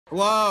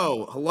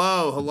Hello,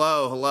 hello,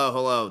 hello, hello,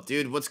 hello.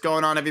 Dude, what's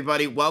going on,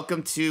 everybody?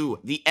 Welcome to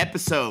the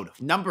episode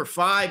number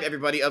 5,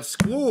 everybody, of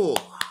school.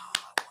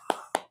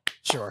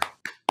 Sure.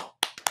 What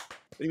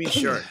do you mean,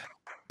 sure?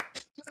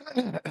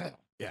 Yeah.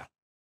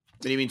 What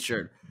do you mean,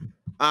 sure?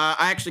 I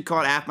actually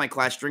caught half my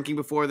class drinking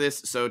before this,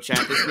 so chat,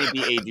 this may be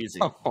a doozy.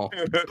 Oh.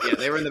 Yeah,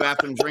 they were in the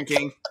bathroom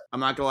drinking. I'm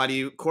not gonna lie to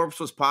you. Corpse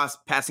was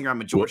passing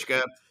around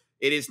Majorska.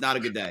 It is not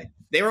a good day.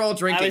 They were all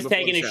drinking. I was before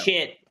taking the a show.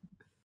 shit.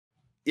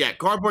 Yeah,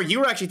 Cardboard, you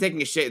were actually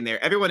taking a shit in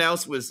there. Everyone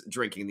else was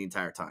drinking the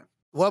entire time.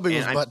 Wubby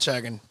was And butt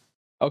chugging.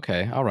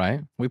 Okay, all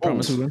right. We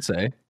promise we wouldn't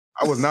say.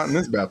 I was not in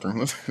this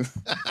bathroom.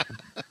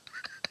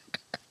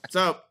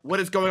 So, what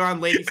is going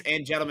on, ladies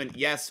and gentlemen?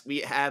 Yes,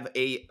 we have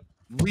a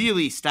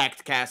really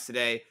stacked cast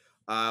today.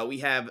 We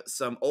have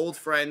some old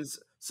friends,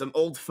 some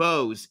old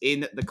foes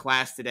in the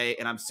class today,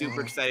 and I'm super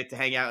excited to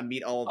hang out and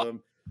meet all of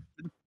them.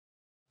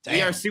 Damn.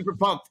 We are super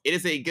pumped. It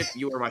is a good.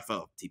 You are my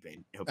foe,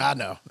 T-Pain. I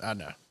know.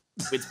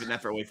 It's been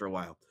that for away for a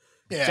while.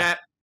 Yeah. Chat,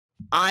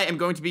 I am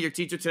going to be your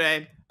teacher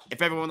today.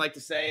 If everyone would like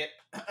to say it,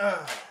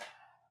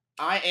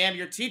 I am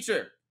your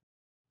teacher,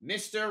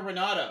 Mr.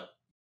 Renato.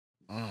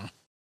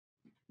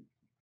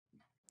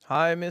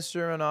 Hi,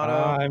 Mr. Renato.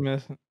 I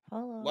miss.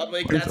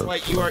 Ludwig, that's why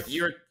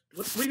you're.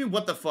 What do you mean?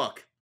 What the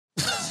fuck?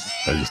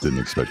 I just didn't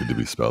expect it to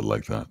be spelled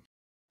like that.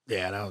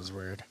 Yeah, that was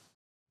weird.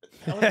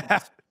 Yeah,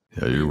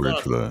 you're weird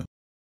for that.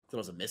 That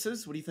was a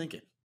missus? What are you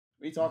thinking?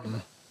 What are you talking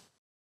about?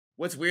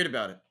 What's weird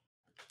about it?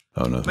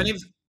 Oh, no. My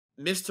name's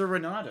Mr.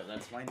 Renato.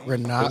 That's my name.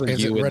 Ronaldo. Wasn't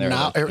Is it you in there,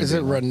 Ronaldo? though. Is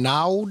it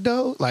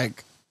Ronaldo?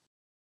 Like,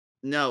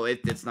 No,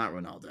 it's not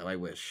Ronaldo. I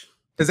wish.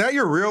 Is that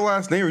your real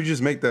last name, or you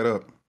just make that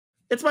up?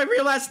 It's my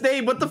real last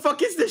name. What the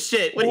fuck is this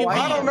shit? What do you I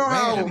mean? don't know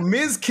how man.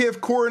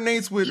 mizkif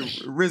coordinates with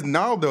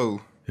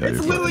Ronaldo. Yeah, It's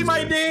you're literally my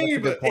fucking name. That's a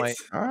good point.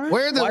 It's- All right.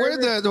 where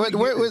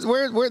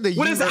the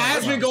What does U-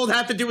 Asmongold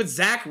have to do with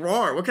Zach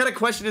Rohr? What kind of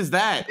question is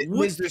that?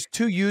 Liz, there's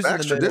two U's in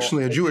That's the middle.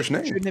 traditionally a Jewish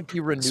name. Shouldn't it be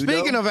Renudo?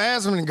 Speaking of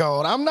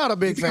Asmongold, I'm not a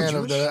big You think fan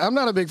I'm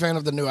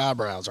of the new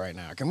eyebrows right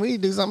now. Can we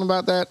do something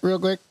about that real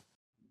quick?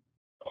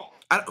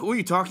 Who are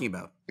you talking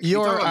about?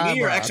 Your talking about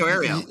me or eyebrows. Exo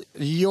Ariel?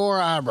 Your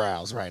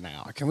eyebrows right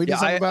now. Can we do yeah,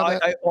 something about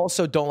that? I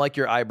also don't like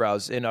your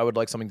eyebrows, and I would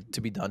like something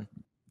to be done.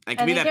 And I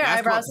can be think that your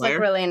basketball eyebrows player.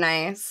 look really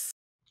nice.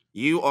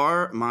 You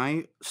are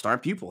my star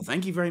pupil.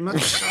 Thank you very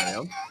much,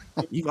 Ariel.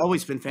 You've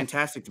always been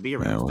fantastic to be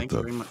around. Man, what Thank you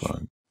the very much.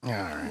 fuck? All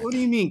right. What do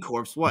you mean,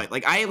 Corpse? What?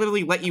 Like, I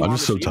literally let you I'm on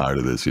just the so show. tired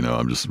of this, you know?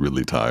 I'm just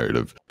really tired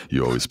of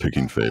you always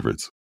picking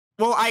favorites.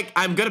 Well,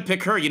 I'm gonna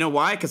pick her. You know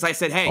why? Because I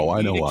said, "Hey, Oh, I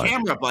you know need a why.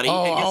 camera, buddy."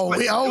 and guess what?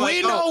 We You're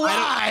like, know "Oh, I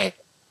don't-" why.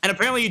 And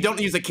apparently, you don't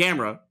use a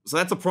camera, so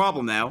that's a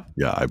problem now.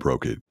 Yeah, I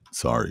broke it.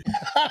 Sorry.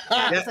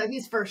 Yeah. So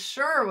he's for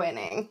sure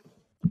winning.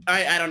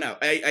 I don't know.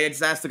 I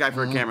just asked the guy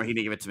for a camera. He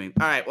didn't give it to me.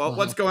 All right. Well,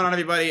 what's going on,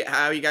 everybody?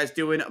 How are you guys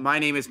doing? My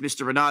name is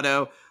Mr.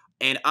 Renato,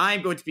 and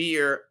I'm going to be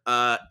your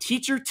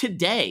teacher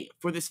today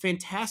for this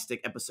fantastic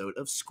episode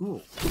of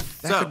school.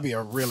 That could be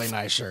a really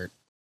nice shirt.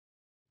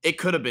 It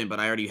could have been, but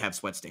I already have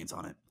sweat stains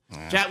on it.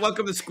 Chat,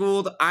 welcome to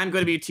school. I'm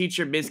going to be your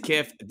teacher,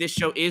 mizkif. This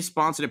show is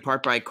sponsored in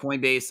part by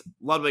Coinbase.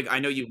 Ludwig, I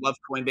know you love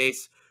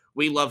Coinbase.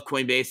 We love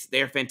Coinbase.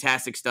 They're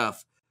fantastic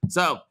stuff.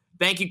 So,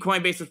 thank you,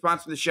 Coinbase, for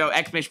sponsoring the show.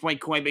 Exclamation point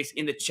Coinbase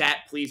in the chat,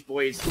 please,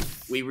 boys.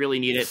 We really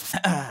need it.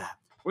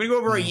 We're going to go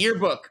over a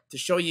yearbook to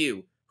show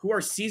you who our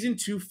Season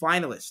 2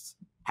 finalists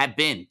have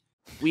been.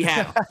 We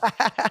have...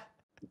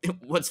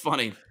 What's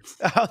funny?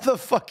 How the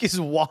fuck is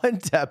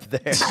Wantep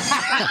there?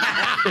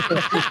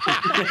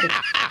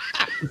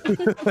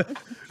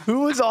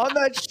 Who was on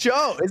that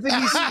show? Isn't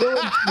he still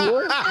in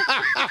tour?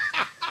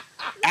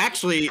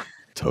 Actually,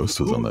 Toast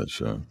was on that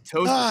show. Toast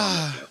was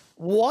on that show.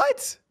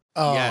 What?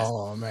 Oh,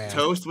 Yes. man.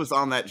 Toast was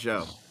on that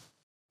show.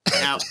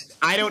 Now,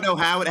 I don't know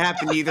how it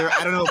happened either.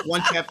 I don't know if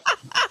one Tep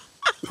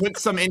put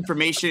some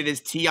information in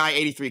his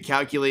TI-83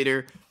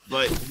 calculator,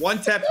 but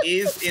one Tep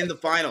is in the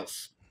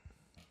finals.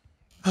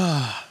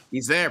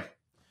 He's there.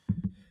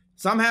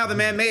 Somehow the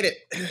man made it.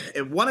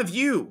 And one of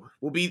you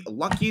will be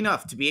lucky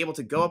enough to be able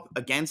to go up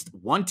against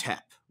one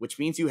Tep, which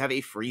means you have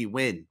a free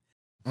win.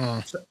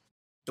 So,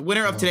 the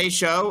winner of today's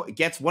show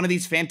gets one of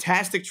these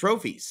fantastic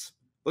trophies.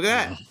 Look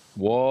at that.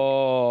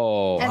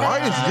 Whoa. And Why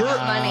that's is your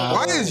money.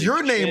 Why is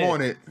your name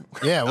on it?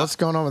 Yeah, what's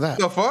going on with that?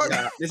 The fuck?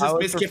 This is I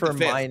would Mizkif prefer the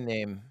Fifth. my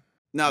name.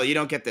 No, you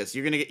don't get this.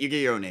 You get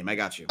your own name. I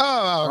got you.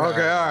 Oh,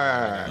 Okay, all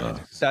right.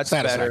 That's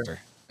better. Satisfactory.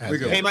 We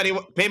go.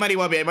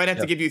 PayMoneyWubby, I might have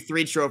to give you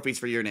 3 trophies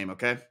for your name,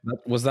 okay?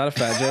 Was that a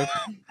fat joke?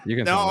 You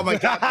can No, tell oh me. my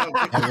God.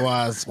 No. It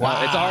was.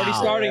 Wow, it's already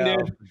starting,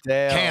 dude.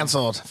 Damn.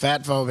 Canceled.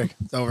 Fat phobic.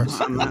 It's over.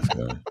 I'm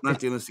not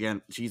doing this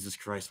again. Jesus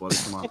Christ,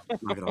 Wubby, come on.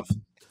 Knock it off.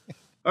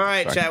 All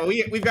right, chat. Well,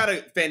 we've got a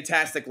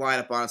fantastic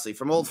lineup, honestly,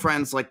 from old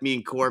friends like me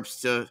and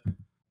Corpse to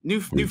new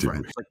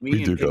friends like me We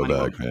and do go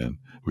PayMoneyWubby. back, man.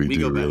 We We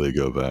do go back. really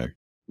go back.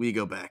 We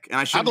go back. And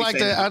I should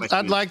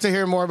I'd like to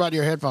hear more about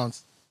your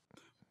headphones.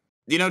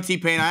 You know,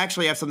 T-Pain, I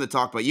actually have something to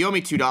talk about. You owe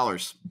me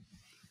 $2.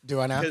 Do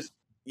I now? Because,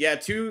 yeah,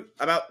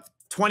 about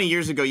 20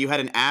 years ago, you had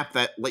an app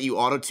that let you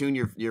auto-tune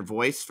your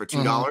voice for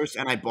 $2,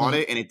 and I bought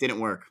it, and it didn't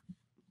work.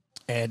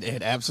 And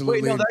it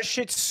absolutely. Wait, no, that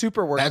shit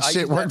super worked. That I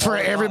shit use worked all for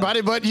the time.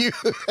 everybody but you.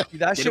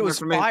 That shit was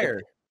for me.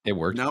 fire. It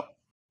worked. Nope.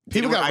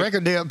 People Didn't got work.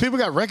 record deals. People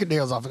got record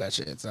deals off of that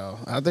shit. So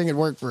I think it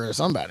worked for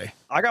somebody.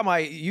 I got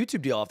my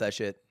YouTube deal off that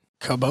shit.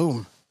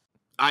 Kaboom.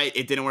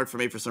 It didn't work for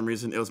me for some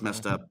reason. It was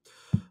messed up.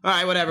 All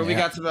right, whatever. We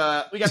Yeah.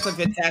 got some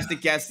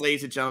fantastic guests,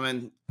 ladies and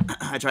gentlemen.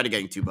 I tried to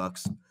get you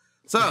 $2.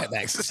 So, Yeah,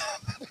 thanks.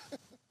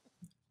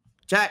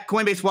 chat,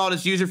 Coinbase Wallet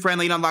is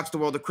user-friendly and unlocks the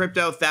world of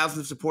crypto. Thousands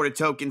of supported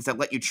tokens that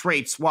let you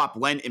trade, swap,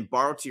 lend, and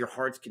borrow to your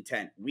heart's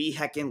content. We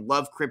heckin'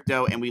 love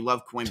crypto and we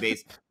love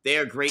Coinbase. They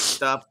are great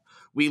stuff.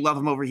 We love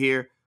them over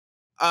here.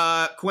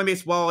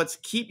 Coinbase wallets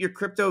keep your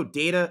crypto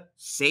data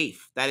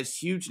safe. That is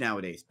huge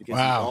nowadays because we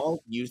Wow.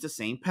 all use the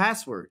same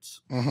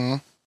passwords. Mm-hmm.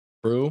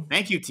 True.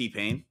 Thank you,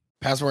 T-Pain.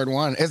 Password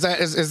 1. Is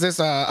this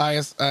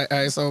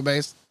ISO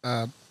based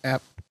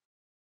app?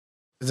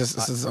 Is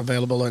this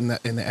available in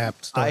the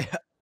app store? I hope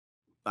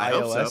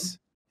iOS. so.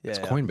 It's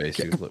Yeah. Coinbase,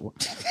 dude.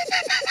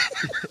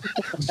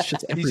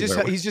 Shit's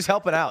everywhere. He's just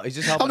helping out. He's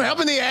just helping. I'm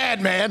helping the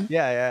ad, man.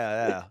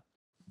 Yeah.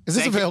 Is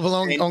this Thank you, available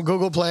on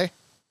Google Play?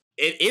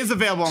 It is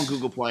available on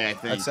Google Play, I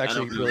think. That's I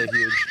actually don't really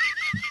huge.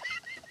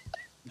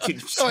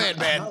 Go ahead,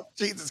 man.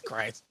 Jesus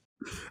Christ.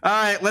 All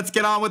right, let's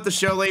get on with the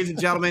show, ladies and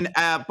gentlemen.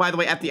 By the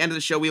way, at the end of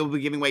the show, we will be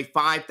giving away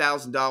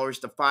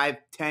 $5,000 to 5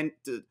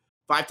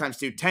 times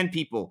 2, 10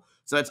 people.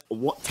 So that's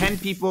 10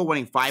 people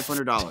winning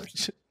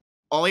 $500.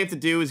 All you have to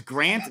do is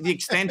grant the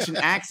extension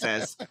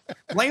access,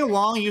 play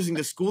along using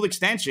the school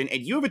extension,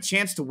 and you have a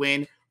chance to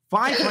win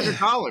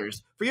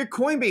 $500 for your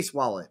Coinbase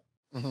wallet.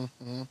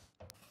 Mm-hmm.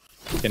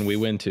 Can we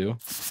win too?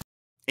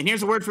 And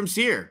here's a word from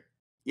Seer.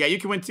 Yeah, you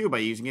can win too by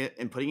using it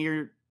and putting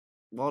your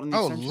wallet in the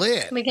Oh, extension.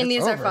 lit. We can It's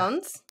use our over.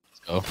 phones.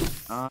 Oh,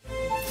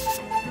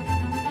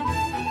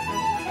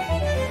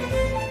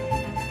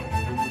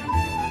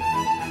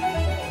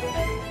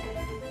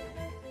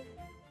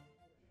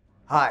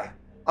 Hi,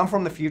 I'm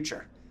from the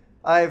future.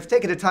 I've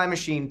taken a time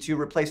machine to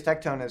replace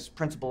Tectone as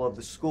principal of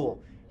the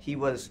school. He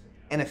was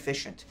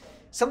inefficient.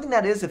 Something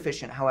that is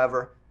efficient,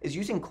 however, is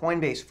using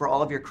Coinbase for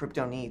all of your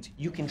crypto needs.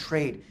 You can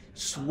trade,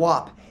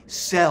 swap,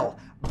 sell,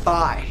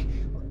 buy,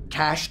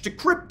 cash to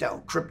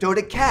crypto, crypto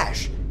to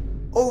cash,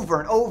 over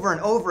and over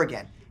and over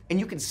again. And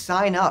you can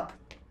sign up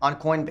on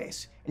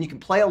Coinbase and you can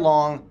play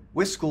along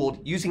with Schooled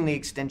using the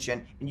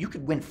extension, and you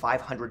could win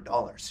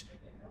 $500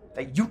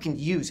 that you can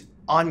use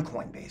on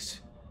Coinbase.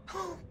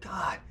 Oh,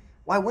 God,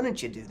 why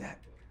wouldn't you do that?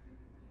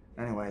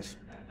 Anyways,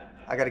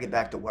 I gotta get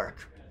back to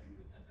work.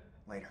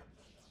 Later.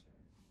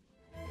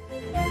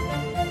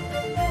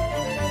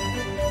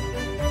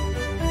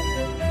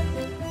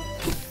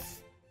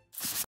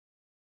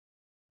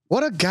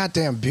 What a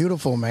goddamn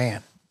beautiful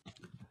man.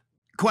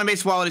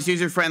 Coinbase wallet is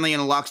user-friendly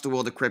and unlocks the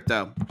world of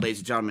crypto, ladies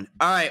and gentlemen.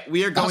 All right,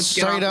 we are going I to get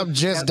straight on up with-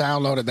 just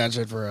downloaded that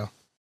shit for real.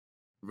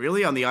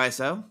 Really on the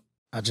ISO?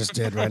 I just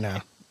did right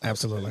now.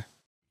 Absolutely.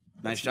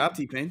 Nice job,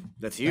 T-Pain.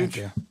 That's Thank huge.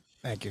 you.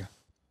 Thank you.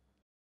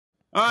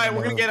 All right,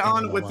 we're gonna get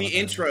on I with don't the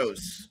wanna-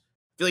 intros.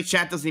 I feel like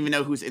chat doesn't even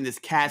know who's in this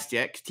cast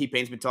yet because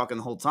T-Pain's been talking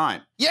the whole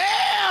time.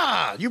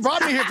 Yeah! You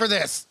brought me here for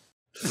this.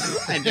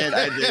 I did.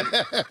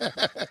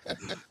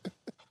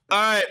 All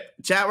right,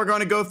 chat, we're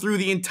going to go through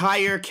the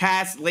entire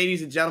cast,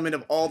 ladies and gentlemen,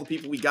 of all the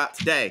people we got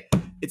today.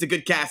 It's a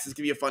good cast. It's going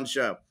to be a fun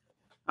show.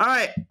 All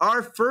right,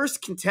 our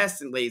first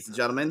contestant, ladies and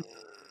gentlemen.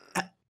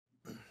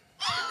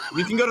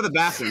 You can go to the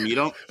bathroom. You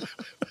don't.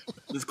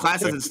 This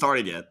class hasn't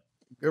started yet.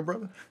 Good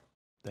brother.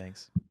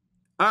 Thanks.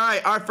 All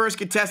right, our first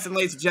contestant,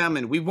 ladies and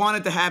gentlemen. We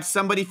wanted to have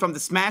somebody from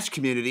the Smash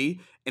community,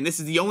 and this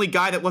is the only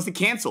guy that wasn't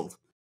canceled.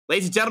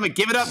 Ladies and gentlemen,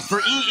 give it up for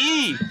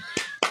EE.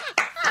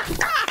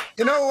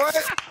 You know what?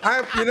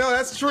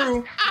 That's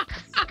true.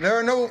 There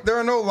are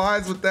no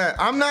lies with that.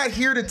 I'm not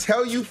here to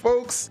tell you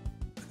folks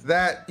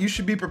that you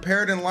should be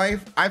prepared in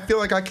life. I feel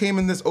like I came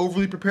in this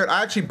overly prepared.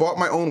 I actually bought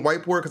my own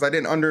whiteboard because I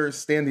didn't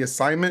understand the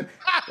assignment.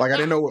 Like I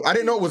didn't know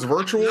it was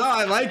virtual. No,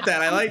 I like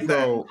that. I like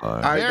that. So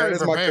that Very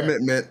is my prepared.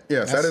 commitment.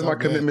 Yes, That's that is so my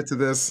good. commitment to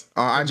this.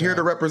 I'm here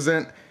to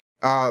represent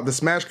the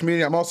Smash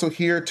community. I'm also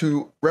here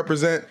to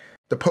represent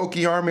the Poke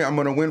Army. I'm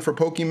gonna win for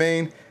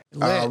Pokimane.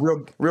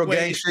 Real Wait,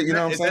 gang shit. You know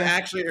what I'm is saying? that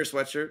actually her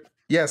sweatshirt?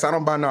 Yes, I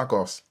don't buy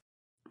knockoffs.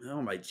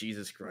 Oh my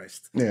Jesus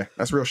Christ! Yeah,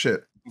 that's real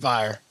shit.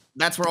 Fire.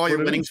 That's where all your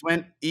What it winnings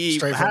went. E,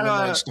 Straight from the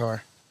merch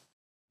store.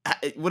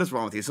 what is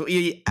wrong with you? So,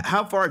 E,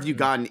 how far have you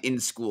gotten in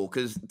school?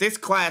 Because this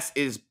class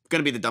is going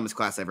to be the dumbest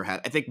class I ever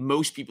had. I think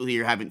most people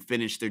here haven't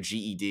finished their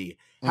GED.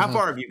 How Mhm.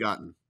 far have you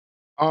gotten?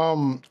 I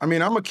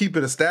mean, I'm gonna keep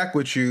it a stack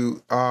with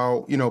you.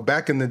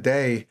 Back in the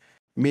day,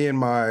 me and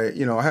my,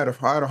 I had a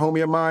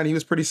homie of mine. He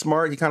was pretty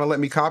smart. He kind of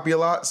let me copy a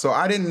lot, so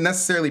I didn't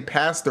necessarily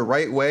pass the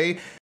right way.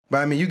 But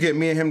I mean, you get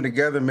me and him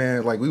together,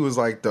 man. Like we was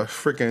like the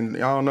freaking, I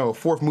don't know,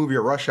 fourth movie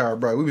of Rush Hour,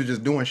 bro. We was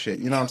just doing shit.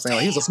 You know what I'm saying?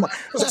 Like, this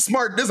is a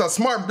smart dude.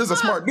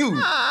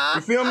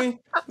 You feel me?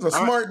 He's a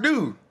smart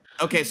dude.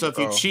 Okay, so if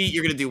you cheat,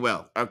 you're going to do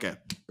well. Okay.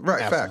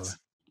 Right, Absolutely. facts.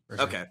 For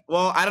sure. Okay.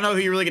 Well, I don't know who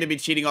you're really going to be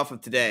cheating off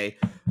of today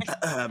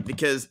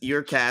because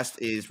your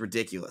cast is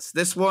ridiculous.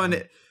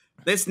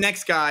 This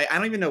next guy, I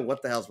don't even know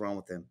what the hell's wrong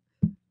with him.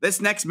 This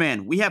next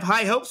man, we have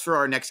high hopes for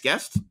our next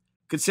guest.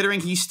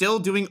 considering he's still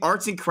doing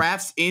arts and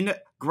crafts in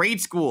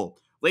grade school.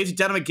 Ladies and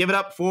gentlemen, give it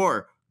up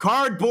for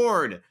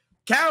Cardboard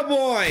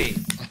Cowboy.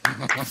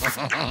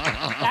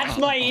 That's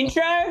my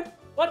intro?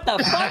 What the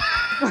fuck?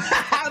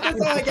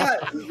 That's all I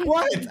got.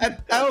 What?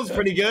 That was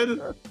pretty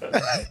good.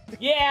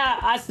 Yeah,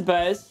 I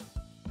suppose.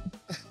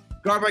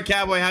 Cardboard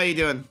Cowboy, how you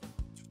doing?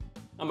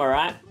 I'm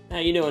alright. How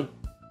you doing?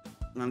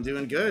 I'm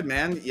doing good,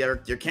 man. Your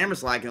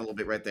camera's lagging a little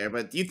bit right there,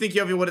 but do you think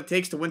you have what it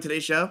takes to win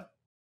today's show?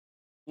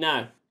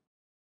 No.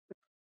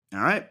 All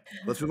right,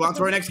 let's move on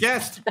to our next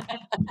guest.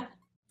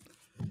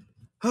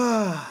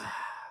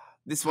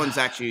 This one's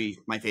actually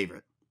my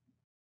favorite.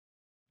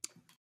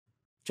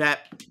 Chat,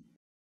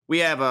 we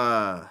have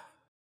a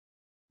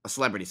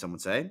celebrity, some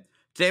would say.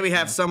 Today we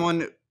have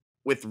someone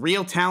with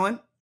real talent,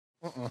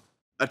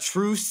 a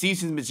true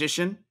seasoned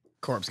magician,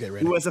 Corpse, get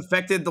ready. who has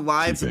affected the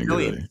lives of T-Pain, get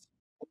millions.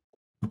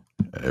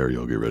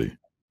 Ariel, get ready.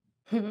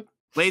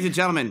 Ladies and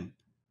gentlemen,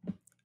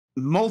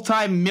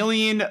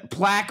 multi-million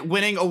plaque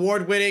winning,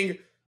 award winning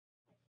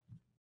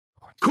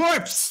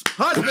Corpse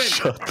husband.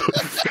 Shut the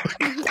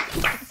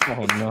fuck.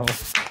 Oh no.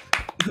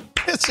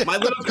 My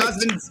little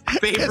cousin's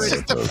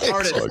favorite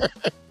artist.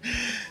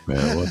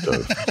 Man, what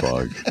the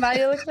fuck? Wow,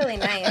 you look really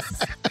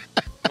nice.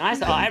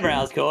 Nice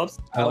eyebrows, Corpse.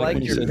 I like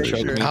when you your said choke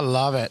picture. me. I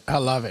love it. I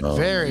love it. Oh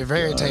Very, my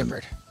very God.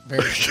 tapered.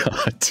 Very.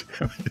 God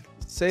damn it.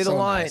 Say the So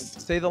line. nice.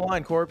 Say the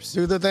line, Corpse.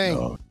 Do the thing.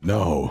 Oh,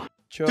 no.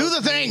 Choke Do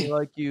the me thing!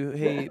 Like you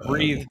hate.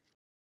 Breathe.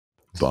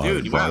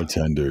 Dude, wow.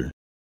 Bartender.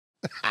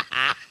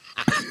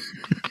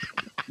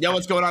 Yo,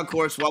 what's going on,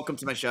 Corpse? Welcome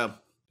to my show.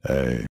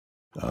 Hey,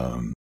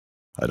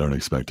 I don't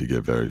expect to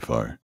get very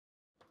far.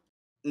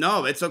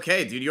 No, it's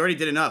okay, dude. You already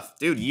did enough.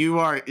 Dude,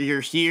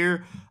 you're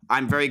here.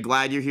 I'm very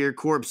glad you're here.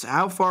 Corpse,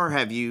 how far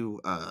have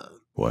you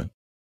What?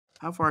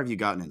 how far have you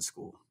gotten in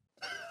school?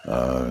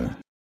 8th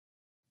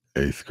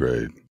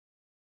grade.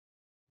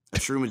 A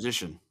true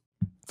magician.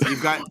 So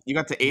you got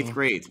to 8th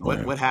grade.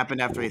 What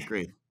happened after 8th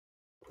grade?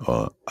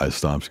 Well, I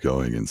stopped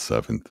going in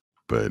 7th,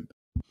 but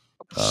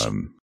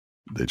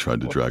they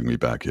tried to drag me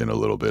back in a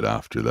little bit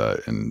after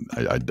that, and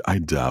I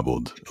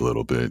dabbled a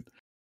little bit.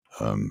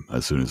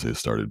 As soon as they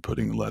started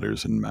putting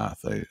letters in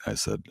math, I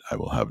said, I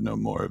will have no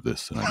more of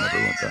this, and I never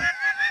went back.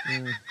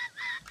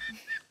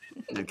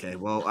 Okay,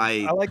 well,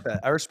 I like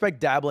that. I respect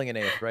dabbling in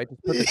eighth, right?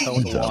 Just put the toe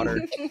in the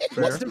water.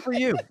 Wasn't for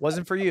you.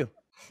 Wasn't for you.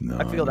 No,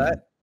 I feel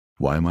that.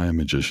 Why am I a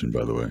magician,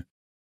 by the way?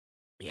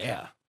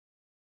 Yeah.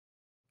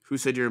 Who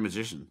said you're a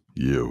magician?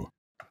 You.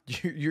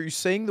 You're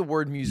saying the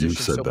word musician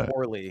said so that.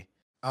 poorly.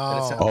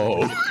 Oh.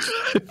 Oh.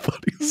 I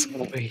thought he was-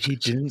 Wait, he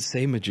didn't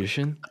say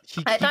magician?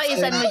 I thought you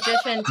said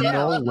magician too.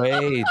 No way, I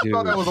dude.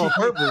 thought that was on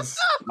purpose.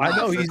 I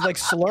know he's like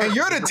slurring. Hey,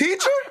 you're the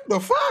teacher? The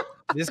fuck?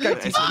 This guy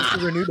teaches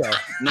Mr. Renudo.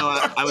 No,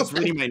 I was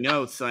reading my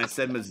notes and I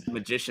said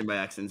magician by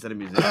accident instead of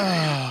musician.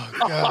 Oh,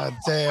 God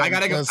damn. I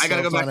gotta go. That's I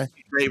gotta so go back funny. to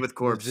grade with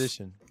Corpse.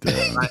 Musician.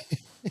 Damn.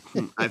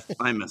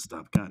 I messed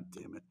up. God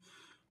damn it.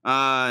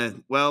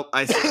 Well,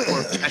 I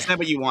said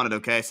what you wanted.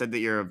 Okay, I said that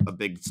you're a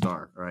big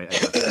star. All right.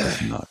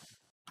 That's not.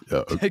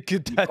 Yeah, okay.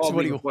 That's called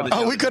what me he before the wants.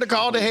 show. Oh, we could have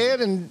called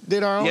ahead and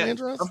did our own Yeah,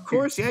 intros? of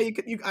course. Yeah, you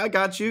could. I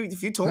got you.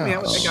 If you told me, I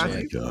Oh, got Oh my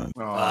you. God.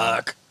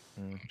 Fuck.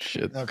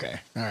 Shit. Okay.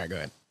 All right, go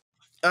ahead.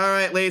 All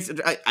right, ladies.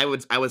 I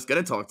was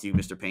gonna talk to you,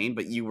 Mr. Payne,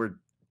 but you were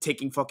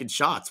taking fucking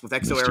shots with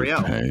Exo Mr.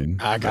 Ariel. Payne.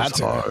 I got That's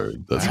to.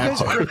 hard. That's You guys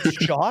hard.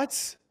 took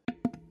shots?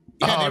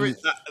 Yeah, they were making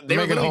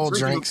literally whole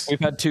drinking drinks. We've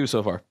had 2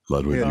 so far.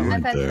 Ludwig, Yeah, you I've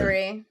weren't had there.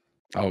 3.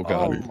 Oh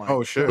god. my.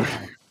 Oh, shit.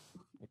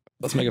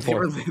 Let's make it They 4.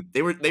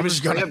 were just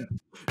straight gonna- up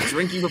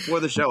drinking before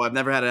the show. I've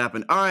never had it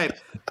happen. All right.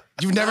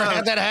 You've never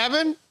had that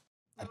happen?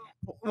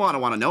 Well, I don't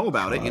want to know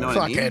about it. You know what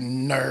I mean?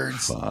 Fucking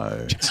nerds.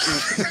 Bye.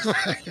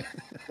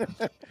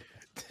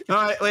 All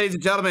right, ladies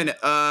and gentlemen,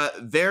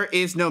 there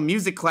is no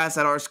music class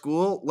at our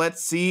school.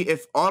 Let's see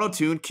if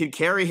autotune can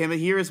carry him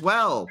here as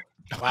well.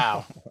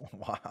 Wow.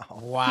 Wow.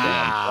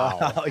 Wow.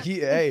 Wow.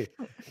 Hey.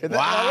 And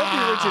I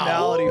love the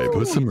originality. Hey,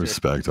 put some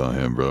respect on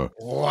him, bro.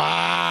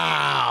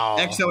 Wow.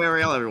 Exo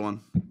Ariel, everyone.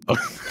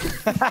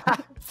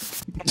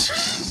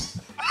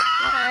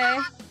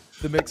 Hi.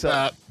 The mix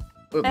up.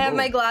 I have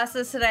my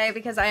glasses today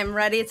because I am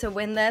ready to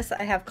win this.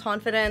 I have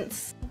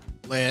confidence.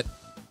 Lit.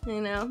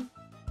 You know,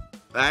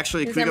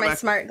 Actually, these can are we go my back?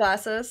 smart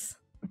glasses.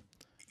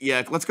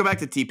 Yeah, let's go back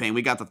to T-Pain.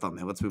 We got the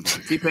thumbnail. Let's move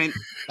on. T-Pain.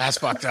 That's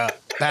fucked up.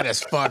 That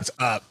is fucked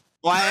up.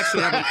 Well, I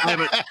actually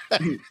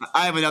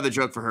I have another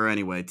joke for her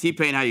anyway.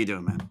 T-Pain, how you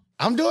doing, man?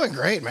 I'm doing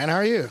great, man. How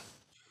are you?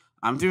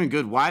 I'm doing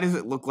good. Why does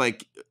it look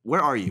like? Where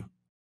are you?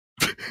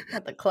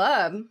 At the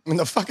club. In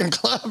the fucking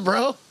club,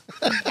 bro.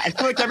 I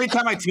feel like every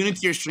time I tune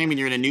into your stream and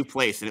you're in a new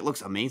place and it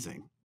looks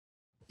amazing.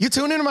 You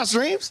tune into my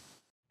streams?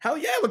 Hell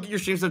yeah, look at your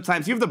streams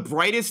sometimes. You have the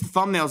brightest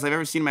thumbnails I've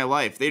ever seen in my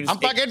life. They just I'm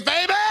fucking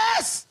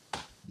famous.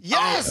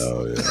 Yes.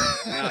 Oh, yeah.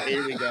 Oh,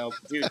 here we go.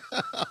 Dude,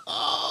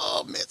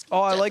 Oh, miss. Oh,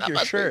 I like your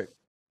shirt.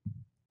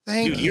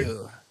 Thank Dude,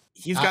 you.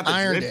 he's got the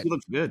I ironed drip. it. He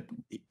looks good.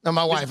 No,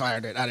 my wife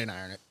ironed it. I didn't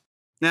iron it.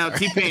 Now,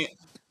 T-Pain,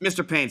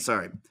 Mr. Payne,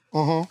 sorry.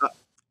 Uh-huh.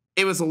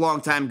 It was a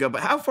long time ago,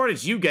 but how far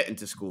did you get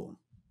into school?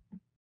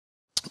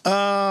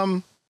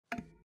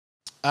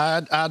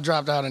 I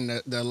dropped out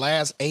in the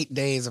last 8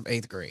 days of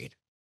 8th grade.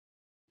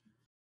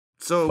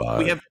 So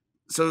we have.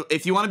 So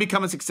if you want to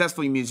become a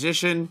successful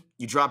musician,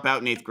 you drop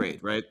out in 8th grade,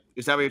 right?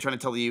 Is that what you're trying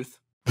to tell the youth?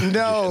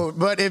 No,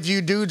 but if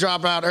you do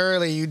drop out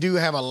early, you do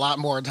have a lot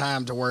more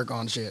time to work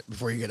on shit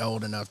before you get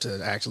old enough to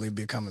actually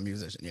become a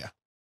musician. Yeah.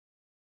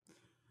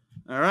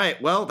 All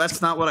right. Well,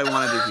 that's not what I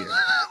wanted to hear.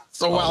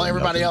 So while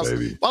everybody else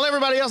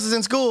is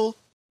in school,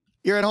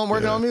 you're at home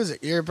working on music.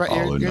 You're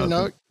you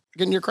know,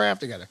 getting your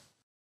craft together.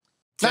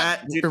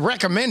 Chat, Not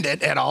recommend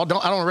it at all.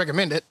 I don't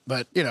recommend it,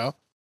 but you know,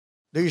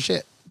 do your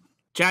shit.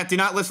 Chat, do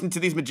not listen to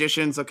these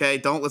magicians, okay?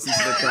 Don't listen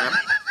to their crap.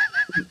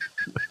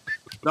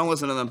 Don't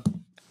listen to them.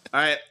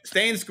 All right,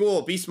 stay in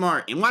school, be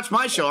smart, and watch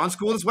my show on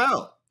school as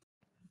well.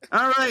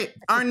 All right,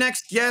 our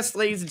next guest,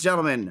 ladies and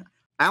gentlemen.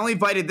 I only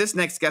invited this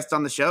next guest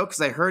on the show because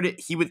I heard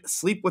he would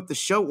sleep with the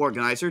show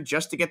organizer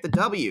just to get the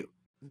W.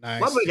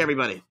 Nice. Ludwig,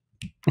 everybody.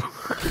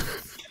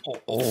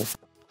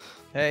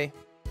 Hey,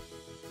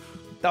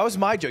 that was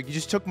my joke. You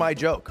just took my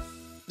joke.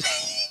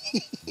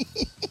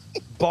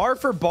 Bar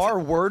for bar,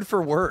 word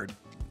for word.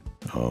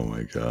 Oh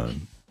my god.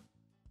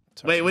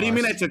 Wait, what do you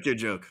mean I took your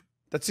joke?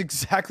 That's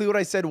exactly what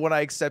I said when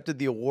I accepted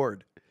the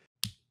award.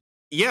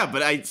 Yeah,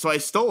 but I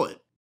stole it.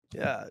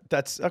 Yeah,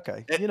 that's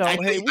okay. You know, I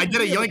hey, did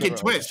a yoink and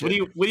twist. What do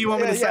you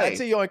want me to say? Yeah, it's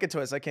a yoink and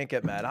twist. I can't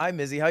get mad. Hi,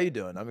 Mizzy. How you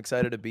doing? I'm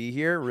excited to be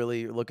here.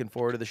 Really looking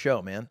forward to the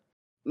show, man.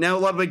 Now,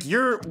 Ludwig,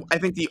 you're, I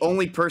think, the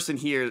only person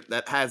here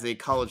that has a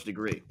college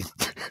degree.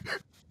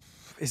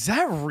 Is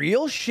that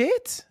real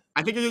shit?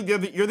 I think you're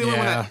the only one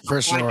that for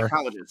applied to sure.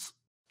 colleges.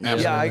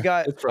 Yeah, I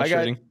got It's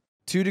frustrating.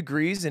 2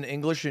 degrees in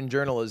English and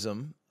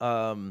journalism.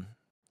 And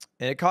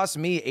it cost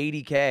me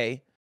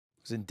 $80K. I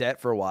was in debt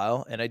for a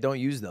while, and I don't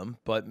use them,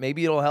 but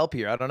maybe it'll help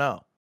here. I don't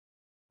know.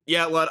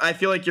 Yeah, Lud, I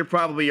feel like you're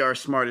probably our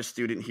smartest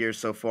student here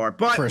so far,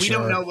 but we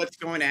don't know what's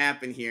going to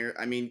happen here.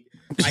 I mean,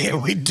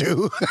 we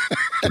do.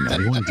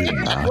 Anyone do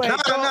math? Wait,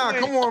 Nah,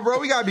 come on, bro.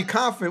 We gotta be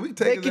confident. We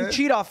can They take can that.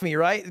 cheat off me,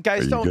 right?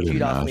 Guys, Are you don't good at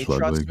cheat off math, me.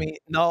 Trust Ludwig? me.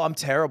 No, I'm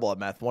terrible at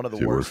math. One of the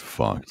Dude, we're worst.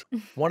 fucked.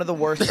 One of the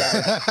worst.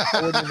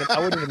 I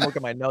wouldn't even look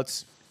at my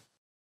notes.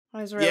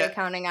 I was really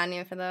counting on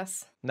you for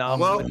this. No,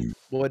 Well-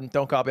 wouldn't.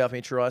 Don't copy off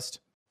me. Trust.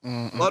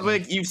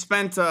 Ludwig, you've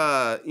spent,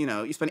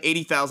 you spent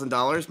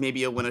 $80,000. Maybe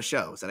you'll win a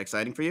show. Is that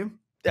exciting for you?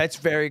 That's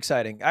very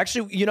exciting.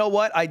 Actually, you know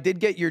what? I did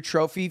get your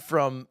trophy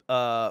from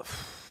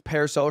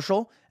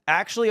Parasocial.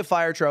 Actually, a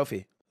fire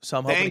trophy. So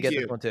I'm hoping to get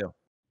this one too.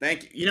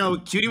 Thank you. You know,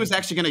 Cutie was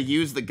actually going to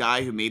use the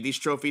guy who made these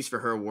trophies for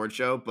her award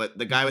show, but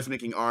the guy was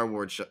making our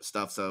award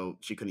stuff, so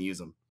she couldn't use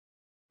them.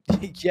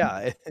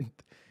 Yeah.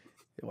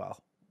 Well,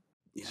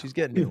 she's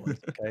getting new ones.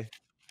 Okay.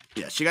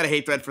 Yeah, she got a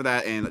hate thread for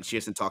that, and she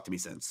hasn't talked to me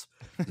since.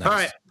 All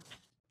right.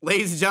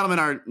 Ladies and gentlemen,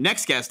 our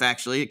next guest,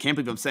 actually, I can't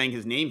believe I'm saying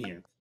his name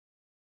here.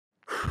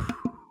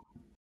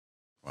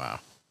 Wow.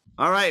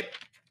 All right.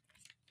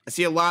 I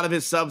see a lot of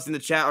his subs in the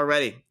chat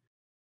already.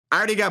 I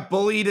already got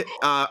bullied. Wait,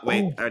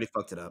 I already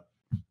fucked it up.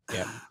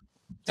 Yeah.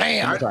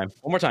 Damn. One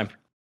more time.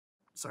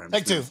 Sorry.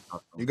 Take 2.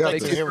 You got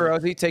Take this. 2 for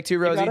Rosie. Take 2,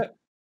 Rosie.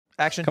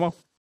 Action. Come on.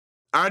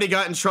 I already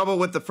got in trouble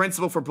with the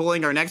principal for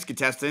bullying our next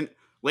contestant.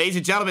 Ladies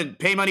and gentlemen,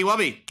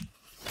 PayMoneyWubby.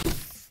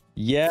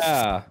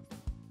 Yeah.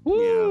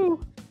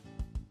 Woo.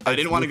 I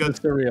didn't want to go. This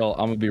is surreal.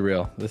 I'm gonna be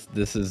real.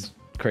 This is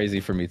crazy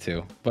for me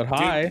too. But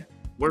hi. Dude,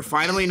 we're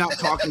finally not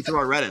talking through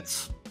our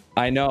Reddits.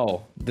 I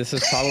know. This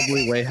is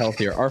probably way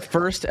healthier. Our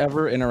first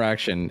ever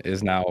interaction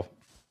is now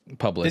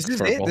public. This is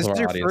for it? both This of is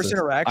our your audiences. first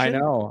interaction? I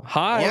know.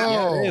 Hi. Yeah.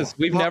 Yeah, it is.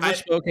 We've Well, never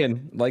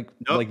spoken like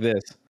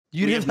this.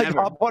 You We didn't have like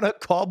never. hop on a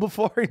call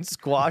before and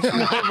squash me?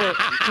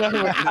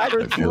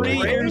 For 3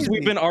 years,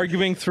 we've been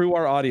arguing through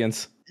our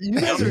audience. You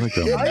guys I are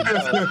feel like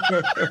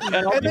And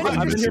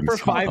I've been here for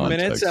Some 5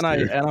 minutes, and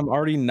context here. I'm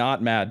already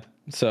not mad.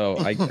 So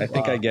I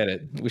think I get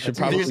it. We should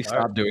probably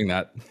stop doing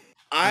that.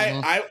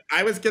 I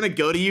was gonna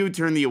go to you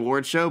during the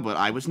award show, but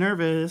I was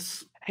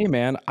nervous. Hey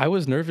man, I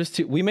was nervous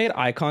too. We made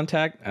eye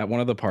contact at one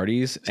of the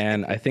parties,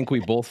 and I think we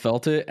both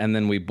felt it, and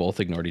then we both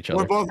ignored each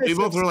other. We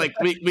both were like,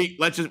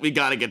 we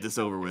gotta get this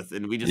over with,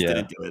 and we just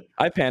didn't do it.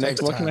 I panicked.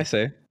 Takes What can I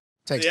say?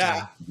 Takes Yeah,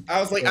 time. I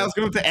was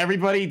going up to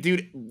everybody,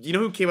 dude. You know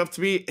who came up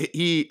to me?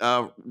 He,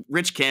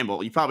 Rich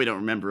Campbell. You probably don't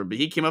remember him, but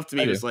he came up to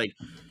me. I He do. was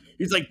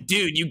like,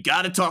 dude, you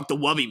gotta talk to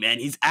Wubby, man.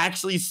 He's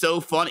actually so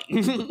funny.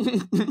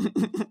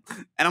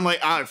 And I'm like,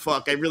 oh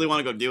fuck, I really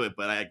want to go do it,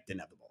 but I didn't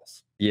have the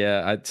balls.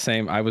 Yeah,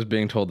 same. I was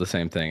being told the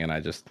same thing, and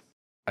I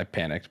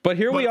panicked. But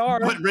here we are.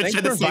 But Rich Thanks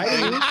had the for same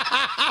inviting thing. me.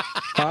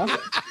 Huh?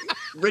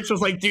 Rich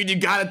was like, dude, you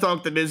gotta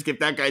talk to mizkif.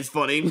 That guy's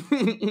funny.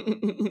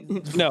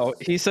 No,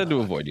 he said to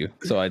avoid you,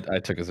 so I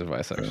took his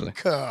advice actually.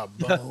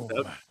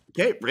 Kaboom.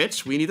 Okay,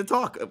 Rich, we need to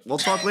talk. We'll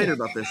talk later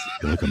about this.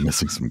 I feel like I'm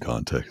missing some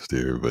context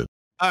here, but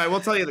All right,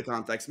 we'll tell you the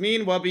context. Me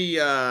and Wubby,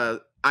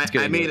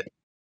 I made.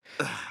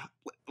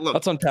 Look,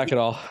 Let's unpack it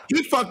all.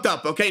 he fucked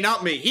up. Okay,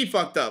 not me. He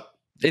fucked up.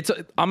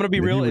 I'm gonna be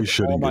maybe real. we It's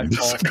all shouldn't my get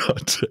into some fault.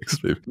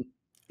 context, maybe.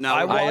 No,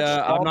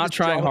 I'm not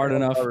trying hard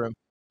enough.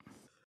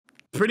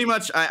 pretty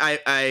much.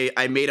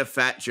 I made a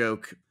fat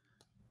joke,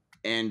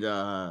 and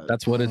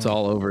That's what it's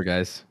all over,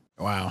 guys.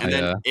 Wow. and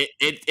then I,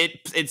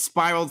 it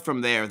spiraled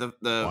from there. The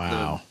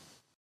Wow.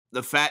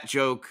 the fat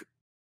joke.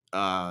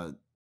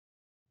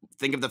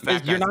 Think of the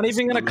fat. You're not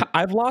even gonna.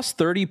 I've lost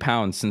 30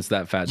 pounds since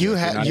that fat. You joke.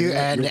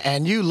 have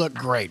and you look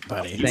great,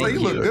 buddy. Thank you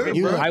look good,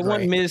 You bro. look I want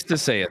great. Miz to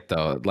say it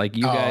though. Like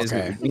you guys,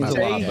 okay. it means a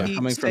lot, but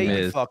coming from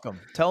Miz, fuck him.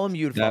 Tell him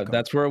you'd fuck him.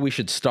 that's where we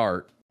should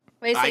start.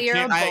 Wait, so you're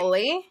a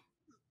bully?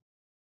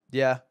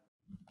 Yeah.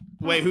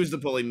 Wait, who's the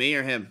bully? Me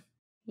or him?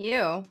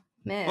 You,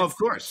 Miz. Well, of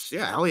course.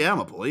 Yeah, hell yeah, I'm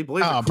a bully.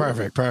 Bullies are Oh,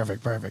 cool.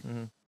 perfect.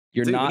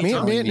 You're Dude, not me-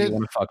 telling me- me you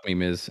want to fuck me,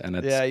 Miz, and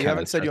it's Yeah, you kinda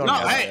haven't said you touching.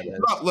 wanna No, Yeah, hey, it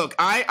is.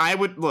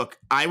 look,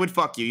 I would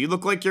fuck you. You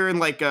look like you're in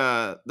like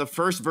the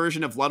first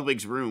version of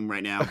Ludwig's room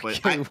right now. But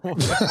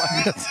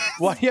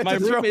Why do you My have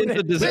to throw room it is a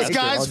in? disaster. This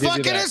guy's I'll give you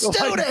fucking that. his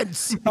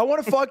students. I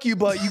want to fuck you,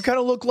 but you kind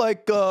of look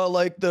like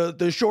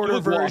the shorter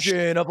look washed.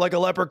 version of like a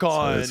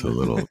leprechaun. It's a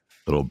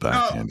little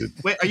backhanded.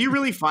 wait, are you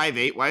really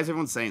 5'8"? Why is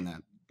everyone saying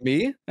that?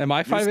 Me? Am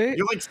I 5'8"?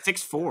 You're like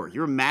 6'4".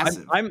 You're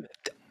massive. I'm.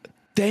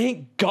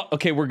 Thank God.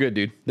 Okay, we're good,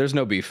 dude. There's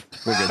no beef.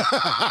 We're good.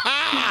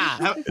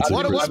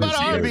 What about Christmas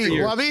our year. beef,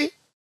 Wubby?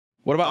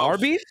 What about our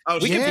beef? Oh,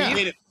 We shit. can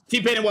yeah.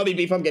 T-Pain and Wubby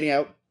beef. I'm getting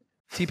out.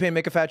 T-Pain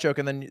make a fat joke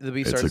and then the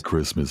beef It's starts. a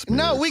Christmas.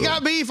 No, we miracle.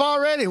 got beef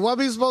already.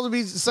 Wubby's supposed to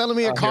be selling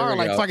me a Oh, car here we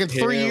like go. fucking 3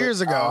 Here we-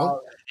 years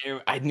ago.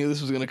 I knew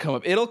this was gonna come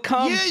up. It'll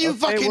come. Yeah, you Okay,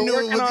 fucking we're knew it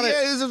working was. on Yeah,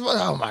 this is,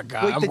 oh my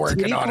god, Wait, I'm the working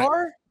titty on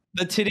car?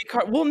 The titty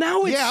car. Well,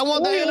 now it. it's Yeah, I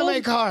want the spoiled.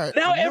 anime car.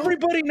 Now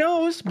everybody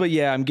knows. But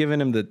yeah, I'm giving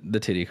him the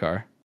titty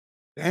car.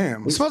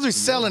 Damn. You're supposed to be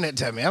selling it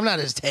to me. I'm not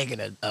just taking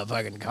a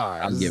fucking car.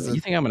 I'm giving.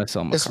 You think I'm gonna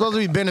sell my It's car?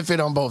 supposed to be benefit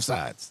on both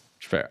sides.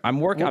 Fair. I'm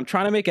working. I'm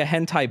trying to make a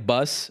hentai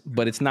bus,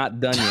 but it's not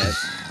done yet.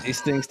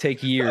 These things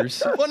take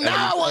years. Well,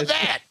 now I want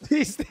that.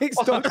 These things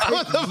don't What the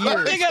take fuck?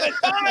 years. They got a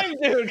time,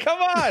 dude. Come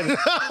on.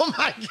 Oh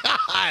my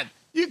god.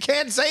 You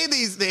can't say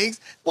these things.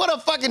 What a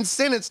fucking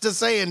sentence to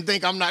say and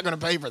think I'm not going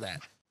to pay for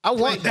that. I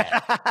want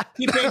that.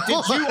 T-Pain, did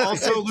you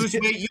also lose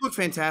weight? You look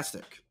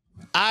fantastic.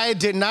 I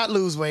did not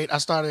lose weight. I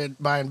started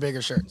buying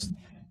bigger shirts.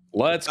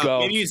 Let's go.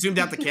 Maybe you zoomed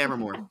out the camera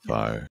more.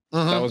 Fire.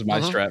 That was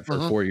my strat for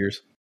 4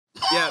 years.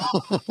 Yeah.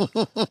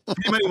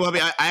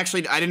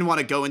 PayMoneyWubby, I didn't want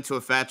to go into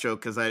a fat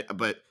joke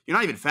but you're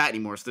not even fat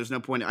anymore, so there's no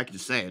point. I could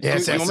just say it. Yeah,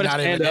 Do you want me to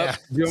stand up?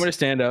 Do you want me to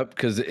stand up?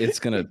 Because it's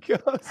gonna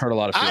hurt a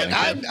lot of feelings.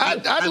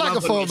 I'd like a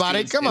love full when we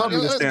body. stand Come on,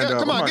 up. Stand up.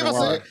 come on, I'm give not us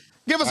gonna a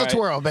give us a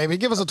twirl, baby.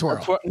 Give us a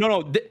twirl.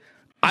 No.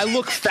 I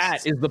look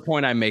fat is the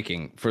point I'm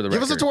making for the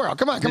record. Give us a twirl.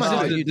 Come on, come No,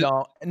 on. you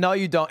don't. No,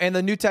 you don't. And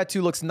the new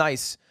tattoo looks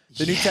nice.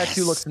 The new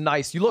tattoo looks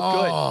nice. You look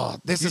Oh,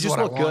 good. this You is just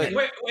what look I wanted. good.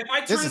 Wait, if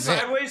I This turn is it.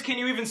 sideways, can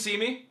you even see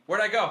me?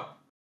 Where'd I go?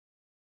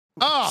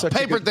 Oh, Such a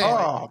paper good thin.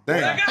 point. Oh,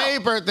 damn.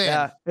 Paper thin.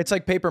 Yeah, it's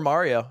like Paper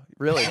Mario.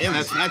 Really. Damn,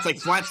 that's like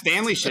flat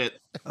Stanley shit.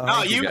 No,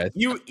 thank you, guys.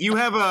 you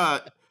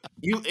have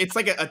it's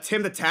like a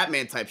Tim the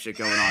Tatman type shit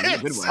going on in a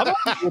good way. I'm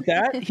okay with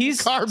that. He's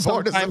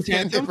Cardboard is sometimes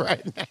offended handsome.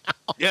 right now.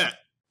 Yeah.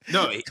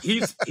 No,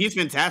 he's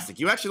fantastic.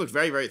 You actually look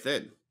very, very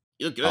thin.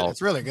 You look good. Oh,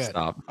 It's really good.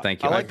 Stop.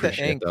 Thank you. I I, like the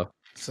appreciate it, ink. though.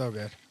 So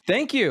good.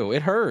 Thank you.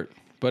 It hurt,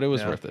 but it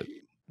was Yeah. worth it.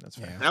 That's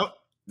fair. Yeah.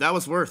 That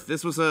was worth.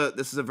 This is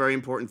a very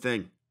important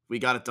thing. We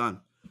got it done.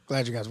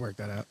 Glad you guys worked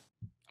that out.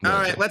 All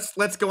right,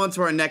 let's go on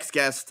to our next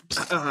guest.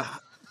 All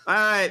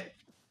right,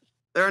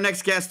 our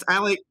next guest. I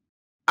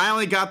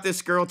only got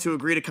this girl to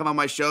agree to come on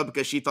my show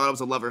because she thought I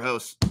was a lover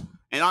host.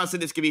 And honestly,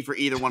 this could be for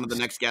either one of the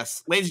next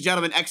guests. Ladies and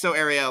gentlemen, XO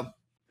Ariel.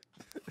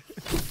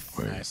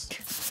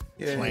 Nice.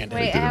 Yeah. Landed.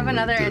 Wait, I have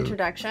another do.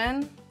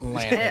 introduction.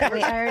 Landed.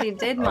 Wait, I already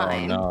did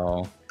mine.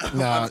 Oh, no.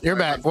 No, you're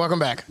back. Welcome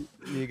back.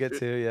 You get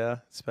to, yeah.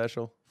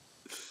 Special.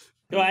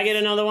 Do I get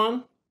another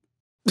one?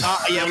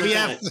 Yeah, we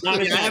have. Not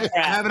I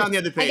have it on the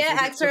other I page.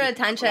 get extra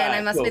attention. Alright,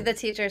 I must be cool. the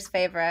teacher's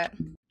favorite.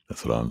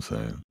 That's what I'm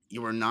saying.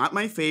 You are not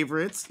my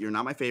favorites. You're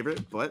not my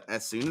favorite. But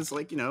as soon as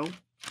What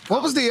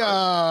was the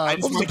I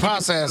just what was wanna the keep it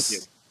process? with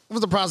you. What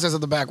was the process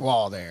of the back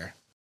wall there?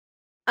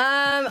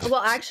 Well,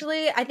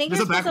 actually, I think There's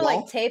you're a back supposed to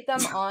wall? like tape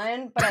them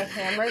on, but I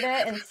hammered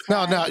it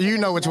instead. No, you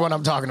know which one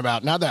I'm talking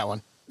about. Not that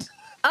one.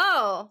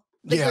 Oh,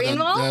 the green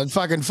wall? the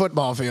fucking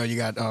football field you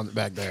got on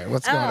back there.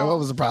 What's going on? Oh. What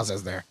was the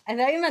process there? I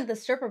thought you meant the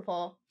stripper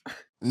pole.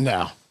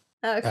 No.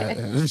 Okay.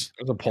 There's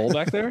a pole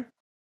back there?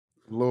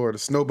 Lord, the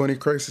snow bunny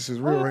crisis is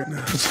real right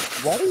now.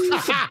 Why do you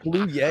use a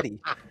Blue Yeti?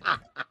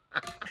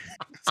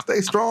 Stay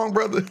strong,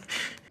 brother.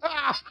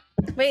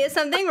 Wait, is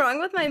something wrong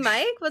with my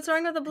mic? What's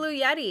wrong with the Blue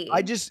Yeti?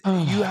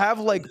 You have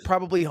like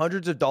probably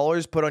hundreds of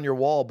dollars put on your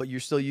wall, but you're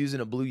still using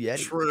a Blue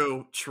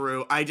Yeti.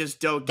 True. I just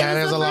don't That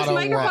get is the a lot first of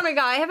microphone work. I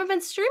got. I haven't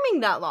been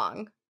streaming that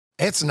long.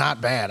 It's not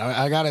bad.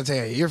 I gotta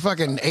tell you, you're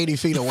fucking 80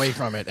 feet away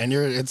from it, and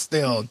it's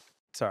still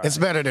It's it's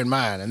better than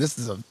mine. And this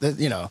is this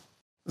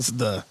is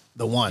the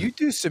one. You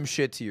do some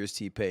shit to yours,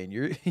 T-Pain.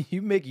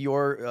 You make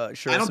your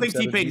shirt. I don't think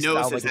T-Pain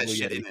knows this has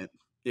shit in it.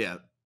 Yeah.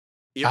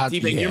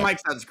 T-Pain, your mic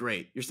sounds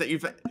great.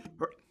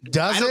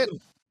 Does it?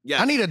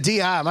 Yeah. I need a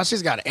DI. My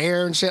shit's got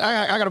air and shit.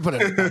 I gotta put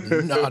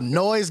a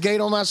noise gate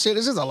on my shit.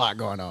 There's just a lot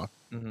going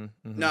on.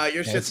 No,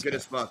 your shit's good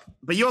as fuck.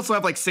 But you also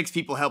have like 6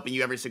 people helping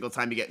you every single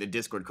time you get in a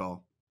Discord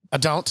call. I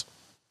don't.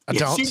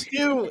 Yes, you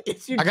do.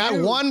 Yes, you I got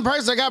do. one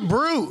person. I got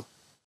Brew.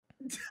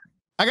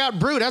 I got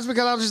Brew. That's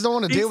because I just don't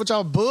want to deal with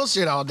y'all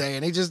bullshit all day.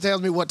 And he just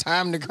tells me what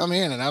time to come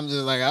in. And I'm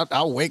just like,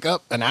 I'll wake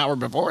up an hour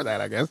before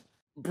that, I guess.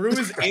 Brew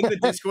is in the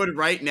Discord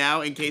right now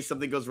in case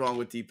something goes wrong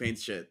with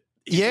T-Pain's shit.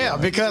 Yeah,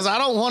 because I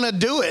don't want to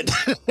do it.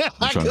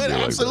 I could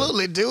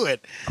absolutely do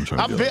it.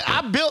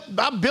 I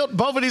built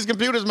both of these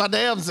computers my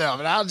damn self,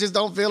 and I just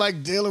don't feel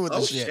like dealing with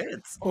the shit.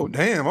 Oh,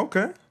 damn.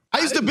 Okay.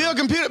 I used to build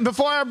computers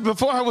before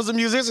I was a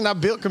musician. I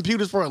built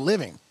computers for a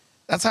living.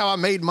 That's how I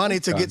made money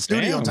to get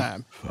studio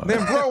time.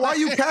 Then, bro, why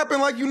you capping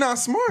like you not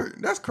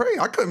smart? That's crazy.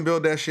 I couldn't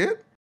build that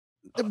shit.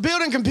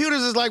 Building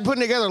computers is like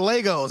putting together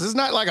Legos. It's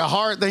not like a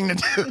hard thing to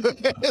do.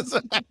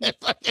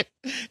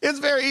 It's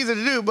very easy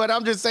to do, but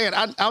I'm just saying.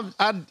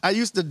 I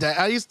used to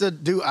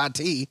do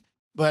IT,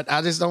 but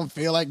I just don't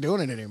feel like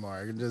doing it anymore.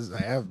 I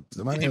have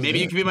the money. Maybe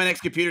you can be my next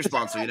computer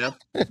sponsor. You know.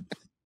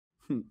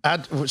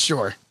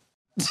 Sure.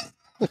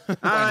 All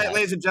right,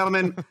 ladies and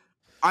gentlemen,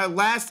 our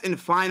last and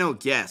final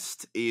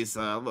guest is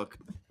look.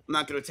 I'm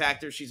not going to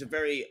attack her. She's a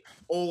very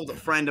old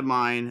friend of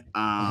mine.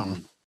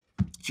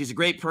 She's a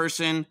great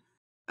person.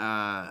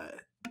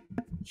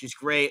 She's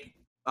great.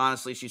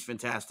 Honestly, she's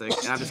fantastic.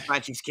 And I'm just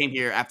glad she came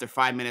here after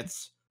 5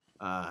 minutes.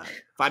 5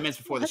 minutes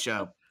before the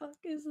show. What the fuck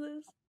is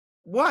this?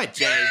 What,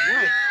 Jay?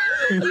 What?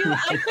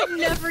 I could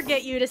never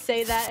get you to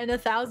say that in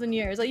 1,000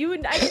 years. Like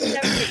I could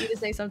never get you to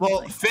say something.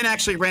 Well, like Finn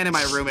actually ran in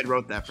my room and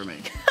wrote that for me.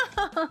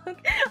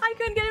 I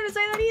couldn't get him to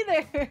say that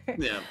either.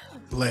 Yeah.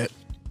 Lit.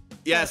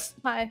 Yes.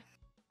 Hi.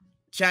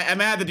 Chat, I'm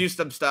gonna have to do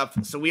some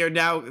stuff. So we are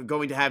now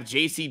going to have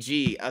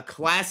JCG, a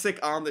classic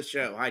on the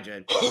show. Hi,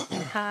 Jen.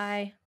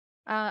 Hi.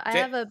 I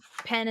have a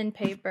pen and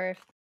paper,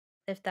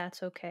 if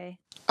that's okay.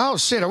 Oh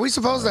shit! Are we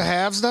supposed to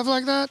have stuff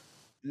like that?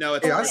 No,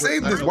 it's I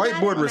saved this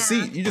whiteboard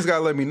receipt. You just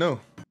gotta let me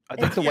know. I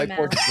think the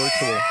whiteboard's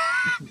virtual.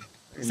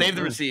 Save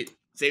the receipt.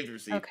 Save the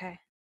receipt. Okay.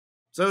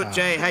 So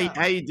Jay,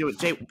 how you doing?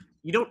 Jay,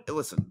 you don't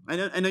listen.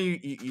 I know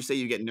you say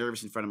you get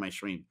nervous in front of my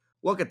stream.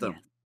 Look at them. Yeah.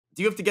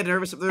 Do you have to get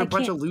nervous if they're a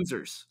bunch of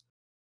losers?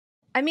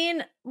 I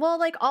mean, well,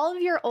 like all of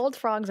your old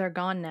frogs are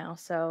gone now,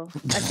 so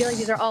I feel like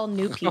these are all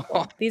new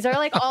people. These are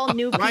like all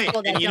new people. Right,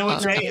 that and you know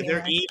what, don't Jay?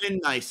 They're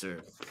even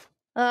nicer.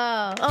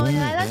 Oh,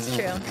 yeah, that's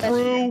true. That's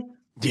true.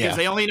 Because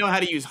they only know how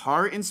to use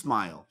heart and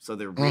smile, so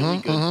they're really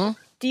good.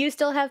 Do you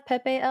still have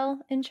Pepe L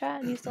in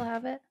chat? Do you still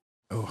have it?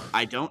 Oh,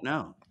 I don't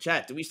know.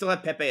 Chat, do we still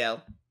have Pepe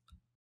L?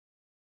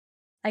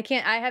 I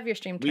can't. I have your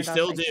stream turned We off.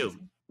 still do.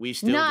 We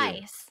still do.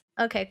 Nice.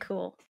 Okay,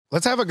 cool.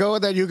 Let's have a go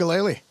at that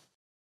ukulele.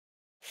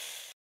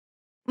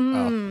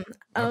 Okay.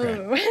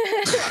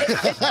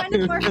 It's kind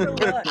of more for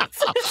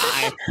looks.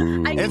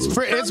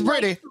 It's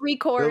pretty. Like 3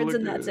 chords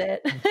and that's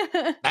it.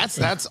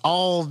 That's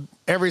all.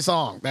 Every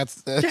song.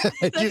 That's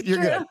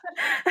you're good.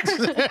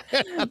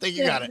 I think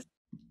you got it.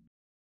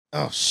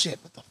 Oh shit!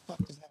 What the fuck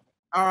is that?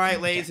 All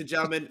right, ladies and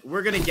gentlemen,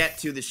 we're gonna get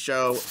to the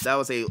show. That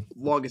was a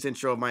longest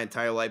intro of my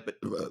entire life, but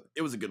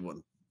it was a good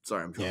one.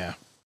 Sorry, I'm drunk. Yeah,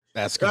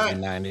 that's gonna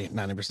be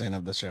 90%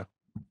 of the show.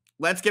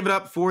 Let's give it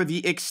up for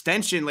the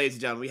extension, ladies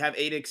and gentlemen. We have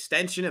an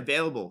extension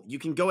available. You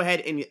can go ahead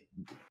and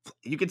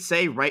you can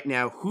say right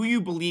now who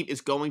you believe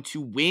is going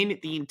to win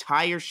the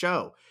entire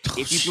show.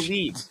 If you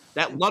believe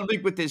that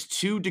Ludwig with his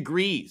 2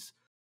 degrees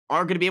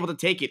are going to be able to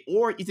take it,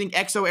 or you think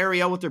Exo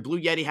Ariel with their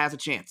Blue Yeti has a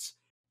chance.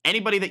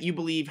 Anybody that you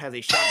believe has a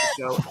shot at the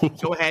show,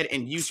 go ahead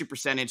and use your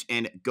percentage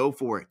and go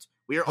for it.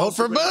 We are vote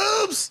for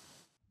boobs.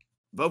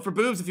 Vote for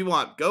boobs if you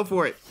want. Go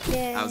for it.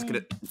 Yay. I was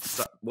gonna,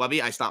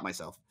 Wubby, I stopped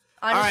myself.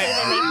 Honestly,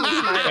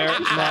 all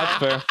right.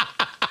 Fair.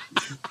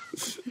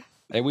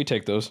 Hey, we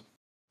take those.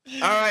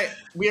 All right,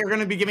 we are going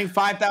to be giving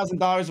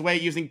 $5,000 away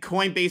using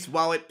Coinbase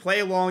Wallet.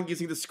 Play along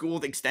using the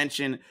schooled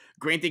extension.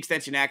 Grant the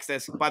extension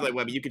access. By the way,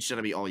 Webby, you can shut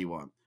at me all you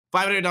want.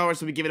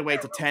 $500 will be given away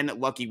to 10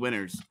 lucky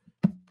winners.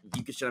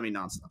 You can shut at me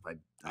nonstop.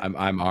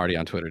 I'm already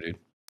on Twitter, dude.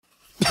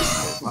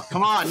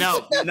 Come on,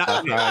 no.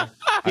 Not,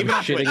 I'm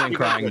shitting and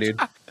crying, dude.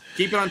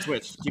 Keep it on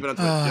Twitch. Keep it on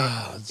Twitch.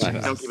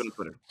 Don't keep it on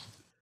Twitter.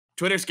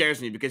 Twitter scares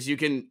me because you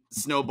can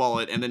snowball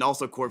it, and then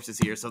also corpses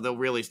here, so they'll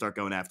really start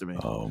going after me.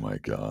 Oh my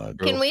god!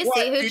 Can we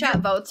see who chat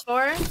votes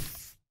for?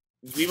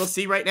 We will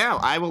see right now.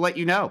 I will let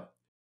you know.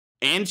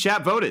 And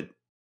chat voted.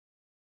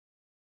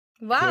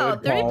 Wow,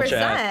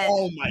 30%.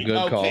 Oh my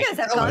god! You guys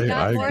have gone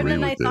down more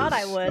than I thought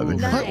I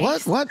would.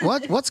 Nice.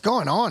 What's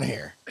going on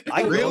here?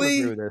 I really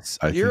agree with this.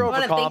 You're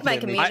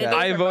overconfident.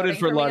 I voted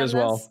for Lud as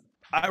well.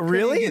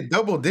 Really?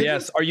 Double digits?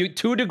 Yes. Are you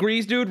 2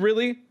 degrees, dude?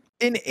 Really?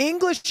 In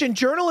English and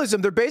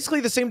journalism, they're basically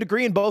the same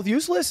degree and both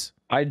useless.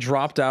 I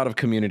dropped out of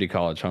community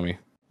college, homie.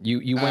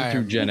 You went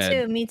through gen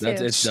ed. Me too.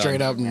 It's straight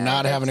done. up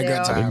not having a good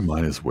I think time.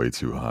 mine is way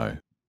too high.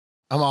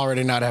 I'm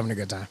already not having a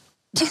good time.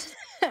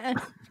 I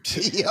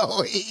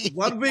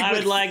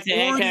would like to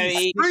echo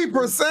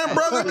 3%,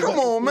 brother. Come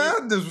on,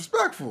 man.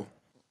 Disrespectful.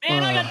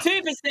 Man, I got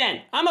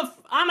 2%. I'm a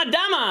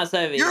dumbass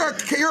over here.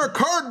 You're a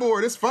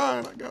cardboard. It's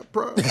fine. I got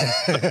pride.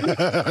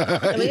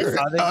 I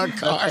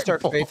think I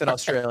start faith in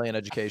Australian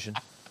education.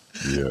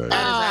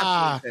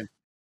 Yeah.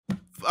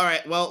 All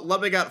right. Well,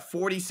 Ludwig got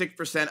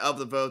 46% of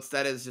the votes.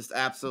 That is just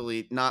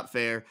absolutely not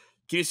fair.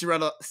 Can you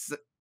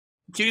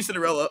Cutie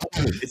Cinderella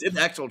is in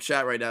the actual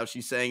chat right now.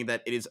 She's saying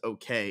that it is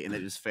okay and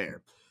it is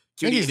fair.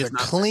 Cutie, He's it the is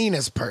not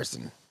cleanest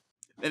person.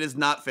 It is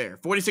not fair.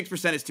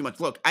 46% is too much.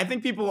 Look, I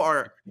think people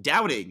are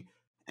doubting.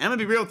 And I'm gonna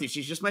be real with you.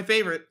 She's just my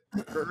favorite.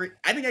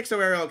 I think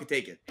XO Ariel could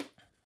take it.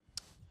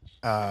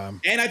 And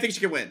I think she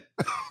can win.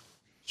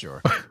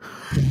 Sure.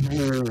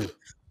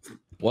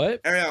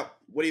 What? Ariel,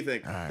 what do you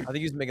think? I think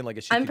he's making like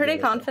a. I'm pretty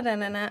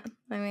confident in it.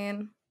 I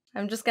mean,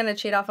 I'm just gonna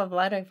cheat off of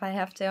Ludwig if I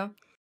have to.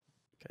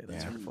 Okay,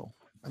 that's hurtful.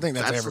 I think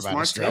that's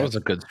everybody's strat. That was a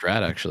good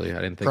strat, actually.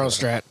 I didn't think pro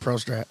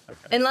strat.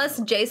 Okay.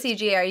 Unless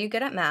JCG, are you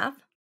good at math?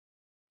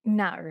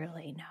 Not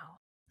really, no.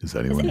 Is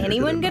Is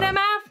anyone good at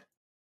math?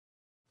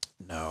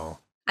 No.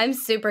 I'm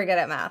super good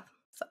at math.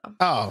 So.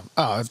 Oh,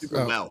 it's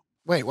Super well.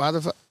 Wait, why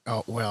the fuck?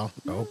 Oh, well,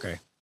 okay.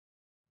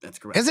 That's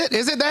correct. Is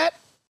it that?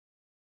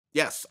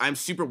 Yes, I'm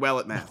super well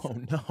at math. Oh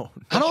no.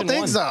 I don't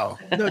think so.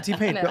 No,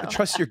 T-Pain, No.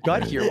 trust your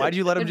gut here. Why'd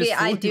you let him It'd just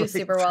be, I fool do you?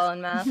 super well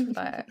in math,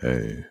 but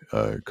Hey,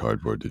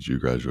 Cardboard, did you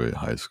graduate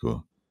high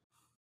school?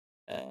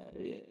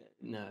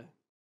 No.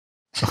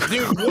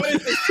 Dude, what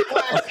is this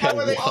class? How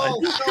are they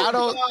all so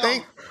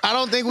I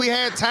don't think we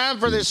had time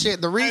for this shit.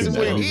 The reason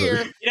we're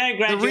here. You don't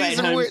graduate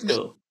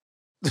homeschool.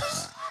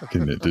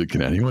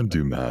 Can anyone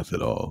do math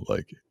at all?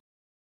 Like,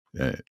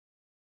 yeah.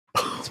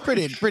 It's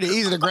pretty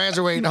easy to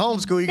graduate in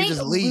homeschool. You can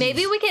just leave.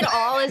 maybe we could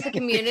all, as a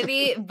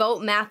community,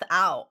 vote math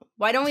out.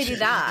 Why don't we do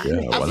that? Yeah,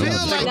 I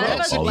feel like none of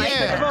us would like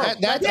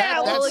that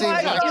that. seems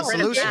like a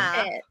solution.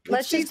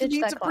 Let's just ditch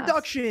needs that of class.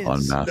 production.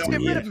 On math, Let's get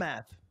rid of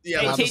math. Yeah,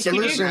 Hey, the teacher,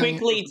 can you solution-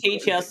 quickly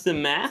teach us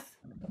some math?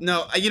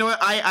 No, you know what?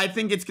 I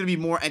think it's going to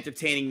be more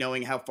entertaining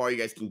knowing how far you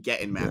guys can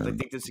get in math. Yeah. I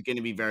think this is going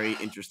to be very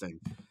interesting.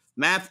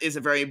 Math is a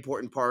very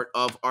important part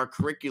of our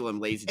curriculum,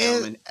 ladies and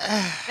gentlemen.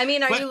 I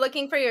mean, are But- you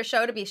looking for your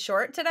show to be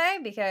short today?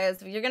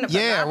 Because you're gonna. put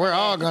Yeah, math we're in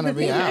all it. gonna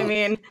be I out.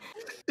 mean,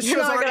 This you're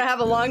show's not already- gonna have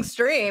a long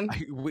stream.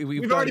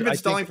 We've already been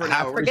stalling for an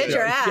hour. Forget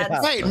your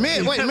ads. Wait,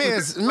 Miz,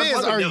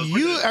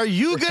 are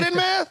you good at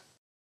math?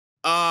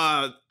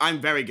 I'm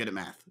very good at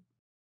math.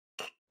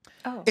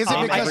 Oh. Is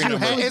it because you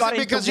have? Is it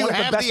because you one of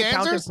the have best the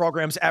accounting answers?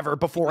 programs ever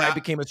before I Yeah.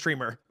 became a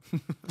streamer?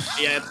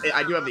 Yeah,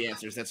 I do have the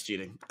answers. That's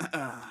cheating.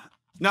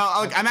 No,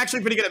 look, I'm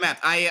actually pretty good at math.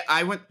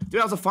 I went, dude.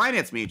 I was a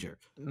finance major.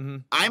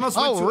 I almost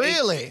went to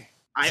really?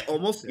 I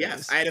almost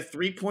yes. I had a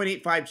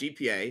 3.85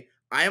 GPA.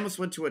 I almost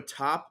went to a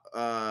top.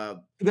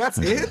 That's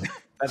it.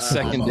 That's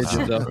second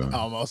digit though.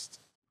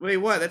 Almost. Wait,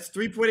 what? That's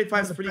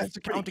 3.85 is pretty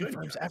accounting good.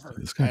 firms ever.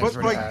 This guy's But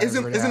like,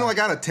 isn't it like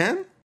out of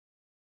 10?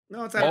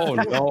 No, it's Oh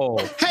no.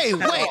 Hey,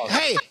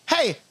 wait,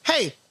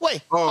 hey,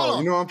 wait. Oh, hold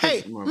on. you know I'm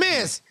Hey, thinking-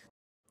 Miz,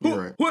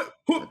 You're right.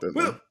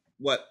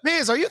 What?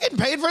 Miz, are you getting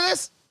paid for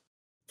this?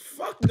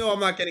 Fuck no, I'm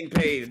not getting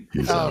paid.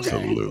 He's Oh, okay.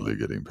 absolutely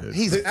getting paid.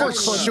 He's for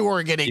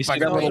sure getting You see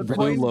fucking that little paid.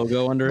 blue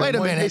logo under Wait it?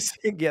 a minute.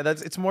 Yeah,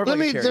 it's more of Let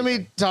like me a charity let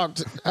me talk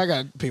to. I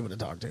got people to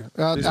talk to.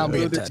 I'll There's be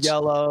blue, in there's touch.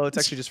 yellow. It's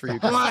actually just for you.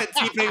 What?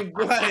 T-Pain,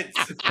 what?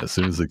 As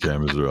soon as the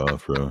cameras are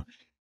off, bro.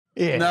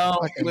 Yeah. No,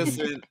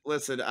 fucking-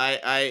 listen.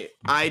 I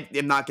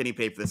am not getting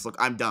paid for this. Look,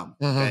 I'm dumb.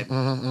 Mhm, Okay?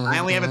 mhm, I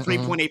only have a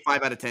mhm,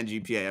 3.85 out of 10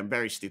 GPA. I'm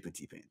very stupid,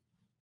 T-Pain.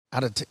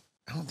 Out of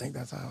I don't think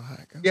that's how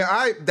high it goes.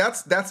 Yeah,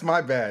 that's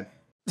my bad.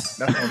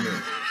 That's on me.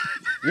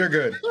 You're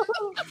good.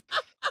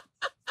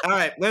 All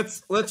right,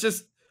 let's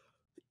just.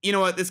 You know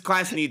what? This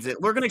class needs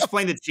it. We're gonna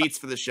explain the cheats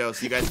for the show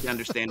so you guys can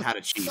understand how to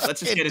cheat. Let's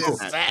just get into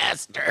that.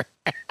 Disaster.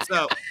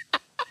 So,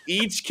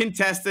 each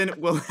contestant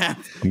will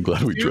have. I'm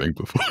glad we drank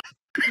before.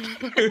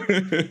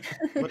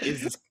 What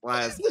is this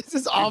class? This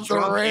is off the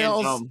Drunk and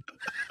rails. dumb.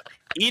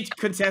 Each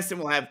contestant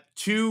will have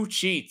 2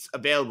 cheats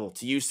available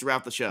to use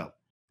throughout the show.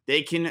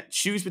 They can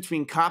choose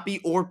between copy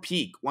or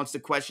peek once the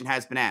question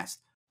has been asked.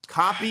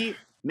 Copy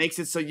makes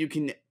it so you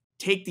can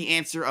take the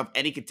answer of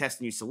any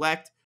contestant you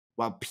select,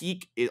 while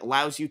peek, it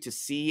allows you to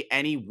see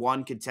any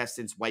one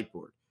contestant's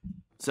whiteboard.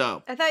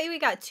 So, I thought we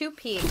got 2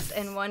 peaks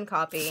and 1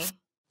 copy.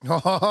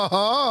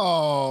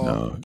 Oh.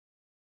 No,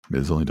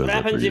 Miz only does What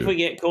that for happens if you. we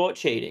get caught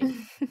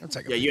cheating? I'll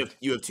take a yeah, peek.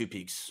 you have 2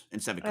 peeks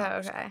and 7 Oh,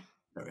 copies. okay.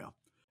 There we go.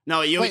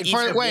 No, you Wait, each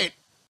have- wait.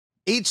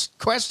 Each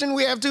question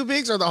we have 2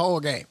 peaks or the whole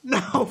game? No,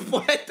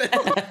 what the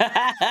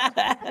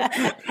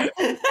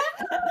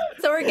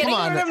So we're getting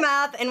on. rid of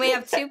math, and we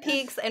have 2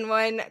 peaks and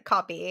 1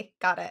 copy.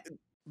 Got it.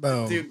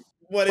 Boom. Dude,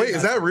 what Wait,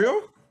 is that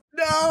real?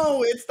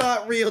 No, it's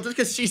not real. Just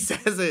because she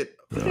says it.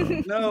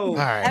 No. All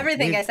right.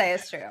 Everything we- I say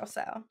is true.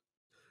 So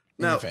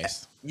in your No.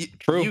 face.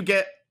 True.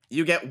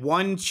 You get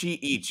 1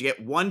 cheat each. You get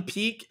 1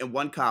 peek and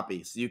 1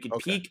 copy. So you can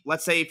Okay. peek.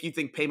 Let's say if you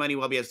think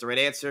PayMoneyWubby has the right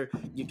answer,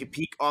 you can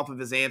peek off of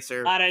his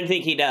answer. I don't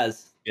think he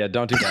does. Yeah,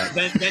 don't do that.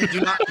 Then do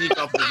not peek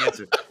off of his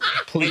answer.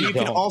 Please And you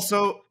can don't.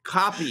 also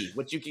copy,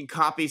 which you can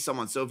copy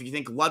someone. So if you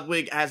think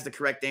Ludwig has the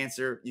correct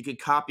answer, you can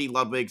copy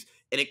Ludwig's,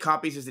 and it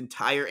copies his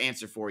entire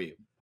answer for you.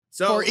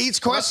 So For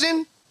each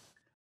question?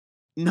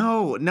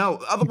 No.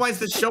 Otherwise,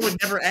 the show would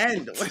never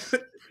end.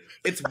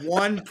 It's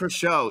 1 per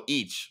show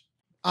each.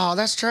 Oh,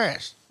 that's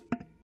trash.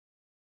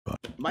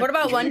 what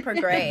about 1 per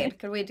grade?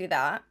 Could we do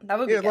that? That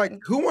would be Yeah, good. like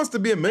who wants to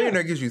be a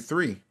millionaire gives you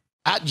 3?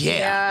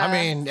 Yeah, I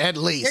mean, at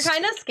least. You're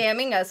kind of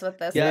scamming us with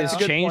this. Yeah, though. that's a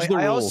good Change point. the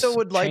I rules. also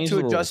would like Change to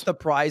the adjust rules. the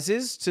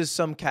prizes to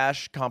some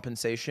cash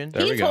compensation.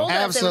 There He we go. told us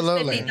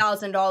Absolutely. it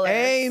was $50,000.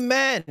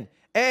 Amen.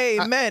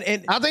 Amen.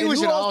 And I think and we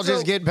who should all also-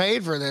 just get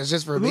paid for this,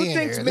 just for Who being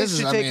thinks here. Mitch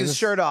should take his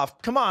shirt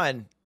off? Come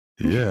on.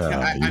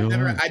 Yeah, you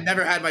know what? I've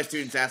never had my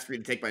students ask me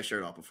to take my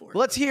shirt off before.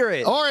 Let's hear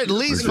it. Or at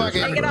least Take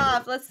fucking, Take it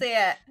off. Let's see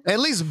it. at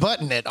least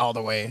button it all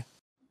the way.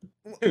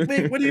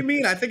 Wait, what do you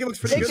mean? I think it looks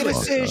pretty Take a good.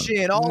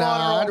 decision. All No,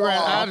 on I'd or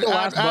all rather, the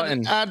last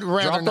button. I'd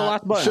rather Drop the not.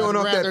 last button. Showing I'd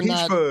off that rather peach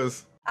not.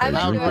 fuzz. I would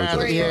I'd do it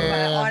rather- for you, but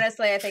yeah.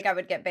 honestly, I think I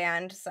would get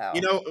banned. So You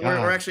know,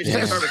 we're actually Yeah.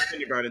 gonna start with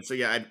kindergarten, so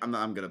yeah, I'm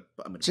gonna.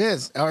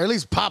 Just, or at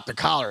least pop the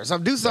collar. So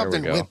do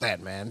something go. with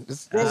that, man. Well,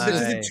 this Nice.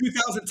 isn't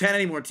 2010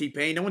 anymore,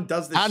 T-Pain. No one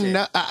does this I shit.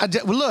 know.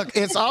 Look,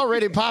 it's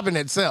already popping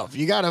itself.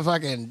 You gotta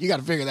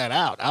figure that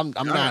out. I'm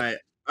All not right.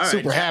 All right.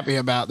 super happy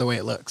about the way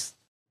it looks.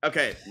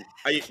 Okay,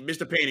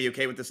 Mr. Payne, are you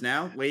okay with this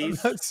now,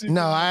 ladies?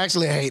 No, I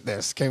actually hate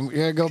this. Can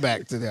we go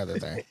back to the other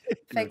thing?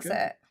 fix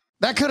it.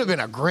 That could have been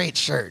a great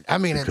shirt. I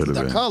mean, Could've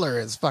the been. color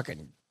is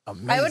fucking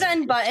amazing. I would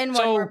unbutton one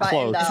So more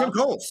button close. It's from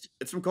though. Coles.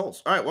 It's from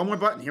Coles. All right, one more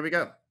button. Here we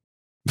go.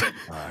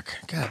 Fuck.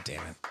 God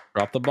damn it.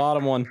 Drop the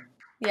bottom one.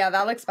 Yeah,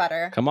 that looks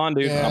better. Come on,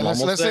 dude. Yeah, I'm let's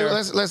almost see, there.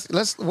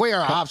 let's weigh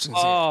our options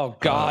here. Oh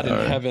God in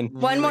Alright. heaven.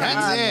 One more That's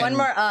up. it. One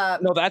more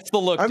up. No, that's the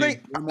look, I dude.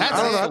 think That's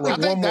I don't know. I it.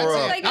 think one more that's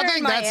up. it. Like I you're think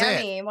in that's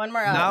Miami. it. One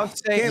more up. Now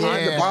say Can't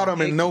hide the Yeah.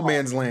 bottom in no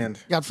man's land.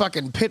 Got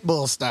fucking pit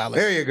bull style.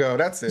 There you go.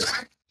 That's it.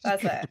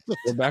 That's it.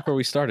 We're back where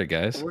we started,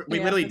 guys. We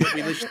Yeah. literally did.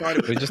 We literally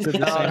started. We just did the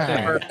No, same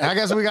thing. Alright. I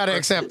guess we got to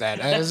accept that.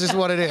 It's just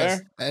what it is.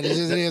 Fair. It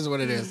is what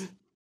it is.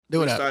 Do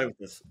We it up. started with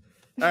this.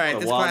 All right, A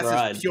this wild class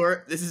ride. is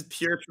pure. This is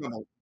pure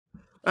trouble.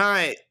 All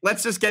right,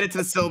 let's just get into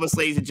the syllabus,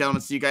 ladies and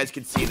gentlemen, so you guys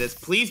can see this.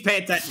 Please pay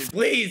attention,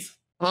 please.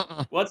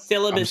 What I'm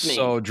syllabus mean?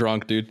 so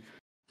drunk, dude.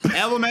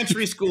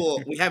 Elementary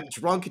school, we have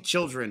drunk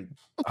children.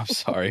 I'm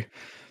sorry.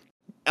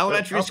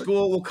 Elementary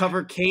school will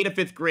cover K to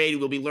 5th grade.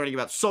 We'll be learning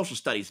about social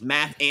studies,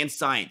 math, and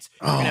science.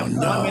 We're gonna Oh, have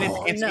 1 minute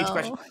to answer each no.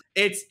 question.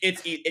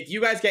 If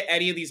you guys get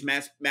any of these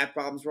math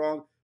problems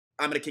wrong,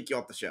 I'm gonna kick you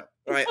off the show.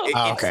 All right?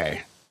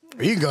 Okay.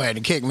 You can go ahead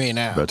and kick me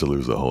now. About to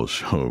lose the whole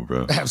show,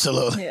 bro.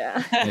 Absolutely.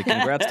 Yeah. Hey,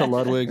 congrats to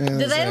Ludwig. Do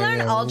they learn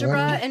Yeah,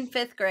 algebra in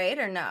 5th grade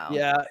or no?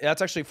 Yeah,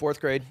 that's actually 4th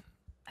grade.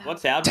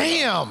 What's out?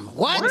 Damn.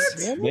 What?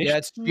 Yeah,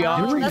 it's No,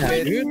 geometry. that's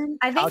like- dude.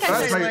 I think I That's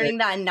started like- learning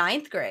that in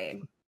 9th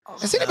grade.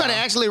 Has anybody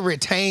actually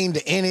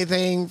retained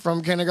anything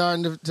from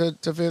kindergarten to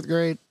 5th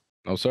grade?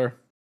 No, sir.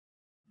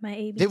 My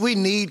AB. Did we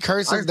need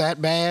cursive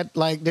that bad?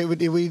 Like, did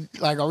we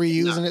like, are we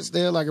using it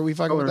still? Like, are we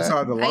fucking Going with that?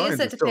 inside the I lines.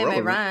 used it it's to still pay my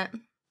relevant.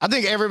 rent. I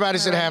think everybody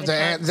should have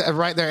Alright, to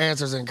write their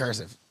answers in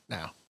cursive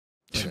now.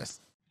 Yes.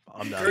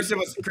 I'm done.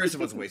 Cursive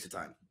was a waste of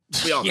time.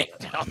 We all know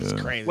that. That's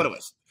crazy. What it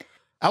was.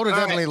 I would have All right.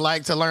 definitely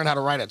liked to learn how to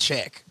write a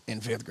check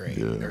in 5th grade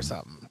Yeah. or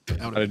something.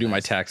 How to do my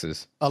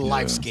taxes. a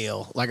life Yeah.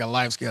 skill, like a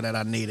life skill that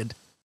I needed.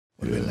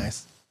 Would have been Yeah.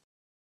 nice.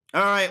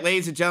 All right,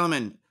 ladies and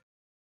gentlemen,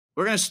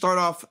 we're gonna start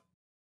off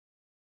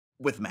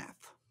with math.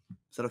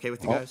 Is that okay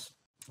with you guys?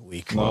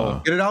 Weak.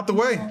 No. Get it out the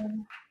way.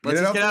 Let's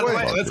just get out of the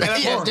way. Let's get out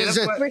of the Yeah, way. just-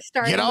 We're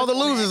starting. Get all the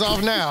with losers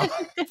off now.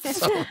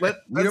 Let's Lead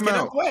get 'em out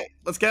out. the way.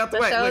 Let's get out the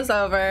The way. show's Look,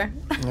 over.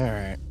 All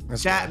right.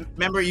 Let's chat, go.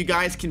 remember, you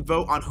guys can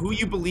vote on who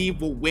you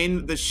believe will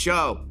win the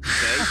show.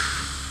 Okay.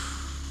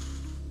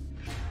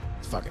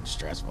 It's fucking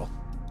stressful.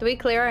 Do we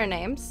clear our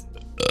names?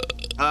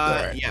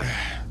 Alright. Yeah.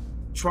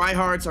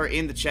 Tryhards are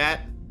in the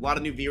chat. A lot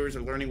of new viewers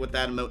are learning what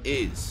that emote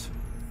is.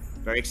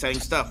 Very exciting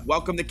stuff.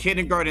 Welcome to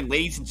kindergarten,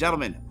 ladies and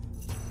gentlemen.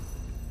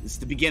 This is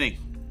the beginning,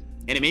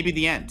 and it may be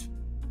the end.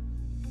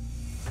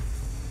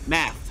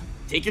 Math.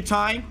 Take your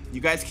time. You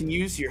guys can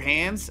use your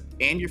hands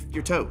and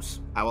your toes.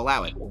 I'll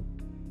allow it.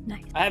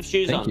 Nice. I have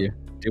shoes Thank on. you.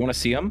 Do you want to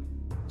see them?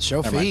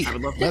 Show Never mind. feet. I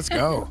would love Let's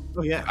go.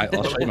 Oh yeah.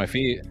 I'll show you my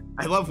feet.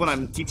 I love when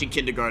I'm teaching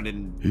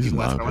kindergarten. He's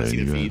People ask not if I want to see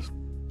paying the you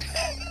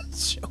feet.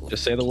 Show.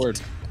 Just say the word.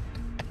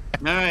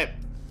 All right.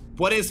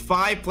 What is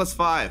 5 plus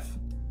 5?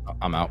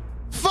 I'm out.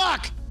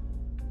 Fuck.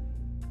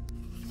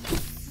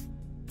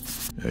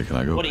 Hey, can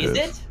I go What is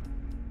piss? it?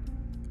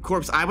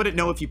 Corpse, I wouldn't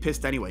know if you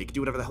pissed anyway. You can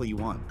do whatever the hell you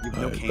want. You have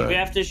no Alright, cane. Do we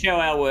have to show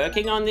our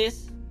working on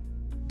this?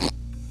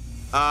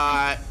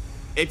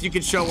 If you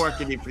could show work,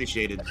 it'd be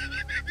appreciated.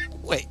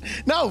 Wait.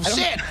 No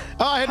shit.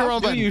 Oh, I hit the How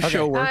wrong do button. you Okay.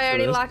 show work I for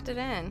already this? locked it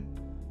in.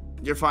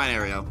 You're fine,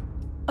 Ariel.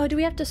 Oh, do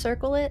we have to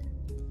circle it?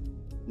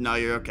 No,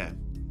 you're okay.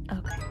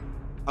 Okay.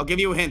 I'll give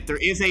you a hint. There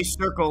is a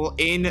circle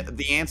in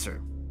the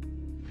answer.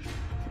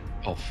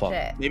 Oh fuck.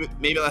 Shit.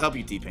 Maybe that'll help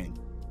you, T-Pain.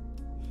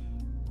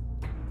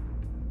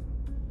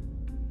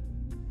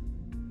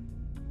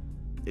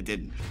 It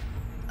didn't.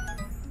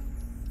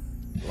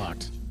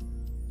 Locked.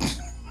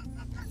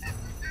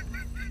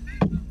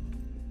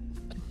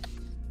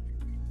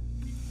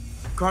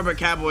 Carbon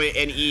Cowboy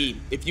and E.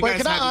 If you Wait,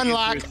 guys can have I the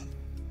unlock? answers- Can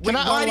Wait,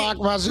 I why do unlock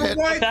you- my shit?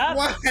 Why? that?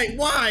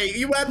 Why?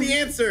 You have the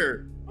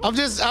answer. I'm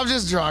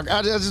just drunk.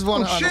 I just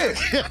want to.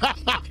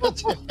 Oh,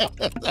 shit.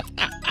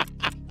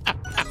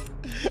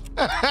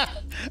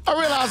 I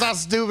realize how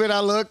stupid I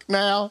look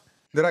now.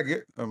 Did I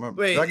get?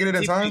 Wait, did I get it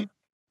in T- time?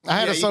 I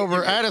had Yeah,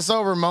 a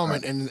sober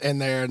moment in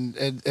there, and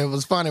it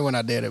was funny when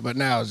I did it, but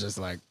now it's just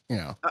like, you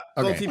know.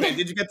 Well, Okay. T-Man,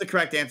 did you get the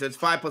correct answer? It's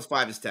 5 +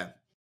 5 is 10.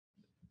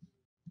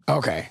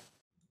 Okay.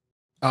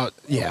 Oh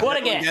yeah. What a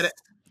Everyone guess. get it?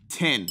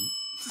 10.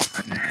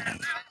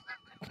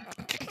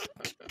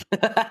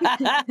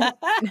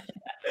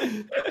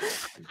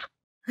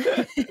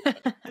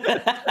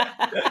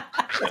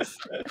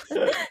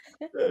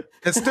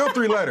 It's still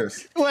 3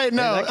 letters. Wait,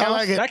 no, That I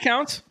like it. That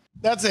counts.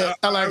 That's it.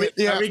 I like it.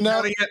 Yeah, Are we no,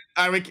 counting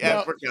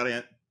it? We're counting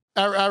it.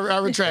 I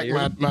retract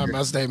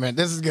my statement.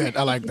 This is good.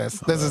 I like this.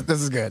 This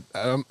is good.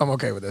 I'm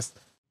okay with this.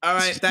 All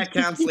right, that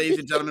counts, ladies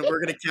and gentlemen. We're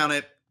gonna count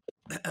it.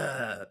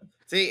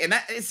 See, and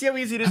see how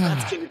easy it is.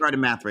 That's kindergarten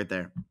math right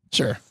there.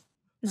 Sure.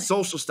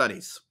 Social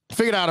studies.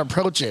 Figured out how to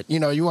approach it. You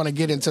know, you want to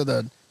get into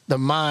the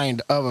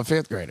mind of a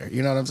 5th grader.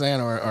 You know what I'm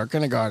saying, or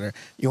kindergartner.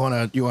 You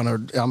want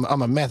to.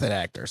 I'm a method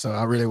actor, so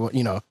I really want.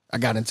 You know, I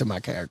got into my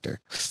character,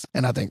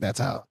 and I think that's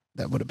how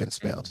that would have been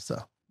spelled.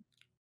 So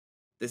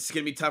This is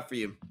gonna be tough for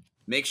you.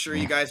 Make sure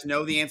you guys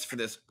know the answer for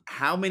this.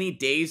 How many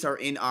days are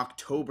in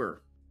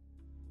October?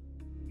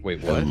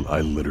 Wait, what?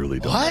 I literally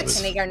don't know this.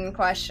 Kindergarten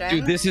question.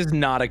 Dude, this is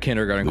not a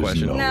kindergarten There's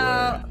question.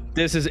 No.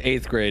 This is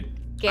 8th grade.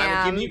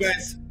 I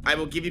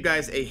will give you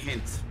guys a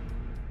hint.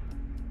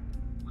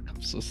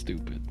 I'm so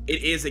stupid.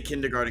 It is a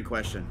kindergarten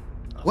question.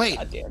 wait,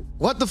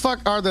 what the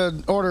fuck are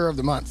the order of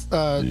the months?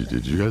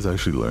 Did you guys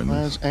actually learn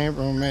March, this?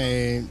 April,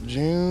 May,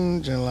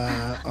 June,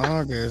 July,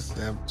 August,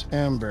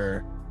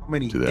 September. How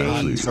many Do they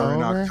actually- days are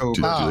in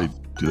October?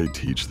 Do they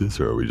teach this,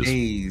 or are we just?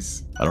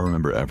 Days. I don't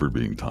remember ever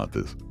being taught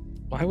this.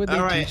 Why would they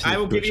All right, teach I this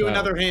will to a give you child?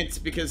 another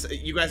hint because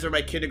you guys are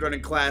my kindergarten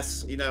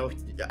class. You know,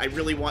 I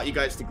really want you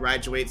guys to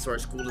graduate so our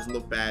school doesn't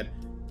look bad.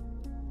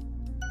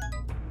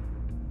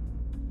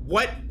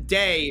 What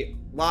day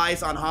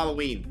lies on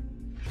Halloween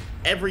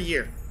every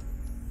year?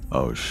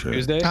 Oh shit.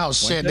 Tuesday? Oh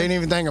shit! Wednesday? Didn't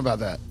even think about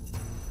that.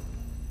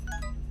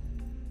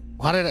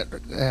 Why did it?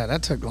 Yeah,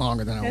 that took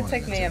longer than I It wanted.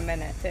 took me a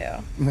minute too.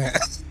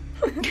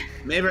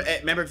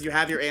 Remember, if you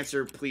have your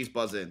answer, please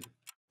buzz in.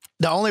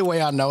 The only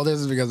way I know this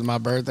is because my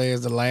birthday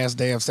is the last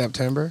day of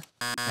September,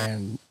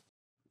 and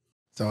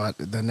so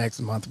the next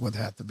month would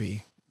have to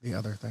be the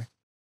other thing.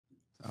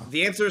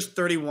 The answer is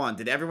 31.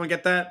 Did everyone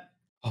get that?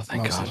 Oh,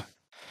 thank God.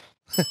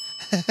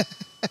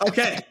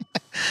 Okay.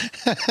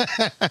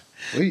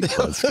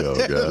 Let's go,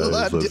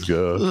 guys. Let's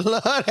go.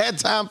 Lord had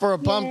time for a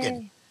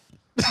pumpkin.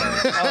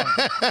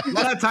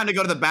 Not have time to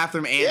go to the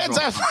bathroom and Yeah, draw.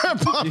 time for a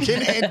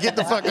pumpkin and get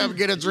the fuck up,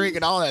 get a drink,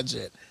 and all that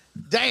shit.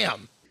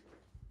 Damn.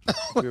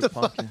 What the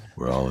fuck?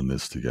 We're all in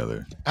this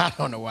together. I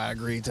don't know why I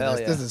agreed to Hell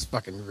this. yeah. This is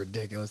fucking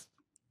ridiculous.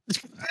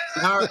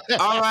 All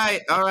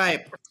right.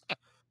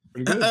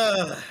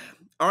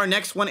 Our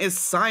next one is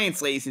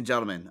science, ladies and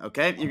gentlemen.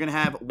 Okay, you're gonna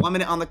have 1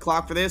 minute on the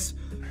clock for this.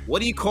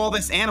 What do you call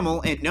this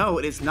animal? And no,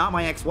 it is not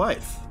my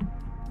ex-wife.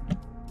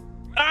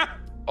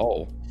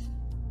 Oh.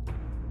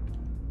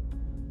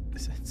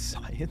 Is that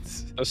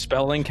science? A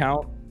spelling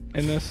count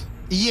in this?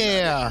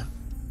 Yeah.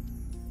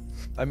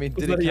 I mean,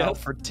 Was did it that a count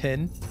yes? for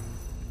 10?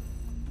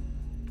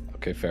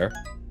 Okay, fair.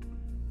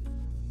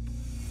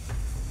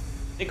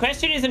 The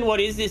question isn't what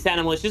is this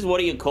animal, it's just what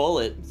do you call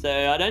it.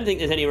 So I don't think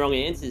there's any wrong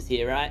answers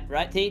here, right?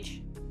 Right, Teach?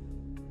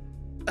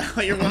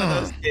 You're one of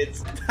those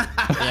kids.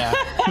 Yeah.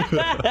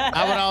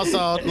 I would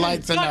also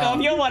like to Fuck off,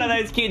 know. you're one of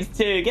those kids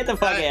too. Get the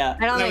fuck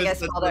out. I don't think I That's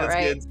spelled one it of those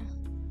right. kids.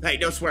 Hey,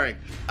 no swearing.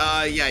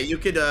 Yeah, you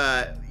could.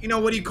 You know,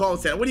 what do you call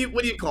it? What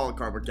do you call it,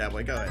 Cardboard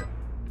Cowboy? Go ahead.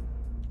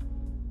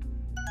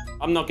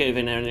 I'm not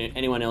giving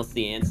anyone else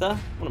the answer.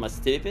 What am I,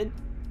 stupid?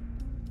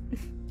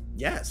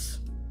 Yes.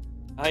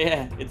 Oh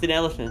yeah, it's an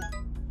elephant.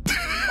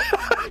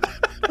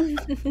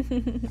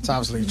 It's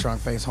obviously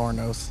trunk face horn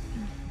nose.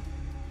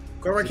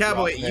 Cardboard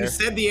Cowboy, you there.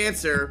 said the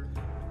answer.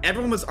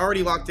 Everyone was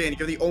already locked in.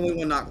 You're the only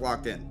one not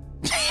locked in.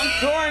 I'm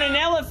drawing an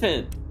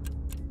elephant.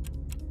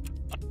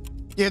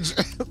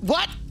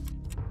 What?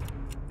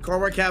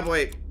 Cardboard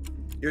Cowboy,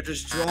 you're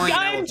just drawing.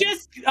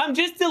 I'm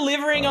just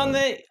delivering on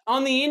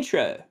the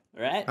intro.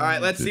 All right. All right,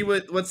 let's see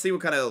what kind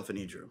of elephant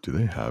he drew. Do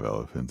they have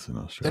elephants in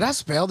Australia? Did I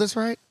spell this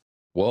right?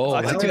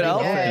 Whoa, That's a good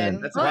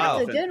elephant. That's Oh, an that's a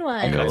elephant. good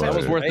one. Yeah, that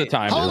was worth the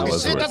time. Holy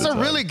was shit, worth that's the a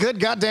time. really good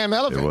goddamn It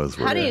elephant. was.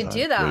 How do you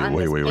do that on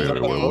Wait, this what picture?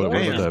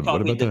 about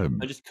that?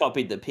 I just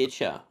copied the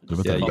picture. What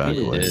about that Yeah, back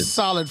you leg? did.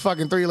 Solid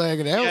fucking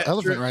three-legged Yeah,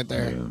 elephant true. right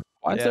there. Yeah.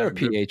 Why is Yeah, there a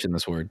good. PH in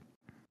this word?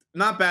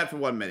 Not bad for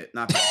 1 minute.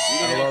 Not bad.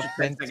 You need an extra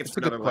 10 seconds It's for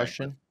a good another leg.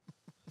 question.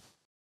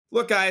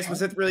 Look, guys,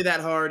 was it really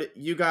that hard?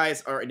 You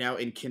guys are now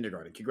in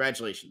kindergarten.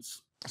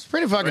 Congratulations. It's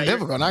pretty fucking Right.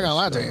 difficult, not gonna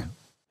lie to you.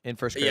 In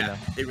first grade Yeah, now.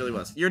 it really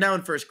was. You're now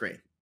in first grade.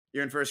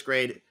 You're in first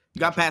grade. You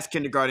got past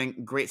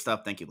kindergarten. Great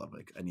stuff. Thank you,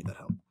 Ludwig. I need that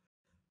help.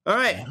 All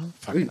right.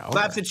 Fucking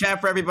Claps in chat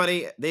for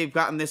everybody. They've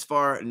gotten this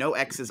far. No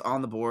X's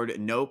on the board.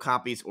 No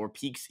copies or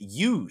peaks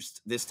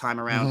used this time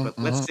around. But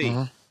let's see.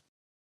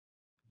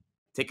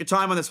 Take your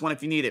time on this one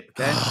if you need it,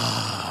 okay?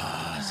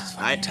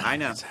 I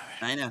know.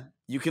 I know.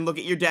 You can look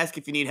at your desk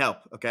if you need help,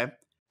 okay?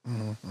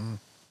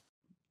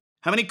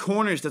 How many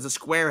corners does a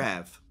square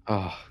have?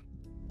 Oh,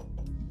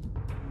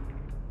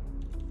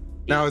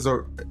 Now is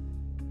a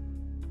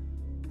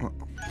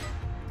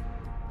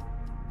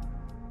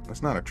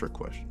That's not a trick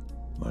question.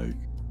 Like,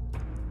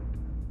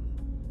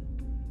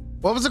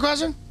 What was the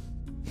question?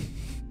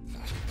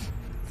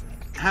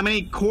 How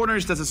many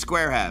corners does a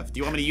square have? Do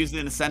you want me to use it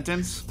in a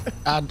sentence?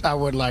 I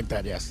would like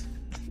that, yes.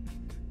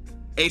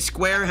 A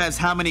square has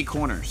how many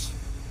corners?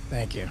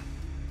 Thank you.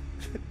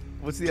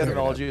 What's the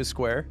etymology of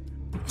square?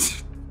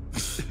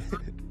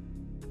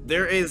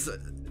 There is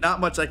not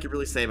much I can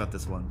really say about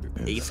this one.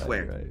 A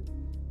square.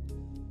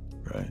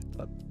 right.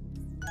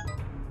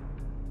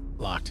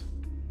 Locked.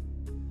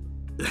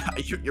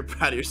 You're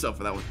proud of yourself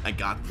for that one. I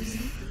got this.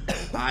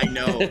 I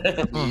know.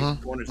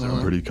 These corners are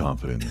I'm pretty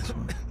confident in this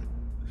one.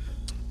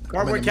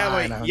 Cardboard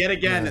Cowboy, mine, yet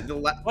again.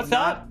 yeah. What's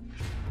up?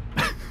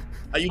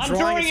 Are you I'm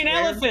drawing drawing an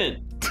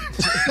elephant.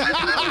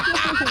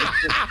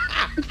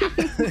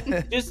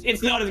 Just,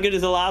 it's not as good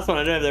as the last one.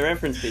 I don't have the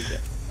reference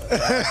picture.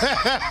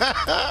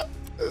 I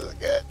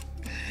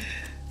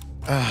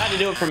had to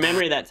do it from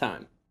memory that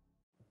time.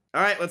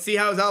 All right, let's see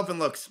how his elephant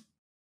looks.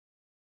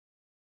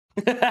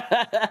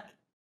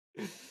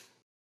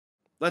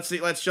 Let's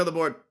see. Let's show the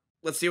board.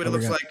 Let's see what it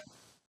looks like.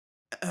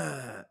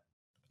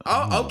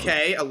 Oh,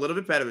 okay. A little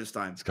bit better this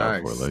time. It's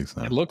got 4 legs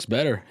now. It looks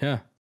better. Yeah.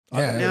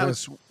 Yeah, Now- it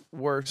was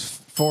Worse.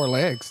 4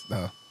 legs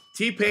though.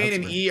 T-Pain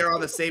and E are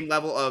on the same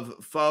level of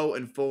foe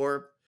and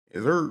 4.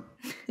 Is there?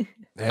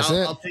 That's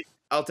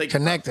I'll take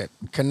Connected.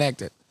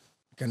 Connected.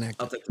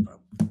 I'll take the foe.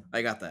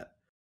 I got that.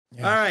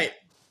 Yeah. All right.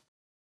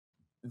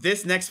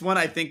 This next one,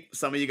 I think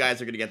some of you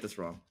guys are going to get this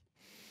wrong.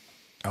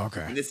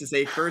 Okay. And this is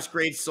a first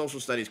grade social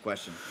studies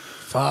question.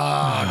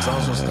 Fuck,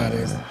 social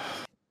studies.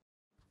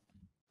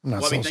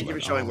 Not Wubby, social thank you for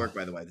at showing all. work,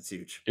 by the way. That's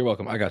huge. You're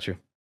welcome. I got you.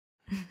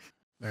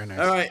 Very nice.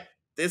 All right.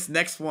 This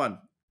next one.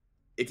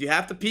 If you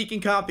have to peek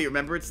and copy,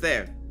 remember it's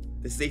there.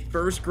 This is a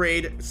first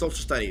grade social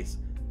studies.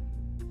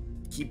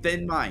 Keep that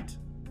in mind.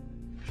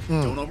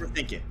 Don't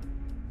overthink it.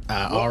 What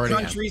already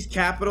country's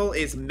capital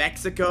is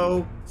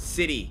Mexico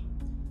City?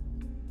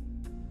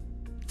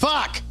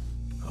 Fuck!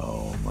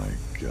 Oh my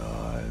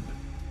god.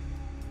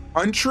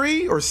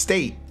 Country or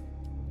state?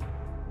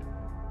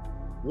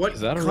 What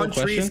Is that a real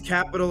country's question?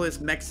 capital is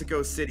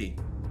Mexico City?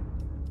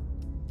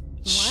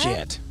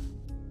 Shit.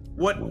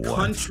 What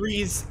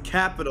country's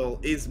capital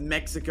is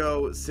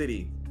Mexico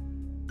City?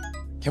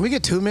 Can we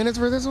get 2 minutes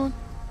for this one?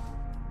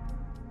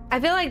 I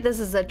feel like this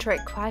is a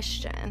trick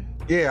question.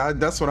 Yeah,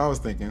 that's what I was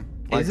thinking.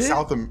 Like Is it?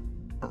 South. I'm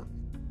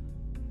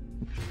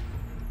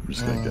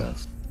just gonna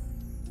guess.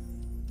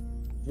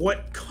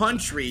 What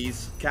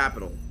country's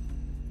capital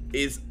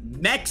is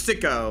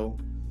Mexico?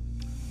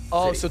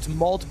 Oh, City? so it's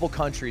multiple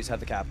countries have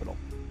the capital.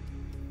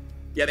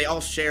 Yeah, they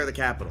all share the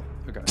capital.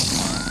 Okay.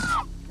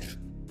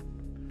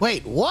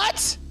 Wait,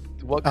 what?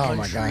 What Oh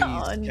my country's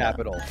God. Oh, no.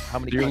 capital? How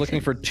many? You're looking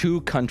countries? for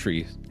 2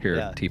 countries here,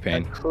 Yeah,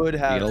 T-Pain. that could You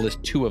have. gotta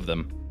list 2 of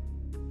them.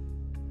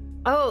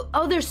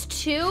 Oh, there's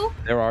 2?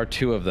 There are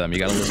 2 of them. You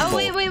gotta list Oh,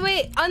 both.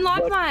 wait.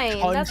 Unlock What mine.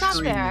 That's not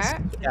fair.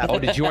 countries capital? Oh,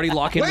 did you already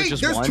lock in with Wait,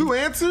 just there's one? 2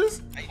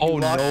 answers? Oh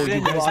locked no, in, you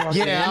you guys locked locked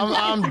Yeah, in?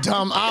 I'm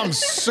dumb. I'm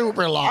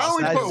super I lost.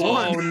 only That's- put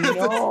one. Oh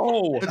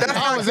no. But that's Oh,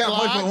 not is it count,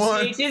 I put locked?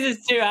 one. This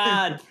is too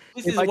hard.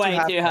 This is might do way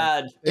half too points.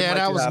 hard. It Yeah, might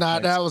that do was half not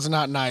points. that was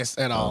not nice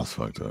at That all. was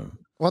fucked up.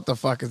 What the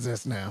fuck is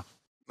this now?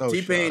 No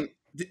T-Pain,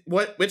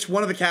 shot. which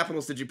one of the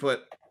capitals did you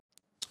put?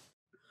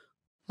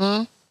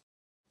 Hmm?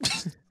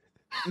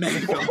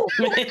 Mexico.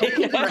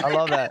 I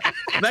love that.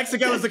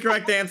 Mexico is the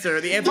correct answer.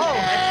 The answer.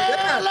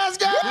 Yeah, let's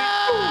go!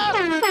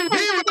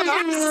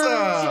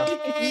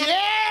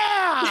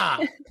 Yeah!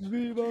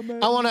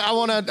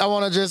 I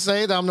wanna just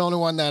say that I'm the only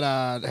one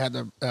that had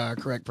the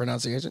correct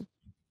pronunciation.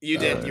 You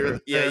did.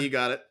 You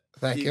got it.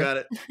 Thank you. You got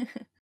it.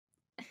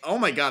 Oh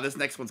my god, this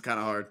next one's kind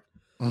of hard.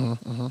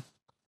 Mm-hmm.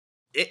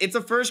 It's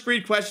a first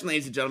grade question,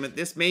 ladies and gentlemen.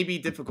 This may be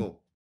difficult.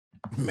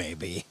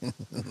 Maybe.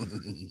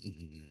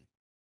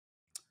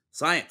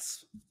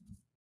 Science.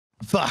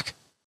 Fuck.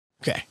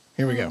 Okay,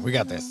 here we go. We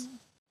got this.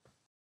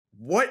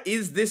 What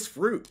is this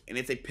fruit? And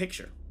it's a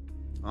picture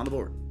on the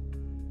board.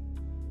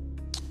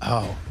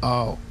 Oh.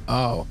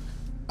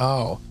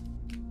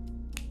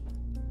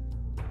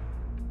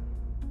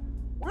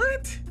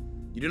 What?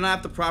 You do not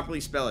have to properly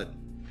spell it.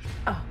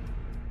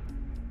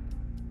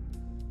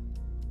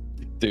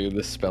 Dude,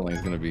 this spelling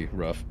is gonna be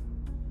rough.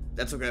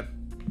 That's okay.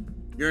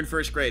 You're in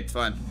first grade. It's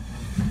fine.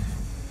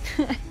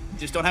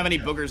 Just don't have any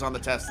boogers on the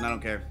test, and I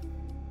don't care.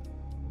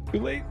 Too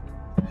late.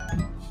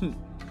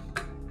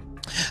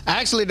 I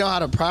actually know how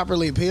to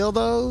properly peel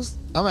those.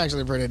 I'm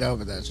actually pretty dope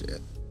at that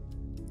shit.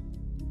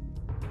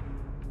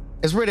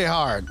 It's pretty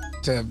hard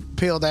to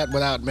peel that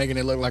without making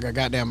it look like a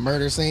goddamn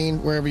murder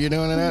scene wherever you're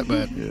doing it at,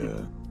 but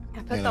Yeah.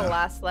 I put the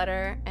last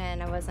letter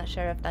and I wasn't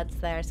sure if that's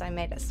there, so I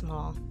made it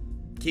small.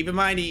 Keep in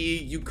mind,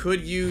 you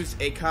could use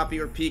a copy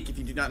or peek if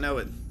you do not know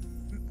it.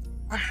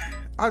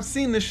 I've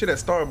seen this shit at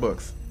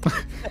Starbucks.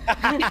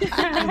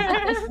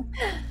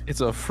 It's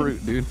a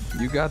fruit, dude.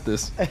 You got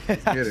this.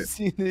 Get I've it.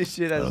 seen this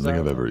shit. I don't think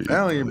I've ever eaten.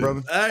 Telling you, it.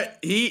 brother. All right,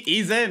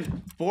 he's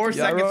in. 4 Yeah,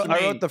 seconds I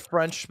remain. wrote the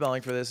French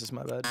spelling for this. It's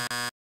my bad.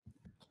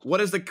 What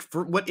is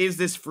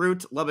this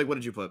fruit? Ludwig, what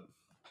did you put?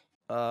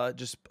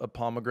 Just a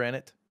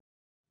pomegranate.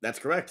 That's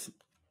correct.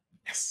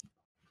 Yes.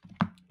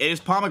 It is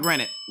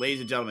pomegranate, ladies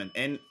and gentlemen,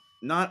 and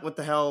not what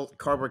the hell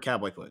Cardboard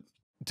Cowboy put.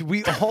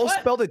 We all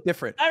spelled it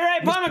different. All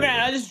right,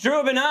 pomegranate. I just drew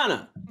a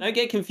banana. Don't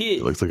get It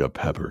confused. looks like a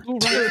pepper. Wait,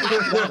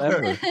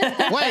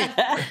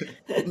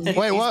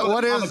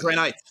 what is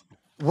Pomegranate.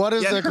 what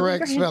is the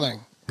correct spelling?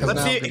 'Cause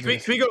Let's now see. I'm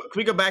Can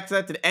we go back to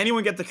that? Did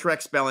anyone get the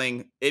correct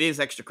spelling? It is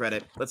extra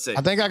credit. Let's see.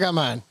 I think I got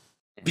mine.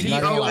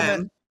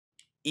 POMEGRANATE.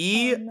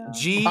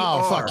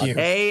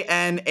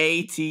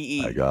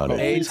 I got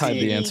it. Hide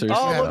the answers.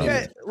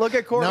 Oh, look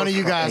at Corpse. None of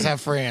you guys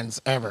have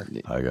friends ever.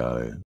 I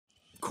got it.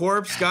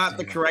 Corpse got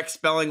the correct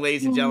spelling,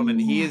 ladies and gentlemen.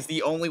 He is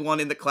the only one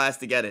in the class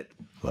to get it.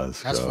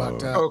 Let's That's go.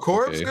 fucked up. Oh,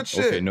 Corpse, Okay, good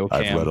shit. okay, no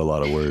I've cam. read a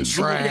lot of words.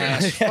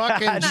 Trash. Fucking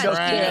Not kidding,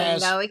 trash.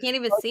 though. We can't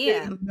even see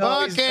him.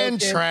 Fucking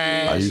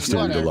trash. I used to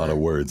read a lot Whatever. of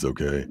words,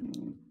 okay?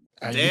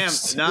 I Damn,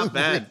 used to not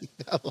bad. read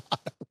a lot of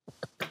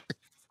words.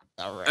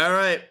 All right. All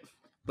right,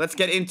 let's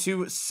get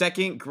into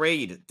second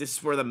grade. This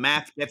is where the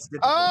math gets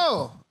difficult.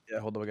 Oh, Yeah,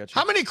 hold on, I got you.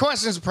 how many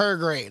questions per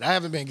grade? I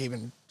haven't been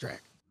keeping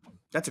track.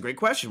 That's a great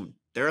question.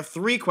 There are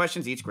 3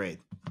 questions each grade.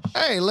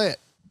 Hey, lit.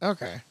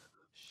 Okay.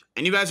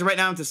 And you guys are right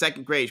now into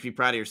second grade. You should be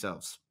proud of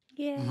yourselves.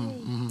 Yay.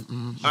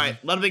 All right,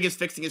 Ludwig is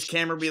fixing his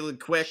camera really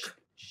quick.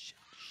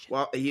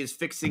 While he is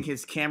fixing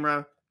his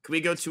camera, can we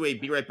go to a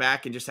be right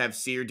back and just have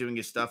Seer doing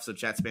his stuff so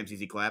chat spams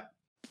easy clap?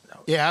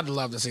 Yeah, I'd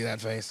love to see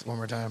that face one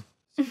more time.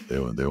 They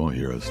won't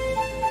hear us.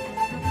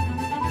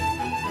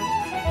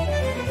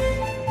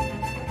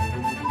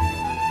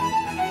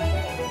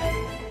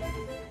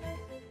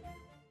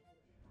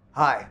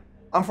 Hi,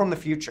 I'm from the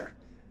future.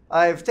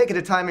 I've taken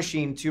a time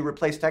machine to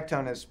replace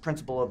Tectone as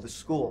principal of the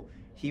school.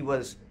 He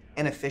was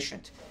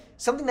inefficient.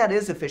 Something that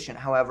is efficient,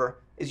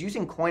 however, is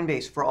using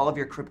Coinbase for all of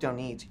your crypto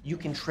needs. You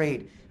can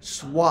trade,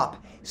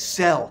 swap,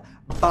 sell,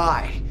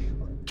 buy,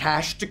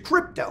 cash to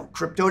crypto,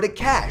 crypto to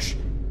cash,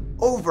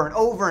 over and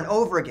over and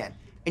over again.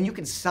 And you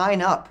can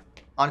sign up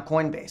on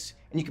Coinbase,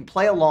 and you can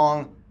play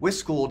along with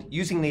Schooled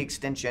using the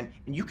extension,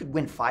 and you could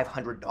win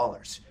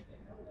 $500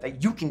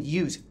 that you can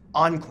use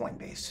on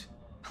Coinbase.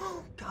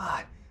 Oh,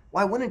 God,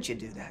 why wouldn't you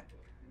do that?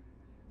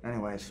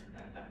 Anyways,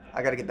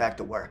 I gotta get back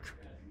to work.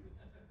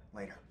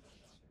 Later.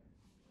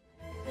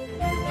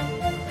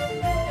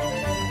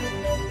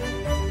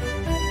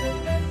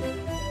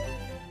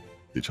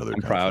 Each other.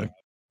 I'm kind of proud. thing.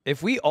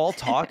 If we all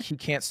talk, he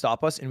can't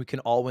stop us, and we can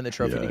all win the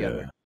trophy Yeah,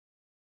 together.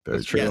 Very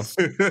That's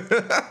true. true.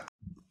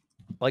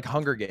 Like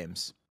Hunger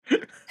Games. Yeah,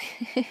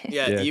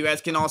 Yeah. you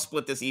guys can all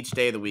split this each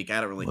day of the week.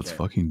 I don't really Let's care.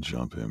 fucking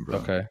jump in, bro.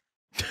 Okay.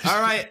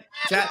 All right,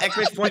 chat,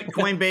 X-Rays Point,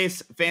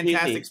 Coinbase,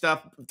 fantastic Easy.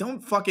 stuff.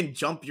 Don't fucking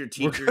jump your We're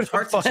teachers. gonna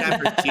Hearts and fucking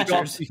chapters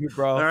jump teachers. you,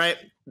 bro. All right,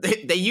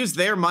 they use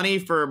their money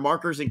for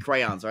markers and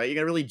crayons. All right, you're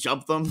gonna really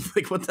jump them?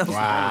 Like what the hell?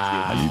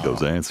 I need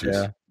those answers.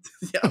 Yeah.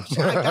 Yeah, I'm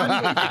sure I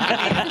got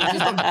you.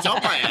 Just don't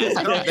jump my ass.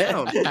 Calm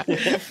down.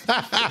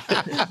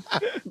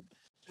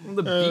 I'm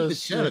the beat the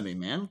shit out of me,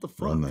 man. What the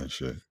fuck? Run that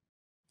shit.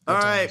 All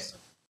right,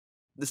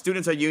 the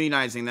students are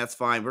unionizing. That's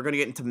fine. We're gonna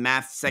get into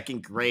math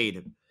second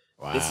grade.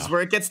 Wow. This is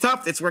where it gets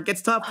tough. It's where it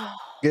gets tough.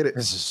 Get it.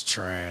 This is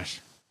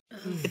trash.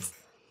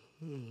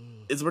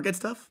 Is where it gets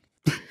tough.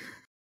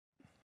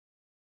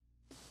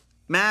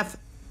 Math.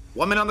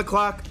 1 minute on the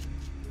clock.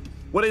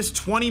 What is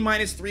 20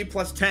 minus 3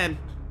 plus 10?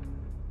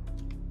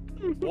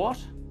 What?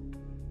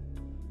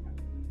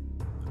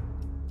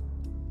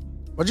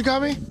 What'd you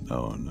call me?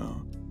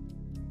 No.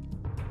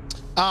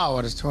 Oh,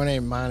 what is 20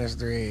 minus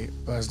 3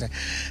 plus 10?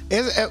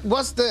 Is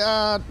what's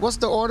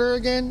the order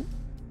again?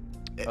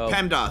 Oh.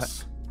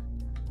 PEMDAS.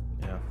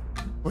 Yeah.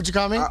 What'd you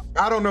call me?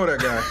 I don't know that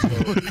guy.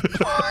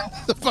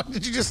 What the fuck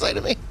did you just say to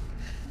me?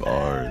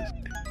 Bars.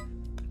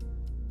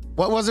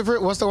 What was it for?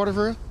 What's the order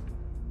for real?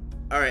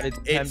 All right. It's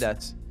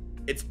PEMDAS.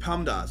 It's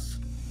PEMDAS.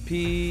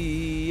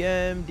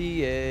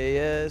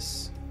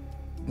 PMDAS.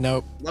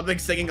 Nope. Ludwig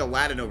singing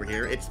Aladdin over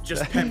here. It's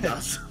just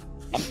PEMDAS.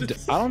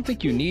 I don't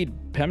think you need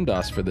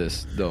PEMDAS for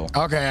this, though.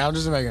 Okay, I'm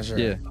just making sure.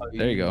 Yeah.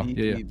 There you go.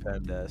 Yeah.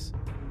 PEMDAS.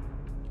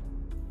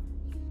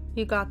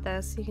 You got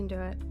this. You can do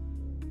it.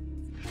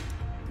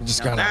 I'm just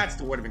Now gonna. that's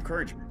the word of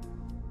encouragement.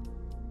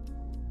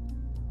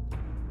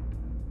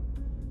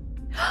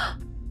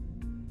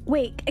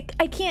 Wait,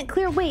 I can't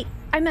clear. Wait,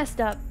 I messed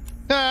up.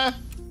 Ah,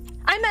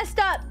 I messed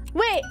up.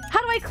 Wait,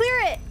 how do I clear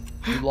it?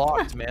 You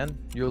locked, man.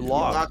 You're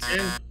locked. Locked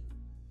in.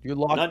 You're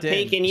locked Not in.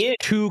 peeking you.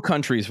 2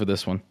 countries for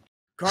this one.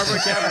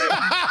 Cardboard Cowboy.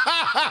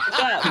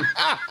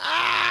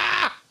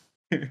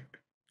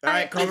 All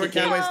right, Cardboard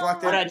Cowboy's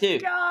locked What I in. do?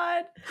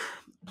 God.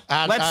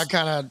 I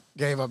kind of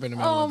gave up in the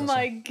middle. Oh of this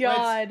my one.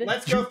 God.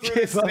 Let's go through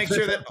this to make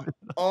sure that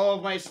all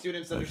of my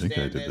students I understand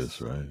think I did this.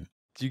 this right.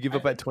 Do you give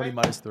up at 20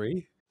 minus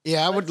 3?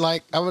 Yeah, I would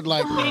like. Hey,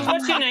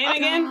 what's your name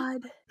again?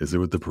 God. Is it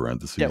with the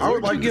parentheses? Yeah, I what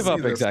would would like you to give see up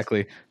this.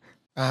 exactly?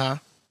 Uh huh.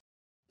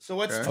 So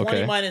what's Okay. 20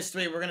 Okay. minus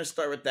 3? We're going to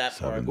start with that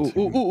part.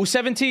 17. Ooh,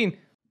 17.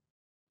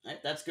 All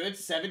right, that's good.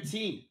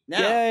 17. Now,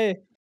 Yay.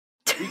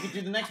 we can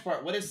do the next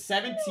part. What is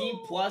 17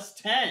 plus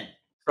 10?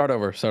 Start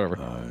over.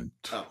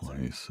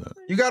 27.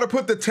 You got to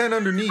put the 10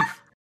 underneath.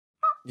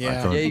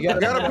 Yeah. thought- Yeah, you You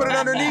got to put it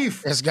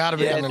underneath. It's got to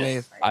be Yeah.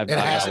 underneath. I've It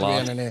has to be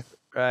lost. underneath.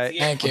 Right.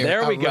 Thank you.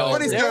 There we go.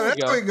 27.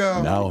 There we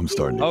go. Now I'm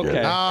starting to Okay.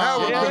 get it.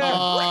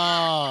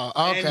 Oh,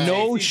 okay. And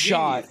No JCG,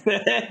 shot.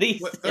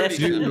 30.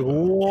 Dude,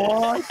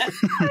 what?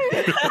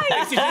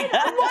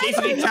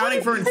 JCG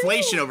counting for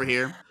inflation over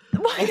here.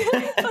 Why did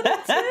I put a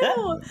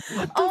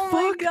 2? Oh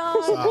my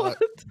god. Solid.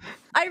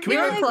 I we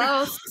really go-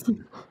 close.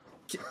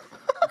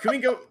 Can we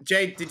go,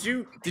 Jay? Did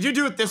you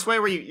do it this way?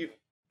 Where you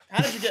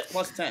how did you get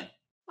plus 10?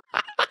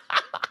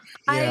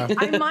 Yeah.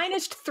 I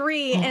minused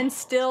 3 and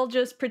still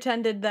just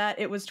pretended that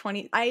it was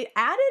 20. I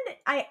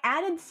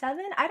added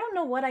 7. I don't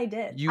know what I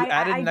did. You I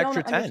added an don't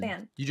extra 10.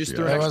 understand. You just Yeah.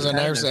 threw There an was extra an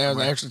 10 extra, in there was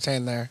there. an extra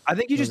 10 there. I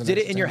think you There just was did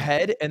an it in your extra 10.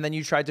 head, and then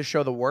you tried to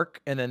show the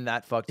work, and then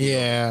that fucked you.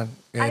 Yeah,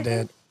 yeah, I it did.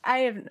 think I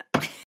have.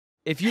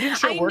 If you didn't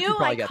show I work, you knew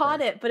probably I got caught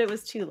there. it, but it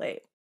was too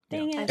late.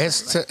 Dang it.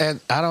 It's to, and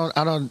I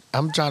don't.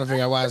 I'm trying to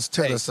figure out why it's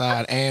to the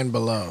side and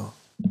below.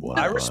 Wow.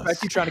 I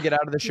respect you trying to get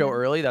out of the show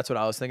early. That's what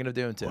I was thinking of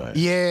doing too. Wow.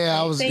 Yeah,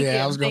 I was. Thank Yeah, you,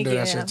 I was gonna thank do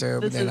that you, shit too. This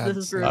But then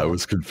is I brutal.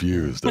 was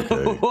confused.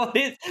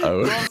 Okay.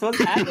 What's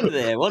happened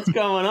there? What's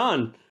going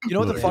on? You know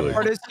what the fun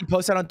part is? He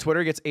posts that on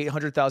Twitter, gets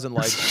 800,000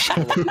 likes.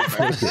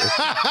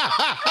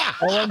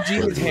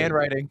 OMG, his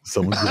handwriting.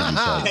 Someone's gonna be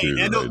tattooed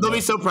And right they'll now.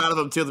 be so proud of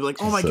him too. They'll be like,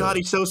 "Oh my So, god,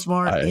 he's so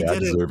smart. I He did it."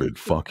 deserve it.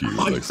 Fuck you.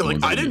 Like,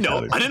 someone's I gonna didn't be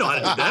know. I didn't know how to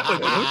do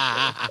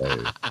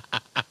that.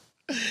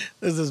 Hey,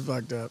 This is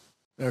fucked up.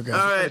 Okay. All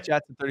right.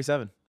 Chat's at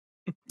 37.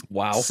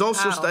 Wow.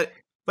 Social Wow. study.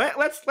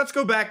 Let's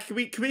go back. Can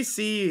we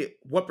see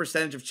what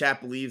percentage of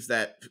chat believes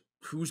that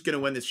who's gonna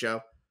win this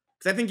show?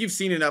 Because I think you've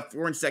seen enough.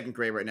 We're in second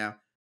grade right now.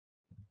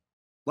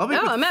 Lovely.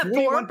 No, I'm at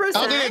 4%.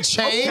 Oh, did it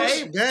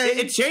change? Okay.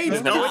 It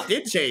changed. No, it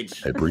did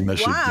change. hey, bring that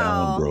shit Wow.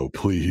 down, bro,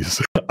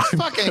 please.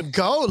 Fucking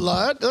go,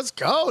 Lud. Let's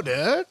go,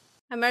 dude.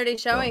 I'm already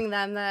showing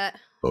them that.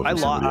 Over I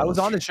somebody was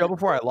else. on the show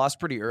before. I lost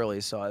pretty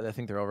early, so I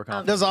think they're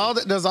overconfident.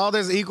 Does all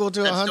this equal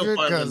to That's still 100?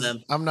 fun with Because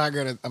them. I'm not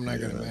good at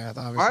math.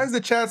 Obviously. Why is the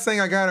chat saying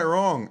I got it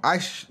wrong? I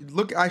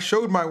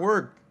showed my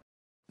work.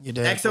 You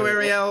did. Exo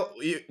Ariel.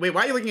 Wait,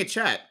 why are you looking at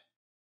chat?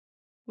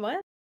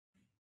 What?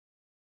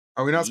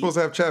 Are we not supposed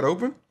to have chat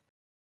open?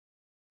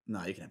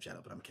 No, you can have chat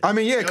open. I'm kidding. I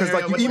mean, yeah, because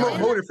like you What's emote wrong?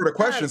 voted for the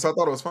question, so I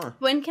thought it was fine.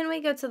 When can we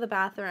go to the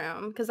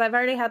bathroom? Because I've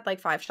already had like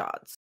 5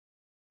 shots.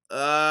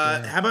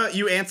 How about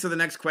you answer the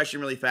next question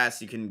really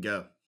fast? You can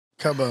go.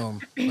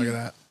 Kaboom. Look at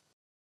that.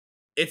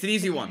 It's an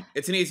easy one.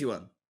 It's an easy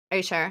one. Are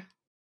you sure?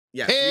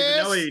 Yes. You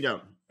either know it or you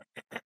don't.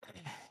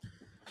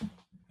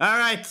 All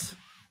right.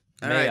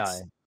 All May right.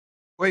 I?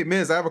 Wait,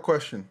 Miz, I have a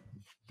question.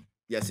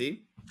 Yes,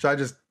 see? Should I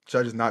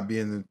just not be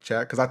in the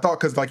chat? Because I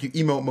thought like you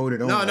emote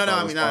moded only. No. I thought it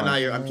I was mean, no.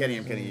 fine. I'm kidding.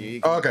 I'm kidding. You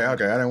Oh, okay. I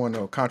didn't want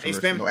no They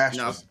controversy. spam No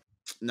asterisks.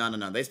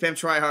 no. They spam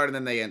try hard and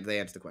then they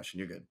answer the question.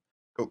 You're good.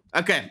 Cool.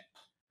 Okay.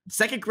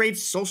 Second grade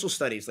social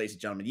studies, ladies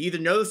and gentlemen. You either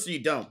know this or you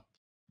don't.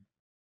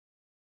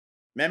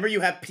 Remember,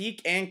 you have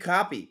peek and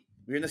copy.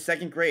 We're in the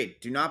second grade.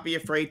 Do not be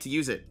afraid to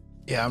use it.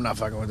 Yeah, I'm not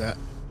fucking with that.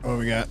 What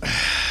we got?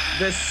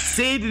 The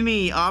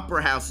Sydney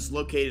Opera House is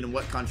located in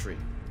what country?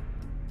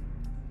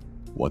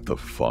 What the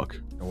fuck?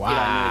 Wow. Yeah,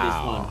 I know this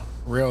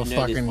one. Real I know this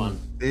fucking. one.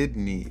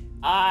 Sydney.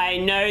 I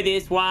know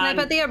this Can I one.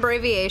 put the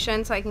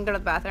abbreviation so I can go to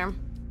the bathroom?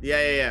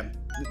 Yeah.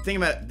 Think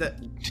about it.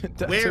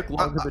 That Where- took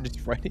longer than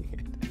just writing it.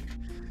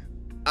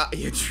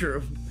 Yeah,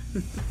 true.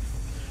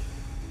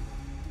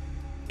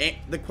 And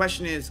the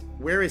question is,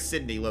 where is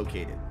Sydney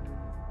located?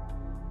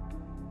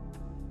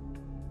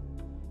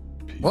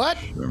 What?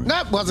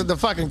 That wasn't the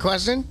fucking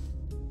question.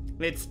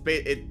 The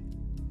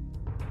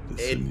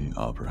Sydney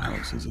Opera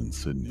House is in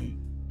Sydney.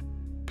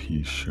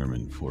 P.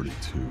 Sherman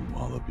 42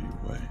 Wallaby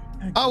Way.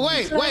 Oh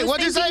wait. That's what I was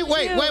What'd you say? thinking,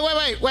 Wait. too.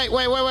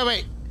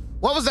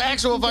 What was the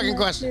actual fucking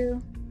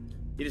question?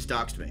 He just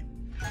doxed me.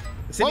 What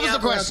The Sydney was the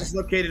Opera House question? is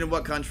located in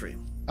what country?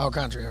 Oh,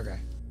 country. Okay.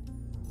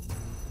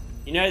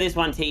 You know this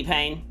one,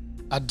 T-Pain?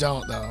 I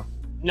don't though.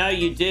 No,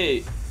 you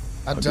do.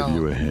 I I'll give you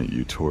don't. a hint.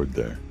 You toured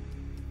there.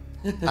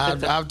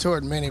 I've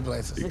toured many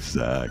places.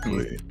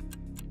 Exactly.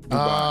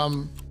 How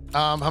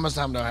much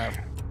time do I have?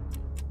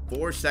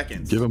 4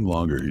 seconds. Give him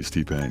longer. He's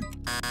T-Pain.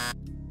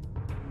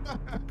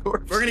 We're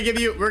gonna give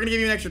you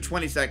an extra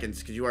 20 seconds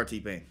because you are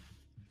T-Pain.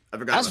 I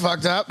forgot. That's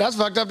fucked up. That's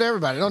fucked up to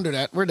everybody. Don't do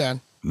that. We're done.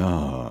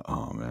 No.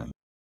 Oh man.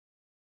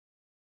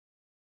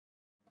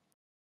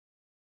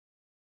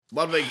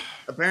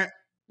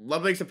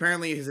 Ludwig's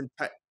apparently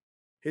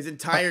his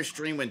entire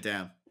stream went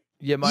down.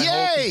 Yeah, my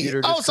whole Yay!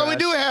 computer Oh, just so we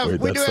do crashed. have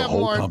Wait, we that's do the have whole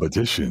more.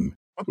 competition.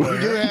 We do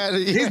have.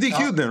 He's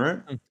DQ'd then,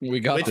 right? We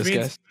got Which this, means-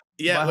 guys.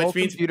 Yeah, my whole which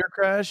means computer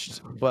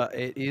crashed, but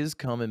it is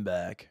coming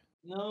back.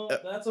 No,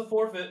 that's a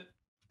forfeit.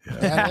 Yeah.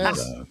 That is.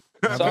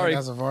 I think Sorry.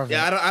 that's a forfeit.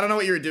 yeah, I don't know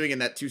what you were doing in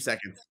that 2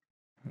 seconds.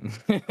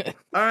 All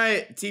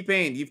right,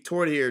 T-Pain, you've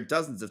toured here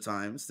dozens of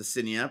times. The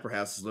Sydney Opera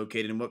House is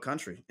located in what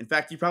country? In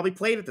fact, you probably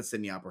played at the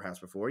Sydney Opera House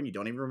before and you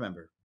don't even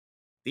remember.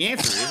 The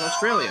answer is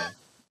Australia.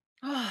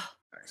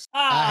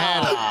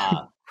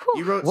 Ah,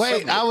 You wrote Wait,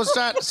 Sydney. I was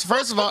trying.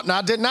 First of all, no,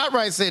 I did not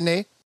write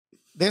Sydney.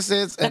 This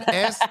is an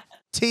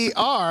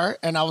STR,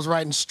 and I was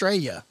writing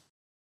Australia.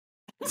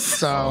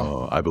 So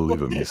Oh, I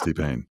believe him. He's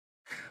T-Pain.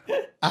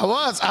 I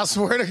was. I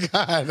swear to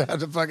God, I had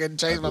to fucking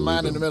change my believe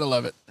mind in him. the middle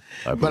of it.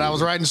 but I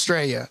was writing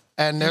Straya,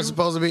 and there's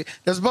supposed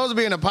to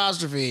be an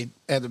apostrophe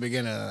at the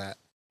beginning of that,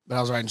 but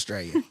I was writing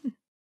Straya.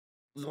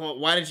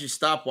 Why did you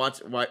stop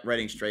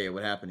writing Straya?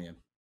 What happened to you?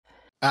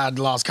 I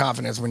lost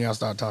confidence when y'all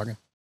started talking.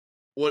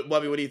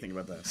 Wubby, what do you think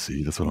about that?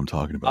 See, that's what I'm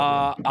talking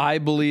about. I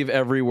believe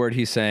every word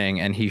he's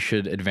saying, and he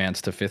should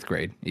advance to 5th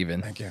grade.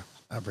 Even. Thank you.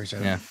 I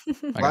appreciate Yeah.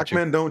 it. Black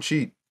men don't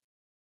cheat.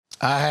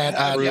 And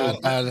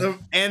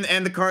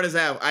the card is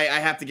out. I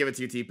have to give it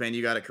to you, T-Pain.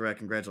 You got it correct.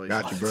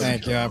 Congratulations. Got you, bro.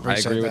 Thank you. I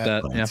appreciate agree with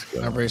that.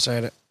 Yeah, I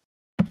appreciate it.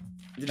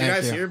 Did you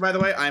guys hear, by the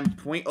way? I'm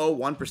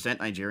 0.01%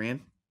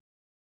 Nigerian.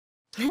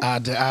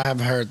 I have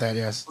heard that,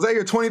 yes. Was that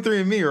your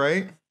 23andMe,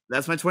 right?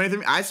 That's my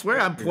 23. I swear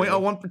I'm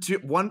 0.01%.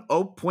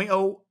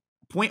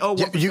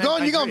 You're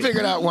gonna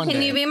figure it out one day.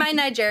 Can you be my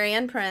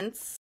Nigerian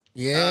prince?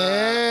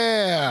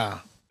 Yeah.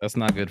 That's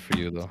not good for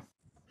you, though.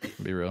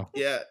 Be real.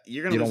 Yeah,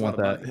 you're gonna. You lose don't want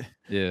a lot of that. money.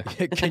 Yeah.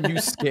 Can you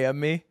scam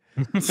me?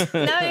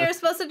 No, you're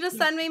supposed to just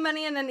send me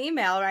money in an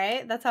email,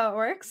 right? That's how it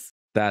works.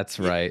 That's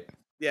right.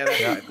 Yeah,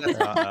 that's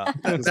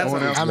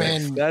right.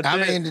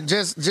 I mean,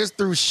 just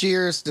through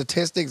sheer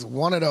statistics,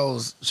 one of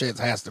those shits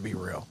has to be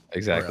real.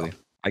 Exactly. Real.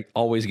 I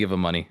always give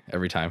him money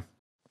every time.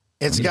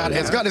 It's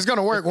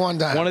gonna work one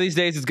time. One of these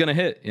days, it's gonna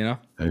hit. You know.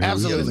 Hey,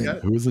 Absolutely.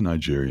 Who is the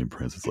Nigerian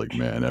prince? It's like,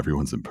 man,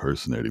 everyone's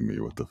impersonating me.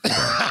 What the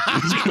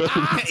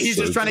fuck? He's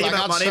just trying to give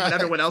out money, but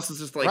everyone else is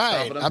just like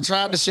right. I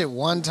tried the shit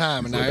one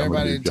time, and now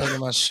everybody taking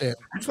my shit.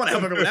 I just want to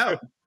help everyone out.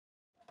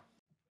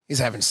 He's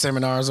having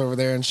seminars over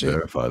there and shit.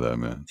 Verify that,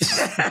 man.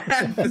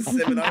 The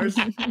seminars.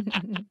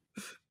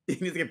 He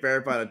needs to get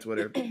verified on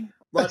Twitter.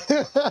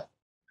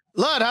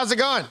 Lud, how's it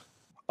going?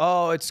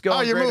 Oh, it's going.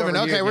 Oh, you're great moving.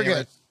 over Okay, here, we're Gamer.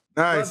 good.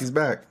 Nice, he's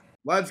back.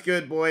 What's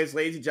good, boys,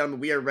 ladies and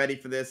gentlemen? We are ready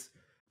for this.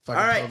 Fucking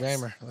all right,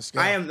 gamer. Let's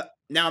go. I'm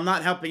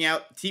not helping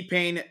out.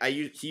 T-Pain,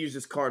 he used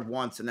this card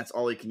once, and that's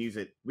all he can use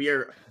it. We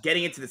are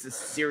getting into this. This is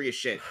serious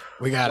shit.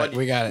 We got it.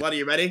 Blood, are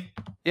you ready?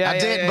 Yeah, I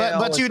did,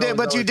 but you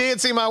did. did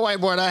see my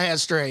whiteboard. I had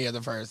Straya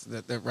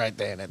right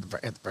then at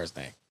the first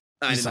thing.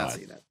 I You did saw not it.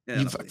 see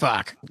that.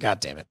 Fuck. God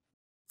damn it.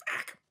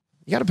 Fuck.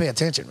 You got to pay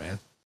attention, man.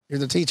 You're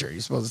the teacher.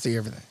 You're supposed to see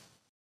everything.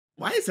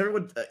 Why is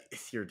everyone?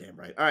 You're damn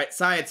right. All right,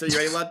 science. Are you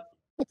ready, Lud?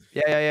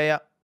 Yeah.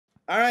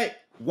 All right,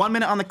 1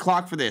 minute on the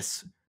clock for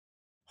this.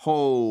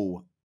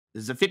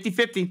 This is a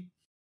 50-50.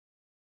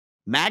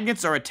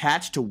 Magnets are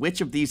attached to which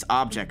of these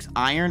objects?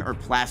 Iron or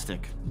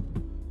plastic?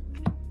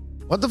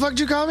 What the fuck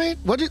did you call me?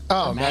 What did?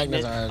 Oh,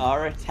 magnets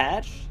are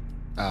attached.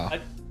 Oh.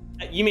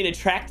 You mean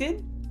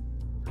attracted?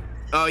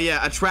 Oh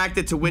yeah,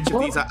 attracted to which of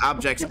these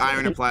objects?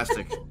 Iron or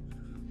plastic?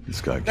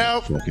 This guy Nope.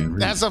 can't fucking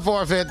read. That's a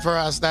forfeit for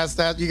us. That's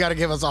that. You got to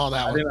give us all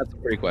that I one. think that's a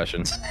great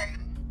question.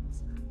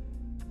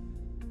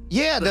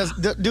 Yeah.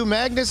 Do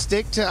magnets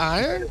stick to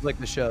iron? Like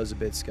the show's a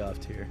bit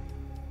scuffed here.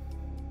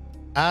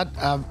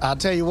 I'll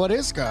tell you what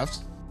is scuffed.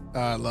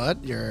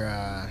 Lud,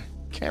 your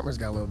camera's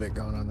got a little bit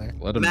going on there.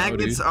 Let him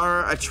Magnets know,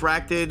 are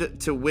attracted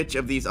to which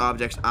of these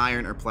objects?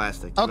 Iron or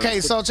plastic?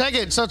 Okay, so check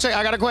it.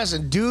 I got a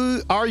question.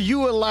 Are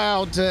you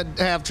allowed to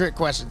have trick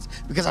questions?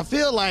 Because I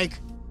feel like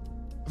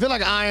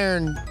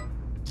iron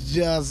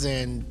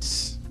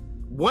doesn't.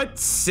 What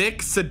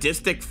sick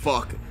sadistic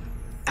fuck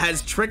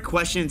has trick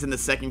questions in the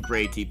 2nd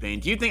grade, T-Pain?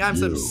 Do you think I'm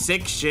some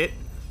sick shit?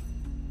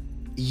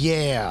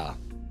 Yeah.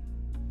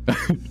 I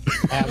mean,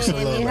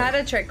 Absolutely. you had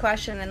a trick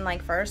question in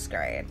like 1st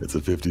grade. It's a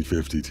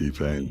 50-50,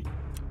 T-Pain.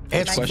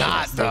 It's Like, not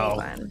that's though,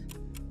 fun.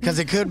 because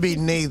it could be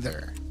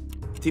neither.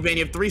 T-Pain,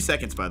 you have 3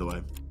 seconds, by the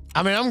way.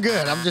 I mean, I'm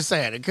good. I'm just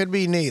saying it could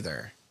be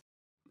neither.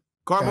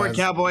 Cardboard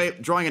Cowboy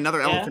drawing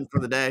another elephant for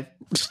the day.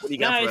 What do you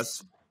got for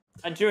us?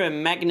 I drew a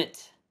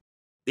magnet.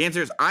 The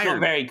answer is Not iron.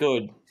 very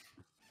good.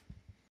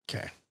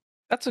 Okay.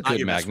 That's a Not good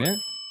your best magnet.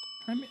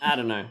 I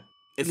don't know.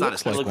 It's not looks a It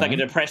special. looks like a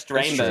depressed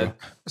rainbow.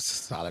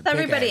 Solid. Is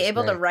everybody big ass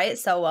able to grade. write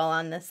so well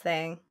on this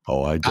thing?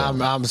 Oh, I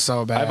don't. I'm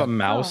so bad. I have a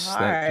mouse Oh, that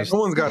hard. just.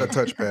 Someone's got a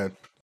touchpad.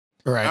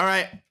 right. All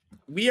right.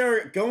 We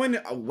are going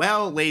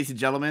well, ladies and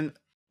gentlemen.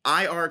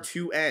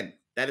 IR2N.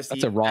 That is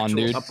That's the a Ron, actual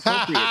dude.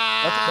 appropriate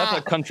That's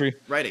a country.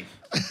 writing.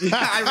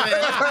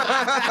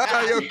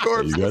 I read it. Of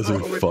course. You guys are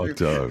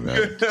fucked up,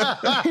 man.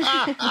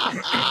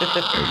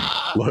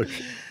 Look,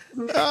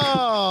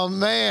 Oh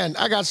man,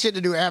 I got shit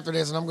to do after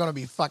this, and I'm gonna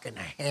be fucking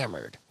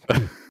hammered.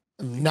 I'm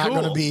not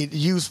gonna Cool. be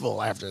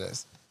useful after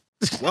this.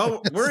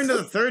 Well, we're into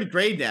the 3rd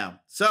grade now.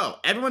 So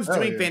everyone's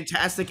doing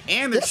fantastic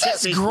and This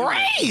is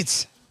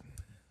great.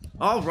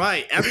 All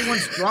right.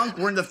 Everyone's drunk.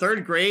 We're in the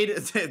 3rd grade.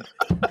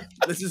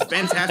 This is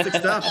fantastic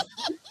stuff.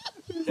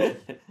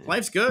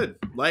 Life's good.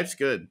 Life's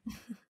good.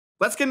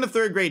 Let's get into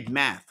 3rd grade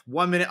math.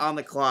 1 minute on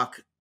the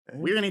clock.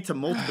 We're going to need to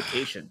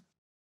multiplication.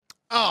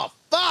 Oh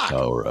fuck!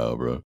 oh, we're out,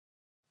 bro.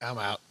 I'm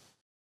out.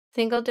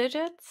 Single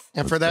digits?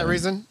 And for that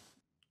reason,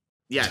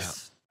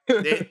 Yes.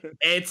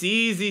 It's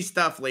easy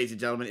stuff, ladies and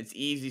gentlemen. It's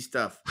easy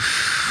stuff.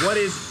 What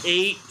is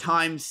 8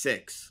 times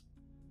 6?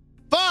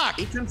 fuck!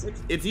 8 times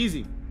 6? It's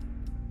easy.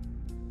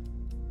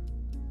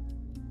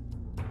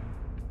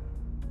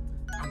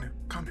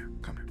 Calm down.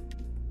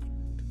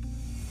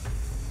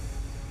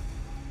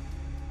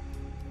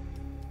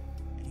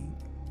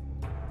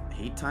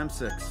 8 times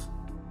 6.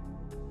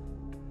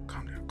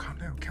 Calm down.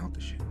 Count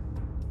the shit.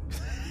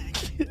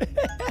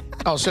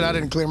 Oh shit! I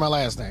didn't clear my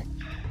last name.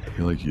 I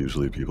feel like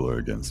usually people are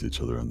against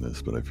each other on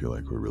this, but I feel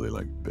like we're really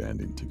like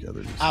banding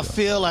together. I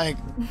feel like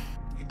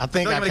I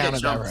think I I'm gonna get counted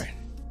that jumped. right.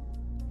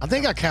 I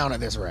think I counted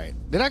this right.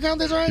 Did I count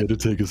this He right? had to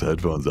take his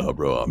headphones out,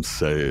 bro. I'm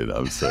saying.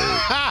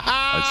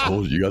 I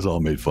told you guys all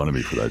made fun of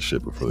me for that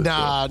shit before the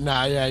show.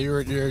 Nah. Yeah,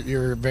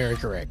 you're very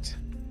correct.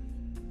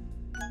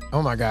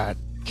 Oh my god!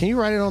 Can you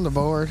write it on the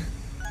board?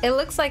 It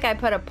looks like I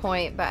put a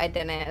point, but I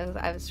didn't.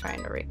 I was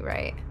trying to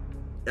rewrite.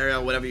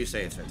 Ariel, whatever you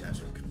say is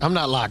fantastic. I'm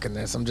not locking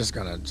this. I'm just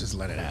gonna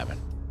let it happen.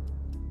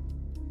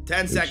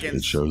 10 It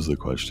seconds. shows the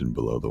question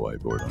below the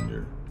whiteboard on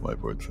your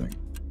whiteboard thing.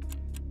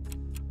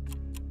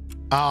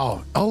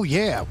 Oh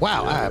yeah!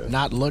 Wow, I have Yeah.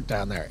 not looked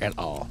down there at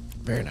all.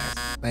 Very nice.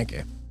 Thank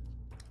you.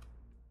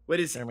 What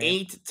is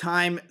 8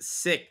 times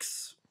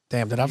 6?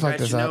 Damn, did I You fuck guys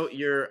this should up? know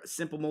your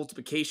simple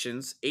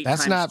multiplications. 8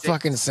 That's times not 6.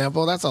 fucking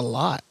simple. That's a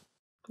lot.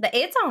 The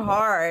 8s are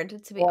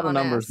hard, to be All honest. the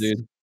numbers,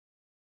 dude.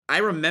 I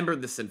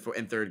remembered this in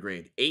 3rd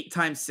grade. 8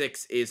 times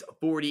 6 is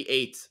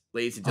 48,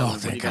 ladies and gentlemen.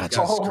 thank What do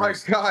God. you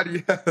guys Oh my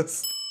god,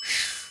 yes.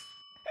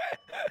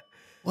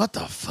 What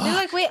the I fuck? feel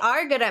like we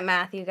are good at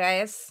math, you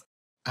guys.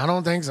 I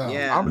don't think so.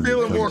 Yeah. I'm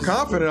feeling more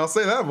confident, I'll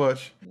say that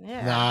much.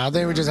 Yeah. Nah, I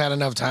think we just had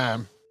enough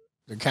time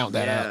to count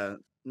that out. Yeah.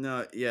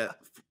 No, yeah.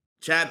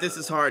 Chat, this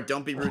is hard.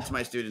 Don't be rude to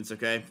my students,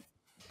 okay?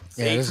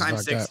 Yeah, 8 this is times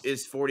fucked 6 up.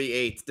 is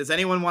 48. Does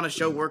anyone want to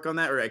show work on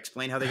that or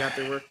explain how they got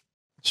their work?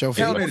 Show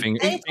Count feet. it. Finger-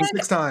 I took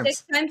 6 times.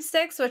 6 times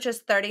 6, which is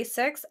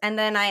 36, and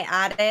then I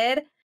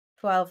added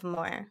 12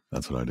 more.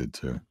 That's what I did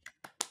too.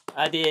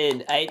 I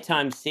did 8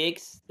 times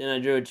 6, then I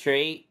drew a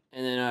tree,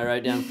 and then I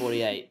wrote down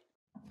 48.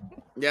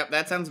 Yep,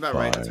 that sounds about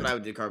right. That's Fine. what I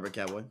would do, Cardboard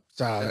Cowboy.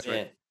 Solid. right.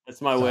 Yeah,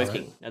 that's my Solid.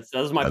 working. That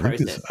was my I think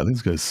process.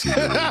 this guy's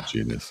secretly a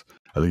genius.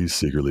 I think he's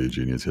secretly a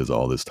genius. He has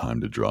all this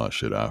time to draw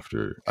shit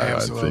after.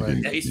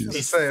 Absolutely. Yeah,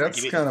 he's say, that's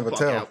freaking kind of a fuck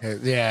tell. out.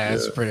 Yeah,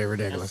 it's Yeah. pretty That's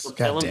ridiculous. what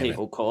God telling damn it.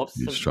 people, Corpse.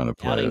 He's trying to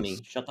play outing us. me.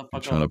 Shut the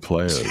fuck trying to up.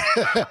 play us.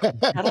 Shut up.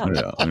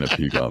 Yeah, I'm gonna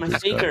peek off I'm a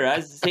this seeker. guy. I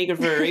was a seeker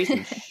for a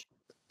reason. Shh.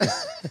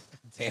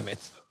 Damn it.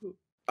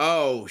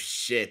 Oh,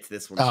 shit.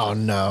 This one's Oh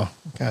no.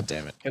 God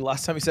damn it. Okay,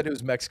 last time he said it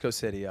was Mexico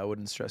City. I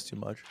wouldn't stress too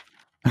much.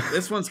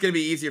 This one's going to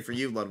be easier for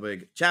you,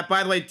 Ludwig. Chat,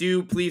 by the way,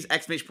 do please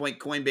exclamation point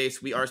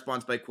Coinbase. We are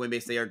sponsored by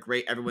Coinbase. They are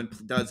great. Everyone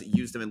does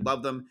use them and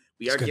love them.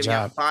 We are Good giving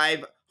job.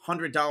 out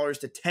 $500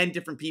 to 10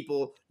 different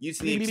people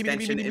using the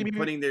extension and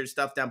putting their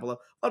stuff down below.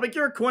 Ludwig,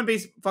 you're a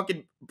Coinbase fucking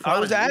I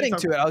was prodigy. adding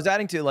to it. I was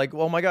adding to it. Like,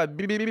 oh my god.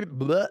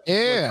 Blah.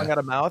 Yeah. I got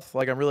a mouth.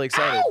 Like, I'm really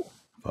excited.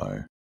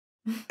 Fire.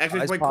 Exclamation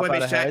Eyes point pop out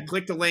Coinbase of chat. head.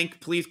 Click the link.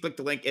 Please click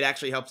the link. It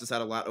actually helps us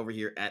out a lot over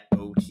here at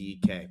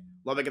OTK.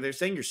 Ludwig, they're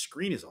saying your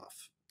screen is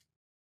off.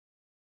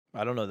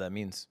 I don't know what that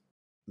means.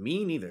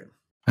 Me neither.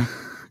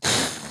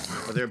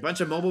 But there are a bunch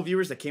of mobile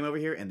viewers that came over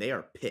here and they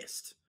are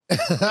pissed.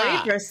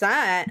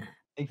 3%.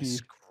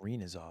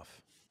 Screen is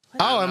off.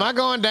 Oh, am I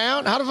going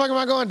down? How the fuck am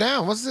I going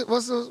down? What's I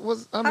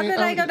How mean, did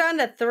I go down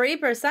to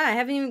 3%? I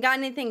haven't even got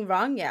anything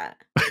wrong yet.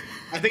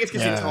 I think it's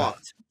because Yeah. you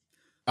talked.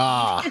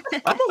 Ah.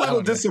 I'm a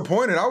little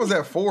disappointed. I was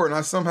at 4 and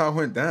I somehow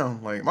went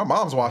down. Like, my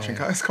mom's watching,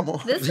 guys. Come on.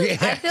 This is,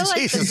 I feel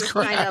like Jesus this is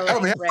kind of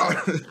Help me like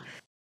out. rigged.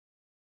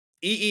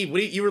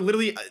 EE, you were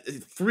literally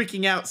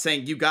freaking out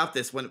saying you got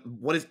this when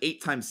what is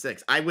 8 times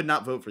 6? I would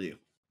not vote for you.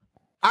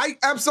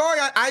 I'm sorry.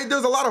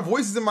 There's a lot of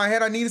voices in my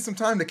head. I needed some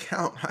time to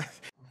count.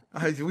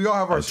 We all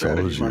have our I told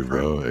strategies, my you,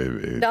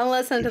 friend. bro. Don't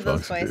listen to Hey,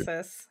 those Foxy, dude.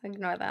 voices.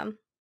 Ignore them.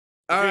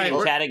 All right,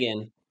 Chat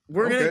again.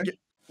 we're Okay.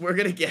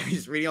 gonna get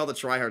he's reading all the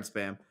tryhard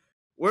spam.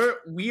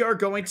 We are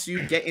going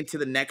to get into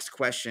the next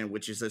question,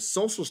 which is a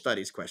social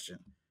studies question.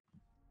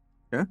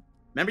 Yeah.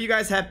 Remember, you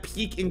guys have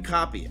peek and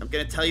copy. I'm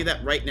gonna tell you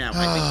that right now.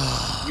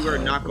 I think you are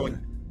not going.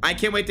 I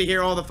can't wait to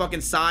hear all the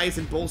fucking sighs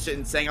and bullshit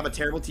and saying I'm a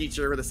terrible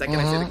teacher the second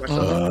I say the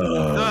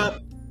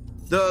question.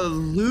 The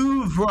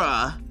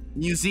Louvre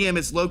Museum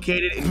is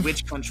located in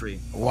which country?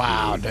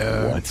 Wow,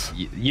 dude. What?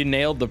 You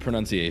nailed the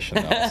pronunciation.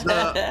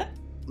 The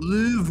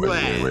Louvre.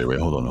 Wait,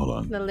 hold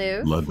on. The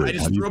Louvre. Ludwig, I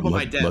just threw up on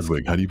my desk.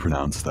 Ludwig, how do you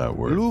pronounce that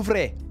word?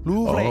 Louvre.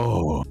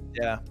 Oh,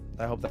 Yeah,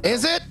 I hope that.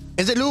 Is it?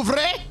 Is it Louvre?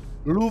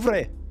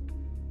 Louvre.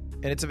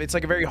 And it's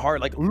like a very hard,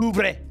 like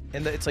Louvre.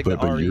 And it's like but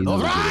the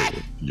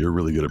R-E. you're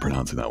really good at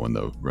pronouncing that one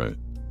though, right?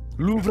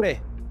 Louvre. You're-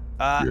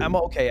 I'm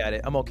okay at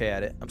it. I'm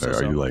so Are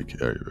sorry. you like,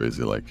 is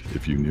it like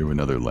if you knew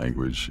another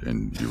language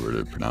and you were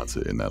to pronounce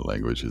it in that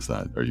language,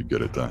 are you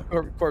good at that?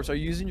 Corpse, are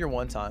you using your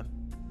one time?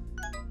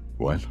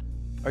 What?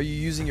 Are you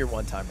using your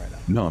one time right now?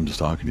 No, I'm just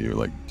talking to you.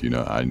 Like, do you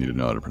know? I need to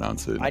know how to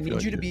pronounce it. I feel need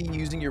like you to be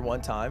using your one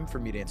time for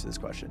me to answer this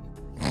question.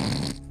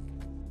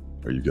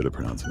 Are you good at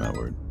pronouncing that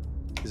word?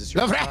 Is this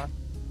your Louvre. one time?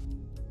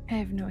 I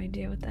have no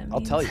idea what that means.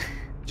 I'll tell you.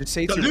 Just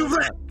say it's The your one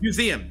Louvre time.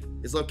 Museum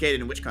is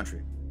located in which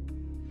country?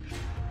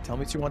 Tell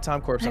me it's your one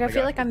time, Corpse. Like, I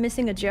feel like I'm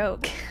missing a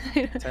joke.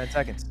 10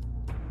 seconds.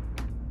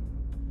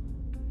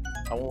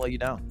 I won't let you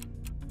down.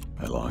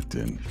 I locked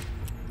in.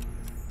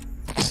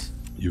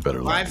 You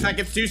better lock 5 in.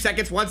 seconds, 2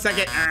 seconds, 1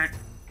 second. I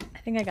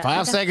think I got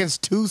 5 it. seconds,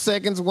 2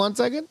 seconds, 1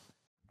 second?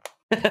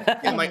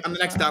 I'm the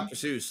next Dr.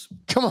 Seuss.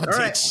 Come on, All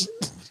right. Teach.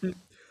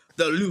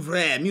 The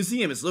Louvre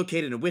Museum is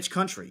located in which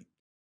country?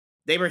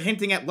 They were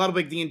hinting at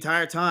Ludwig the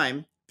entire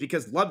time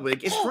because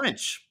Ludwig is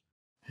French.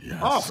 Yes.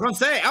 Oh,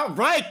 Francais. All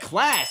right,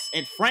 class.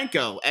 And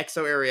Franco,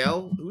 Exo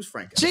Ariel. Who's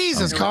Franco?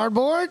 Jesus,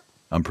 Cardboard.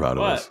 I'm proud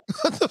of us.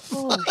 What? What the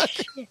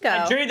fuck?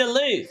 I drew the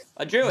Lou.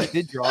 I drew I it.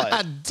 did draw it.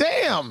 God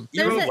damn.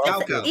 You There's wrote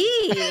Galco. an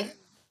E.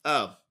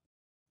 Oh. Okay. Oh.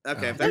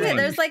 That's Look at fine.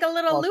 there's like a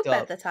little Fucked loop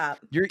up. at the top.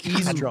 You're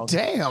easy drunk.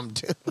 Damn,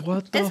 dude.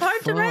 What the It's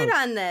hard to write fuck?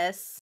 on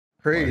this.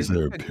 Why is Crazy.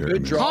 there a Good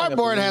pyramid? drawing.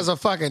 Cardboard has a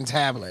fucking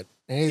tablet.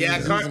 And he's Yeah,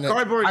 just using it.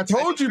 Cardboard. I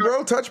told you,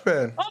 bro.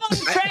 Touchpad. Oh,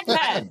 trackpad.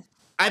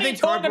 I What are think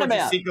you talking Cardboard's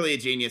about? secretly a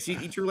genius. He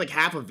drew like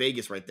half of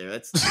Vegas right there.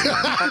 That's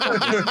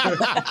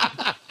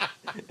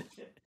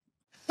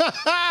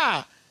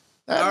That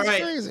All is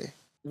right. crazy.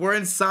 we're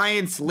in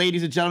science,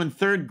 ladies and gentlemen,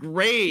 3rd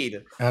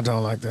grade. I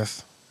don't like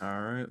this. All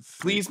right.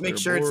 Please make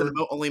sure it's in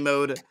emote only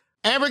mode.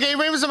 Amber, can you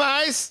bring me some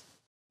ice?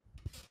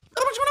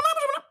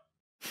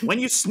 When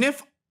you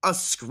sniff a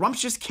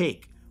scrumptious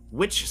cake,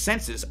 which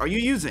senses are you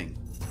using?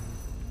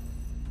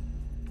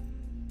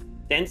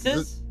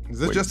 Senses? Does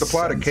this just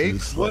apply to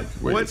cakes? What-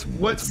 what it's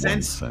one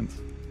sense? sense?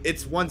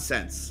 It's 1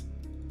 sense.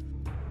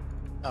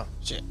 Oh,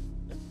 shit.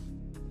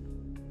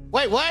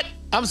 Wait, what?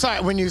 I'm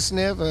sorry. When you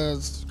sniff a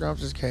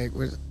scrumptious cake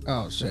with...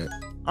 Oh, shit.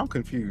 I'm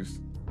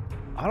confused.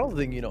 I don't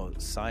think you know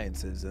what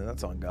science is, and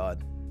that's on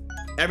God.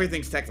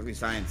 Everything's technically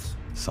science.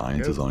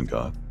 Science is on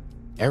God.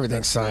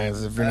 Everything's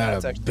science if you're Yeah,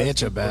 not that's a actually-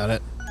 bitch about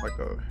it. Like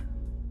a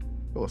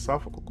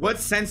philosophical. What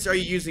sense are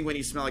you using when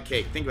you smell a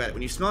cake? Think about it.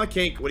 When you smell a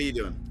cake, what are you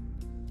doing?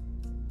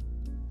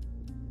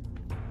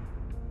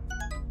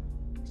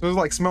 So it's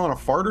like smelling a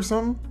fart or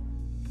something?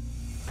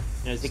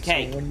 There's a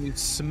cake. So when you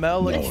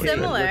smell a It's cake,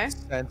 similar. what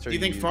sense are Do you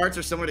think using? farts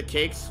are similar to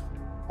cakes?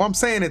 Well, I'm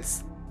saying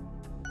it's.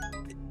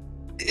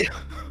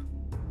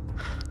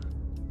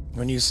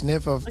 When you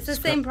sniff a... It's the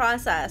same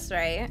process,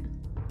 right?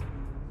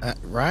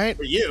 right?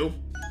 For you.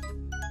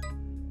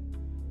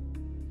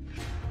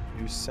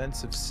 Your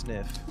sense of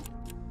sniff.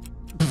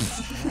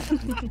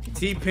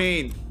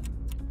 T-Pain,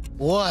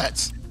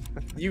 What?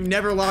 you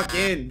never lock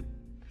in.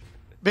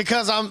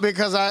 Because I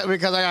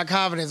got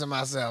confidence in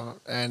myself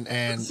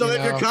and So you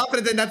if you're know,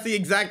 confident, then that's the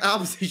exact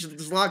opposite. You should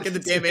just lock in the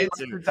damn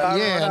answer.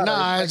 yeah,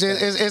 nah,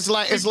 it's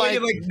like You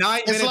waited like 9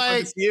 it's minutes like- on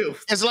this you.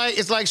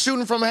 it's like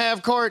shooting from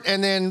half court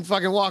and then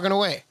fucking walking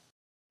away.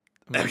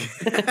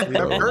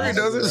 Curry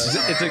does it.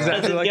 It's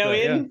exactly like Go that.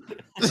 Yeah. in.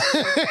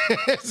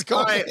 It's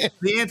All going. right,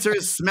 the answer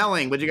is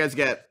smelling. What'd you guys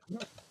get?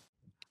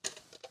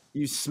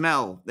 You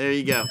smell. There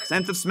you go.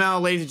 Sense of smell,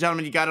 ladies and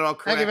gentlemen. You got it all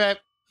correct. Thank you, babe.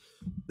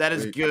 That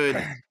is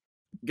good.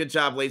 Good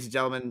job, ladies and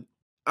gentlemen.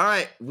 All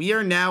right, we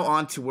are now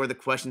on to where the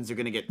questions are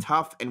going to get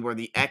tough and where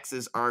the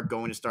X's are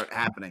going to start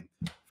happening.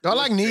 Do I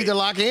like need to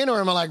lock in or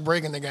am I like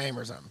breaking the game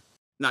or something?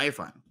 No, you're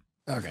fine.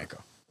 Okay,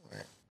 cool. All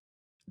right.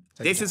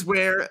 This is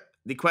where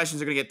the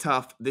questions are going to get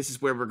tough. This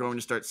is where we're going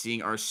to start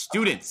seeing our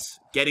students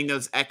getting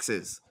those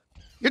X's.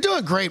 You're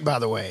doing great, by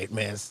the way,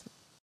 Miz.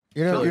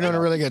 You're doing a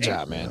really good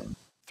job, man.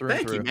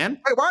 Thank you, man.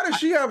 Wait, why does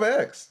she have an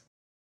X?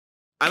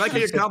 I like how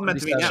you're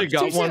complimenting me now. She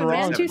got Too one soon,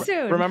 wrong. man. Too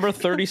soon. Remember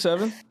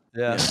 37?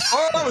 Yeah.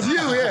 Oh, that was you.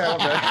 Yeah.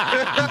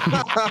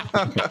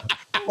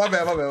 My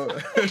bad.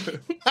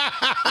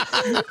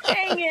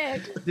 Dang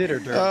it. Did her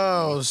dirt.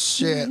 Oh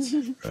shit.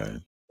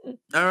 Right.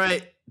 All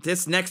right.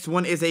 This next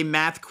one is a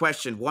math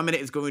question. 1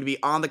 minute is going to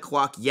be on the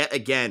clock yet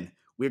again.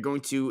 We're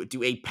going to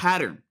do a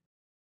pattern.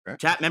 Okay.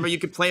 Chat, remember, you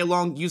can play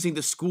along using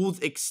the school's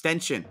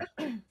extension.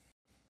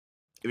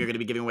 We're going to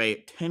be giving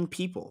away 10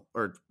 people.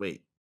 Or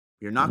wait,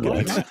 you're not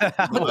going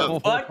to.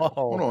 What?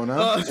 Hold on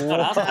now. Not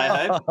us,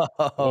 I hope.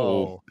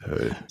 Oh.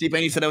 Hey,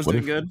 T-Pain, you said I was what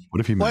doing if, good? what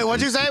if he Wait, meant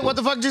what'd you these say? people? What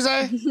the fuck did you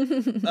say?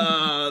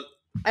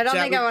 I don't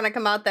Chat, think I want to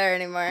come out there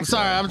anymore. I'm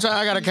sorry, I'm trying.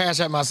 I gotta cash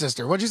out my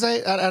sister. What'd you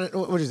say?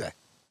 What'd you say?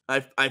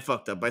 I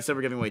fucked up. I said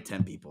we're giving away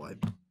 10 people.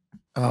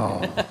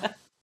 Oh,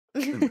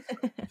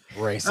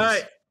 racist. All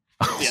right.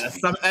 Yeah,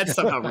 that's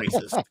somehow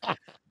racist.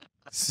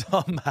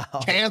 Somehow.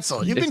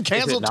 Cancel. You've been Is it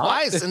canceled not?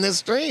 twice in this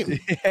stream.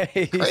 Yeah,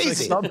 he's like,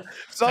 Crazy.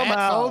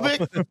 somehow.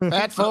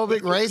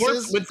 Fatphobic,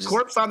 racist. With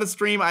Corpse on the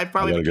stream, I've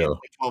probably been gotta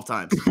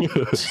canceled like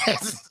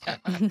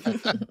 12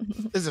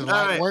 times. This is All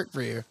light right. work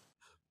for you.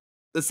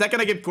 The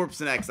second I give Corpse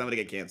an X, I'm going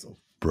to get canceled.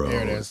 Bro,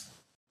 There it is.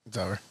 It's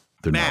over.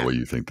 they're Matt. not what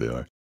you think they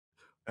are.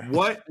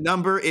 What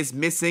number is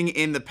missing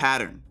in the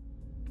pattern?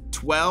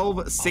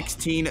 12,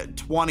 16,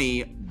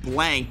 20,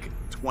 blank,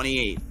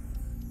 28.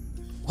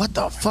 What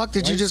the fuck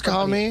did you just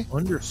call me?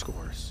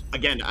 Underscores.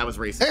 Again, I was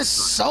racist. There's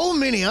so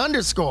many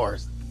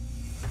underscores.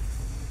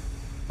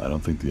 I don't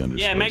think the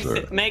underscores Yeah, are.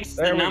 it makes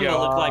the There we number go.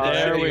 look like it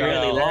There should we be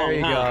really go. long, There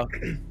you huh?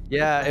 go.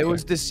 Yeah, it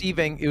was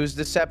deceiving. It was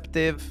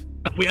deceptive.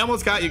 We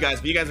almost got you guys,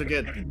 but you guys are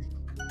good.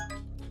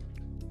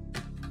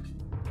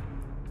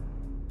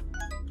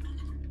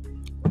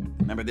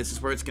 Remember, this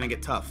is where it's going to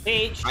get tough.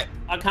 Peach,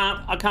 I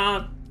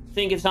can't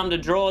think of something to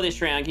draw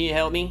this round. Can you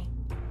help me?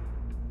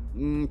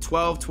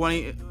 12,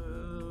 20.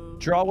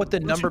 Draw what the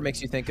number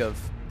makes you think of.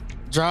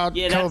 Draw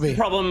Yeah, that's Kobe. the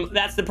problem.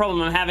 That's the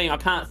problem I'm having. I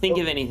can't think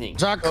of anything.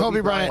 Draw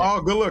Kobe Bryant.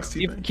 Oh, good looks,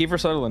 T. Kiefer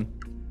Sutherland.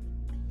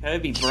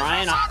 Kobe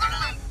Bryant.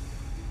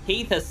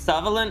 Keith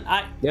Sutherland.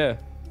 Yeah.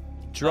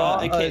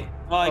 Draw. Okay.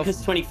 Oh,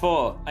 because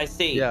 24. I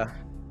see. Yeah.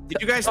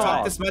 Did you guys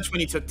talk this much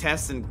when you took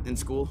tests in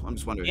school? I'm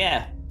just wondering.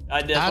 Yeah.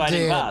 I did. I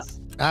didn't pass.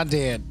 I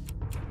did.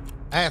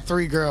 I had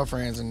 3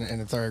 girlfriends in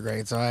the 3rd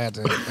grade, so I had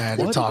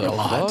to talk a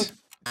lot.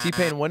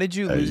 T-Pain, when did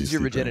you lose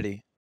your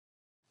virginity?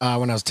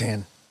 When I was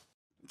 10.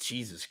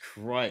 Jesus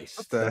Christ.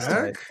 What the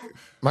heck?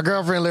 My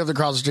girlfriend lived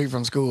across the street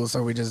from school,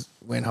 so we just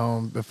went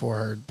home before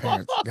her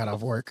parents got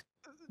off work.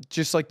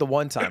 Just like the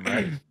one time,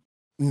 right?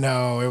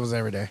 No, it was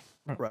every day.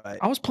 Right.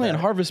 I was playing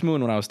Harvest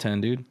Moon when I was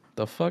 10, dude.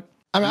 The fuck?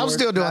 I mean, I was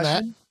still doing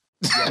that.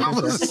 I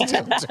was still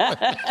doing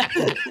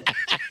that.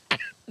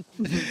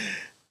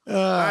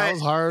 I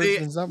was hard.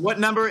 What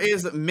number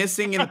is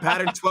missing in the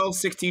pattern? 12,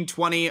 16,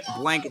 20,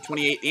 blank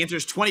 28. The answer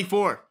is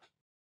 24.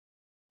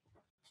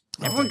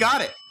 Everyone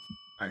got it.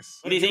 Nice.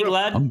 What do you think,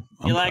 Lud?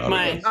 You like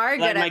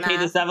my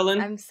Keith or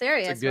Sutherland? I'm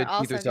serious. We're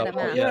also good at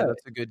math. Yeah,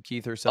 that's a good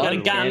Keith or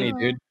Sutherland. Danny,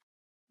 dude.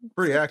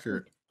 Pretty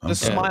accurate. The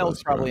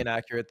smile's probably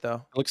inaccurate,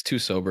 though. It looks too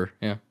sober.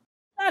 Yeah.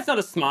 That's not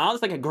a smile.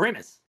 It's like a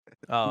grimace.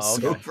 Oh,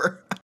 okay.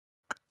 Sober.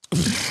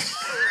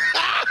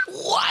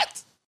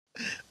 What?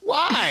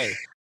 Why?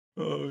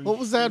 What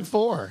was that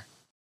for?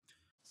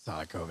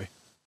 Sorry, Kobe.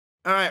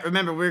 All right,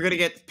 remember, we're going to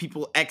get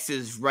people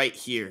X's right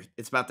here.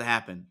 It's about to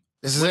happen.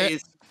 This is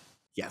it?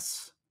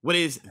 Yes. What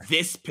is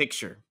this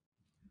picture?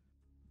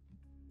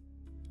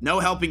 No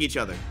helping each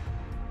other.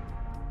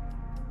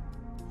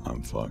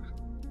 I'm fucked.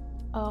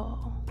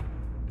 Oh.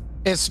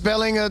 Is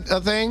spelling a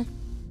thing?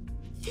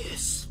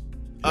 Yes.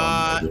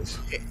 Yeah,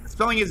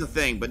 Spelling is a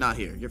thing, but not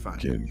here. You're fine.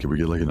 Can we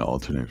get like an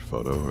alternate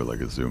photo or like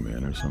a zoom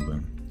in or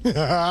something?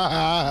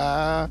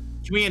 Can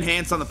we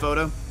enhance on the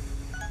photo?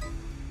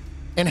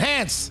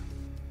 Enhance.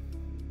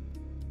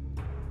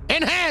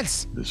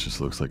 Enhance. This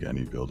just looks like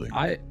any building.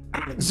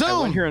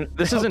 Zoom.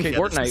 This isn't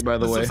Fortnite, by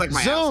the way. Like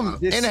Zoom.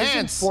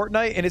 Enhance.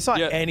 Fortnite, and it's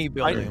not any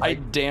building. I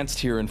danced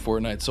here in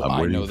Fortnite, so I'm I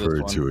know waiting this for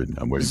it one. to.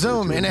 I'm waiting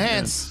Zoom. for it to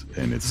Enhance.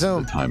 and it's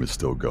Zoom. the time is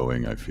still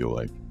going. I feel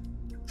like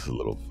it's a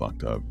little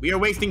fucked up. We are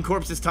wasting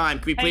Corpse's time.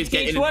 Can we please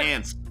get Keith, it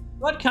enhanced?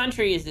 What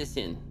country is this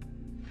in?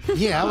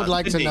 Yeah, I would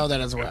like to know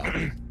that as well.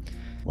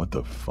 What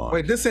the fuck?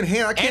 Wait, this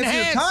enhance. I can't see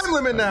the time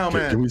limit now,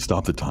 man. Can we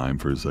stop the time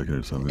for a second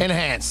or something?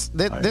 Enhance.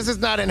 This is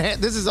not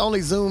enhanced. This is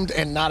only zoomed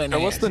and not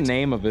enhanced. What's the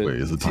name of it? Wait,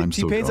 is the time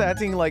still T-Pain's going?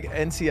 acting like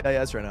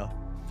NCIS right now.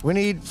 We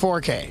need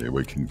 4K. Okay,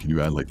 wait, can you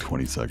add like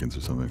 20 seconds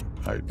or something?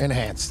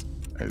 Enhanced.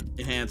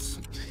 Enhance.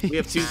 We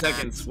have 2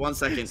 seconds. 1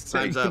 second.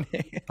 Time's up.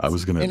 I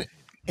was gonna.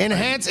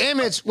 Enhance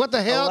image. What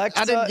the hell? Alexa,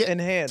 I didn't get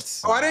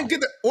enhance. Oh, I didn't get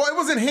that. Well, it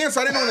was enhanced.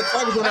 I didn't know when the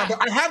clock was going on,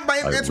 but I have my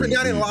answer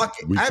down and lock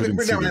it. I have it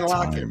written down and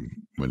lock it.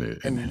 When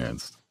it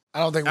enhanced. I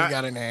don't think we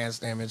got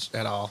enhanced image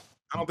at all.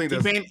 I don't think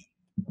that T-Pain,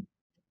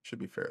 should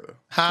be fair though.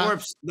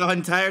 Corpse, the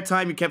entire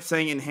time you kept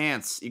saying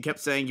enhance. You kept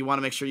saying you want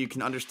to make sure you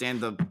can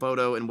understand the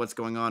photo and what's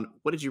going on.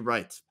 What did you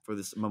write for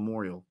this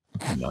memorial?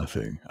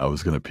 Nothing. I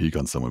was gonna peek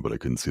on someone, but I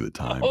couldn't see the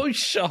time. Oh,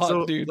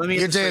 shot, dude. Let me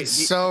You get this did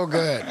straight. so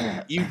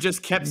good. You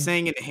just kept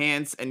saying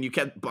enhance, and you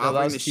kept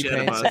bothering the shit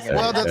out of us.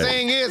 Well, the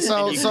thing is,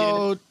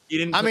 You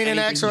didn't I put mean, in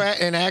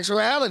anything-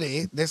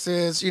 actuality, this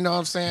is, you know what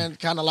I'm saying,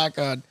 kind of like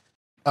a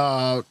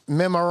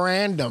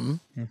memorandum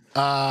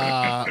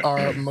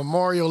or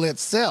memorial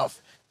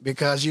itself,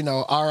 because, you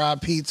know,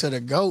 RIP to the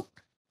GOAT,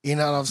 you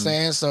know what I'm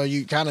saying? So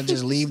you kind of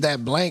just leave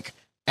that blank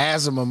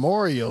as a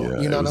memorial,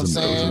 Yeah, you know it what I'm was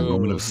a saying?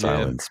 moment of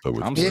silence, but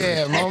with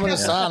Yeah, moment of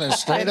silence,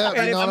 straight up,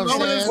 you know what I'm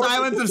moment saying? of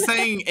silence of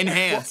saying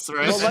enhance,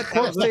 right? Well, let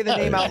Corpse say the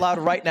name out loud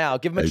right now.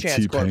 Give him a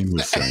chance, Corpse. T-Pain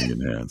was saying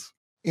enhance.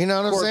 You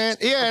know what I'm saying?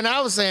 Yeah, and I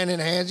was saying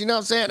enhance. You know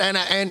what I'm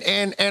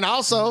saying? And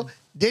also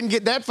didn't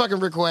get that fucking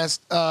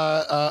request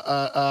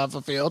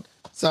fulfilled.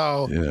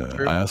 So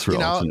Yeah, I asked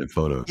for alternate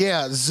photos.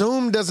 Yeah,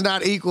 Zoom does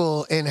not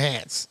equal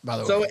enhance. By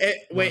the So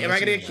way. wait, am I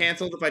gonna get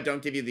canceled if I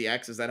don't give you the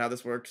X? Is that how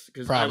this works?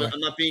 Because I'm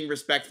not being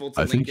respectful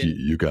to I think LinkedIn.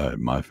 you got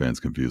my fans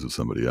confused with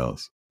somebody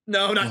else.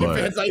 No, not your But-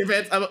 fans. Not your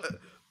fans.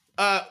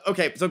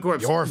 Okay, so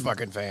Corpse, Your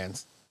fucking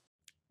fans.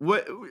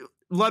 What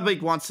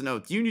Ludwig wants to know?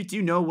 Do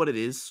you know what it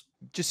is?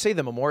 Just say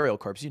the memorial,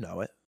 Corpse. You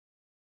know it.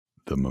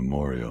 The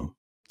memorial.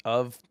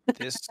 Of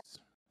this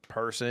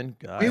person.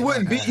 We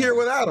wouldn't be here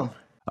without him.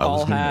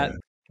 All hat,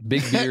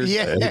 big beard.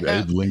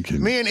 Ed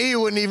Lincoln. Me and E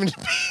wouldn't even.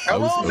 I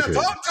was, okay.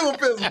 Talk to him,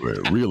 Bizzle.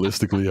 Wait,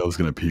 realistically, I was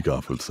gonna peek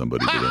off with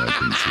somebody, but then I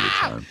couldn't see the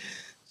time.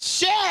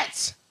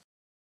 Shit!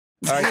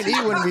 All Me right. and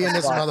E wouldn't be in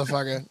this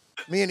motherfucker.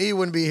 Me and E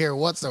wouldn't be here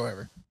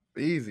whatsoever.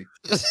 Easy.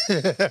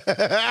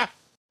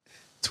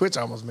 Twitch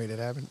almost made it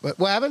happen. But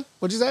what happened?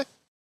 What'd you say?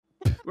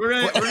 We're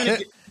gonna give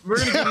you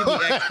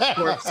the X,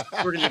 Corpse.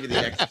 We're gonna give you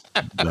the X.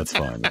 That's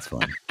fine. That's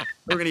fine.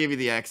 We're gonna give you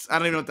the X. I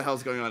don't even know what the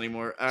hell's going on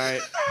anymore. All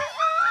right.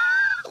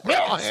 We're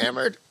all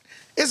hammered.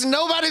 It's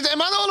nobody's.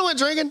 Am I the only one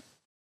drinking?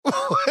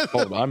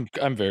 Hold on,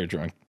 I'm very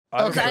drunk.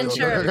 Okay.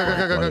 Unsure.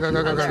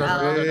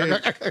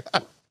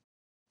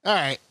 All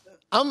right.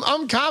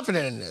 I'm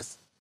confident in this.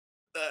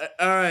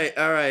 All right.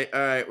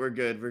 We're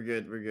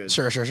good.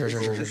 Sure. This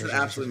is an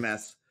absolute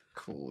mess.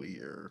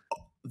 Clear.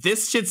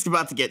 This shit's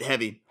about to get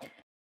heavy.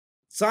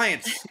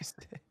 Science.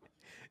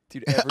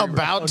 Dude, every About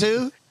round,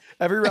 to?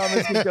 Every round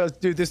this kid goes,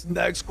 dude, this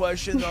next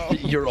question though.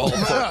 You're all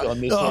fucked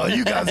on this Oh, one.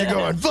 you guys are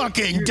going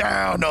fucking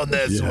down on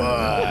this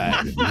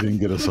one. You didn't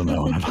get us on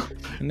that one.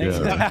 Next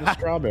time, the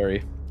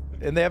strawberry.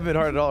 And they haven't been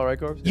hard at all, right,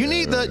 Corpse? You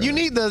need the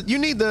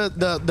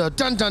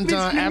dun dun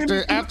dun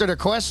after the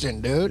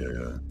question,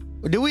 dude.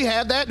 Do we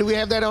have that? Do we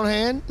have that on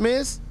hand,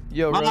 Miss?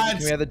 Yo, Rosie,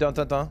 can we have the dun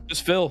dun dun?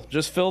 Just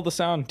fill the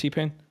sound,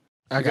 T-Pain.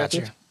 I got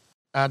you.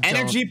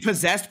 Energy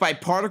possessed by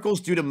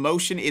particles due to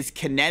motion is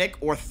kinetic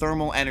or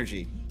thermal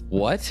energy.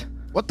 What?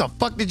 What the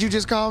fuck did you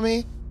just call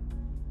me?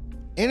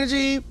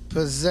 Energy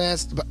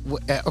possessed by,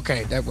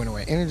 okay, that went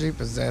away. Energy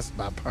possessed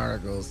by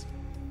particles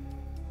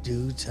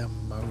due to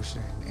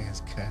motion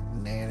is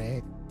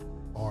kinetic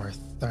or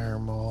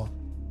thermal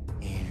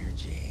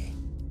energy.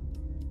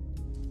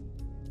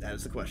 That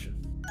is the question.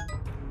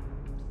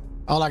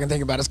 All I can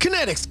think about is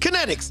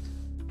kinetics.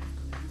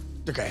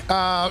 Okay.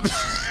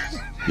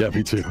 Yeah,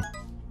 me too.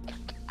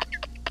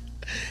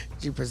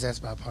 You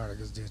possessed by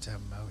particles due to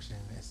motion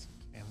is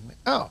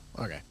oh,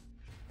 okay.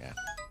 Yeah.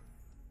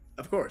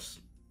 Of course.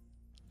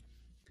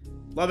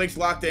 Ludwig's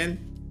locked in.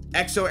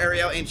 Exo,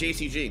 Ariel, and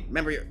JCG.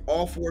 Remember,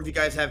 all four of you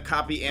guys have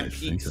copy and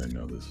peaks. I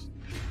know this.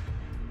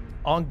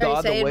 On God,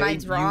 the saying way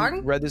mine's you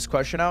wrong? read this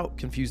question out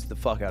confused the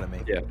fuck out of me.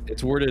 Yeah,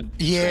 it's worded.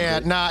 Yeah,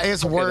 nah,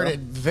 it's worded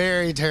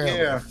very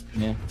terribly.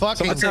 Yeah.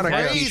 Fucking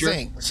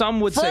phrasing.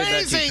 Some would say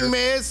that. Phrasing,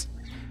 miss.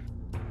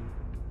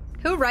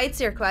 Who writes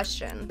your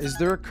question? Is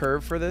there a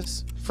curve for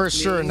this? For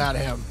sure, not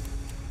him.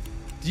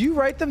 Do you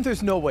write them?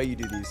 There's no way you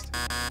do these.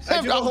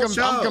 I'm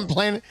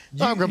complaining.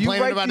 I'm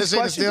complaining write about these this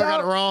shit and still got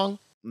it questions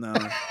out?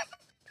 wrong.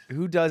 No.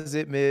 Who does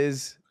it,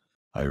 Miz?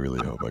 I really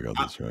hope I got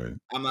this right.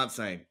 I'm not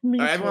saying. Me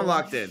All right, everyone too.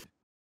 locked in.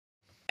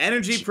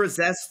 Energy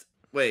possessed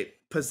by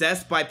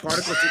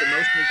particles due to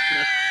motion.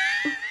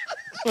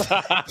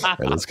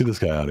 Hey, let's get this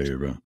guy out of here,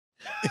 bro.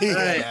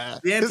 Yeah.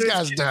 The answer This is-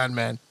 guy's done,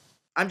 man.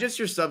 I'm just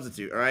your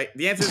substitute, all right?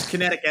 The answer is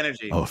kinetic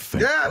energy. Oh,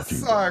 thank Yes.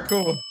 fucking All right,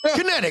 cool.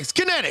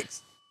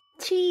 Kinetics.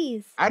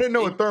 Cheese. I didn't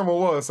know what thermal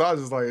was, so I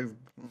was just like,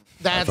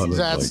 That's thought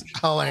it was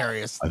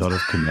hilarious. I thought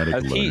of kinetic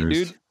That's heat,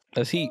 letters. dude.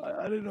 That's heat.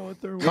 I didn't know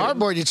what they're.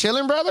 Cardboard, you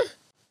chilling, brother?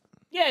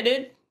 Yeah,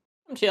 dude.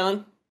 I'm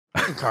chilling.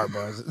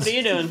 Cardboard. What are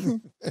you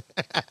doing?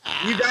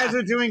 You guys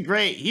are doing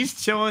great.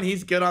 He's chilling.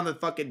 He's good on the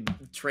fucking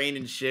train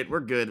and shit. We're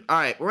good. All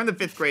right, we're in the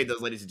 5th grade, though,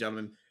 ladies and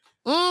gentlemen.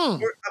 We're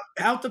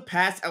about to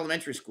pass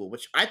elementary school,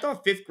 which I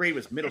thought 5th grade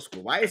was middle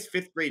school. Why is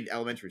 5th grade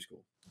elementary school?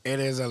 It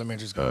is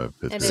elementary school.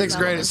 It is Sixth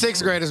grade. elementary.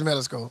 6th grade is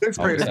middle school. 6th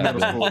grade is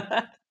middle school.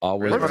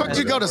 Always. Where the fuck did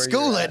you go to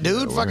school at,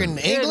 dude? Yeah, Fucking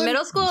Dude, England?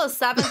 middle school is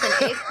 7th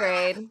and 8th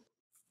grade.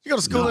 You go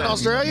to school in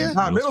Australia?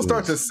 Nah, middle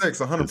starts at 6,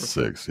 100%. It's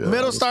 6, yeah.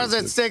 Middle starts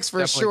at 6 for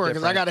Definitely sure,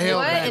 because I got a hell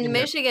What? back. In In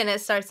Michigan,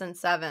 it starts in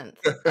 7th.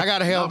 I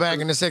got a hell back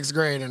in the 6th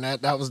grade, and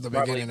that was the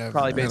beginning of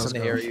Probably based on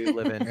middle the school. area you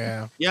live in.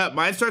 Yeah. Yeah,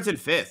 mine starts in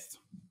 5th.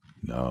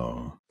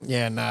 No.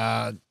 Yeah,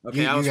 nah.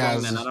 Okay, you, I was you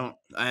wrong guys then.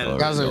 I had Y'all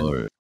Guys are y'all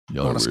going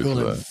to weird school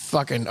for in that.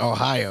 fucking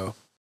Ohio.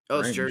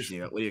 Oh, it's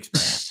Jersey. What do you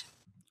expect?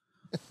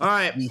 All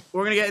right,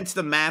 we're gonna get into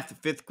the math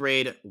 5th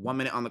grade. 1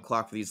 minute on the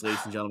clock for these, ladies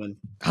and gentlemen.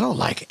 I don't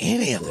like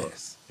any of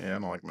this. Yeah, I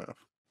don't like math.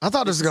 I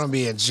thought this was going to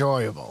be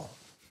enjoyable.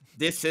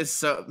 This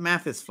is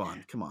math is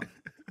fun. Come on,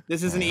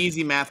 this is an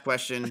easy math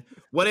question.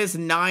 What is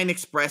 9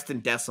 expressed in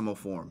decimal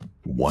form?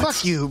 What?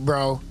 Fuck you,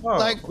 bro. Oh.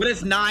 Like, What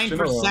is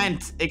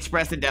 9%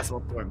 expressed in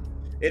decimal form?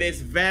 It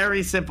is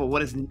very simple.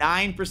 What is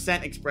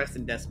 9% expressed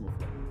in decimal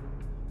form?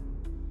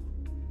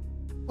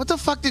 what the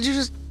fuck did you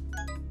just...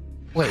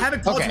 Wait, I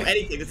haven't told you okay.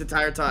 anything this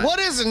entire time. What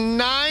is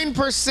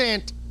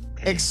 9%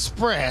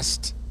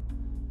 expressed?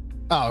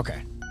 Oh,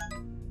 okay.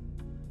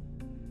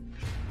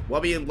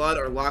 Wubby and Lud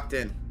are locked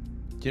in.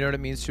 Do you know what it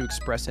means to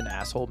express an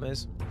asshole,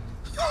 Miz?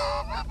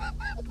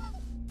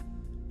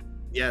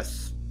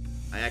 Yes,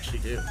 I actually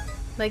do.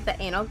 Like the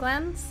anal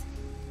glands?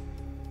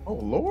 Oh,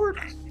 Lord.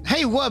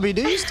 Hey, Wubby,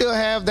 do you still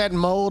have that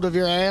mold of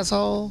your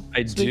asshole?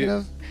 I Speaking do.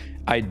 of?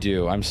 I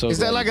do. I'm so. Is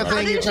that glad like you a brought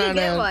thing it you're up. trying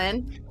Get to...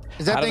 one.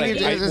 Is that How thing did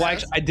you're... well,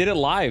 actually, I did it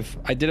live.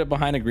 I did it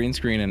behind a green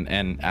screen,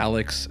 and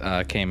Alex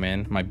came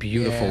in, my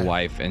beautiful Yeah.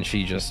 wife, and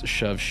she just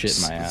shoved shit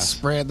in my ass.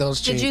 Spread those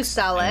cheeks. Did you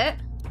sell it?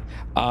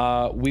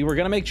 We were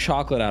gonna make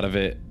chocolate out of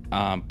it,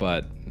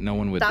 but no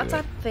one would That's do a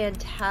it.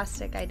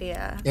 fantastic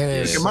idea. It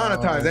is. You can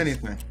monetize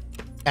anything.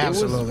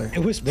 Absolutely.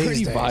 It was These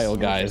pretty days. vile,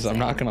 guys. I'm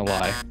not gonna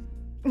lie.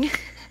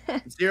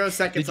 0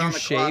 seconds Did you on the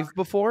shave clock.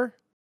 before?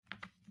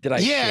 Did I?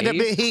 Yeah,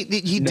 shave?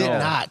 he did No.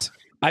 not.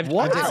 I've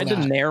What? tried to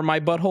nair my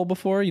butthole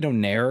before. You know,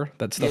 nair,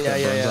 that stuff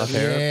that burns off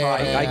hair.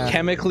 Yeah. I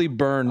chemically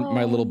burned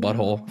my little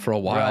butthole for a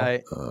while.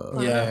 Right.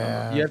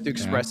 Yeah. You have to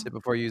express it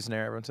before you use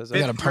nair. Everyone says that.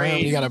 You gotta perm.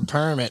 You gotta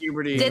perm it.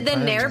 Did the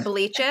nair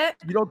bleach it?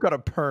 You don't gotta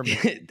perm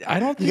it. I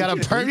don't. You gotta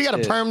perm. You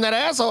gotta perm that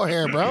asshole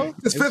hair, bro.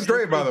 It's 5th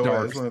grade, by the way. I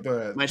dark. just want to throw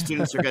that. My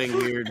students are getting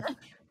weird.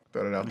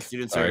 Throw it out. My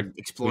students Sorry. are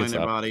exploring What's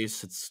their up?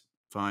 bodies. It's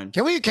fine.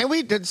 Can we?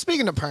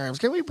 Speaking of perms,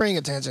 can we bring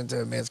attention to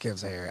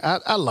mizkif's hair?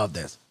 I love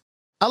this.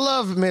 I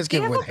love Do you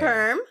mizkif have a with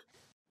hair. perm?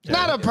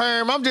 Not a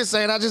perm. I'm just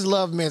saying. I just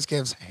love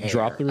mizkif's hair.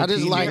 Drop the I just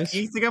repeat, like. Miz.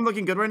 You think I'm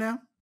looking good right now?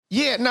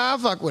 Yeah, no, I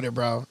fuck with it,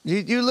 bro.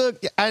 You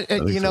look.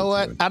 You know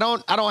what? I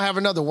don't have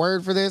another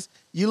word for this.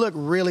 You look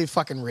really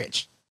fucking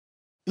rich.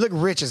 You look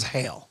rich as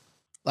hell.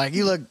 Like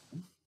you look.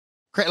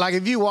 Like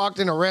if you walked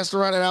in a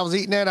restaurant and I was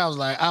eating at,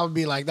 I would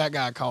be like, that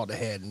guy called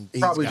ahead and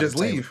probably just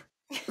leave.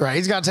 Right,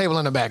 he's got a table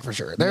in the back for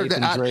sure.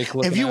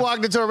 If you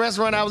walked into a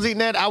restaurant I was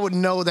eating at, I would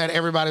know that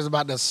everybody's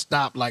about to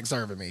stop like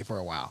serving me for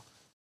a while.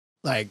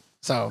 Like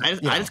so, I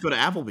just go to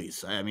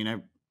Applebee's. I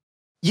mean,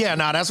 yeah,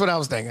 no, that's what I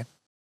was thinking.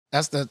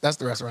 That's the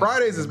restaurant.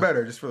 Fridays is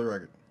better, just for the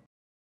record.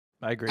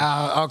 I agree.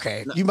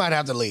 Okay, you might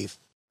have to leave.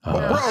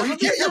 Bro, you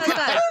can't. It's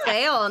got a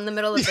sale in the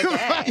middle of the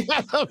day.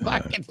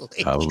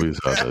 Applebee's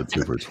got that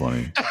 2 for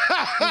 $20.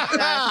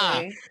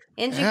 Exactly.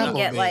 And you can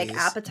get like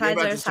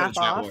appetizers half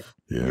off.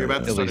 Yeah, We're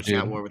about to start a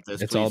chat war with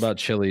this. It's all about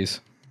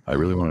Chili's. I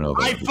really want to know.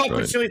 I fuck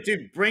with Chili's,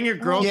 dude. Bring your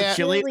girl to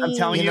Chili's. I'm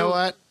telling you. You know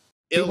what?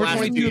 It'll last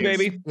 22,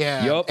 baby.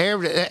 Yeah.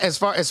 As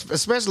far as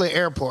especially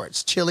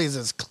airports, Chili's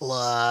is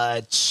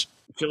clutch.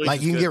 Chili's like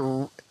is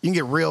you can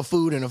get real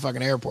food in a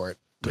fucking airport.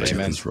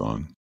 That's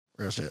wrong.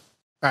 Real shit.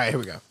 All right, here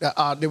we go.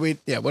 Did we?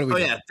 Yeah. What do we? Oh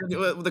do? yeah.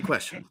 The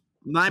question: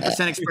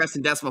 9% expressed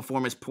in decimal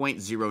form is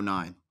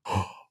 0.09.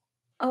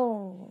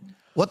 Oh.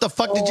 What the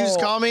fuck did you just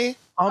call me?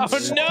 No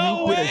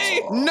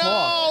way!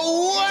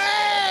 No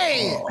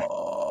way!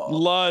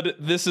 Lud,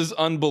 this is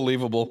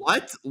unbelievable.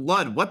 What?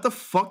 Lud, what the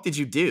fuck did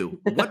you do?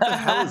 What the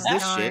hell is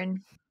this shit?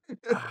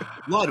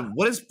 Lud,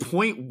 what is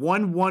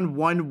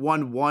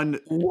 0.11111?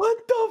 What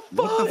the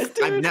fuck,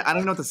 dude? I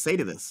don't know what to say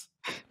to this.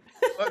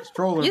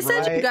 You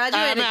said you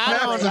graduated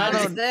college. What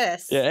is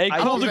this? Yeah, hey,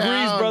 cool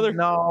degrees, brother.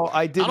 No,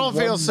 I did. I don't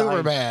feel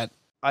super bad.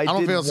 I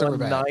don't did feel super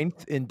bad.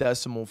 1/9 in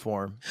decimal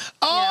form.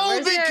 Oh,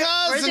 where's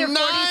your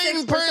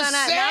 9%. 46% at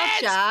now,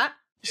 chat?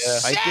 Yeah,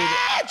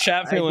 I did.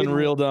 Chat feeling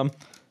real dumb.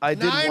 I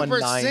did 9%.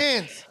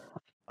 1/9.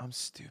 I'm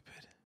stupid.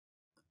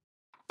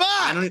 Fuck!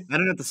 I don't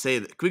know what to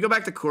say. Can we go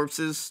back to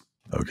corpses?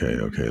 Okay,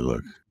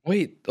 look.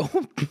 Wait.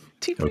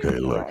 Okay,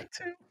 look.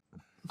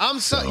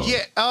 I'm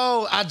yeah.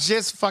 Oh, I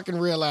just fucking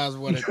realized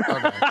what it.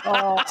 Okay.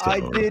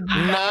 I did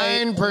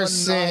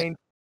 9%.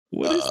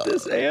 What is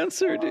this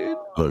answer, dude?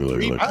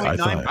 Look. I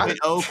thought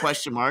 3.9.0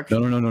 question mark. No.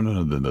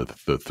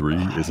 The 3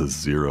 is a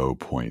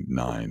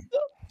 0.9.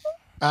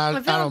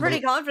 I'm feeling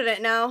pretty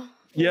confident now.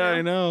 Yeah,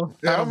 I know.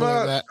 Yeah, I'm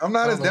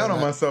not as down on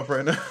myself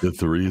right now. The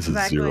 3 is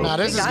a 0. No,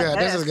 this is good.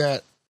 This is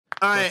good.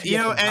 All right, you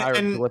know,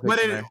 and what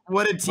did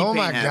T-Pain Oh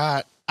my have?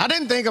 god, I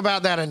didn't think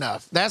about that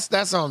enough.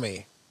 That's on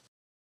me.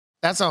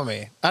 That's on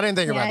me. I didn't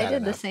think about that. I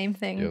did enough. the same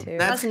thing too.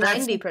 That's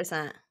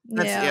 90%.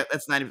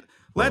 That's 90.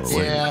 Let's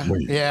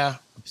yeah.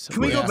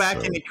 Can we go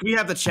back and can we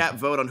have the chat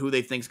vote on who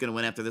they think's going to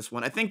win after this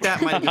one? I think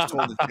that might have just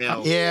told the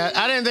tale. Yeah,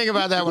 I didn't think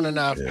about that one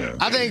enough. Yeah.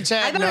 I think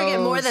chat I better knows.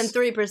 get more than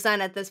 3%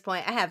 at this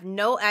point. I have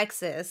no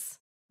X's.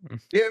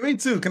 Yeah, me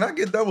too. Can I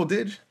get double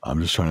dig?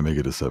 I'm just trying to make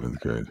it to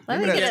 7th grade. Let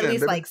me get at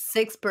least like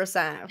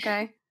 6%,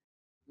 okay?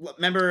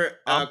 Remember,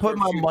 I'm putting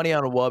my money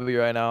on a Wubby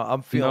right now.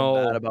 I'm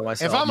feeling bad about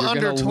myself. If I'm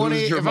under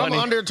 20, I'm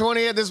under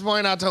 20 at this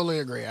point, I totally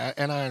agree,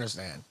 and I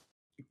understand.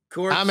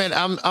 I'm at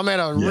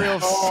a real.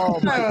 Oh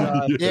my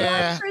god.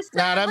 Yeah,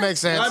 nah, that makes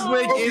sense.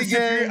 Ludwig is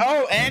in.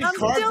 Oh, and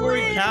Cardboard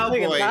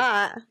Cowboy.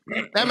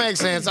 That makes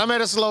sense. I'm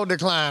at a slow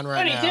decline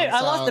right 22. now.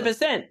 I lost a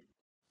percent.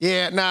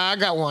 Yeah, nah, I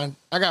got one.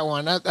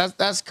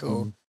 That's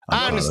cool.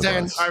 I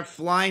understand. Are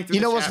flying through.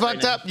 You know the what's chat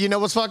fucked up? You know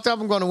what's fucked up?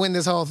 I'm going to win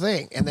this whole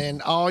thing, and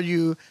then all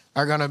you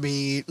are going to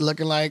be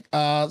looking like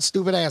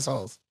stupid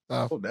assholes.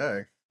 So, Oh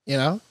dang. you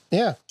know,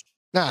 yeah.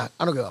 Nah,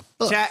 I don't give a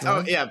fuck. Chat. man.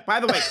 Oh yeah.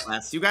 By the way,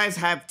 class, you guys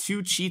have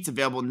 2 cheats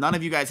available. None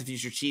of you guys have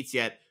used your cheats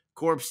yet.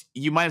 Corpse,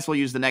 you might as well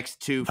use the next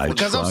 2.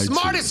 Because I'm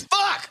smart as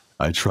fuck.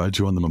 I tried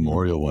to on the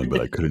memorial one, but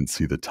I couldn't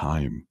see the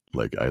time.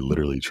 Like I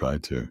literally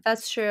tried to.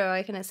 That's true.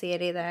 I couldn't see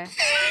it either.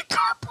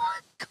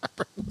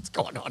 Cardboard, what's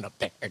going on up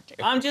there,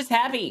 dude? I'm just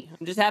happy.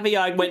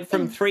 I went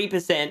from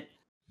 3%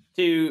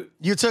 to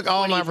You took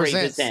all my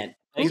percents. 23%.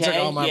 You took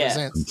all my I'm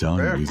percents.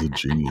 telling you, he's a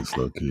genius,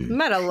 Loki. I'm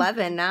at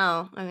 11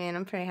 now. I mean,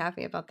 I'm pretty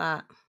happy about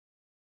that.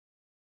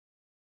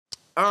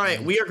 All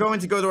right, we are going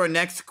to go to our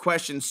next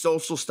question: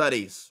 social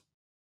studies.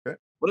 Okay.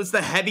 What is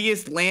the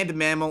heaviest land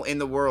mammal in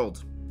the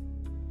world?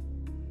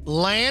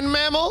 Land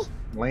mammal?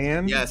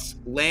 Land? Yes,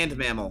 land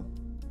mammal.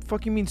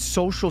 Fuck you mean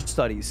social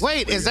studies?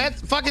 Wait, is that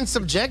fucking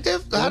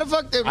subjective? How the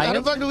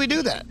fuck do we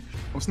do that?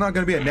 It's not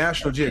going to be a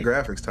National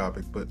Geographic's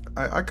topic, but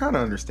I kind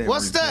of understand.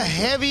 What's the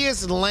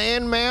heaviest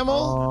land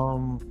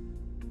mammal?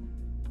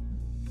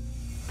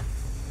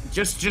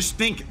 Just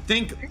think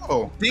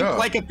Oh,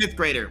 like a 5th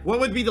grader.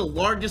 What would be the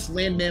largest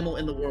land mammal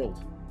in the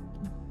world?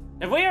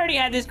 Have we already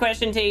had this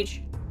question,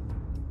 Teach?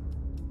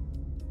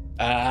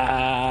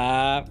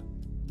 Oh.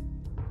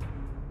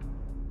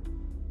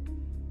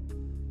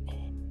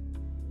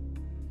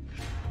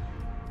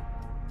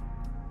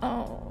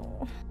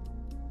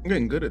 I'm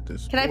getting good at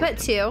this. Can I put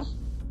 2?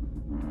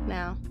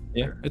 No.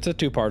 Yeah, it's a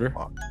 2-parter.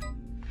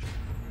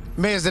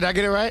 Miz, did I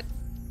get it right?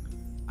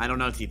 I don't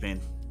know, T-Pain.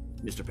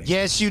 Mr. Pain.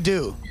 Yes, you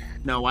do.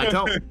 No, I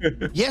don't.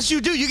 Yes,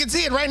 you do. You can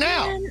see it right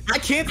now. I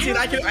can't see it.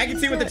 I can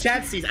see what the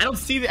chat sees. I don't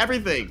see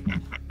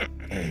everything.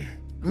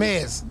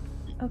 Miz,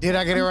 did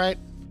I get it right?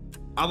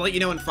 I'll let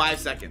you know in 5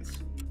 seconds.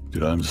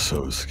 Dude, I'm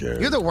so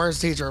scared. You're the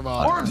worst teacher of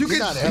all. Or you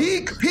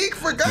can peek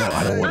for God's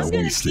I don't sake. want I'm to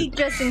gonna waste peek it.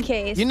 just in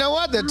case. You know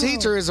what? The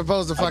teacher is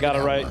supposed to fucking I got it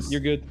help right. us. You're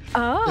good.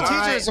 Oh. The teacher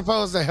Alright. is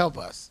supposed to help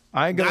us.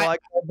 I ain't gonna like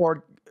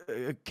cardboard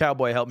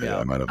cowboy. Help me Yeah, I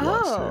out. might have Oh.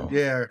 lost too.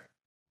 Yeah.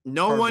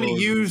 No one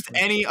Cardboard. used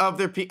any of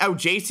their peek. Oh,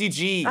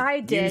 JCG. I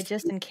did used-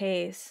 just in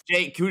case.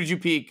 Jake, who did you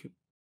peek?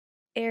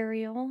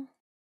 Ariel.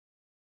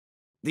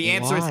 The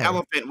answer is Why?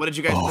 elephant. What did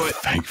you guys Oh, put?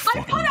 thank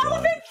fucking God.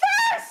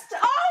 first.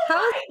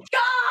 Oh my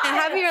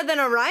god! Heavier than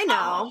a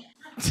rhino.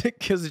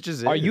 Because it just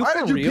is. Are you Why for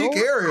did you real? peek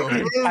Ariel?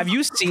 Have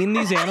you seen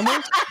these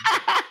animals?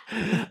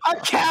 A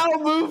cow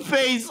move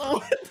face.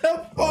 What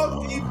the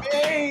fuck do you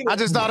mean? I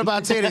just thought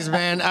about titties,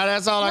 man.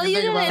 That's all I Well, can you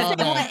think about all didn't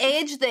say day. what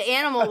age the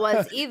animal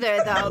was either,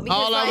 though. Because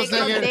All I was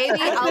like a thinking-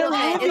 baby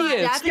elephant is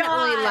Idiots.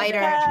 definitely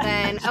lighter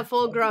than a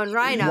full-grown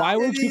rhino. Why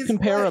would you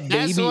compare a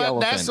That's baby what,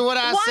 elephant? that's what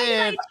I Why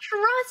said. did I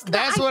trust that?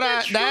 That's what I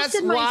that's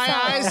trusted why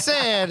I myself.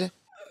 said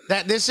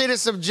that this shit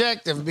is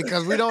subjective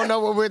because we don't know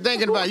what we're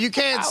thinking about. You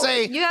can't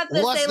say You have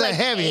to what's say the like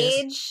heaviest.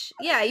 age.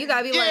 Yeah, you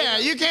gotta be Yeah,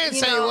 like. you can't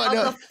say know, what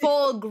of the- the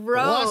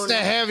full-grown. What's the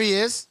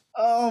heaviest?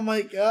 Oh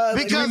my god.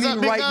 Because mean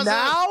of, right because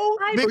now?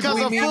 Of, because Or of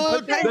do we mean full.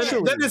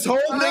 potentially? Then this whole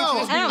thing No,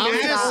 should be I'm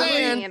math just only.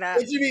 saying. It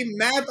should be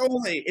math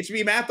only. It should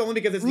be math only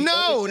because it's the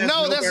No, only test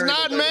no, that's variable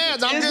not there.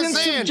 math. I'm Isn't just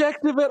saying.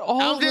 subjective at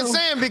all. I'm just though.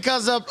 saying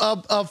because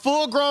a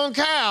full-grown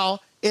cow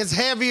is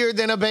heavier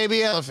than a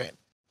baby elephant.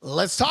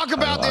 Let's talk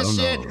about I this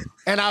don't shit. know.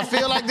 And I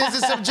feel like this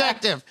is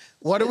subjective.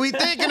 What are we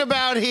thinking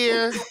about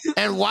here?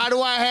 And why do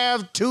I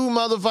have 2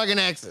 motherfucking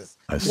X's?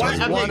 I Why,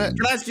 started okay, writing.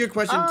 can I ask you a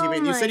question, Oh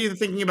T-Man? You my said you were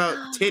thinking about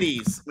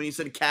titties when you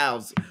said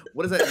cows.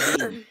 What does that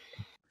mean?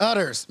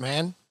 Udders,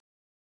 man.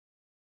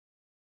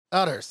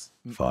 Udders.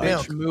 Five.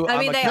 Milk. Moo, I I'm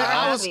mean, a they cow.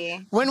 are I was-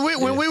 heavy. When we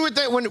were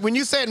when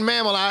you said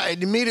mammal, I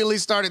immediately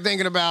started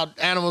thinking about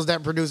animals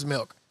that produce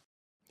milk.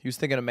 He was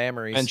thinking of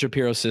mammaries. Ben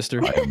Shapiro's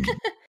sister. I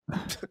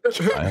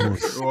am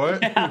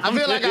What? I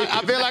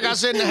feel like I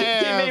shouldn't I mean,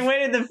 have.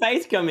 where did the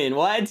face come in?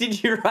 Why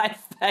did you write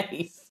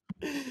face?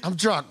 I'm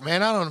drunk,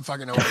 man. I don't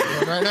fucking know what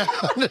I'm doing right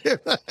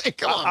now.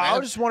 Come on, I man.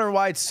 was just wondering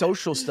why it's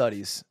social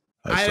studies.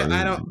 I don't.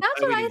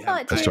 That's what I thought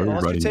I too. started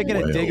Unless you're writing taking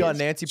a dig whales. on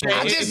Nancy I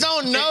Pelosi. just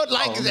don't know.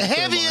 Like the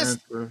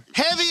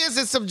heaviest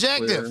is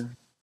subjective.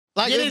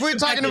 Like It if is we're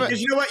talking subjective, about,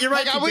 'cause you know what? You're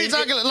right. like are we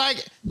T-Man.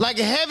 talking like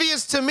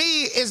heaviest to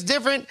me is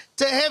different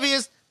to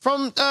heaviest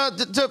from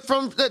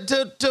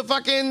to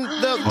fucking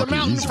the Okay,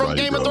 mountain he's from right,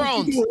 Game of bro.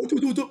 Thrones.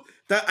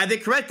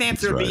 The correct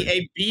answer would be right.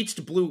 a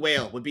beached blue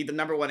whale. Would be the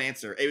 #1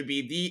 answer. It would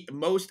be the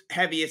most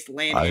heaviest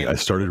land I animal.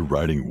 started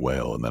writing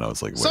whale, and then I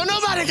was like, So wait,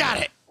 that's nobody not got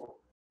right. it.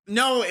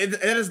 No,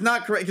 that is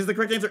not correct because the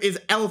correct answer is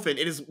elephant.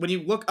 It is when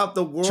you look up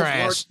the world's Trash,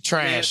 largest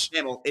trash.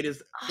 mammal. It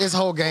is This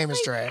whole game is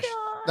trash.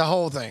 The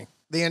whole thing,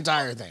 the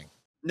entire thing.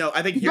 no.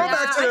 I think Go you're Yeah,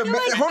 back to I the- feel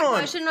like hold the on.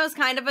 question was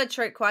kind of a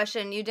trick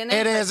question. You didn't.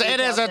 It is. put It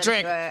is a details trick.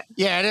 into it.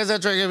 Yeah, it is a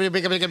trick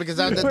because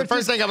the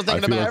first thing I was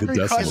thinking I feel about like the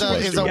decimal is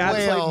place a is a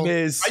whale.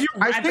 Are you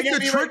I rapping think at the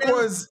me trick right now?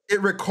 was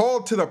it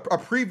recalled to a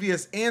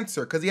previous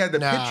answer because he had the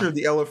Nah. picture of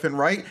the elephant,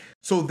 right?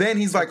 So then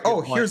he's like,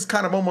 "Oh, here's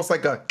kind of almost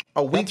like a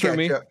wink for at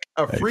me. you,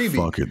 a Hey, freebie."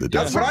 fuck it, the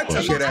That's what I decimal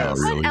took place it is as. not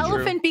I really put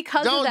elephant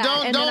because of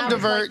that. and then I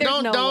was like,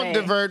 "There's no don't way."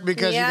 divert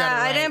because Yeah, you got it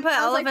right. I didn't put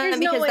I was like, elephant there's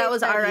no because way that it's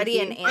was that already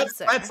easy. an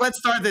answer. Let's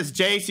start this.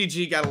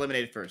 JCG got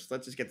eliminated first.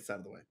 Let's just get this out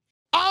of the way.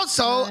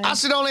 Also, I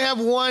should only have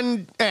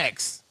 1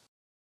 X.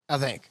 I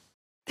think.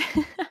 I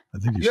think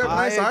you You have should.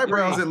 nice I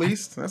eyebrows, agree. at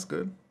least. That's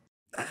good.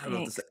 I don't know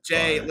what to say. Thanks.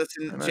 Jay, Fine.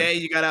 listen. Alright. Jay,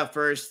 you got out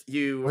first.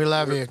 We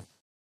love you.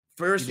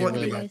 First You did one.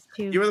 really You good. guys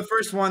too. You were the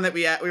first one that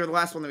we were the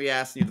last one that we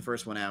asked, and you're the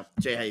first one out.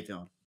 Jay, how you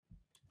feeling?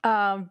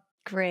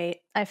 Great.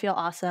 I feel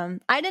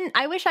awesome.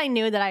 I wish I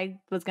knew that I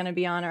was gonna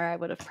be on, or I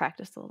would have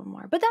practiced a little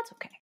more. But that's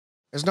okay.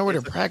 There's nowhere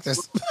to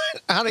practice.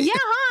 How do you? Yeah,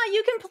 huh?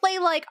 You can play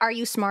like, "Are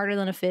you smarter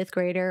than a 5th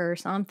grader?" or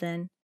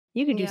something.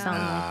 You can do Yeah.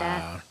 something like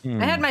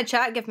that. I had my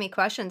chat give me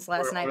questions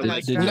last night. Or when I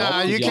like- streamed.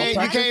 Nah, you Y'all can't. You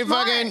practice? can't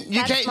Smart. fucking. You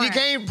That's can't. You smart.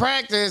 can't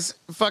practice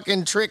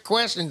fucking trick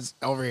questions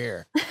over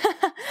here.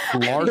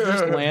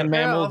 Largest land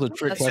mammal is a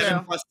trick That's question. true.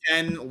 7 plus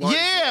 10. large-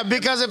 Yeah,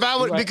 because if I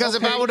would, Right, because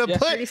if I okay, would have yeah.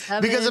 put,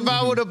 37. because if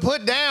I would have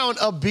put down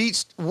a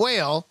beached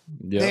whale,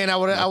 Yep. then I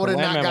would have That's a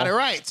not land got it mammal.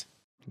 right.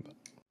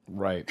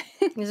 Right.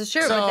 This is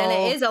true, but then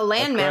So- it is a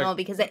land That's mammal correct.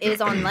 because it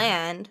is on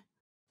land.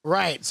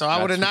 Right. So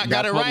I would have not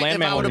got it That's what right land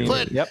if I mammal would have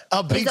means. put Yep.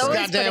 a beached always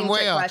goddamn putting trick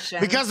whale.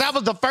 questions. Because that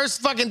was the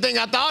first fucking thing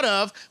I thought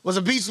of was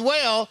a beached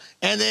whale,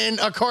 and then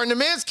according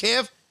to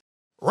mizkif,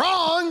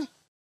 wrong.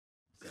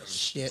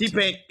 Shit.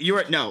 T-Pain, you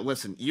were no.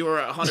 Listen, you were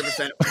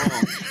 100%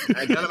 wrong.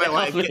 I got my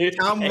life.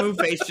 Tell move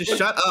face. Just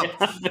shut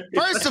up.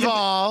 First of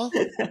all,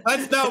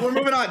 Let's no. We're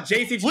moving on.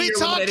 JCG. we you're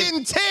eliminated.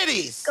 talking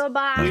titties.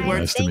 Goodbye. We were-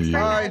 Nice to Thanks meet for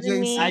you. Bye,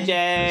 having me. Hi,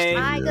 Jay.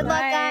 Bye. Good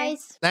luck,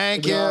 guys.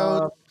 Thank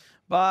you.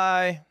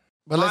 Bye.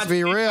 But let's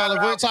be real.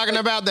 If we're talking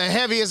about the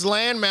heaviest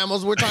land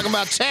mammals, we're talking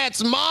about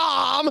Chat's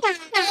mom.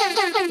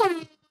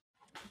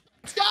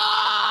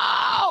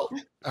 Go!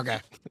 Okay.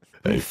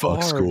 Hey, fuck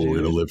far, school. dude.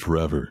 It'll live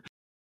forever.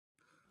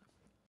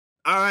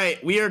 All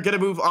right, we are gonna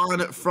move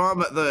on from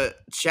the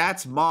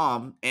chat's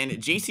mom and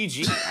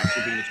JCG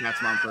actually being the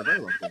chat's mom for a very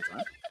long period of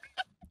time.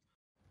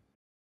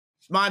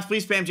 Mods,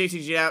 please spam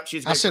JCG out.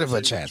 She's. I should have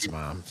put chats,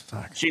 Mom.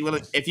 Fuck. She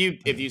literally,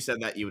 if you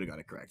said that, you would have got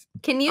it correct.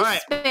 Can you All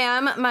right.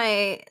 spam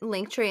my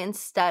link tree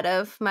instead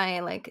of my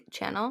like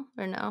channel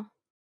or no?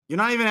 You're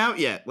not even out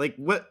yet. Like,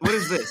 what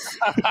is this?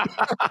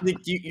 Like,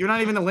 you're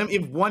not even the limit. You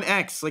have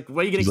 1x. Like,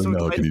 what are you getting He's so like,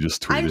 no, excited? can you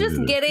just tweet I'm it?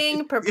 just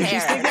getting prepared.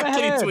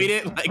 Can you tweet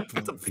it?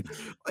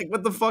 Like,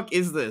 what the fuck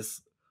is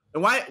this?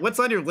 And why? What's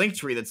on your link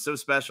tree that's so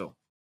special?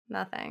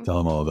 Nothing. Tell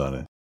them all about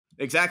it.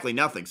 Exactly,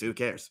 nothing. So who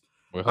cares?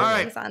 Well, All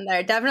right. It's on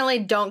there. Definitely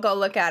don't go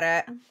look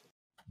at it.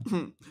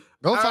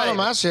 Go follow right.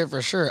 my shit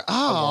for sure.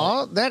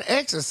 Oh, that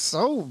X is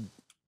so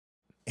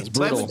It's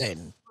brutal.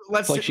 intimidating.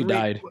 Let's It's like she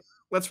died.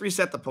 Let's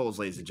reset the polls,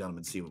 ladies and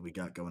gentlemen. See what we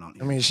got going on I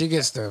here. mean, she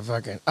gets to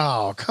fucking.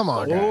 Oh, come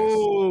on, guys.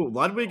 Oh,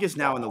 Ludwig is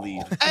now in the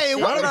lead. Hey,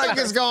 what the fuck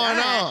is going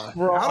on?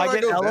 Bro, How I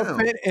did I get go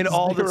elephant, and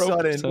all of a 0%.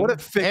 sudden, what a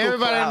fickle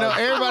Everybody crowd. know.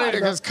 Everybody,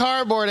 because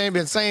Cardboard ain't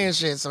been saying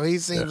shit, so he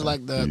seems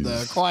like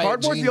the quiet.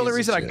 Cardboard's the only genius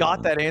reason I and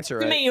got that answer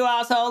Look at right. me, you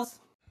assholes.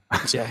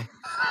 Yeah.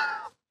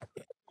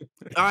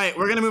 All right,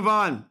 we're gonna move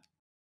on.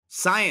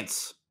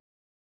 Science,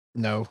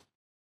 shit. No.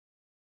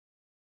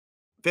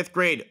 5th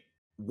grade.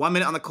 1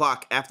 minute on the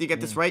clock. After you get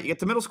this right, you get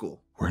to middle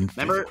school. We're in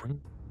Remember, fifth grade?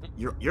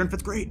 you're in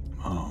 5th grade.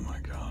 Oh my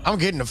god. I'm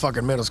getting to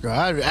fucking middle school.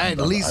 I at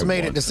least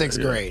made it to 6th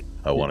yeah. grade.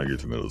 I want to get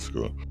to middle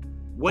school.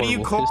 What do you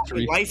Horrible call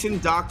history. a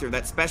licensed doctor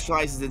that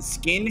specializes in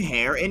skin,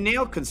 hair, and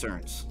nail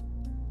concerns?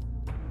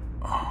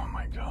 Oh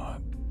my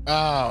god.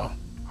 Oh.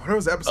 There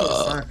was an episode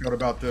of Seinfeld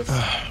about this.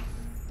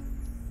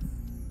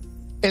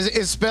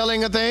 Is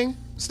spelling a thing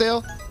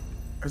still?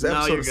 There's an No,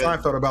 episode of you're good.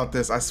 Seinfeld about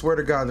this. I swear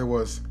to God, there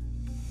was.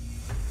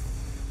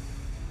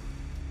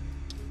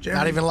 Jerry,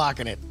 Not even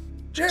locking it.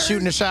 Jerry.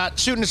 Shooting a shot,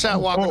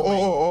 walking away.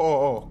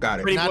 Oh, got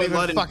it. Pretty Not boy even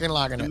Ludden fucking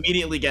locking it.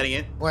 immediately getting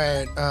it.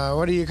 Wait,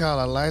 what do you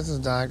call a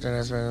licensed doctor?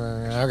 That's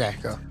okay,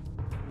 go.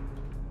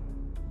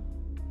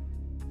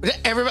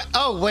 Everybody.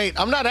 Oh wait,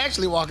 I'm not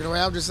actually walking away.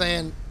 I'm just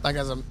saying, like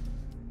as a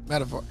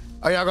metaphor.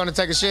 Are y'all gonna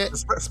take a shit?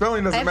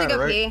 Spelling I doesn't have to matter,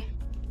 go right? pee.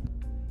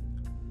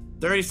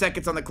 30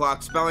 seconds on the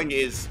clock. Spelling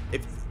is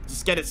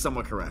just get it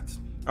somewhat correct.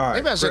 All right,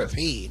 Maybe I should have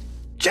Chris. peed.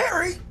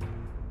 Jerry.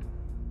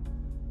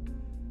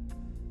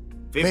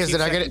 15 Miz, did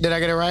I get it? seconds. Did I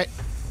get it right?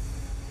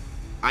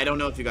 I don't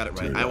know if you got it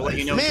right. I will let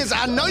you know. Miz,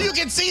 I know you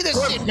can see this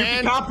shit, You can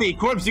man. copy.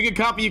 Corpse, you can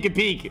copy, you can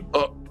peek.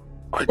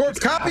 Corpse,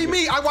 copy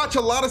me. I watch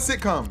a lot of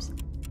sitcoms.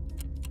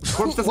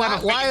 Corpse doesn't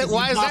have a Why face. This is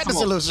that the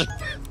impossible. solution?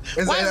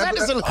 It's Why is that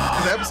the solution?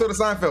 It's an episode of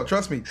Seinfeld.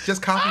 Trust me.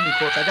 Just copy me,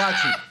 Corpse. I got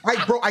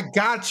you. Bro, I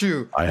got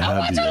you. I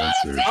have the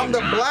answer. I'm the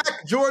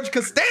Black George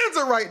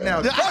Costanza right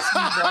now. Trust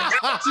me, bro. I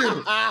got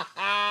you.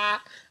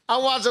 I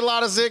watch a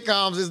lot of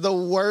sitcoms. Is the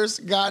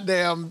worst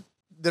goddamn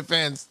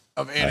defense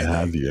of I anything.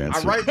 have the answer.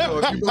 I'm right, bro.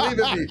 If you believe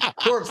in me,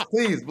 Corpse,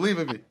 please believe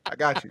in me. I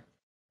got you.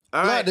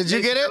 All Blood, did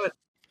you get it?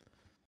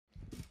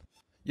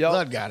 Yo,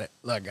 Blood got it.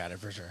 Blood got it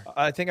for sure.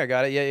 I think I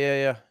got it.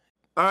 Yeah.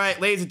 All right,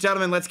 ladies and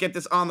gentlemen, let's get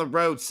this on the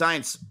road.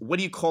 Science. What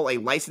do you call a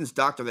licensed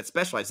doctor that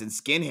specializes in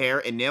skin,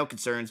 hair, and nail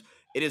concerns?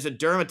 It is a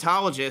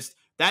dermatologist.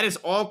 That is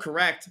all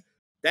correct.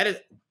 That is.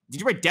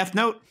 Did you write Death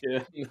Note?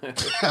 Yeah.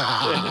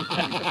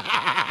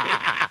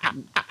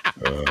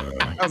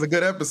 That was a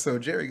good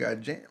episode. Jerry got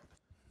jammed.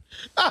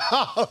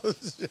 Oh,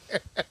 shit.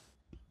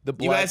 The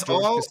You Black guys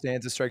George all-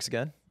 Costanza strikes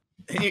again.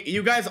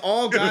 You guys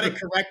all got it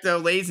correct, though,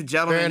 ladies and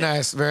gentlemen. Very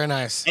nice. Very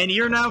nice. And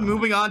you're now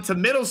moving on to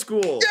middle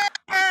school.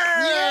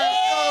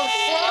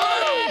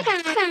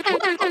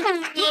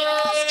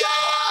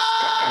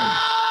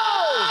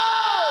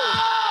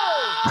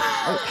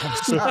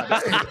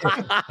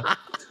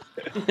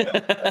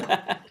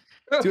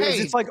 Dude, Hey,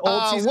 it's like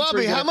old season Wubby,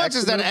 three, how get much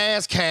is that extra-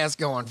 ass cast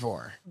going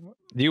for?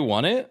 Do you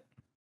want it?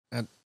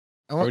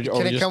 Or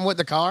Can it just- come with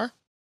the car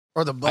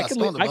or the bus? I can,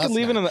 Go leave, on the I can bus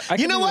leave it now. in the. I You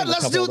can know leave it what? in the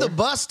Let's cup do the holder.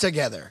 bus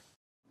together.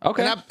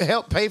 Okay. Can I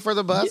help pay for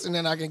the bus and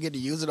then I can get to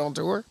use it on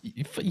tour?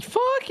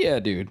 Fuck yeah,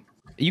 dude.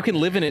 You can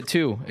live in it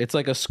too. It's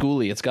like a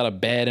schoolie. It's got a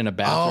bed and a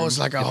bathroom. Oh, it's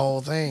like a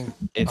whole thing.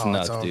 It's Oh,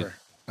 nuts, over. dude.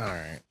 All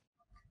right.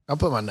 I'll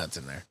put my nuts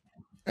in there.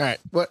 All right.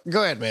 What?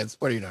 Go ahead, man.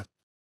 What are you doing?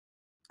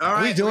 All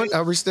Are we right. doing?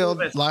 Are we still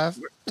This- live?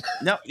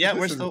 No, yeah,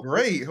 we're This is still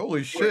great.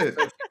 Holy shit.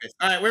 All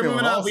right, we're Feeling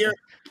moving on. awesome.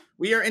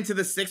 We are into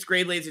the 6th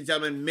grade, ladies and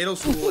gentlemen. Middle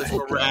school is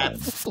where we're at.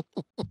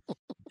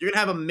 You're gonna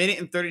have a minute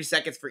and 30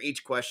 seconds for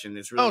each question.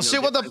 It's really Oh no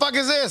shit! What the different.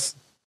 fuck is this?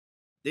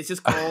 This is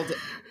called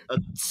a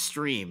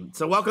stream.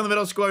 So welcome to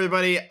middle school,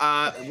 everybody.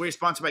 We're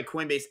sponsored by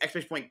Coinbase.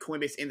 Exclamation point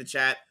Coinbase in the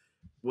chat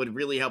would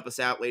really help us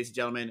out, ladies and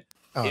gentlemen.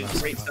 Oh, It's no.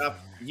 great stuff.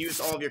 Use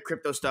all of your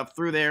crypto stuff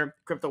through there,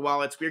 crypto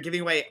wallets. We are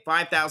giving away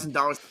 $5,000 to the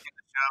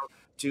show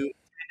to 10 different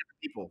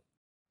people.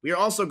 We are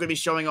also going to be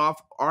showing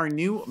off our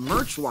new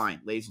merch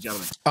line, ladies and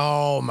gentlemen.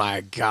 Oh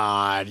my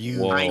God! You,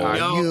 Whoa. I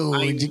know.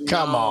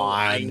 come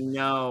I on,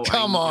 know.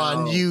 come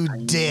on, you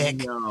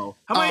dick! No.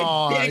 How many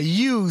Oh, dicks?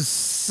 you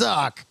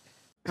suck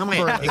How for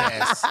many this.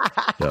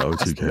 Yeah,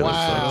 OTK.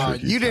 Wow,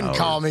 you didn't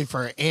call me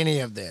for any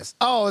of this.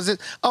 Oh, is it?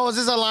 Oh, is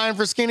this a line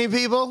for skinny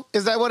people?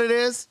 Is that what it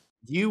is?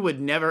 You would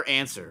never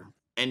answer.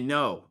 And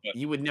no,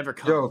 you would never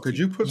come. Yo, could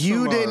you put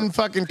You some, didn't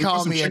fucking can you put call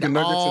some me at chicken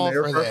nuggets in all the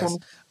air for fryer for this. me?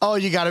 Oh,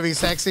 you got to be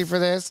sexy for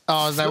this?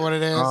 Oh, is that what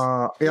it is?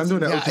 Yeah, I'm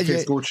doing that Yeah, OTK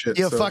school shit.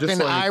 Your so fucking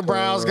just like,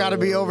 eyebrows got to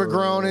be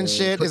overgrown and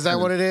shit. Is that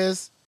what it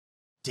is?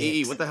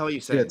 E, what the hell are you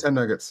saying? Yeah, 10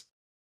 nuggets.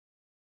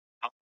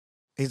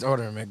 He's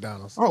ordering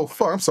McDonald's. Oh,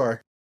 fuck. I'm sorry.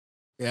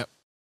 Yep.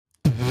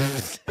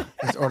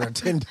 He's ordering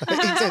 10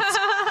 nuggets.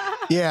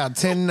 Yeah,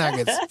 10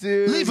 nuggets.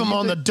 Dude, Leave him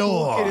on the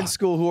door. Kid in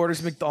school who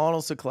orders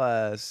McDonald's to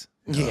class.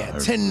 Yeah,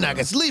 10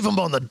 nuggets. Leave him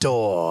on the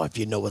door if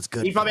you know what's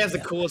good. He probably has the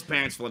coolest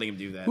parents for letting him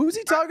do that. Who's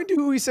he talking to?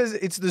 Who he says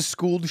it's the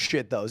school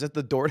shit though? Is that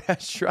the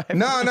DoorDash driver?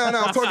 No.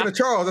 I'm talking to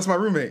Charles. That's my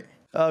roommate.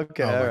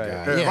 Okay, all right.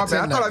 Yeah, my bad.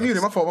 I thought I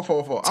muted. My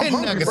fault.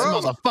 10 nuggets,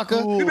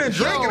 motherfucker. You been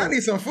drinking. I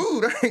need some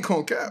food. I ain't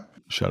gonna cap.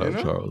 Shout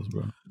out Charles,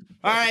 bro.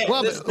 All right.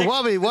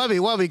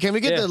 Wubby, can we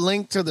get the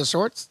link to the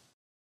shorts?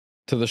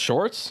 To the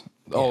shorts?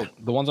 Oh,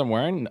 the ones I'm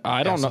wearing?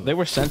 I don't know. They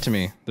were sent to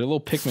me. They're little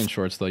Pikmin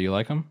shorts, though. You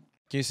like them?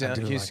 Can you see?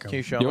 Can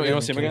you show You me?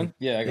 want to see them again?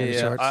 Yeah, I got the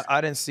shorts. I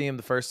didn't see him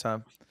the first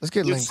time. Let's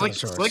get links to the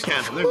Slick shorts.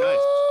 cats. They're nice.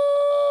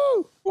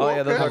 Oh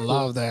yeah, those I are cool.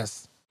 love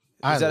this.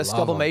 Is that a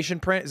sublimation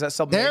print? Is that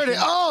sublimation? There it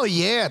is. Oh,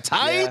 yeah.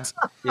 Tight.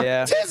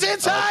 Yeah. Is it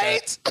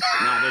tight?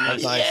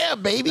 That's nice. Yeah,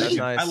 baby. That's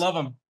nice. I love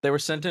them. They were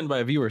sent in by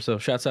a viewer, so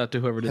shouts out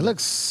to whoever did It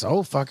looks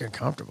so fucking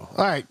comfortable.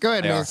 All right, go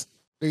ahead, They Miss.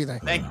 What do you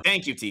think?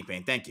 Thank you,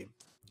 T-Pain. Thank you.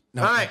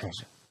 No, All no right.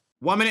 question.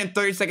 1 minute and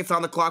 30 seconds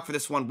on the clock for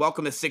this one.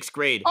 Welcome to 6th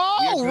grade.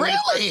 Oh,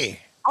 really?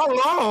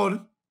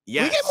 Alone?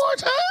 Yes. We get more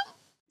time?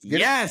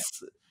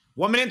 Yes.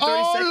 1 minute and 30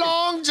 Oh, seconds.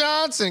 Long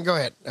Johnson. Go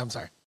ahead. I'm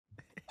sorry.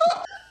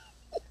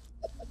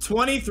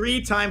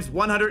 23 times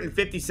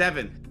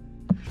 157.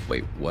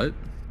 Wait, what?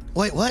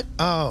 Wait, what?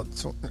 Oh,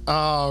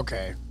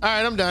 okay. All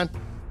right, I'm done.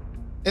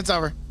 It's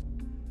over.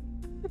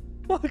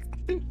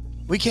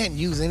 We can't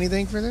use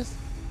anything for this?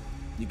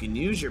 You can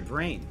use your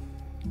brain.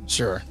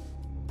 Sure.